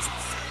drive.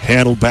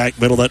 Handled back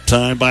middle that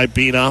time by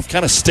Beanoff.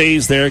 Kind of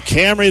stays there.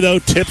 Camry, though,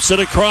 tips it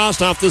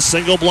across off the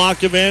single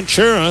block of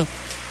Ventura.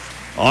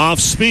 Off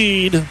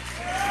speed.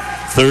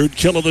 Third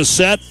kill of the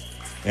set.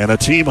 And a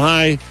team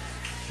high.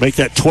 Make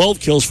that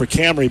 12 kills for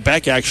Camry.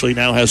 Beck actually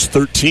now has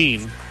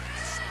 13.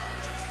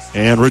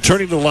 And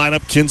returning to the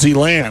lineup, Kinsey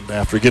Land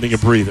after getting a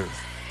breather.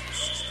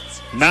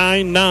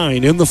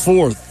 9-9 in the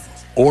fourth.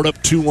 Ord up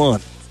 2-1.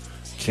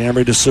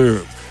 Camry to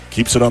serve.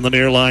 Keeps it on the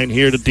near line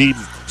here to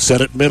Deaton. Set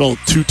it middle.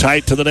 Too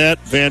tight to the net.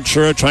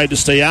 Ventura tried to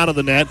stay out of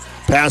the net.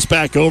 Pass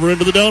back over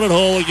into the donut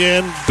hole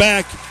again.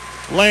 Back.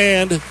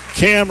 Land.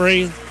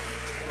 Camry.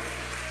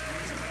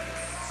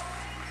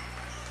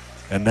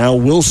 And now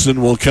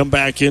Wilson will come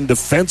back in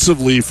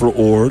defensively for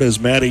Ord as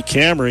Maddie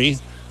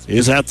Camry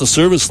is at the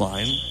service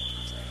line.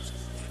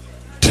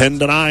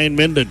 10-9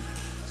 Minden.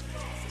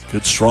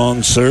 Good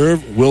strong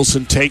serve.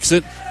 Wilson takes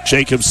it.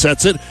 Jacob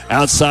sets it.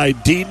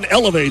 Outside Deaton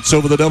elevates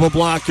over the double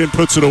block and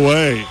puts it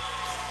away.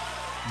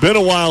 Been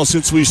a while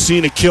since we've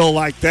seen a kill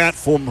like that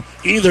from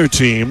either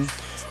team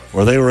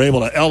where they were able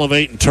to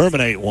elevate and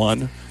terminate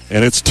one.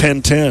 And it's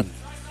 10-10.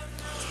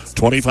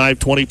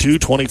 25-22,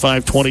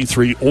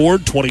 25-23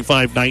 Ord,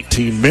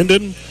 25-19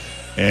 Minden,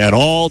 and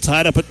all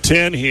tied up at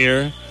 10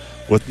 here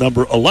with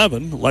number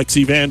 11,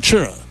 Lexi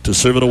Ventura, to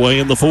serve it away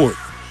in the fourth.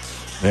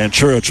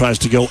 Ventura tries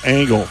to go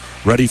angle.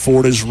 Ready for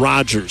it is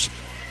Rogers.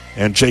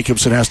 And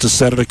Jacobson has to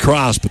set it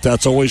across, but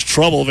that's always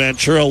trouble.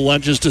 Ventura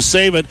lunges to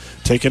save it.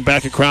 Taken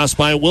back across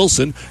by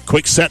Wilson.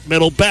 Quick set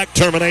middle back.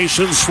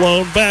 Termination.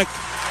 Sloan Beck.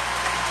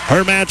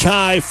 Her match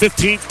high.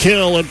 15th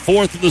kill and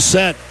fourth of the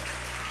set.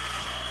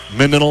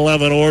 Minden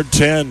 11, Ord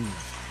 10.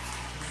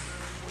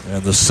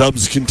 And the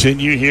subs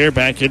continue here.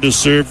 Back into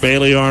serve,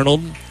 Bailey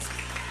Arnold.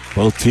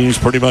 Both teams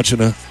pretty much in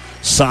a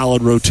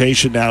solid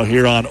rotation now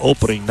here on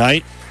opening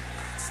night.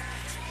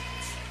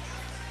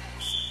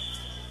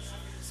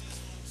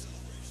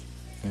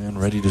 And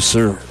ready to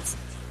serve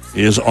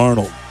is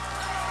Arnold.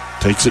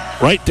 Takes it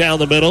right down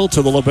the middle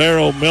to the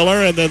libero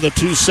Miller, and then the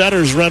two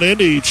setters run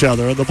into each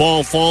other, and the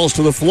ball falls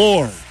to the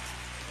floor.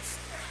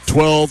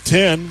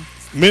 12-10,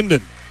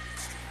 Minden.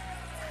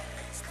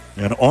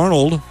 And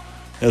Arnold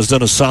has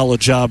done a solid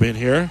job in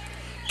here,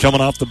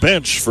 coming off the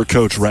bench for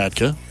Coach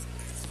Radka.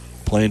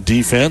 Playing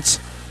defense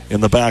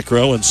in the back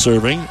row and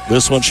serving.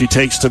 This one she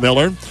takes to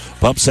Miller.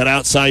 Bump set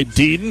outside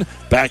Deaton.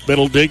 Back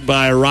middle dig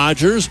by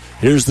Rogers.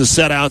 Here's the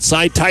set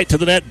outside. Tight to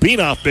the net.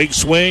 Beanoff. Big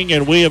swing.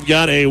 And we have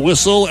got a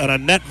whistle and a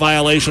net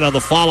violation on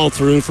the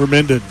follow-through for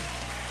Minden.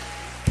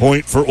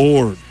 Point for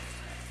Ord.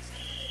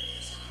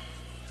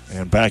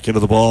 And back into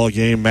the ball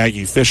game,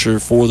 Maggie Fisher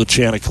for the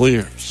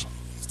Chanticleers.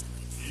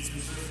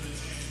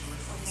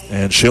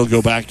 And she'll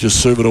go back to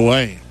serve it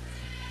away.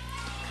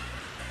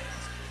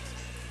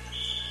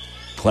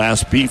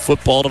 Class B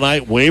football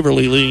tonight.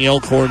 Waverly leading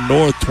Elkhorn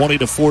North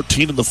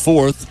 20-14 in the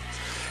fourth.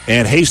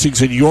 And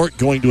Hastings and York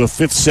going to a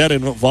fifth set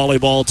in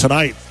volleyball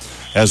tonight.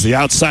 As the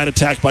outside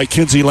attack by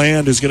Kinsey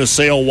Land is going to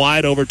sail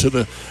wide over to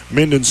the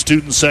Minden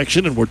student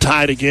section. And we're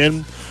tied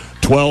again,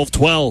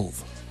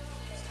 12-12.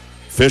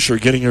 Fisher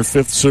getting her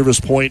fifth service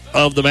point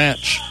of the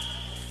match.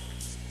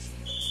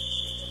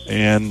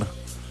 And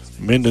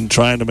Minden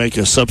trying to make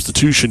a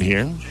substitution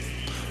here.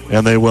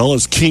 And they will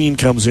as Keene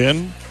comes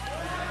in.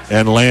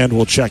 And Land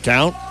will check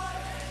out.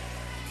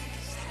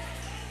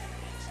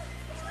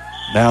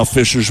 Now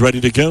Fisher's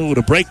ready to go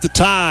to break the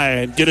tie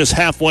and get us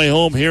halfway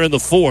home here in the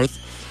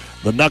fourth.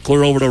 The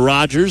knuckler over to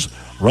Rogers.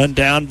 Run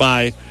down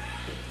by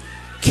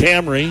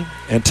Camry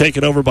and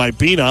taken over by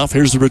Beanoff.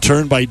 Here's the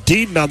return by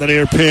Deaton on the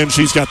near pin.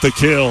 She's got the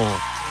kill.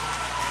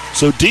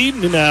 So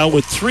Deaton now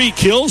with 3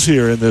 kills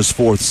here in this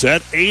fourth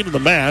set, 8 in the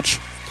match.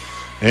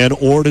 And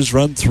Ord has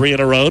run 3 in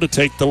a row to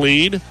take the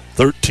lead,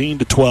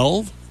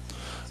 13-12.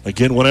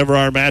 Again, whenever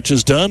our match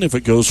is done, if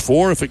it goes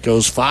 4, if it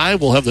goes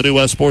 5, we'll have the New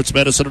West Sports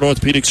Medicine and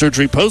Orthopedic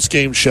Surgery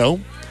post-game show.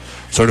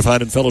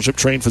 Certified and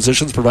fellowship-trained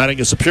physicians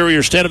providing a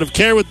superior standard of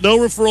care with no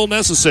referral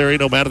necessary,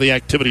 no matter the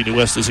activity. New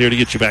West is here to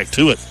get you back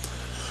to it.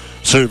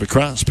 Serve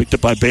across, picked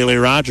up by Bailey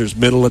Rogers.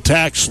 Middle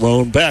attack,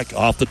 Sloan Beck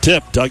off the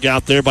tip. Dug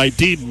out there by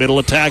Deaton. Middle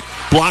attack,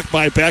 blocked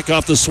by Beck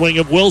off the swing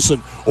of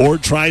Wilson.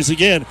 Ord tries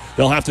again.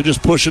 They'll have to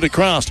just push it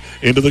across.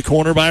 Into the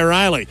corner by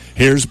Riley.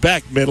 Here's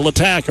Beck, middle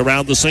attack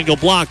around the single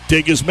block.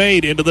 Dig is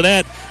made into the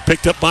net.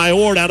 Picked up by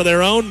Ord out of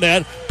their own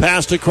net.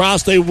 Passed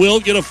across. They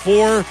will get a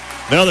 4.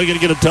 Now they're going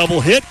to get a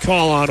double hit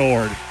call on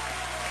Ord.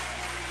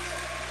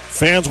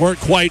 Fans weren't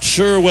quite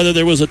sure whether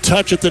there was a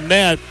touch at the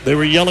net. They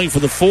were yelling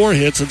for the 4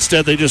 hits.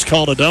 Instead, they just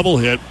called a double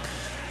hit.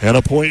 And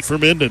a point for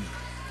Minden.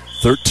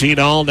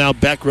 13-all. Now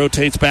Beck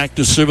rotates back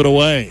to serve it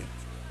away.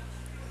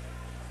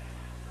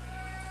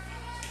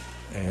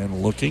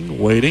 And looking,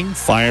 waiting,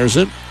 fires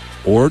it.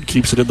 Ord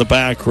keeps it in the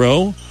back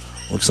row.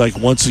 Looks like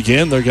once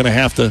again they're going to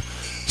have to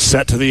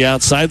set to the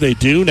outside. They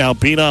do. Now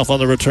Beanoff on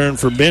the return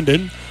for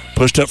Minden.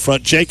 Pushed up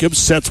front, Jacobs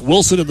sets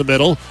Wilson in the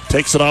middle.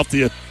 Takes it off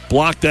the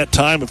block that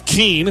time of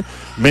Keene.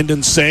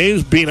 Minden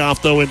saves.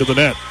 Beanoff, though, into the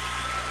net.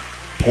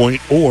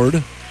 Point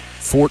Ord,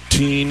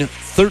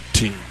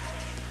 14-13.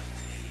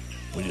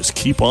 We just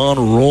keep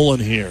on rolling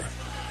here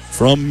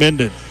from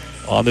Minden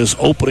on this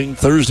opening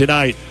Thursday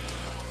night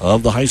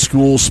of the high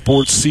school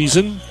sports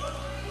season,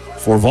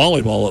 for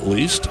volleyball at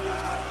least.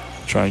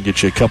 Try and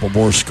get you a couple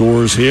more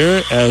scores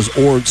here as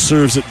Ord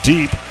serves it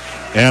deep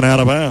and out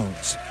of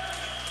bounds.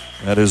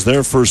 That is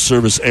their first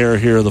service error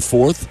here in the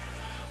fourth.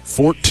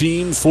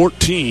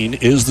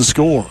 14-14 is the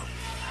score.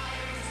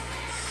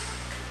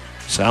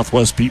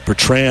 Southwest beat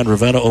Bertrand,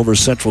 Ravenna over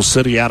Central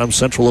City, Adams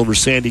Central over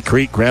Sandy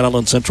Creek, Grand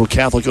Island Central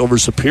Catholic over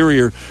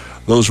Superior.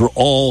 Those were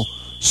all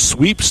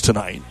sweeps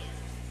tonight.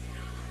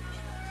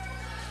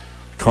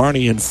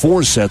 Kearney in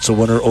 4 sets, a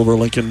winner over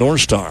Lincoln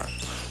North Star.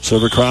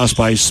 Serve across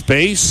by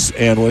Space,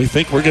 and we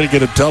think we're going to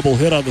get a double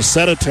hit on the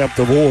set attempt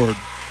of Ord.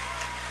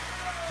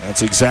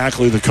 That's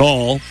exactly the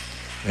call.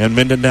 And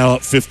Minden now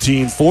up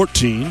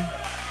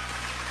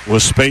 15-14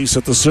 with Space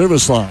at the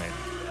service line.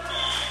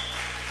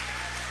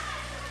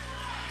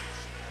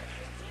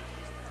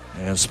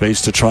 And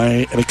Space to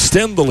try and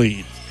extend the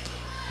lead.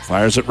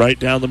 Fires it right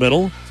down the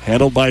middle.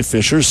 Handled by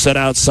Fisher. Set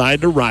outside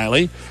to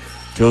Riley.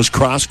 Goes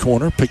cross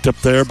corner. Picked up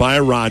there by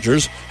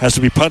Rogers. Has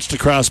to be punched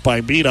across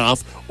by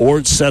Beanoff.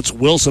 Ord sets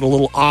Wilson a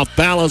little off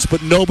balance,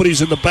 but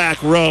nobody's in the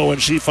back row,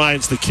 and she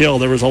finds the kill.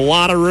 There was a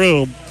lot of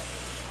room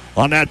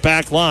on that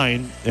back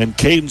line, and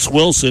Cadence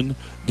Wilson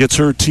gets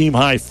her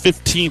team-high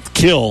 15th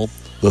kill,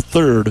 the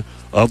third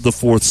of the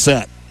fourth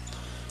set.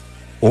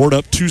 Ord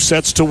up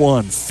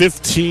 2-1,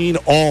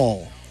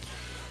 15-all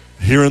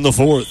here in the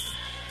fourth.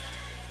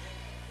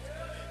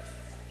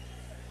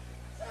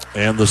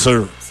 And the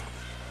serve.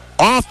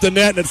 Off the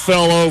net, and it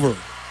fell over.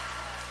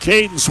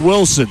 Cadence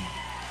Wilson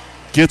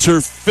gets her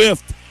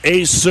 5th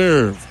ace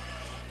serve.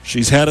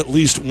 She's had at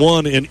least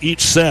one in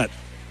each set.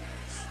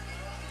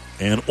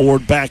 And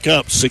Ord back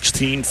up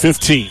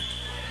 16-15.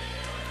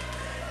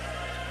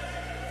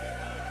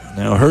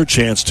 Now her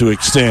chance to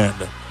extend.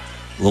 A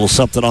little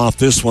something off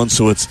this one,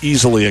 so it's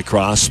easily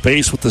across.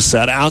 Space with the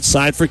set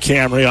outside for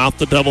Camry. Off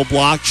the double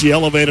block. She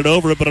elevated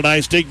over it, but a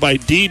nice dig by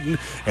Deaton.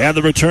 And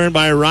the return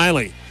by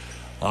Riley.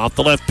 Off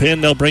the left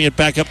pin, they'll bring it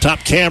back up top.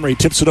 Camry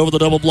tips it over the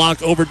double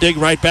block. Over dig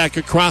right back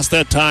across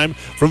that time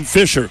from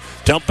Fisher.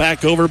 Dump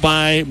back over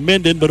by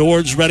Minden, but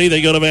Ord's ready.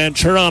 They go to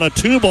Ventura on a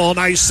 2-ball.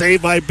 Nice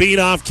save by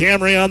Beanoff.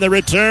 Camry on the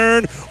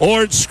return.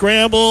 Ord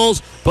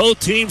scrambles. Both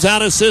teams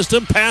out of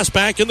system. Pass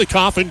back in the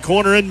coffin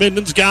corner, and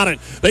Minden's got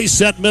it. They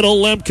set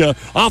middle. Lemke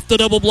off the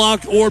double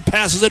block. Ord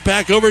passes it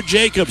back over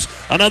Jacobs.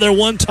 Another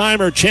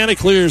one-timer.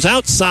 Chanticleer's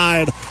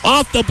outside.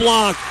 Off the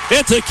block.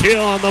 It's a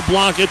kill on the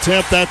block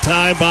attempt that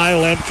time by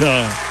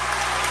Lemke.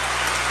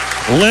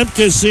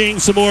 Lemke seeing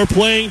some more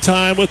playing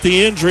time with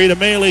the injury to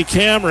Maylee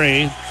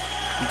Camry.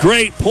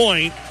 Great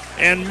point,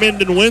 and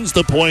Minden wins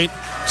the point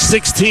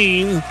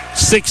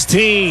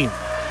 16-16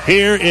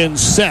 here in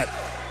set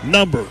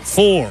number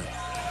 4.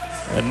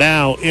 And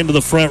now into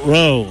the front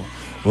row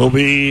will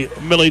be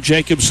Millie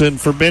Jacobson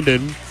for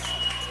Minden,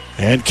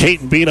 and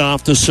Kaiten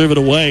Beanoff to serve it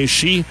away.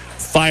 She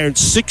fired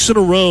 6 in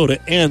a row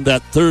to end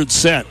that third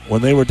set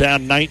when they were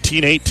down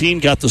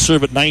 19-18, got the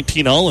serve at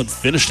 19-all and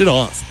finished it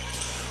off.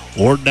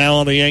 Ord now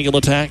on the angle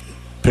attack.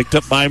 Picked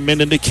up by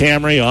Minden to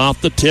Camry.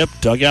 Off the tip.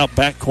 Dug out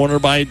back corner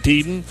by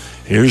Deaton.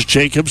 Here's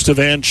Jacobs to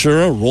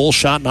Ventura. Roll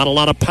shot. Not a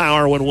lot of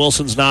power when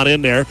Wilson's not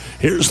in there.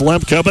 Here's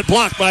Lemke, but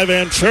blocked by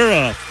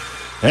Ventura.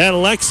 And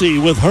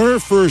Lexi with her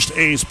first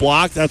ace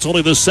block. That's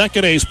only the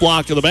second ace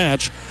block of the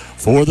match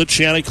for the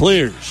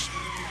Chanticleers.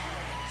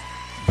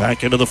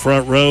 Back into the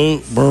front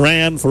row.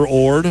 Moran for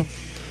Ord.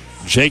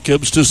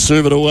 Jacobs to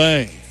serve it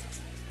away.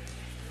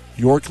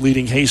 York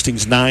leading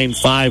Hastings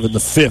 9-5 in the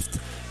 5th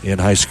in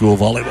high school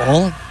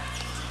volleyball.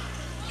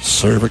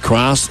 Serve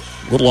across.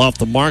 A little off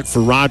the mark for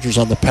Rogers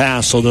on the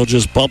pass, so they'll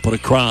just bump it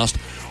across.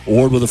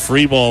 Ord with a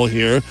free ball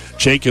here.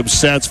 Jacobs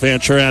sets.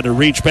 Ventura had to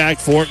reach back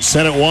for it and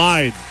send it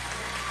wide.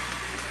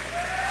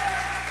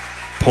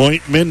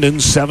 Point Minden,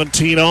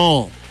 17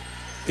 all.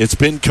 It's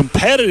been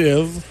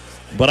competitive,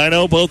 but I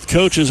know both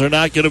coaches are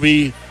not going to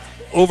be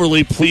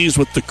overly pleased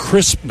with the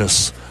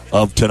crispness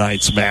of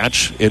tonight's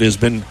match. It has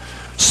been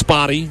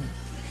spotty.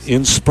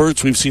 In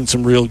spurts, we've seen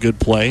some real good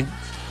play,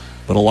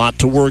 but a lot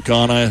to work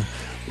on.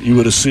 You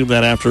would assume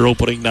that after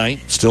opening night.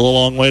 Still a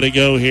long way to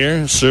go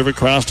here. Serve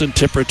across and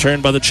tip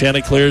return by the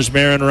Chanticleers,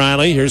 Marin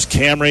Riley. Here's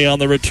Camry on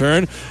the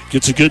return.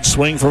 Gets a good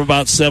swing from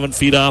about 7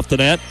 feet off the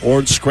net.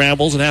 Ord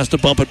scrambles and has to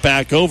bump it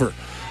back over.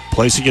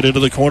 Placing it into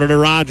the corner to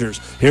Rogers.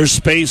 Here's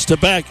space to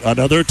Beck.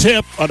 Another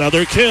tip,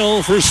 another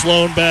kill for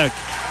Sloan Beck.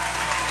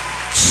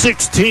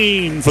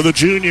 16 for the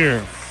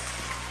junior.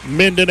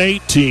 Minden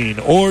 18,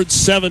 Ord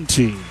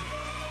 17.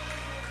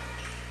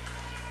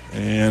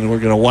 And we're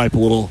going to wipe a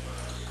little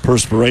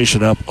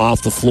perspiration up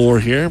off the floor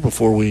here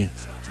before we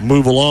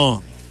move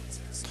along.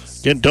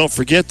 Again, don't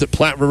forget that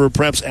Platte River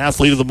Prep's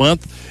Athlete of the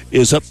Month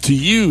is up to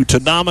you to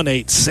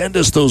nominate. Send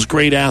us those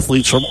great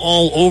athletes from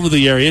all over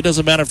the area. It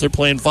doesn't matter if they're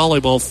playing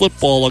volleyball,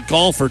 football, a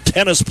golfer,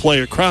 tennis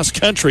player, cross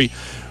country.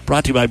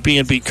 Brought to you by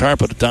B&B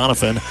Carpet at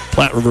Donovan,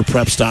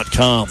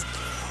 PlatteRiverPreps.com.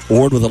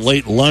 Ord with a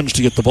late lunge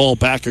to get the ball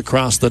back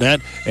across the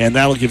net, and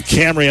that'll give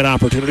Camry an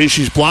opportunity.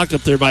 She's blocked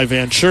up there by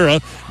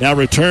Ventura. Now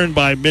returned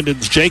by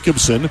Minden's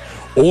Jacobson.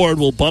 Ord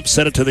will bump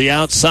set it to the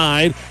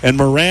outside, and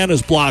Moran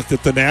is blocked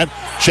at the net.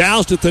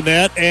 Joust at the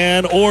net,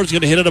 and Ord's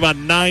going to hit it about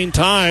 9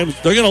 times.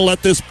 They're going to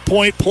let this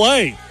point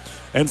play.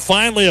 And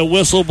finally a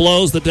whistle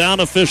blows. The down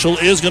official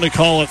is going to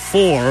call it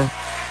 4.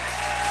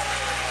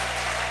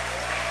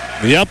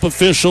 The up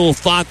official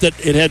thought that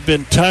it had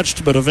been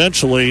touched, but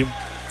eventually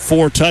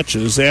 4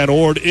 touches, and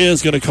Ord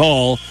is going to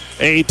call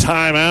a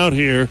timeout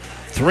here.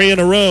 3 in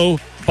a row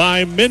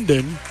by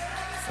Minden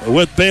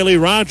with Bailey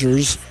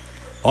Rogers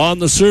on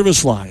the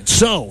service line.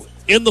 So,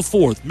 in the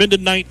 4th,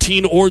 Minden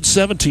 19, Ord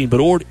 17,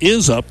 but Ord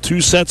is up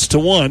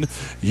 2-1.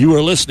 You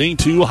are listening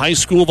to High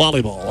School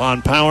Volleyball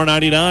on Power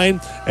 99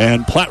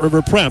 and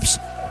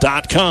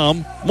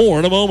PlatteRiverPreps.com. More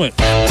in a moment.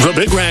 The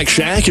Big Rack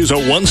Shack is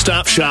a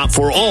one-stop shop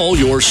for all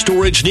your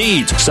storage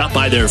needs. Stop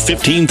by their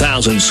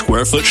 15,000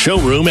 square foot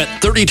showroom at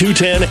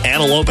 3210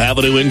 Antelope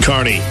Avenue in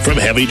Kearney. From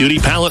heavy-duty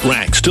pallet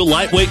racks to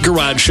lightweight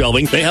garage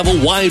shelving, they have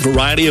a wide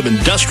variety of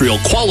industrial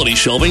quality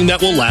shelving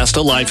that will last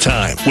a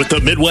lifetime. With the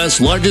Midwest's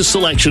largest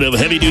selection of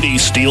heavy-duty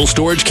steel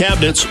storage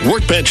cabinets,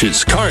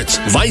 workbenches, carts,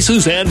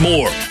 vices, and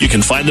more. You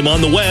can find them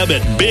on the web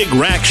at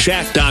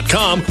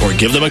BigRackShack.com or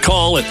give them a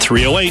call at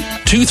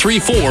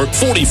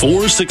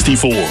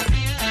 308-234-4464.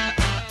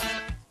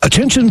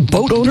 Attention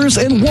boat owners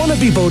and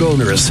wannabe boat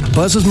owners.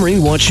 Buzz's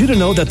Marine wants you to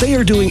know that they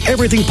are doing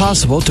everything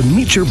possible to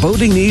meet your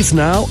boating needs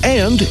now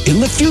and in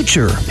the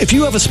future. If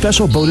you have a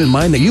special boat in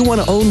mind that you want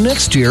to own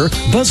next year,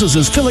 Buzz's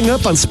is filling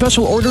up on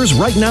special orders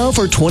right now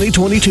for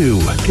 2022.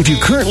 If you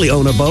currently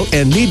own a boat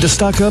and need to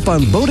stock up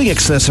on boating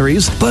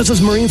accessories,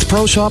 Buzz's Marine's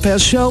Pro Shop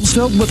has shelves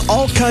filled with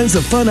all kinds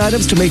of fun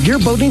items to make your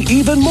boating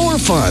even more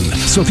fun.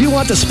 So if you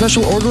want to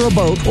special order a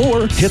boat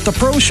or hit the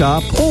Pro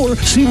Shop or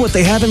see what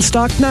they have in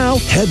stock now,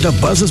 head to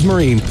Buzz's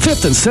Marine,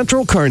 5th and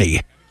Central Kearney.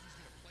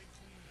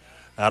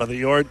 Out of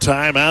the Ord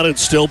timeout,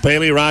 it's still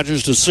Bailey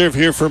Rogers to serve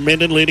here for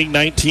Minden, leading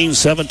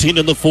 19-17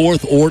 in the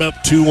 4th. Ord up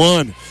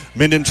 2-1.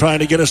 Minden trying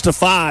to get us to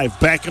 5.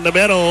 Back in the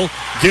middle.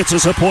 Gets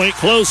us a point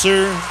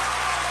closer.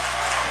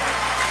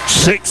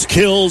 6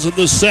 kills in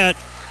the set.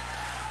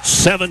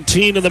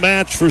 17 in the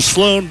match for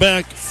Sloan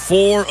Beck.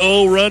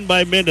 4-0 run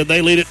by Minden.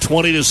 They lead it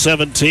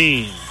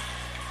 20-17.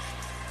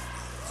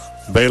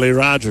 Bailey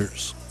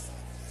Rogers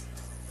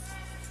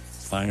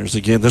fires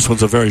again. This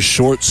one's a very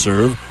short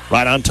serve.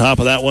 Right on top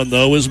of that one,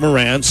 though, is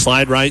Moran.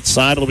 Slide right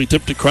side. It'll be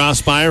tipped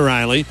across by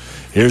Riley.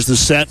 Here's the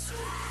set.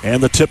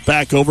 And the tip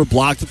back over.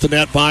 Blocked at the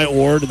net by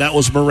Ord. And that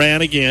was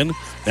Moran again.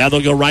 Now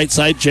they'll go right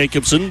side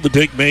Jacobson. The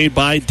dig made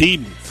by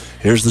Deeden.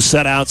 Here's the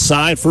set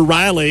outside for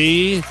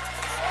Riley.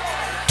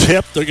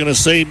 Tip. They're going to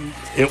say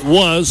it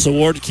was. So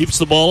Ord keeps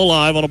the ball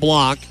alive on a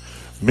block.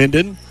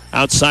 Minden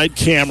outside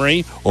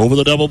Camry. Over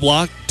the double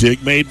block.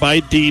 Dig made by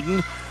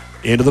Deeden.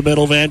 Into the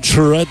middle,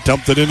 Ventura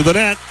dumped it into the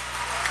net.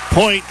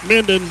 Point,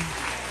 Minden.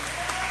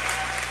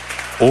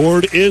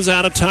 Ord is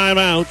out of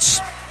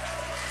timeouts.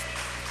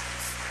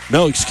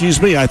 No,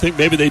 excuse me. I think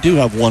maybe they do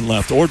have one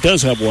left. Ord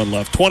does have one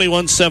left.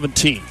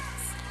 21-17.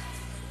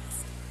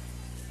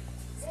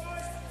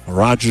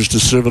 Rogers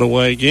to serve it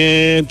away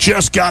again.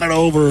 Just got it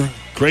over.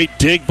 Great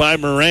dig by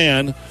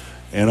Moran.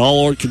 And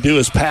all Ord can do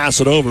is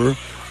pass it over.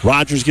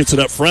 Rogers gets it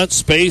up front.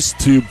 Space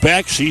to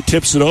Beck. She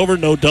tips it over.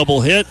 No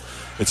double hit.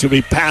 It's going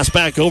to be passed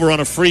back over on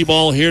a free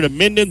ball here to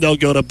Minden. They'll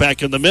go to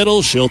Beck in the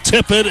middle. She'll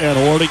tip it, and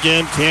Ord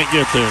again can't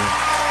get there.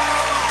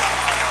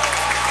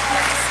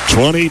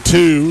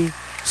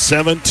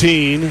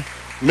 22-17,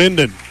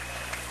 Minden.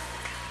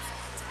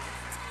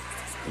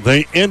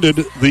 They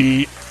ended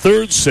the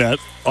third set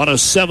on a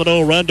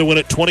 7-0 run to win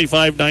it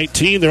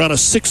 25-19. They're on a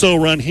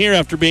 6-0 run here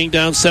after being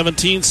down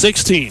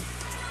 17-16.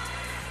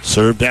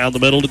 Serve down the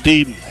middle to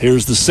Deedon.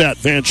 Here's the set.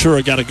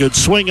 Ventura got a good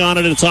swing on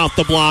it, and it's off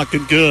the block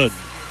and good.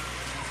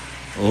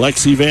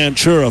 Lexi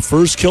Ventura,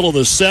 first kill of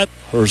the set,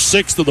 her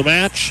sixth of the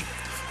match.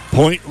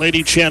 Point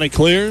Lady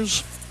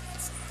Chanticleers.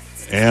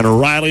 And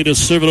Riley to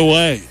serve it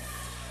away.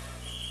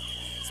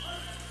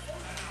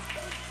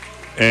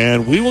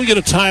 And we will get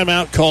a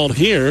timeout called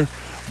here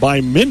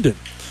by Minden.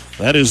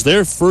 That is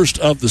their first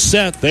of the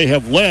set. They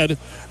have led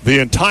the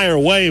entire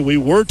way. We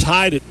were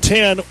tied at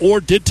 10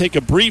 or did take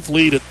a brief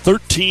lead at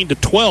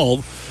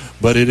 13-12,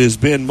 but it has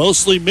been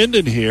mostly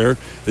Minden here.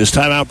 This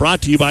timeout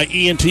brought to you by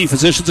ENT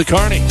Physicians of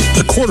Kearney.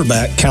 The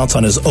quarterback counts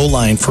on his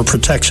O-line for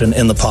protection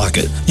in the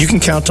pocket. You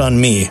can count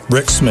on me,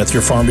 Rick Smith,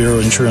 your Farm Bureau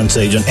insurance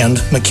agent, and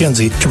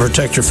McKinsey to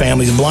protect your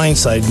family's blind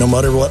side no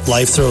matter what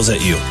life throws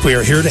at you. We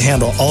are here to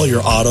handle all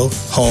your auto,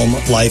 home,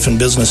 life, and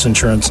business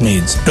insurance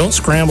needs. Don't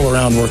scramble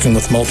around working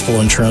with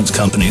multiple insurance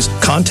companies.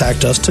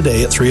 Contact us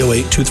today at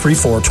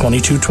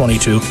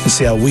 308-234-2222 and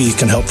see how we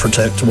can help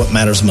protect what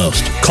matters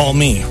most. Call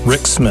me,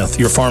 Rick Smith,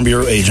 your Farm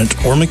Bureau agent,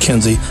 or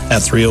McKinsey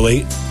at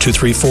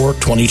 308-234-2222.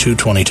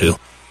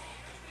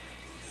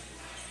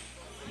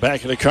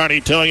 Back in the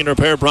Kearney Towing and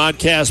Repair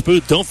broadcast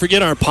booth. Don't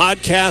forget our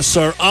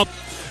podcasts are up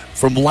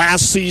from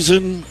last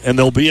season, and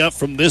they'll be up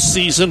from this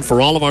season for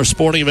all of our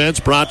sporting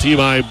events, brought to you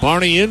by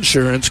Barney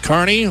Insurance,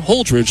 Kearney,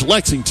 Holdridge,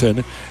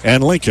 Lexington,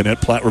 and Lincoln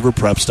at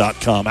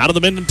PlatteRiverPreps.com. Out of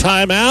the Minden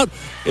timeout,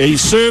 a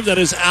serve that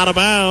is out of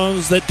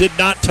bounds that did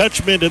not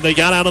touch Minden. They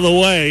got out of the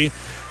way,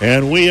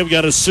 and we have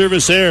got a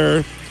service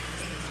error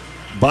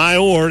by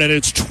Ord, and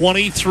it's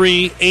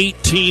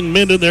 23-18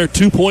 Minden. They're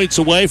 2 points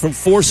away from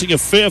forcing a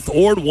fifth.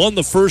 Ord won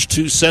the first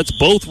two sets.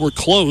 Both were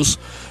close,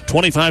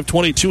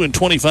 25-22 and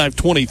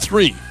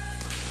 25-23.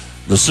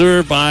 The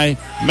serve by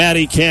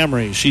Maddie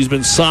Camry. She's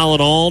been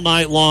solid all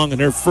night long in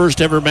her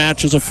first ever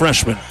match as a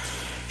freshman.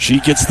 She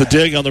gets the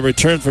dig on the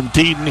return from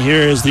Deedon.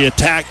 Here is the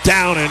attack,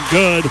 down and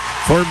good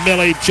for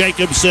Millie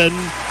Jacobson.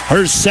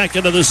 Her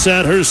second of the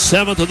set, her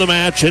seventh of the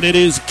match, and it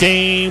is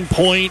game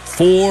point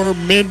for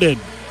Minden.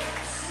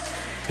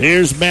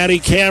 Here's Maddie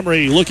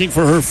Camry looking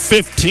for her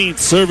 15th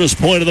service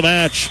point of the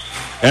match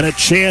and a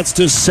chance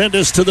to send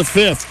us to the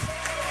fifth.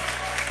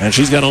 And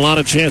she's got a lot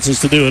of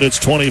chances to do it. It's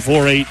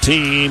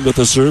 24-18, but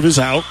the serve is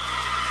out.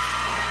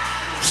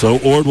 So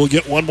Ord will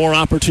get one more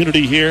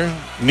opportunity here,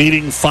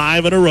 needing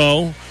 5 in a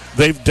row.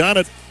 They've done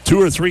it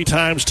 2 or 3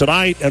 times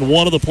tonight, and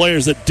one of the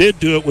players that did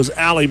do it was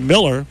Allie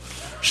Miller.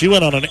 She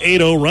went on an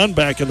 8-0 run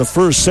back in the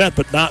first set,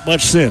 but not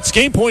much since.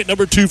 Game point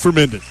number 2 for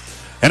Minden.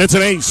 And it's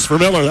an ace for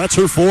Miller. That's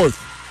her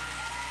fourth.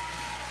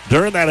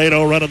 During that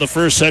 8-0 run in the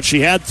first set, she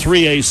had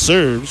 3 ace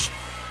serves,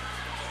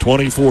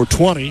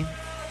 24-20.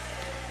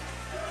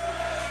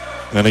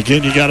 And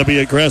again, you got to be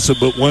aggressive,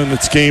 but when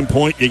it's game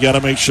point, you got to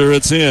make sure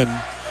it's in.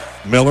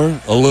 Miller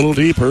a little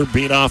deeper.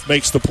 Beanoff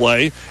makes the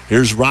play.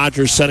 Here's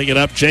Rogers setting it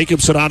up.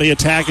 Jacobson on the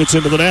attack. It's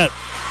into the net.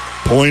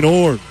 Point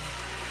Ord.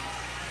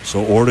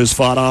 So Ord has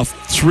fought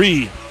off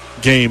 3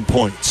 game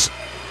points.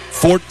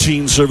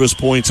 14 service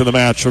points in the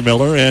match for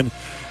Miller, and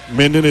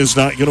Minden is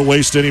not going to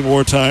waste any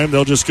more time.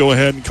 They'll just go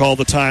ahead and call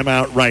the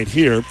timeout right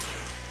here.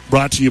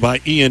 Brought to you by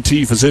ENT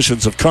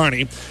Physicians of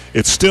Kearney.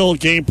 It's still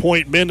game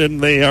point Minden.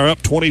 They are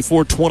up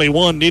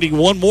 24-21, needing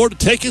one more to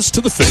take us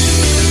to the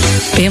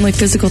fifth. Family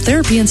Physical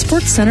Therapy and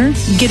Sports Center,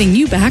 getting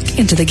you back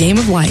into the game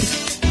of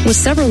life. With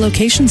several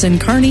locations in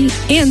Kearney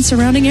and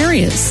surrounding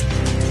areas.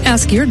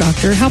 Ask your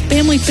doctor how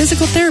Family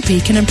Physical Therapy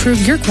can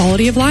improve your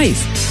quality of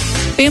life.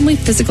 Family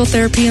Physical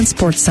Therapy and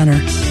Sports Center.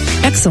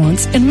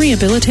 Excellence in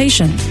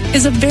Rehabilitation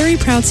is a very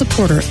proud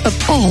supporter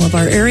of all of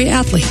our area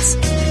athletes,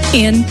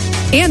 in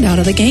and out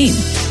of the game.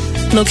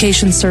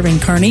 Locations serving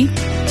Kearney,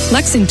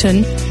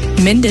 Lexington,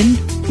 Minden,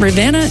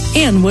 Ravenna,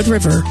 and Wood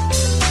River.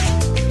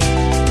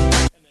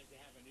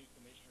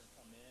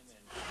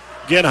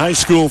 Again, high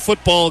school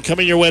football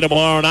coming your way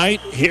tomorrow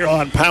night here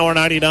on Power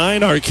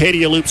 99.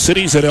 Arcadia Loop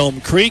City's at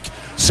Elm Creek.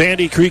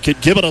 Sandy Creek at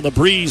Gibbon on the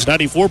Breeze,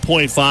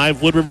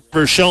 94.5. Wood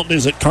River Shelton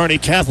is at Kearney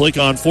Catholic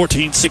on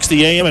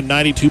 1460 AM and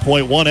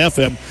 92.1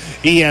 FM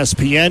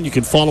ESPN. You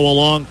can follow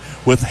along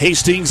with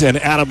Hastings and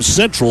Adams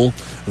Central.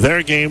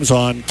 Their games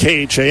on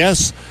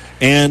KHAS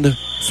and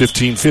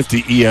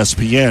 1550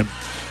 ESPN.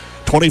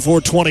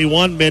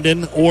 24-21,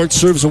 Minden. Ord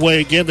serves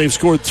away again. They've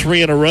scored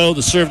 3 in a row.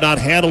 The serve not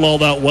handled all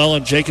that well,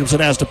 and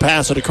Jacobson has to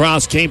pass it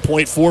across. Game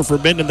point 4 for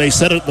Minden. They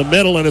set it in the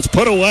middle, and it's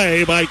put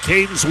away by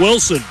Cadence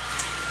Wilson.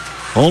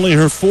 Only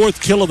her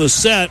 4th kill of the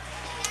set,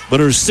 but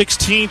her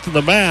 16th in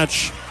the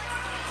match.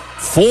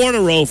 4 in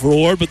a row for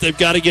Ord, but they've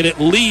got to get at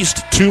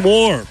least 2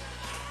 more.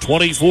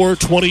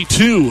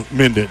 24-22,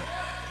 Minden.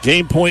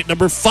 Game point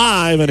number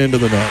 5 and into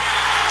the net.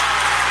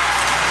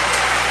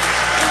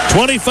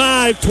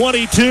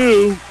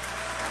 25-22.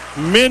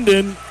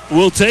 Minden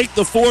will take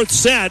the 4th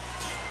set.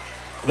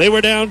 They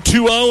were down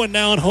 2-0, and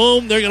now at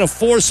home they're going to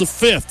force a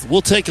 5th.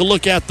 We'll take a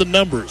look at the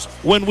numbers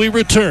when we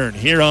return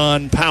here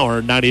on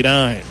Power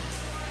 99.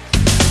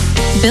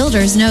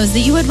 Builders knows that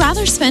you would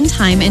rather spend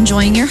time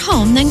enjoying your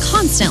home than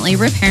constantly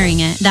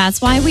repairing it.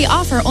 That's why we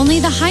offer only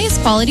the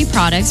highest quality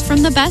products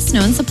from the best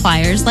known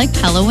suppliers like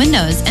Pella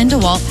Windows and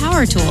DeWalt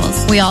Power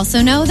Tools. We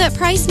also know that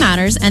price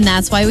matters, and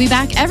that's why we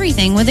back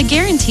everything with a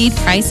guaranteed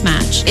price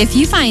match. If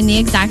you find the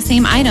exact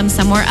same item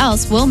somewhere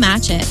else, we'll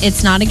match it.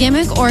 It's not a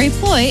gimmick or a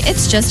ploy,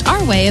 it's just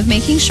our way of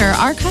making sure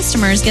our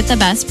customers get the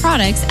best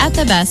products at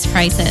the best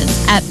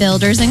prices. At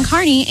Builders in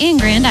Kearney and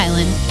Grand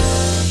Island.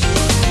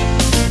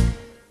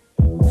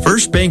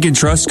 First Bank and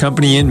Trust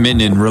Company in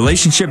Minden.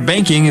 Relationship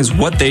banking is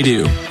what they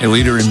do. A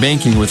leader in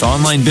banking with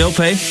online bill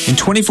pay and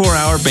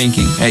 24-hour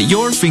banking at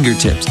your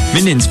fingertips.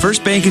 Minden's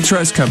First Bank and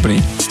Trust Company.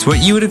 It's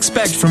what you would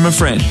expect from a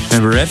friend.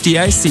 Member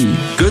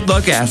FDIC. Good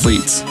luck,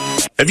 athletes.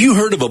 Have you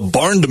heard of a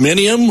barn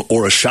dominium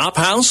or a shop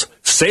house?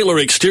 Sailor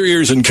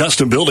Exteriors and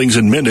Custom Buildings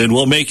in Minden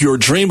will make your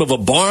dream of a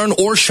barn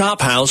or shop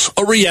house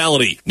a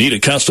reality. Need a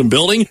custom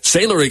building?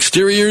 Sailor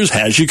Exteriors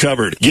has you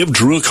covered. Give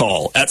Drew a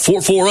call at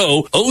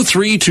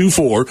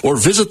 440-0324 or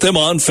visit them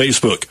on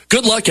Facebook.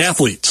 Good luck,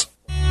 athletes.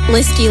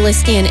 Liskey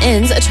 &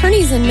 Inns,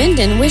 attorneys in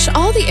Minden, wish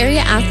all the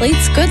area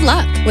athletes good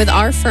luck. With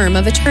our firm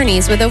of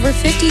attorneys with over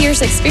 50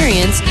 years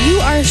experience, you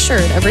are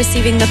assured of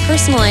receiving the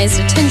personalized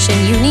attention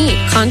you need.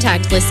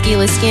 Contact Liskey &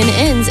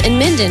 Inns in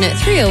Minden at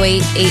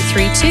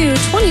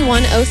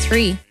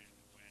 308-832-2103.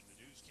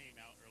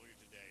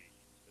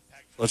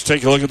 Let's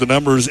take a look at the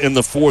numbers in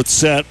the fourth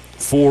set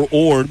for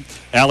Ord.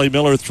 Allie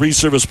Miller, 3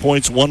 service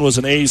points. 1 was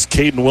an ace.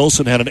 Caden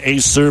Wilson had an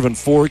ace serve and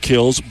 4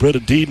 kills.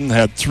 Britta Deaton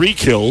had 3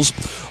 kills.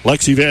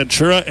 Lexi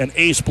Ventura, an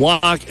ace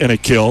block and a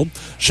kill.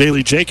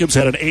 Shaylee Jacobs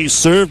had an ace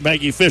serve.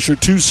 Maggie Fisher,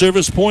 2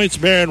 service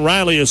points. Marion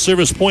Riley, a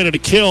service point and a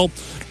kill.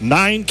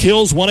 9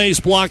 kills, 1 ace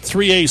block,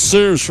 3 ace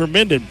serves for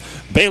Minden.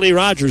 Bailey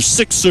Rogers,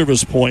 6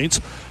 service points.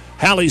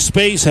 Hallie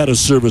Space had a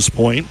service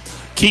point.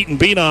 Keaton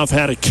Beanoff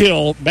had a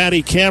kill.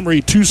 Maddie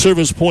Camry, 2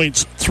 service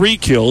points, 3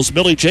 kills.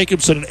 Millie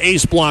Jacobson, an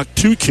ace block,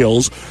 2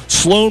 kills.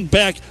 Sloan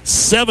Beck,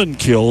 7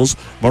 kills.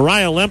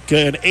 Mariah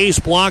Lemke, an ace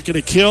block and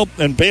a kill.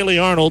 And Bailey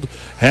Arnold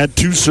had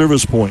 2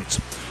 service points.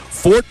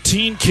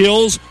 14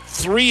 kills,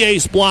 3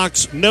 ace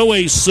blocks, no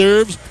ace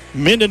serves.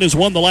 Minden has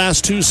won the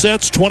last 2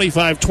 sets,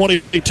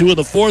 25-22 in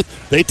the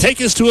fourth. They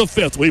take us to a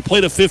fifth. We play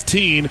to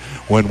 15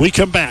 when we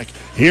come back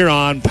here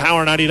on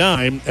Power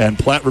 99 and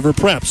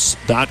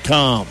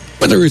PlatteRiverPreps.com.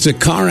 Whether it's a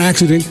car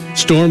accident,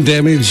 storm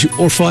damage,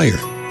 or fire,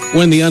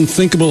 when the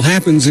unthinkable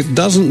happens, it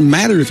doesn't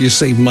matter if you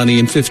save money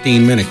in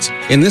 15 minutes.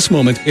 In this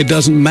moment, it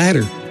doesn't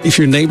matter if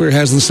your neighbor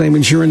has the same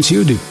insurance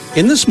you do.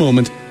 In this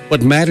moment,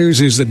 what matters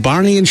is that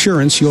Barney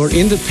Insurance, your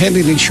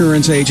independent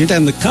insurance agent,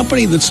 and the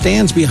company that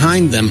stands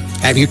behind them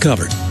have you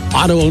covered.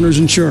 Auto Owners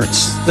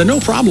Insurance, the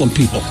no-problem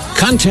people.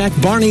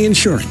 Contact Barney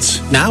Insurance,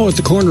 now at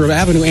the corner of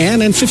Avenue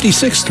Ann and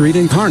 56th Street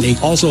in Kearney,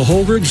 also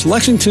Holdridge,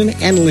 Lexington,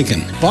 and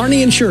Lincoln.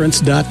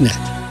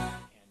 BarneyInsurance.net.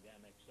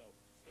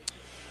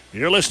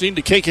 You're listening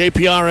to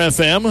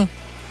KKPR-FM,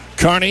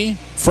 Kearney,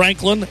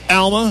 Franklin,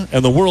 Alma,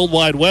 and the World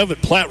Wide Web at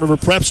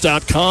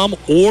PlatteRiverPreps.com.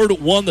 Ord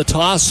won the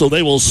toss, so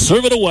they will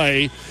serve it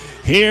away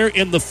here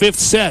in the fifth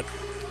set.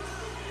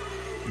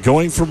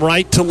 Going from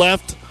right to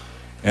left,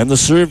 and the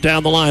serve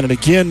down the line. And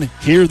again,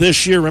 here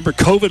this year, remember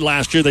COVID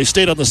last year, they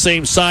stayed on the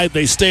same side.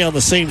 They stay on the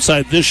same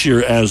side this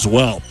year as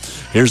well.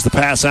 Here's the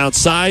pass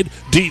outside.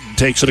 Deaton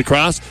takes it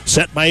across.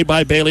 Set made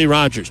by Bailey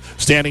Rogers.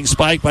 Standing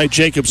spike by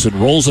Jacobson.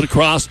 Rolls it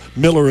across.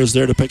 Miller is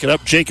there to pick it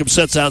up. Jacobs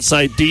sets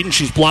outside Deaton.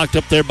 She's blocked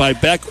up there by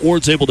Beck.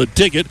 Ord's able to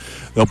dig it.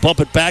 They'll bump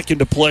it back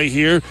into play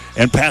here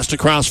and passed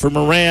across for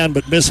Moran,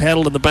 but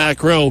mishandled in the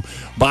back row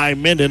by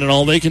Minden, and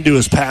all they can do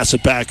is pass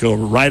it back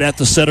over. Right at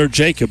the center,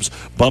 Jacobs.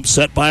 Bump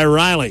set by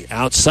Riley.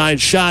 Outside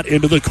shot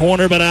into the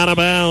corner, but out of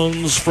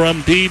bounds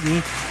from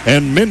Deaton,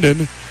 and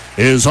Minden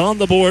is on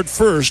the board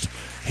first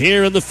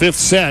here in the fifth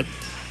set.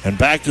 And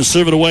back to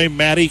serve it away,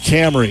 Maddie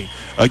Camry.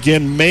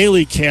 Again,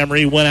 Maylee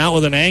Camry went out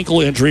with an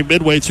ankle injury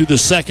midway through the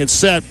second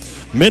set.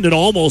 Minden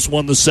almost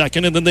won the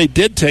second, and then they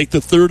did take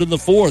the third and the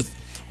fourth.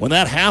 When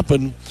that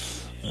happened,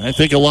 I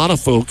think a lot of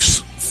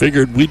folks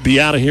figured we'd be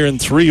out of here in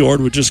 3.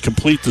 Ord would just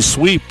complete the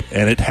sweep,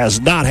 and it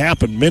has not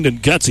happened. Minden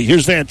gutsy.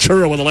 Here's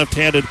Ventura with a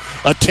left-handed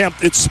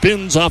attempt. It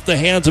spins off the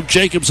hands of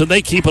Jacobs, and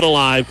they keep it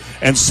alive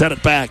and set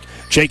it back.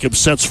 Jacobs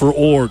sets for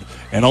Ord,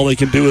 and all they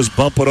can do is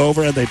bump it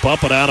over, and they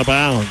bump it out of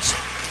bounds.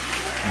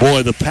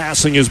 Boy, the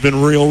passing has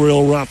been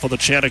real rough on the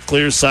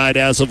Chanticleer side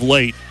as of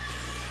late,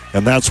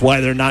 and that's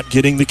why they're not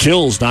getting the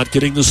kills, not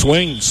getting the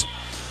swings.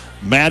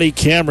 Maddie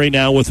Camry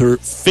now with her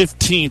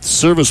 15th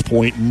service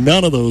point.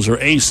 None of those are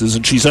aces,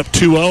 and she's up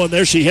 2-0, and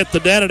there she hit the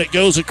net, and it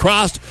goes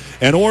across,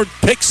 and Ord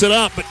picks it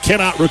up but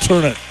cannot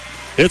return it.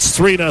 It's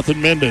 3-0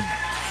 Minden.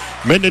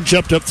 Minden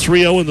jumped up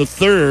 3-0 in the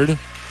third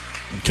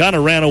and kind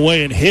of ran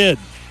away and hid.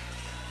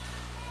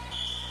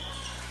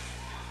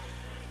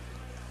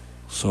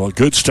 So a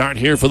good start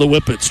here for the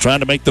Whippets,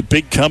 trying to make the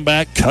big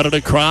comeback, cut it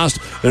across.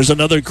 There's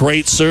another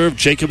great serve.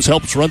 Jacobs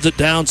helps, runs it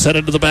down, set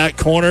into the back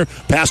corner,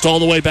 passed all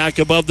the way back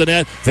above the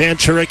net.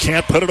 Ventura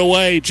can't put it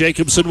away.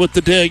 Jacobson with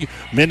the dig.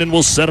 Minden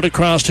will set it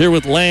across here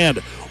with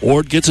Land.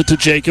 Ord gets it to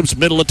Jacobs,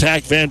 middle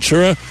attack.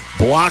 Ventura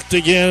blocked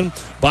again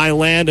by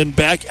Land and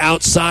back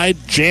outside,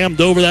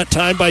 jammed over that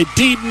time by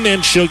Deaton,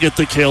 and she'll get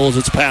the kill as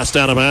it's passed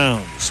out of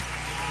bounds.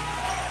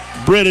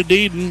 Britta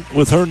Deaton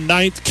with her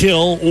 9th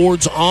kill.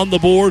 Ord's on the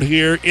board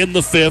here in the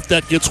 5th.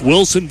 That gets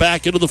Wilson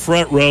back into the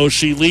front row.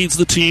 She leads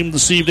the team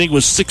this evening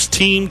with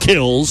 16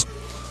 kills.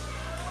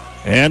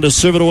 And to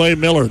serve it away,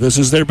 Miller. This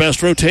is their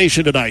best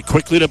rotation tonight.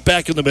 Quickly to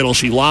Beck in the middle.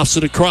 She lofts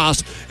it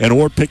across, and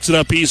Ord picks it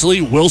up easily.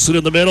 Wilson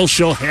in the middle.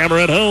 She'll hammer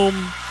it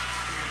home.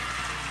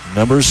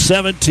 Number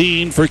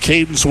 17 for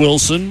Cadence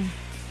Wilson.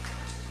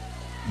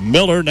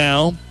 Miller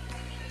now,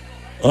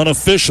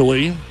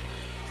 unofficially,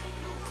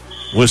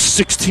 with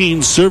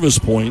 16 service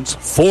points.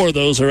 4 of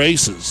those are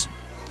aces.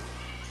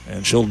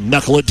 And she'll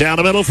knuckle it down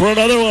the middle for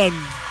another one.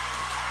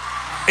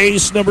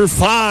 Ace number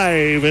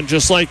 5. And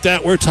just like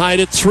that, we're tied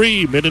at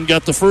 3. Minden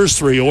got the first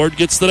 3. Ord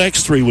gets the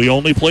next 3. We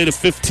only played a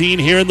 15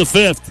 here in the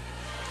 5th.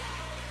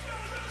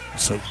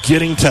 So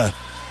getting to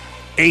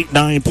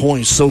 8-9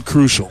 points, so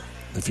crucial.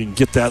 If you can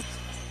get that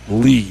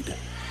lead.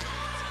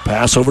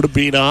 Pass over to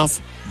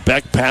Beanoff.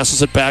 Beck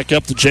passes it back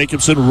up to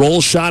Jacobson. Roll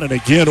shot, and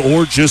again,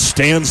 Ord just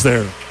stands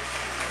there.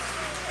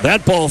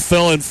 That ball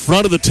fell in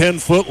front of the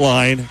 10-foot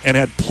line and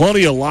had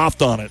plenty of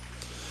loft on it.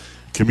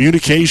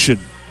 Communication.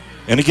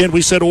 And again,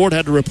 we said Ord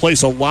had to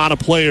replace a lot of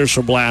players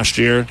from last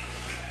year,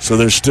 so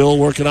they're still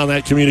working on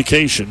that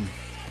communication.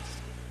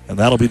 And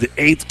that'll be the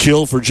 8th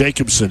kill for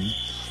Jacobson.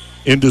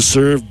 Into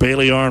serve,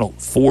 Bailey Arnold.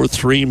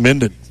 4-3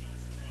 Minden.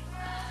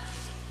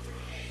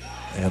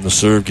 And the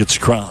serve gets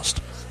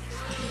crossed.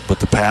 But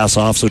the pass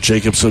off, so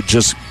Jacobson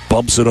just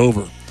bumps it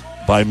over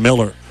by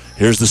Miller.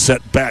 Here's the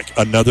set back.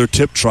 Another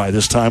tip try.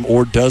 This time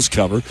Ord does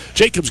cover.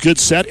 Jacobs good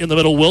set in the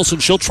middle. Wilson,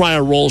 she'll try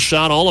a roll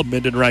shot. All of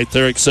Minden right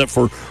there except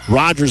for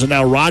Rogers. And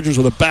now Rogers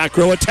with a back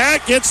row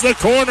attack. Gets the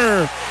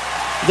corner.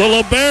 The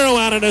libero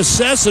out of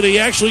necessity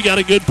actually got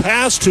a good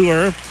pass to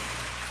her.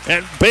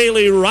 And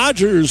Bailey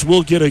Rogers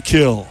will get a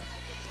kill.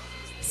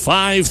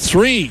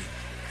 5-3.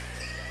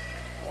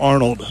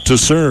 Arnold to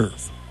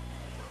serve.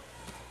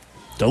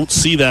 Don't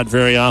see that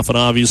very often,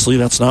 obviously.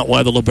 That's not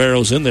why the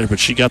libero's in there, but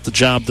she got the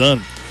job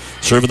done.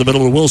 Serve in the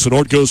middle of Wilson.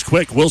 Ord goes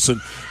quick.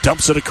 Wilson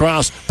dumps it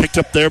across. Picked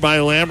up there by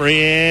Lamry,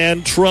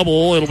 and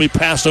trouble. It'll be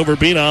passed over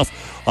Beanoff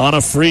on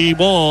a free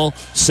ball.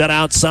 Set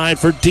outside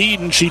for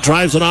Deaton. She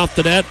drives it off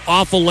the net.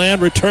 Off the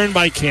land. Returned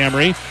by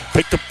Camry.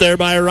 Picked up there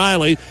by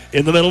Riley.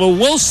 In the middle of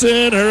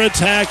Wilson. Her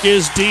attack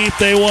is deep.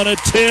 They want a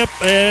tip,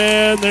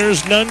 and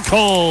there's none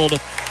called.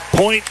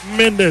 Point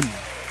Minden.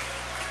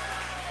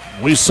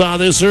 We saw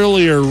this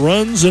earlier.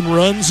 Runs and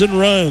runs and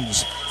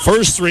runs.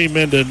 First 3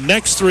 Minden,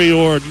 next 3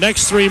 Ord,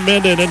 next 3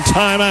 Minden, and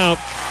timeout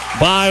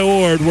by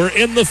Ord. We're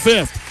in the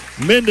 5th.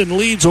 Minden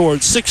leads Ord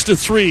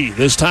 6-3.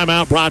 This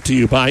timeout brought to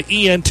you by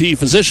ENT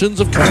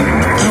Physicians of Kearney.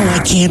 Oh,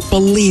 I can't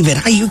believe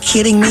it. Are you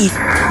kidding me?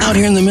 Out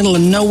here in the middle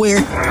of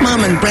nowhere,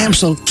 Mom and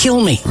Bramps will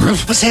kill me.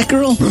 What's that,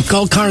 girl?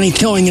 Call Kearney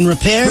Towing and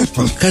Repair?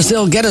 Because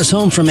they'll get us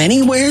home from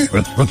anywhere?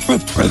 But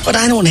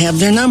I don't have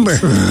their number.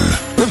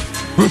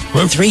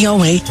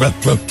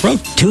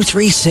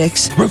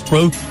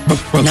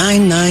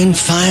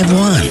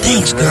 308-236-9951.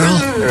 Thanks, girl.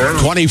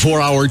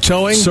 24-hour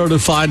towing,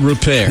 certified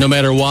repair. No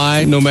matter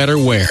why, no matter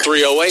where.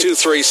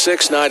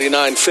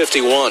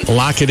 308-236-9951.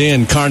 Lock it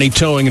in, Kearney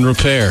Towing and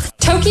Repair.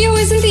 Tokyo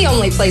isn't the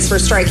only place for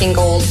striking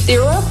gold. The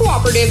Aurora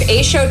Cooperative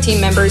A-Show team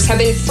members have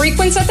been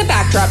frequents at the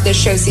backdrop this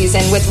show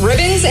season with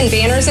ribbons and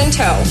banners in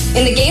tow.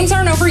 And the games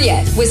aren't over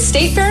yet. With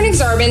State Fair and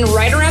Exarban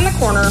right around the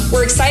corner,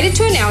 we're excited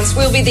to announce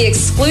we'll be the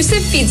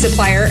exclusive feed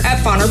supplier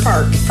at Bonner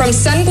Park. From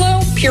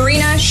Sunglow,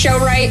 Purina,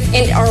 Showrite,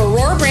 and our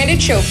Aurora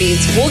branded show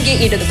feeds, we'll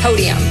get you to the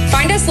podium.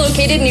 Find us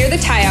located near the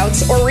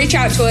tie-outs or reach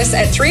out to us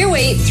at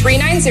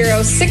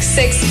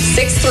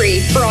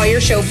 308-390-6663 for all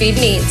your show feed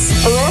needs.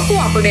 Aurora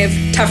Cooperative,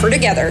 tougher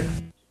together.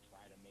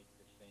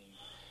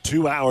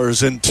 2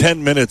 hours and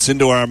 10 minutes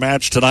into our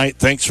match tonight.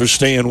 Thanks for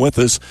staying with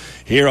us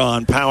here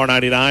on Power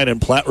 99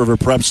 and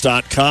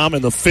PlatteRiverPreps.com.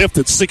 In the 5th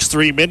at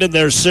 6-3 Minden,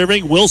 they're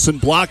serving. Wilson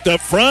blocked up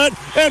front,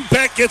 and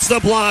Beck gets the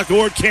block.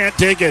 Ord can't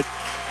take it.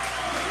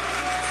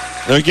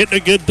 They're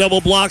getting a good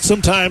double block.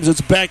 Sometimes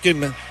it's Beck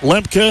and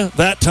Lemke.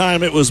 That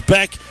time it was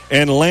Beck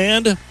and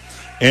Land.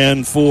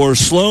 And for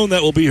Sloan,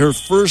 that will be her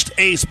first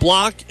ace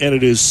block, and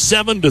it is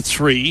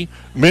 7-3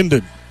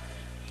 Minden.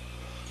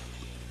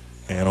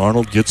 And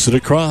Arnold gets it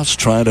across,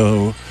 trying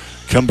to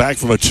come back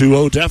from a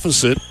 2-0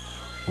 deficit.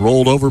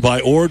 Rolled over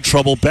by Ord,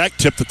 trouble Beck,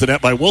 tipped at the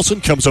net by Wilson,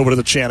 comes over to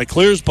the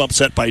Chanticleers, bump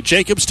set by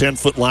Jacobs,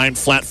 10-foot line,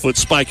 flat foot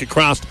spike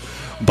across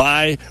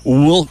by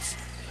Wolf.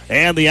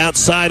 And the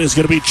outside is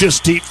going to be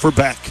just deep for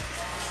Beck.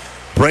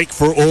 Break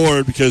for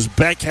Ord because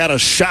Beck had a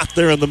shot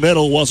there in the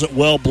middle, wasn't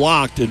well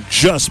blocked, and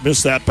just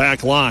missed that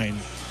back line.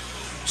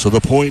 So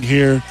the point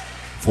here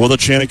for the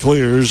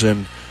Chanticleers,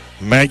 and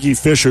Maggie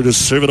Fisher to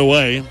serve it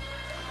away.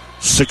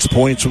 6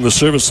 points from the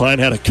service line,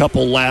 had a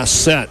couple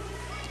last set.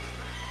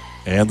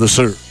 And the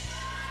serve.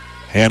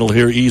 Handled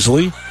here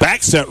easily.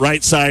 Back set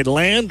right side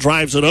land.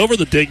 Drives it over.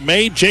 The dig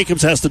made.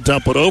 Jacobs has to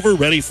dump it over.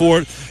 Ready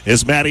for it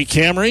is Maddie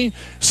Camry.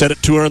 Set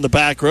it to her in the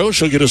back row.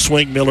 She'll get a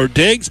swing. Miller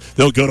digs.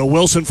 They'll go to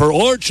Wilson for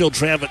Ord. She'll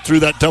tram it through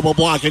that double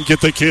block and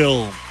get the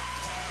kill.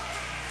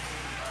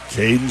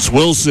 Cadence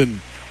Wilson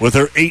with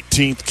her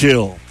 18th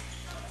kill.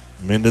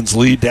 Minden's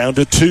lead down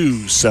to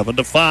 2,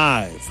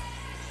 7-5.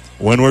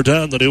 When we're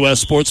done, the New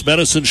West Sports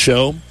Medicine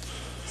Show.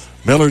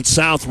 Millard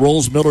South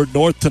rolls Millard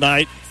North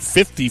tonight,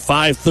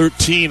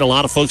 55-13. A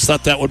lot of folks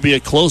thought that would be a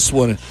close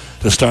one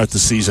to start the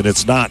season.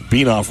 It's not.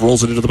 Beanoff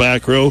rolls it into the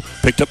back row,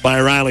 picked up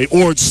by Riley.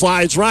 Ord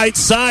slides right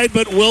side,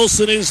 but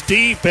Wilson is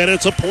deep, and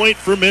it's a point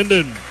for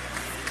Minden.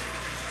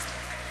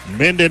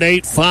 Minden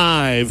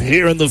 8-5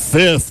 here in the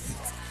fifth.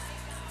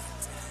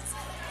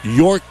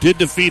 York did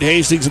defeat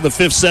Hastings in the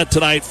fifth set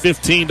tonight,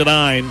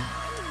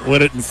 15-9.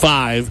 Win it in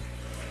 5.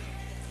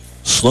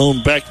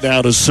 Sloan Beck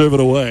now to serve it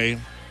away.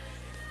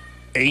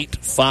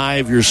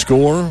 8-5 your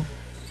score.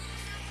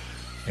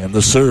 And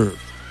the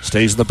serve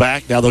stays in the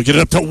back. Now they'll get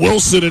it up to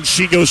Wilson, and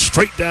she goes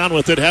straight down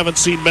with it. Haven't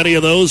seen many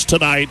of those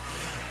tonight.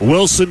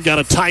 Wilson got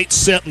a tight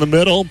set in the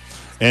middle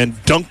and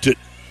dunked it.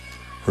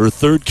 Her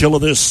third kill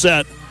of this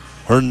set,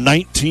 her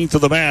 19th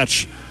of the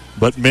match.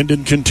 But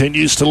Minden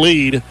continues to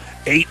lead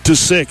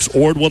 8-6.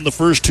 Ord won the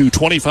first two,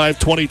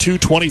 25-22,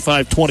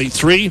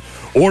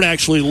 25-23. Ord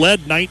actually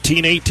led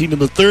 19-18 in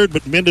the third,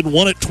 but Minden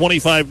won it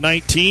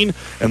 25-19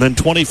 and then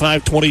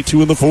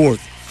 25-22 in the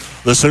fourth.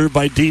 The serve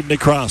by Deaton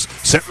across.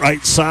 Set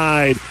right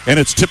side, and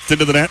it's tipped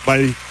into the net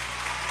by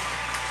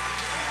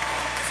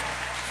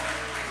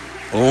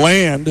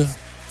Land.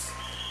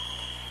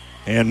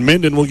 And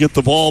Minden will get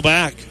the ball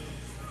back.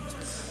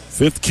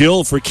 Fifth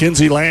kill for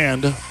Kinsey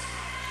Land.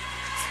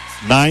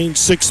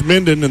 9-6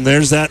 Minden, and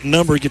there's that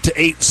number. Get to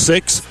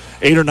 8-6,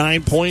 8 or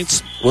 9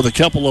 points with a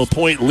couple of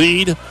point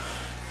lead.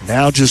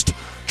 Now just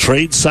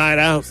trade side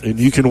out, and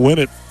you can win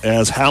it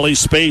as Hallie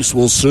Space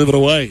will serve it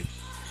away.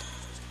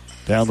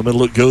 Down the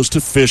middle it goes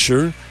to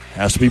Fisher.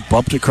 Has to be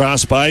bumped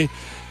across by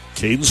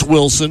Cadence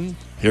Wilson.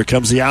 Here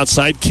comes the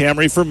outside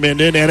Camry for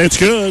Minden, and it's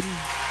good.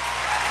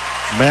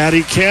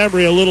 Maddie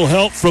Camry, a little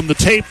help from the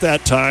tape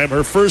that time.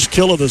 Her first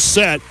kill of the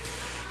set.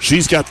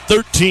 She's got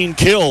 13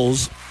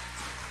 kills.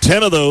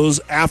 10 of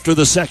those after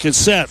the second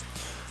set.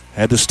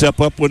 Had to step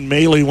up when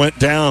Maley went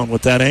down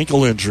with that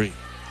ankle injury.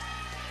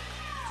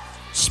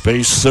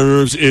 Space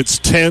serves. It's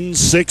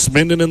 10-6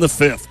 Minden in the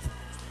fifth.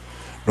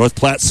 North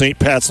Platte St.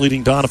 Pat's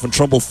leading Donovan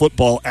Trumbull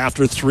football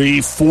after 3,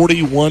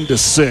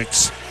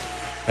 41-6.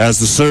 As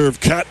the serve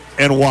cut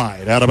and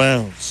wide, out of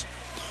bounds.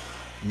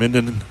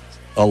 Minden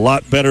a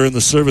lot better in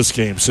the service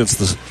game since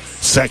the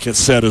second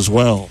set as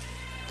well.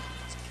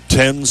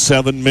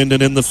 10-7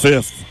 Minden in the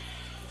fifth.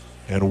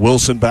 And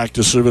Wilson back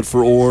to serve it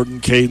for Ord,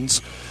 and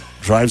Cadence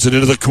drives it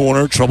into the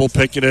corner. Trouble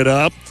picking it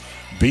up.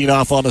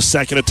 Beanoff on the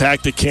second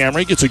attack to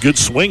Camry. Gets a good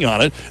swing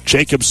on it.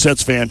 Jacobs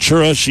sets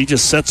Ventura. She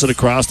just sets it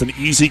across. An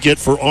easy get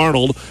for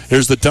Arnold.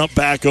 Here's the dump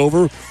back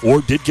over.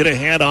 Ord did get a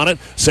hand on it.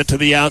 Set to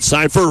the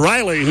outside for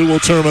Riley, who will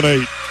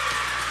terminate.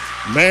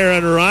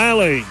 Maren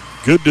Riley.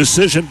 Good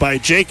decision by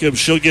Jacobs.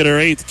 She'll get her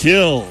 8th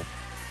kill.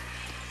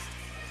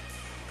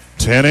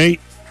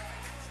 10-8.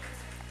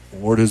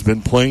 Ord has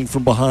been playing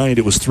from behind.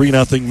 It was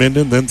 3-0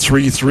 Minden, then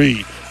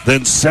 3-3,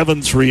 then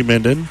 7-3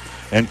 Minden,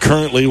 and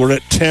currently we're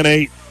at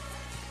 10-8.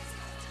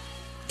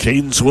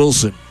 Cadence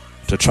Wilson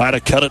to try to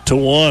cut it to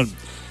 1.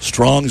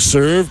 Strong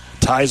serve,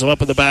 ties him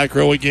up in the back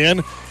row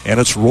again, and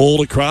it's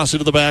rolled across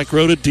into the back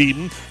row to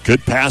Deaton.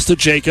 Good pass to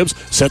Jacobs.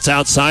 Sets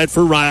outside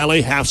for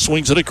Riley. Half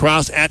swings it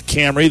across at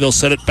Camry. They'll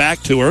set it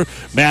back to her.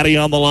 Maddie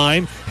on the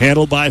line.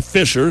 Handled by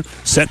Fisher.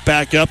 Set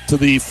back up to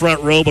the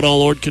front row, but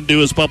all Ord can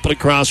do is bump it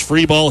across.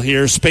 Free ball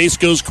here. Space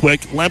goes quick.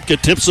 Lemke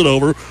tips it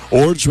over.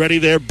 Ord's ready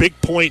there. Big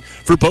point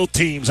for both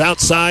teams.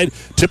 Outside.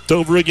 Tipped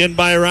over again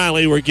by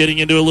Riley. We're getting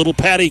into a little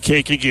patty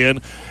cake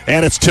again.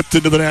 And it's tipped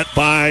into the net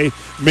by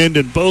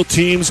Minden. Both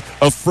teams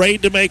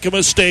afraid to make a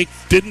mistake.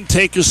 Didn't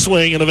take a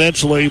swing, and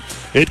eventually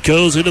it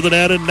goes into the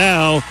net, and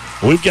now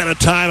we've got a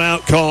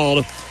timeout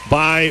called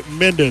by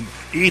Minden.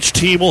 Each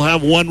team will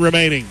have one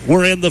remaining.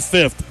 We're in the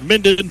fifth.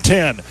 Minden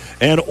 10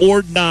 and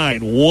Ord 9.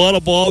 What a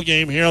ball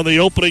game here on the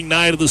opening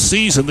night of the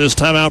season. This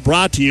timeout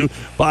brought to you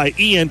by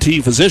ENT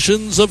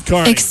Physicians of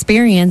Kearney.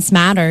 Experience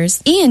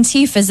matters.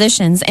 ENT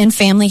Physicians and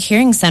Family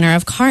Hearing Center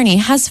of Kearney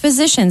has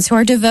physicians who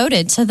are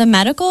devoted to the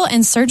medical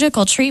and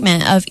surgical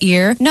treatment of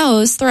ear,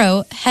 nose,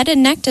 throat, head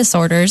and neck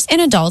disorders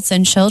in adults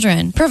and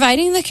children,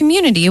 providing the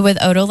community with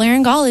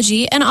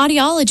otolaryngology and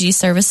audiology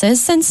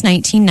services since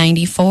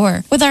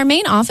 1994. With our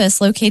main office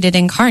located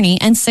in Kearney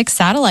and 6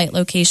 satellite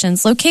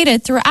locations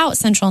located throughout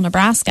central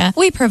Nebraska,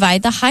 we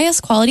provide the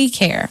highest quality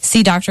care.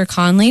 See Dr.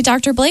 Conley,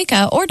 Dr.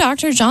 Blaka, or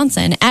Dr.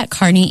 Johnson at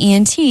Kearney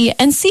ENT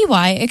and see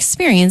why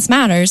experience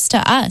matters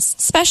to us,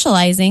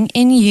 specializing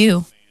in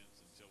you.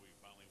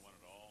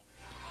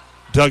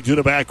 Doug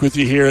Duda back with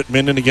you here at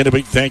Minden. Again, a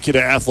big thank you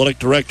to Athletic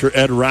Director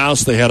Ed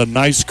Rouse. They had a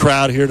nice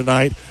crowd here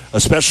tonight,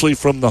 especially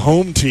from the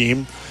home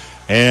team.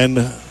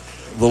 And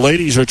the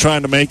ladies are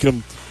trying to make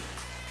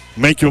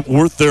it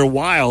worth their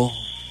while.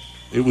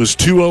 It was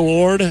 2-0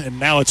 Ord, and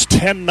now it's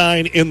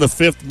 10-9 in the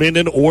fifth.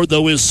 Minden. Ord,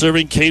 though, is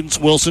serving. Cadence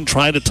Wilson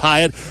trying to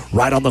tie it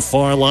right on the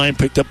far line.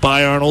 Picked up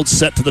by Arnold.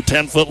 Set to the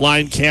 10-foot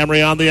line.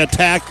 Camry on the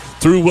attack.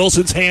 Through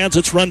Wilson's hands.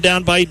 It's run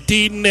down by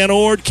Deaton, and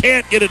Ord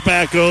can't get it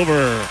back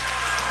over.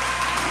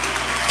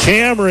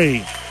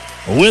 Camry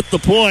with the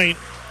point.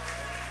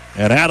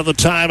 And out of the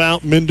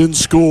timeout, Minden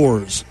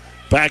scores.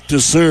 Back to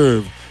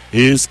serve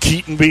is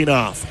Keaton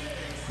Beanoff.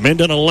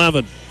 Minden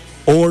 11,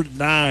 Ord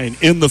 9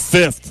 in the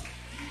fifth.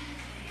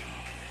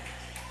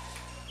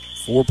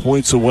 4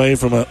 points away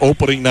from an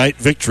opening night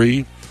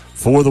victory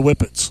for the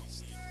Whippets.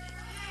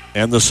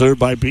 And the serve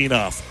by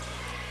Beanoff.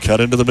 Cut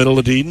into the middle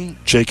of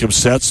Deaton. Jacob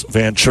sets.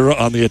 Ventura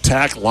on the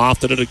attack.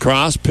 Lofted it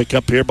across. Pick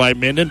up here by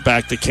Minden.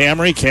 Back to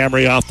Camry.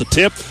 Camry off the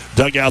tip.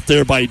 Dug out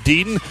there by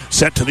Deaton.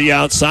 Set to the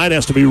outside.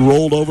 Has to be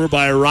rolled over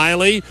by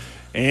Riley.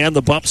 And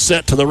the bump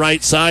set to the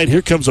right side.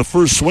 Here comes a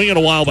first swing in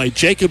a while by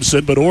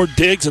Jacobson, but Ord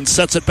digs and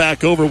sets it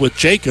back over with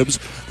Jacobs.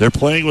 They're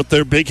playing with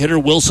their big hitter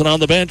Wilson on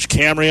the bench.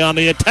 Camry on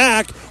the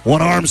attack.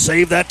 One arm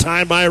save that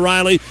time by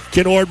Riley.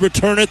 Can Ord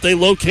return it? They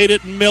locate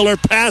it. Miller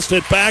passed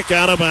it back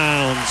out of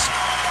bounds.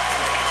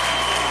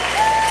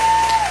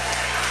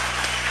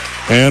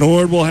 And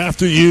Ord will have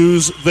to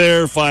use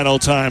their final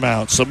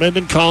timeout. So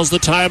Minden calls the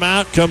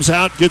timeout, comes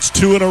out, gets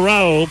two in a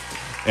row,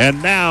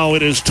 and now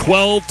it is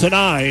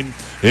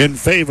 12-9 in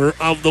favor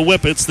of the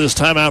Whippets. This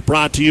timeout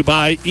brought to you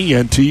by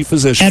ENT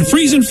Physicians. At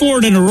Friesen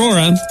Ford in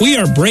Aurora, we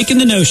are breaking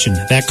the notion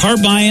that car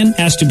buying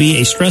has to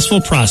be a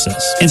stressful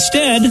process.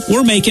 Instead,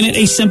 we're making it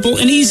a simple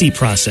and easy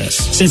process,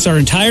 since our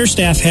entire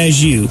staff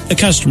has you, the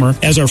customer,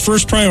 as our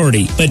first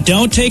priority. But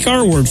don't take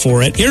our word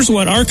for it. Here's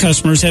what our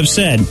customers have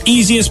said.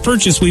 Easiest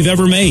purchase we've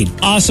ever made.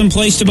 Awesome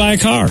place to buy a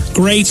car.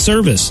 Great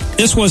service.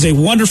 This was a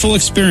wonderful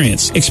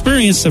experience.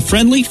 Experience the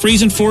friendly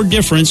Friesen Ford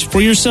difference for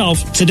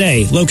yourself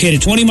today.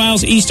 Located 20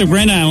 miles east of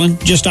Grand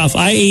Island, just off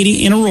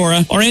I-80 in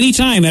Aurora, or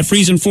anytime at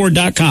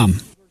FriesenFord.com.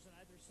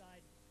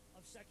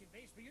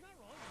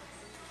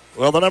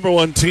 Well, the number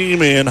one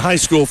team in high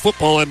school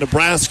football in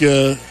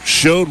Nebraska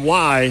showed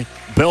why.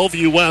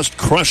 Bellevue West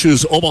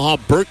crushes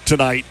Omaha Burke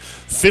tonight,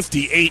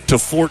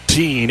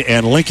 58-14,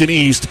 and Lincoln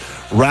East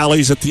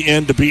rallies at the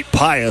end to beat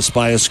Pius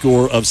by a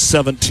score of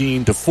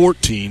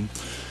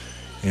 17-14.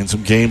 In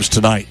some games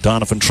tonight,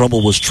 Donovan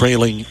Trumbull was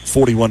trailing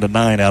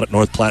 41-9 out at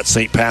North Platte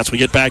St. Pat's. We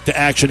get back to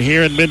action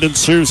here, and Minden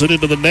serves it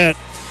into the net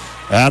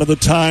out of the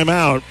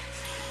timeout.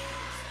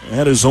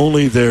 That is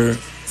only their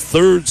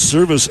third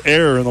service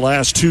error in the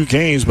last two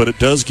games, but it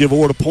does give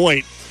Ord a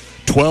point.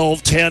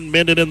 12-10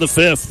 Minden in the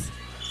fifth.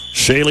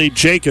 Shaylee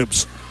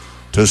Jacobs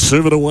to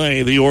serve it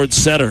away. The Ord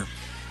setter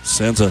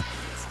sends a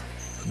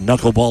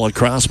knuckleball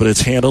across, but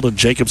it's handled, and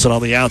Jacobson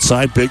on the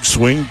outside. Big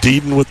swing.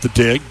 Deaton with the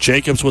dig.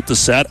 Jacobs with the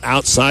set.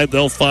 Outside,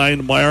 they'll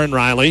find Myron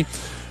Riley.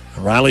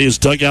 Riley is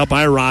dug out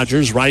by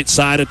Rogers. Right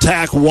side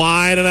attack.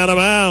 Wide and out of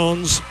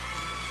bounds.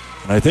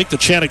 And I think the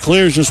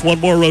Chanticleers just one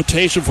more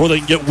rotation before they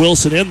can get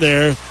Wilson in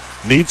there.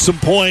 Need some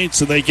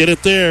points, and they get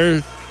it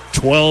there.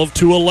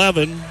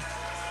 12-11.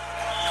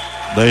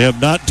 They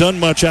have not done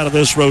much out of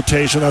this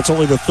rotation. That's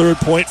only the third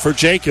point for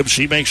Jacobs.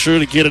 She makes sure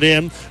to get it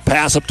in.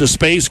 Pass up to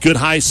space. Good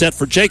high set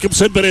for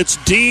Jacobson, but it's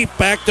deep.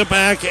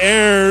 Back-to-back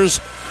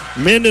errors.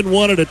 Minden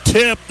wanted a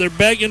tip. They're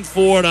begging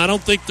for it. I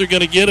don't think they're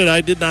going to get it.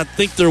 I did not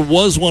think there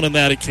was one on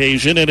that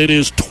occasion, and it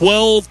is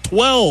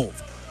 12-12.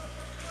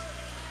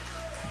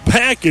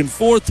 Back and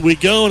forth we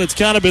go, and it's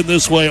kind of been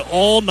this way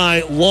all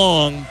night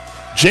long.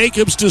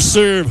 Jacobs to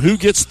serve. Who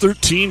gets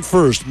 13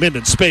 first?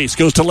 Minden space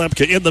goes to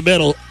Lemke in the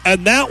middle,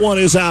 and that one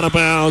is out of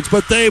bounds,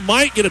 but they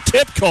might get a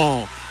tip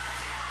call.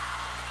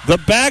 The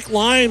back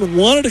line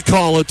wanted to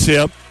call a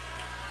tip,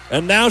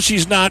 and now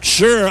she's not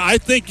sure. I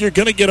think you're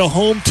going to get a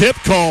home tip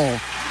call.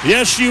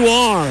 Yes, you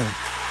are.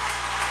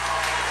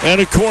 And,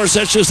 of course,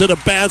 that's just at a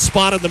bad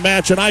spot in the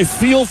match, and I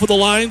feel for the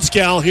Lions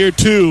gal here,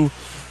 too,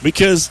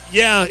 because,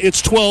 yeah,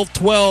 it's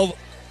 12-12.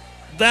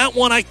 That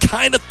one I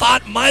kind of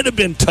thought might have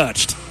been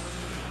touched.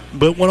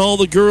 But when all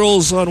the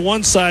girls on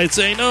one side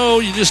say, no,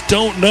 you just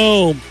don't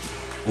know.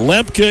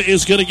 Lemke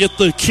is going to get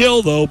the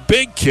kill, though.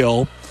 Big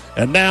kill.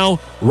 And now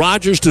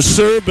Rogers to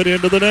serve, but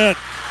into the net.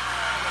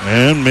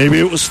 And maybe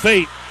it was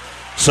fate.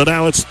 So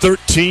now it's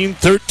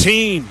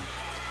 13-13.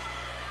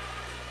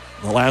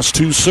 The last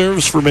two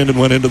serves for Minden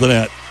went into the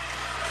net.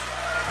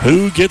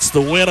 Who gets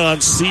the win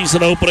on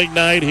season opening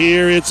night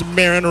here? It's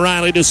Marin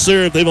Riley to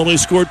serve. They've only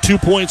scored 2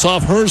 points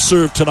off her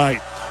serve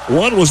tonight.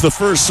 One was the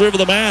first serve of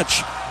the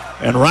match.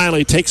 And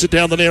Riley takes it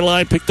down the near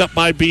line, picked up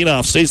by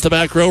Beanoff. Stays the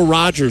back row.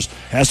 Rogers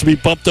has to be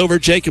bumped over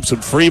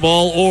Jacobson. Free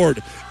ball,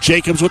 Ord.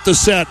 Jacobs with the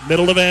set.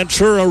 Middle to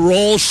Ventura.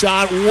 Roll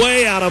shot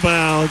way out of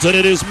bounds. And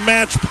it is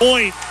match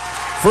point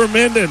for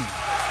Minden.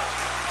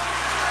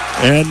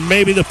 And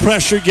maybe the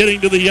pressure getting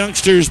to the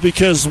youngsters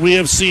because we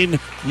have seen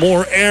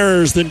more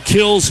errors than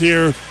kills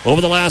here over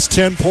the last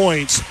 10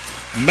 points.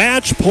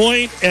 Match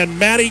point, and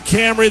Maddie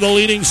Camry, the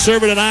leading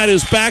server tonight,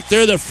 is back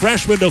there, the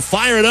freshman, to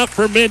fire it up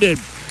for Minden.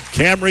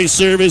 Camry's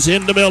serve is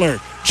into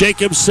Miller.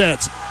 Jacobs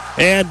sets.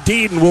 And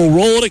Deedon will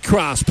roll it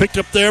across. Picked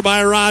up there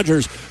by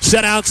Rogers.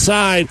 Set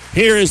outside.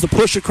 Here is the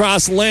push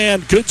across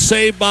land. Good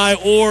save by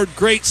Ord.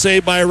 Great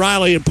save by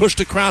Riley. And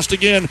pushed across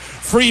again.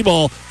 Free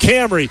ball.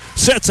 Camry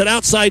sets it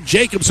outside.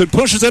 Jacobson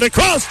pushes it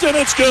across, and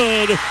it's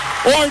good.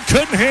 Ord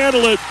couldn't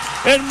handle it.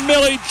 And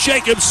Millie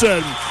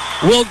Jacobson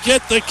will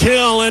get the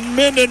kill. And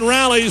Minden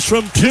rallies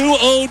from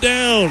 2-0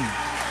 down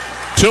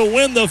to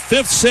win the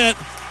fifth set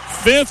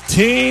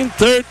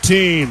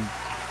 15-13.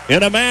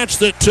 In a match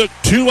that took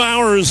 2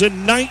 hours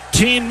and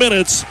 19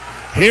 minutes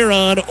here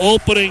on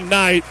opening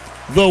night.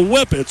 The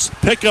Whippets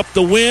pick up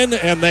the win,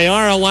 and they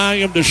are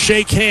allowing them to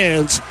shake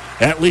hands,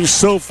 at least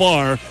so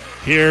far,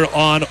 here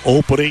on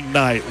opening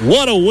night.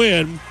 What a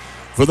win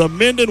for the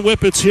Minden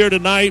Whippets here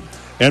tonight.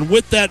 And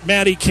with that,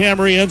 Maddie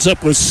Camry ends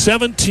up with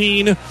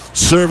 17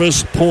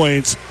 service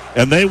points,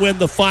 and they win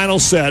the final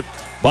set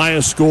by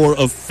a score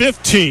of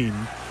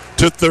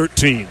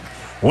 15-13.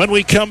 When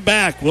we come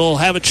back, we'll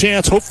have a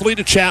chance, hopefully,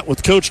 to chat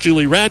with Coach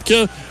Julie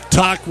Radke,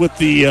 talk with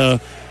the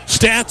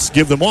stats,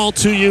 give them all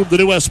to you. The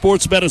New West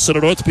Sports Medicine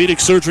and Orthopedic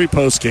Surgery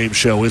postgame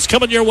show is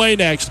coming your way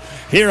next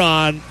here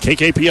on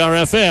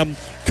KKPR-FM.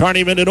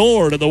 Kearney, Minden,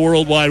 Ord, and the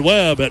World Wide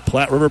Web at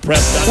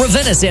PlatteRiverPrep.com.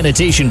 Ravenna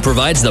Sanitation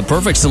provides the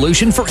perfect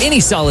solution for any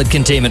solid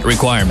containment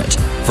requirement.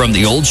 From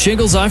the old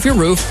shingles off your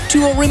roof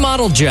to a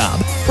remodel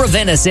job,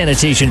 Ravenna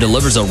Sanitation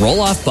delivers a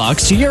roll-off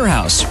box to your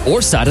house or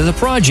side of the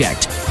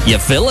project. You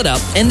fill it up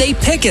and they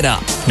pick it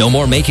up. No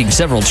more making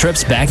several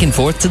trips back and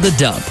forth to the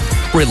dump.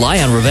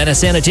 Rely on Ravenna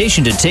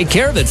Sanitation to take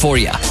care of it for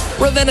you.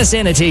 Ravenna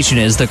Sanitation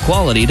is the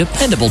quality,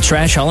 dependable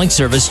trash hauling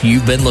service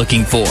you've been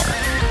looking for.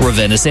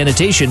 Ravenna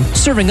Sanitation,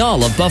 serving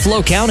all of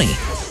Buffalo County.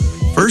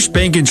 First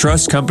Bank and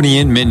Trust Company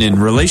in Minden.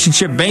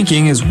 Relationship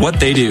banking is what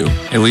they do.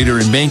 A leader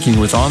in banking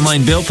with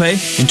online bill pay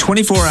and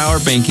 24-hour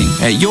banking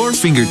at your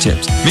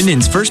fingertips.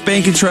 Minden's First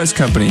Bank and Trust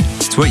Company.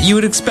 It's what you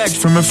would expect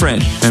from a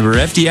friend. Member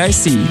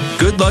FDIC.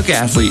 Good luck,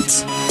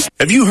 athletes.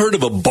 Have you heard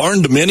of a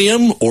barn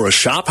dominium or a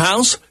shop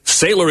house?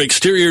 Sailor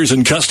Exteriors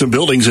and Custom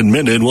Buildings in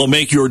Minden will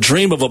make your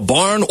dream of a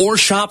barn or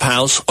shop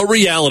house a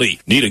reality.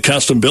 Need a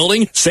custom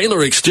building?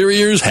 Sailor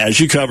Exteriors has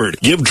you covered.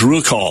 Give Drew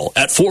a call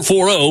at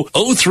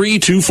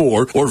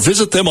 440-0324 or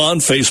visit them on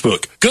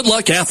Facebook. Good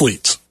luck,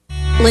 athletes.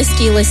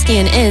 Liskey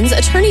 & Inns,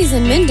 attorneys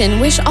in Minden,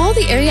 wish all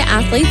the area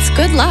athletes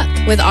good luck.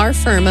 With our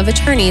firm of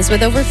attorneys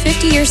with over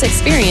 50 years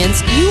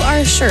experience, you are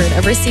assured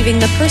of receiving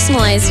the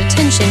personalized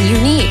attention you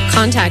need.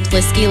 Contact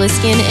Liskey &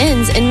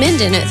 Inns in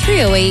Minden at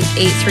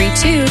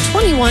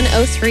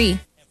 308-832-2103.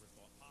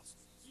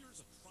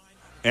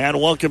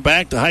 And welcome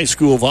back to high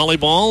school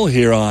volleyball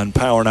here on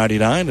Power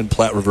 99 and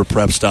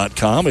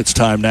PlatteRiverPreps.com. It's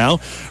time now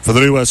for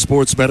the New West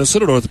Sports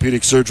Medicine and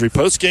Orthopedic Surgery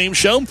postgame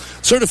show.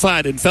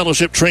 Certified and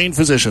fellowship-trained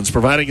physicians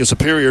providing a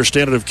superior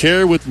standard of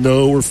care with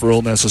no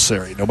referral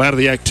necessary. No matter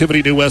the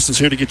activity, New West is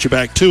here to get you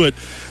back to it.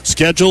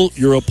 Schedule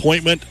your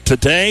appointment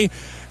today.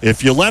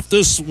 If you left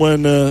us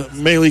when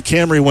Maylee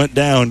Camry went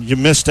down, you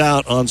missed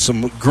out on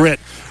some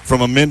grit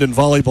from a Minden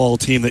volleyball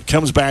team that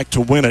comes back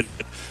to win it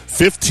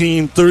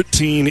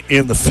 15-13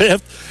 in the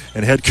fifth,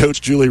 and head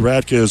coach Julie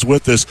Radke is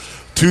with us.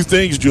 Two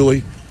things, Julie.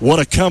 What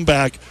a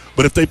comeback,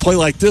 but if they play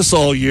like this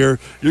all year,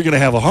 you're going to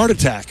have a heart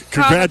attack.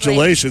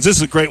 Congratulations. This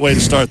is a great way to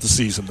start the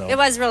season, though. It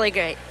was really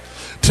great.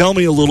 Tell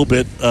me a little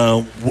bit,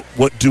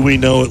 what do we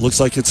know? It looks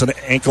like it's an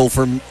ankle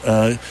from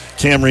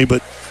Camry,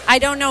 but I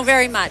don't know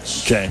very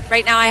much. Okay.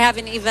 Right now I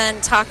haven't even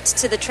talked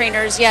to the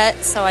trainers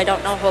yet, so I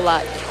don't know a whole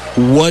lot.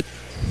 What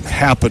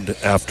happened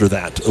after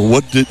that?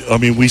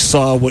 We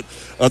saw what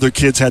other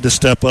kids had to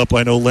step up.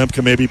 I know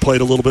Lemke maybe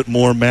played a little bit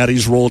more.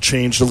 Maddie's role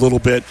changed a little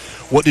bit.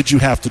 What did you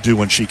have to do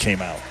when she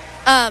came out?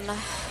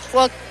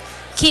 Well,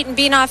 Keaton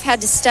Beanoff had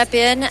to step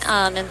in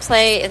and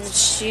play, and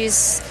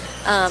she's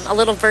a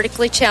little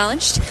vertically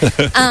challenged.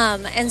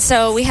 And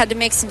so we had to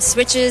make some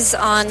switches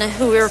on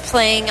who we were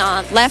playing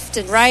on left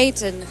and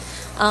right, and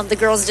the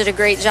girls did a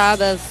great job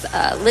of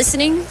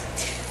listening.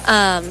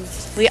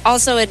 We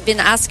also had been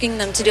asking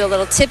them to do a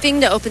little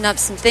tipping to open up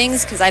some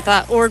things because I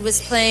thought Ord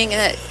was playing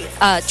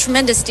a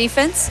tremendous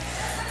defense.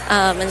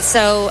 And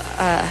so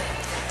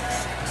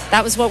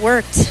that was what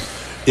worked.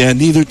 Yeah,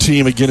 neither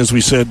team, again, as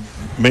we said,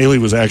 Maylee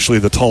was actually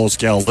the tallest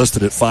gal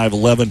listed at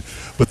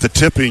 5'11", but the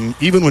tipping,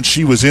 even when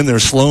she was in there,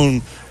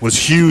 Sloan was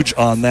huge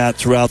on that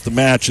throughout the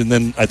match, and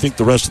then I think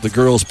the rest of the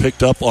girls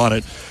picked up on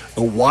it.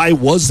 Why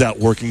was that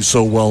working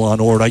so well on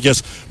Ord? I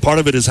guess part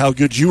of it is how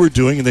good you were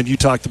doing, and then you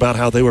talked about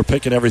how they were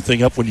picking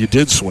everything up when you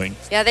did swing.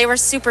 Yeah, they were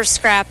super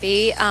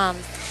scrappy.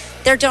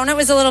 Their donut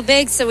was a little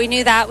big, so we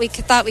knew that. We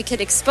thought we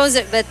could expose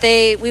it, but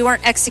we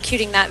weren't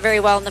executing that very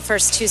well in the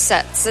first two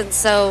sets. And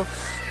so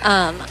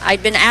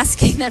I'd been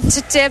asking them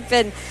to tip,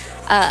 and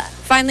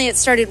finally it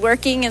started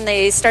working, and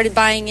they started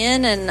buying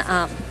in, and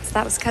so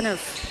that was kind of...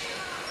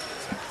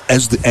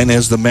 As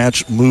the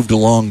match moved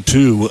along,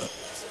 too,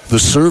 the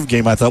serve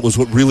game, I thought, was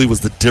what really was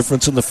the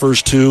difference in the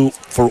first two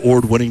for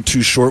Ord winning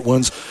two short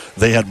ones.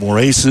 They had more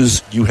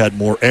aces, you had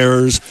more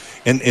errors,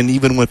 and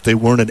even if they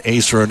weren't an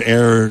ace or an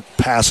error,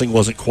 passing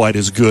wasn't quite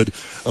as good.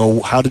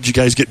 How did you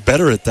guys get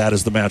better at that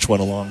as the match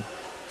went along?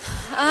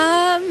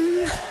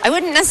 I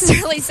wouldn't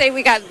necessarily say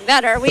we got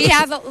better. We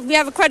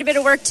have quite a bit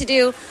of work to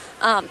do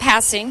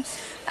passing.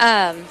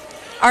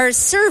 Our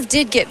serve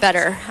did get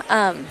better.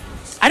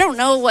 I don't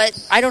know what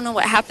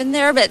happened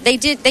there, but they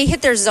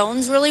hit their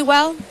zones really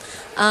well.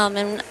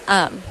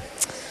 I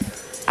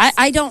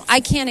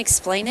can't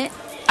explain it.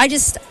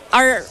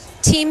 Our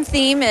team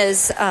theme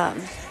is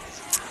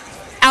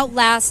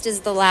outlast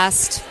is the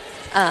last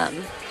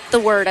the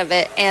word of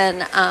it,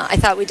 and I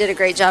thought we did a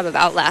great job of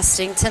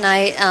outlasting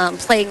tonight,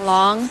 playing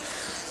long.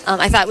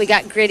 I thought we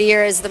got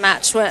grittier as the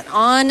match went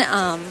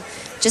on.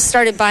 Just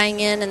started buying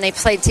in, and they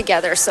played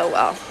together so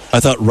well. I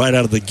thought right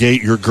out of the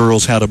gate your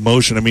girls had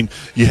emotion. I mean,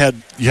 you had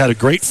a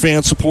great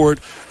fan support.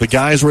 The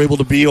guys were able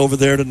to be over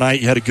there tonight.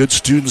 You had a good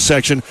student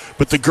section,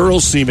 but the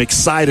girls seem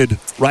excited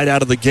right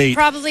out of the gate.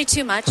 Probably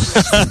too much.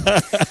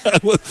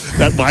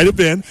 That might have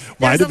been.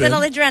 There's a little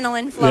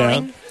adrenaline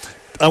flowing. Yeah.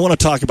 I want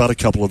to talk about a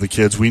couple of the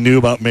kids. We knew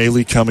about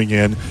Maylee coming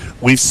in.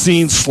 We've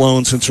seen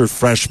Sloan since her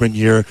freshman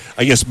year.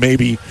 I guess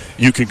maybe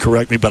you can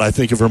correct me, but I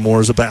think of her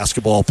more as a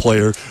basketball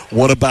player.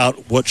 What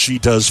about what she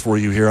does for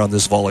you here on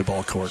this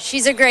volleyball court?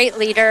 She's a great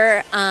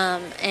leader,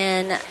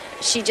 and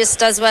she just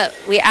does what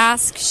we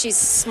ask. She's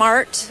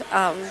smart.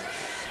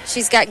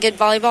 She's got good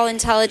volleyball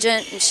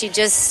intelligence, and she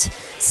just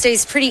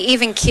stays pretty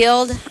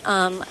even-keeled,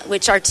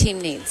 which our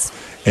team needs.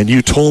 And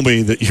you told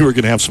me that you were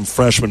going to have some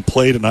freshmen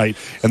play tonight,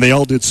 and they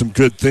all did some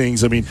good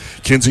things. I mean,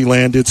 Kinsey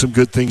Land did some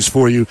good things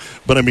for you,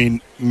 but, I mean,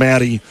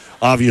 Maddie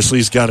obviously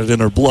has got it in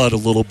her blood a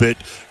little bit.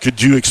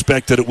 Could you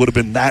expect that it would have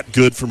been that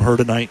good from her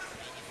tonight?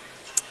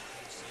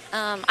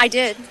 I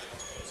did.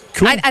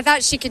 Cool. I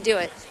thought she could do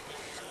it.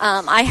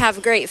 I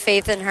have great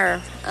faith in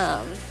her.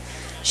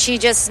 She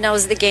just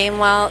knows the game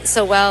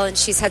so well, and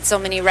she's had so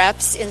many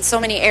reps in so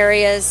many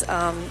areas,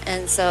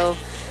 and so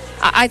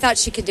I thought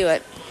she could do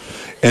it.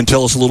 And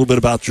tell us a little bit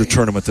about your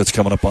tournament that's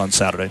coming up on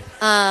Saturday.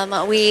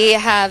 We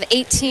have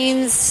 8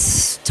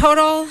 teams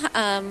total.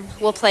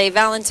 We'll play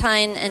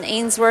Valentine and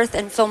Ainsworth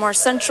and Fillmore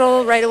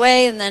Central right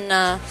away, and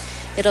then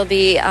it'll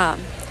be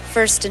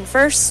first and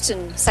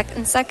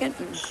second,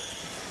 and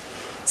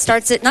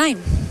starts at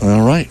 9.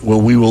 All right. Well,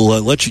 we will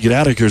let you get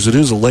out of here because it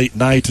is a late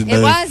night, and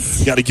it was.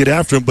 You got to get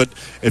after them. But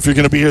if you're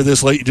going to be here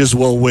this late, you just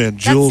well win.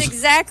 Jules, that's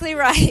exactly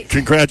right.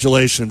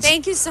 Congratulations.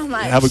 Thank you so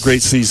much. Have a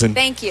great season.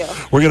 Thank you.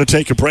 We're going to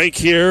take a break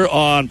here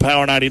on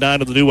Power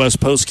 99 of the New West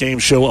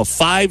Postgame Show. A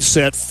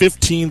 5-set,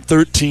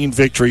 15-13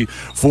 victory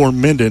for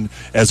Minden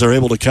as they're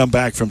able to come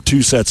back from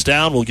 2 sets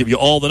down. We'll give you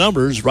all the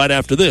numbers right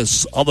after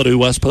this on the New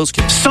West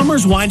Postgame.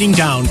 Summer's winding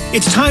down.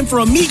 It's time for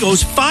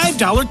Amigo's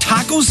 $5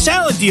 taco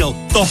salad deal.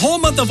 The whole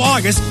month of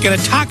August, get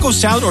a taco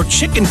salad or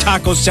chicken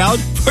taco salad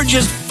for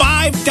just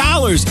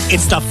 $5.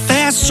 It's the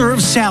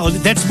fast-serve salad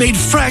that's made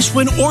fresh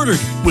when ordered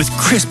with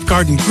crisp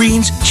garden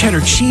greens,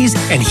 cheddar cheese,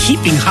 and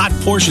heaping hot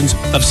portions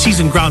of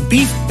seasoned ground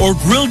beef or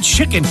grilled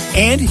chicken.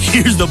 And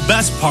here's the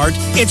best part.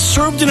 It's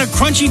served in a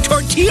crunchy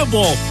tortilla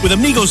bowl with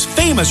Amigo's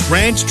famous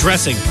ranch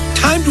dressing.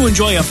 Time to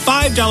enjoy a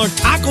 $5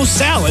 taco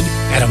salad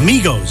at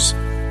Amigo's.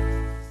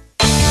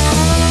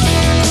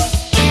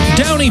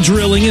 Downey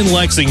Drilling in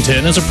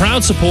Lexington is a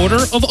proud supporter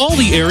of all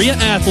the area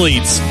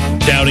athletes.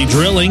 Downey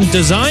Drilling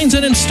designs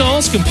and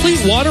installs complete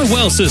water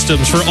well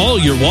systems for all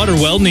your water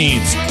well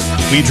needs.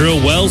 We drill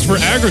wells for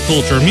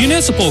agriculture,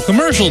 municipal,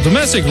 commercial,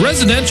 domestic,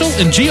 residential,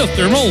 and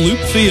geothermal loop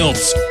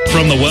fields.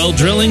 From the well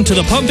drilling to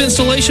the pump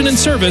installation and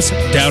service,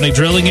 Downey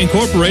Drilling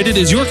Incorporated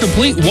is your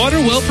complete water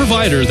well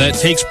provider that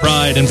takes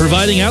pride in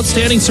providing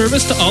outstanding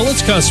service to all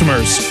its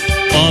customers.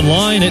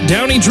 Online at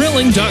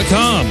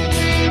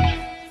downeydrilling.com.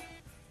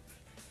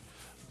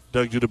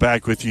 Doug Duda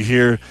back with you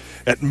here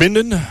at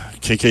Minden,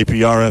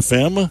 KKPR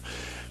FM,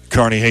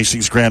 Kearney,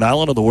 Hastings, Grand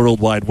Island, on the World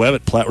Wide Web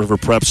at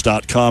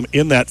PlatteRiverPreps.com.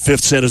 In that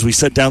 5th set, as we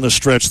said down the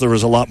stretch, there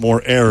was a lot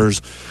more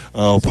errors,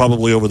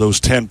 probably over those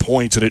 10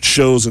 points, and it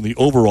shows in the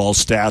overall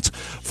stats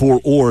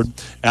for Ord.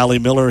 Allie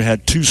Miller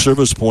had 2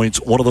 service points.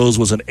 One of those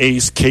was an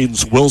ace.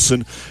 Cadence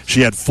Wilson,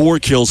 she had 4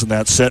 kills in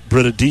that set.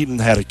 Britta Deaton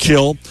had a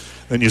kill.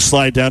 Then you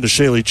slide down to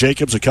Shaylee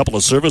Jacobs, a couple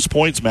of service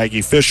points.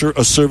 Maggie Fisher,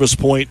 a service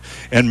point.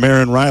 And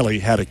Marin Riley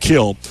had a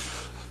kill.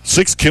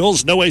 6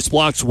 kills, no ace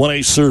blocks, 1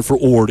 ace serve for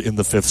Ord in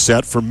the 5th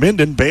set. For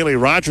Minden, Bailey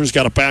Rogers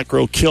got a back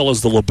row kill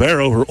as the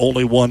libero, her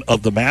only one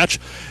of the match.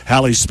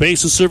 Hallie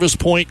Space, a service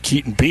point.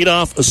 Keaton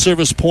Beatoff, a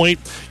service point.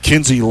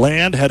 Kinsey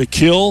Land had a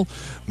kill.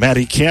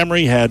 Maddie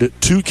Camry had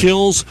 2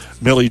 kills.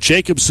 Millie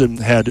Jacobson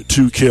had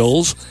 2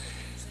 kills.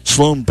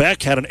 Sloan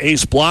Beck had an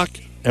ace block.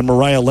 And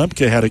Mariah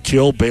Lemke had a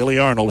kill. Bailey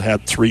Arnold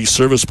had 3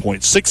 service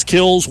points. 6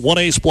 kills, 1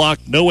 ace block,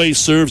 no ace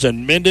serves,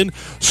 and Minden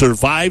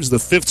survives the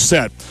 5th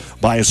set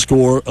by a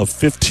score of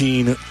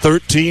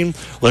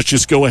 15-13. Let's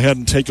just go ahead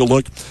and take a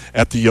look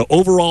at the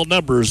overall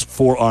numbers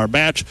for our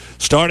match,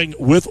 starting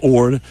with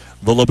Ord.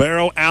 The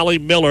libero, Allie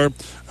Miller,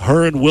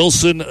 her and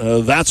Wilson,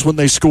 that's when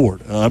they scored.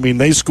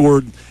 They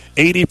scored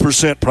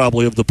 80%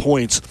 probably of the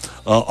points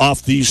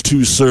off these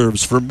 2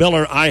 serves. For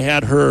Miller, I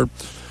had her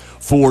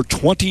for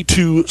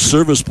 22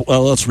 service.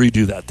 Let's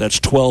redo that. That's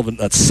 12 and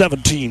that's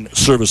 17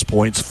 service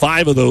points.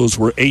 5 of those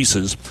were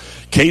aces.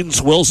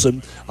 Cadence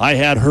Wilson, I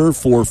had her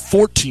for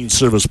 14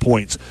 service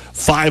points.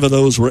 5 of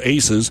those were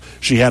aces.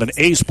 She had an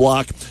ace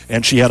block,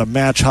 and she had a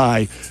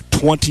match-high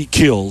 20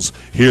 kills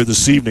here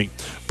this evening.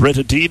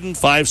 Britta Deeden,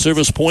 5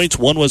 service points.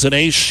 1 was an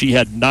ace. She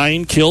had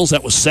 9 kills.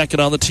 That was second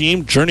on the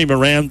team. Journey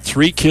Moran,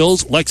 3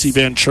 kills. Lexi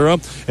Ventura,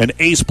 an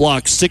ace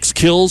block, 6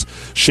 kills.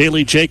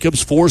 Shaylee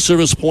Jacobs, 4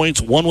 service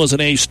points. 1 was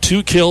an ace,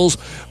 2 kills.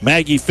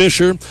 Maggie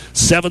Fisher,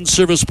 7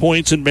 service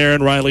points. And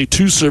Marin Riley,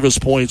 2 service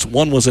points.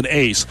 1 was an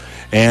ace.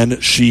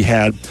 And she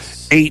had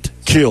 8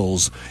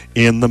 kills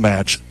in the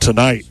match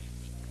tonight.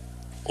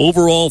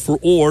 Overall for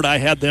Ord, I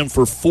had them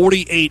for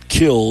 48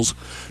 kills,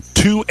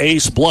 2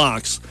 ace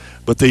blocks,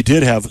 but they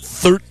did have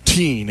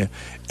 13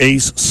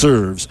 ace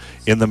serves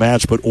in the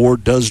match. But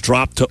Ord does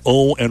drop to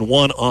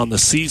 0-1 on the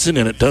season,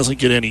 and it doesn't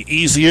get any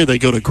easier. They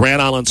go to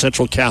Grand Island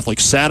Central Catholic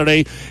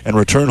Saturday and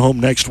return home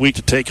next week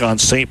to take on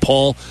St.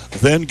 Paul,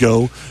 then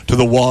go to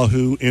the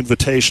Wahoo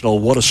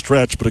Invitational. What a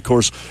stretch, but of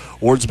course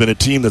Ord's been a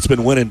team that's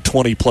been winning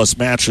 20-plus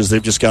matches.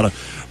 They've just got to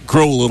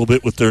grow a little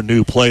bit with their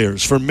new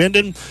players. For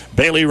Minden,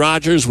 Bailey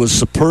Rogers was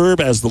superb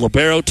as the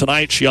libero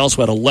tonight. She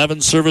also had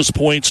 11 service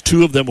points.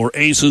 2 of them were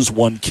aces,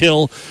 1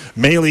 kill.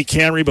 Maylee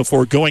Camry,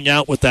 before going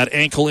out with that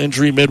ankle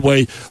injury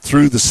midway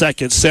through the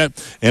second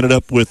set, ended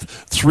up with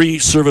 3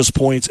 service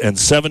points and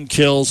 7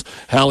 kills.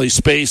 Hallie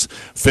Space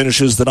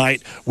finishes the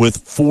night with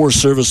 4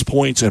 service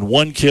points and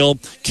 1 kill.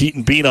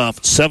 Keaton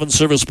Beanoff, 7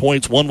 service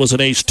points. 1 was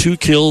an ace, 2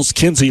 kills.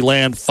 Kinsey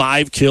Land,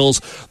 5 kills.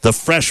 The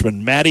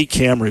freshman, Maddie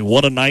Camry,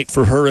 what a night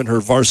for her in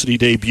her varsity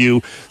debut.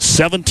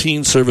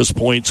 17 service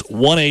points,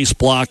 1 ace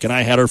block, and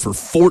I had her for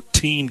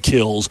 14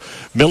 kills.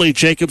 Millie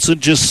Jacobson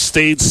just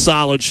stayed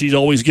solid. She'd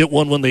always get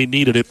one when they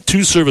needed it.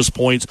 2 service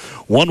points.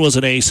 1 was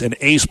an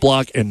ace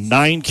block, and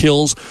 9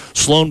 kills.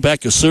 Sloan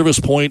Beck, a service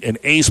point, an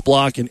ace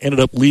block, and ended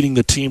up leading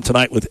the team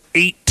tonight with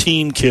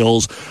 18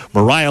 kills.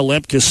 Mariah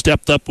Lemke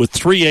stepped up with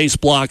 3 ace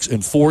blocks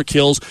and 4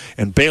 kills,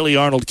 and Bailey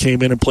Arnold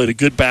came in and played a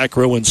good back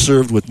row and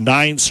served with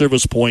 9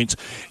 service points,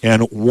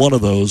 and 1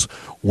 of those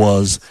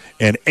was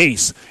an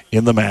ace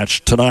in the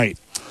match tonight.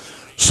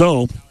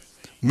 So,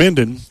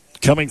 Minden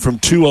coming from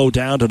 2-0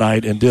 down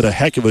tonight and did a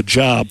heck of a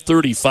job.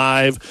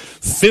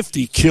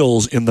 50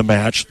 kills in the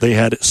match. They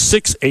had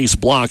 6 ace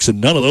blocks,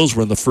 and none of those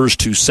were in the first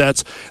 2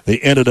 sets. They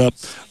ended up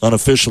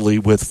unofficially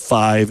with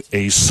 5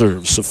 ace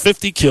serves. So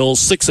 50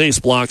 kills, 6 ace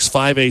blocks,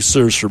 5 ace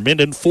serves for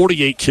Minden,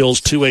 48 kills,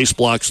 2 ace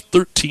blocks,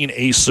 13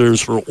 ace serves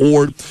for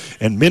Ord,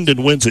 and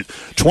Minden wins it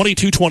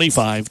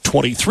 22-25,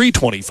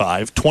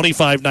 23-25,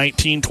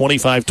 25-19,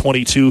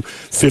 25-22,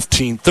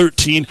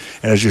 15-13.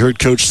 And as you heard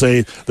Coach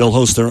say, they'll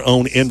host their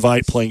own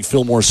invite, playing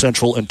Fillmore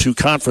Central and 2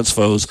 conference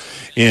foes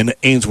in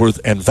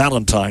Ainsworth and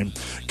Valentine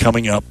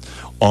coming up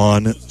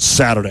on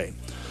Saturday.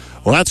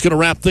 Well, that's going to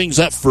wrap things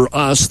up for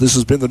us. This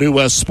has been the New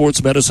West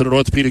Sports Medicine and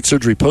Orthopedic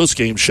Surgery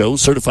postgame show.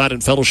 Certified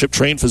and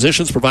fellowship-trained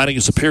physicians providing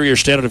a superior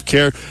standard of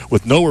care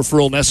with no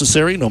referral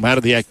necessary, no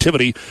matter the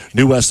activity.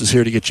 New West is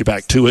here to get you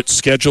back to it.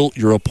 Schedule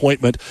your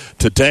appointment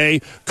today.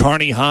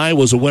 Kearney High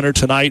was a winner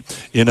tonight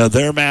in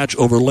their match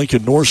over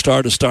Lincoln North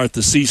Star to start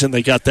the season.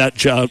 They got that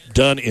job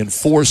done in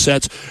 4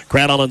 sets.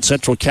 Grand Island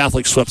Central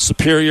Catholic swept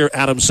Superior.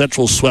 Adams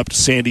Central swept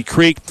Sandy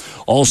Creek.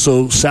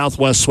 Also,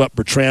 Southwest swept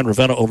Bertrand.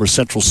 Ravenna over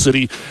Central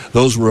City.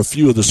 Those were a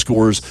few of the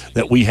scores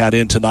that we had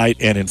in tonight.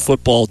 And in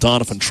football,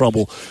 Donovan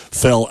Trumbull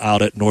fell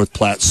out at North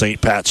Platte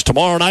St. Pat's.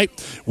 Tomorrow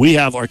night, we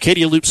have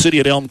Arcadia Loop City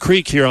at Elm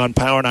Creek here on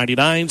Power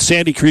 99.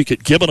 Sandy Creek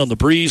at Gibbon on the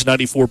Breeze,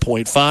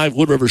 94.5.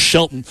 Wood River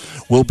Shelton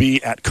will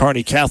be at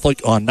Kearney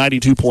Catholic on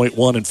 92.1 and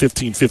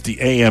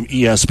 1550 AM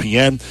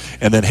ESPN.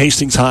 And then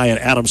Hastings High and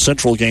Adams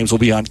Central games will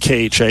be on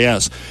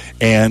KHAS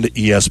and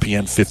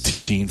ESPN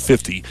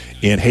 1550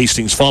 in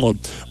Hastings, followed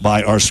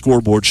by our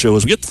scoreboard show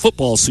as we get the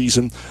football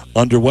season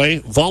underway.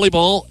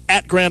 Volleyball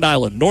at Grand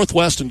Island,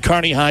 Northwest and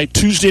Kearney High,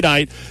 Tuesday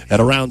night at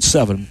around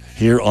 7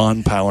 here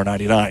on Power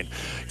 99.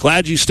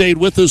 Glad you stayed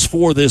with us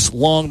for this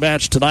long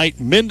match tonight.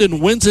 Minden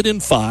wins it in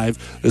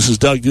 5. This is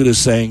Doug Dudas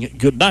saying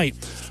good night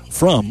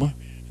from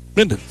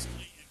Minden.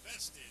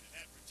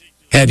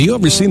 Have you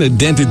ever seen a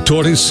dented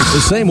tortoise?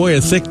 The same way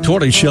a thick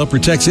tortoise shell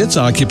protects its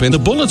occupant, the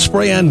bullet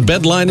spray-on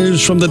bed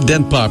liners from the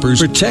Dent Poppers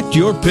protect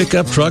your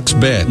pickup truck's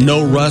bed.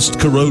 No rust,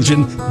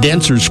 corrosion,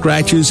 dents, or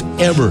scratches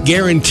ever.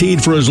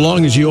 Guaranteed for as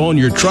long as you own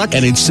your truck,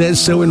 and it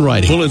says so in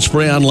writing. Bullet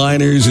spray-on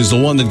liners is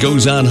the one that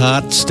goes on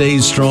hot,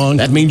 stays strong.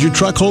 That means your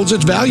truck holds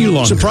its value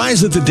longer.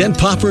 Surprised that the Dent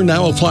Popper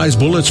now applies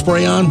bullet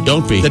spray-on?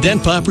 Don't be. The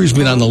Dent Popper's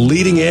been on the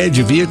leading edge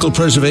of vehicle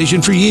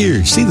preservation for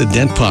years. See the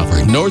Dent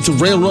Popper, north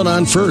of Railroad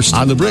on First,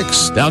 on the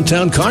Bricks,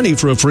 downtown Kearney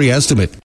for a free estimate.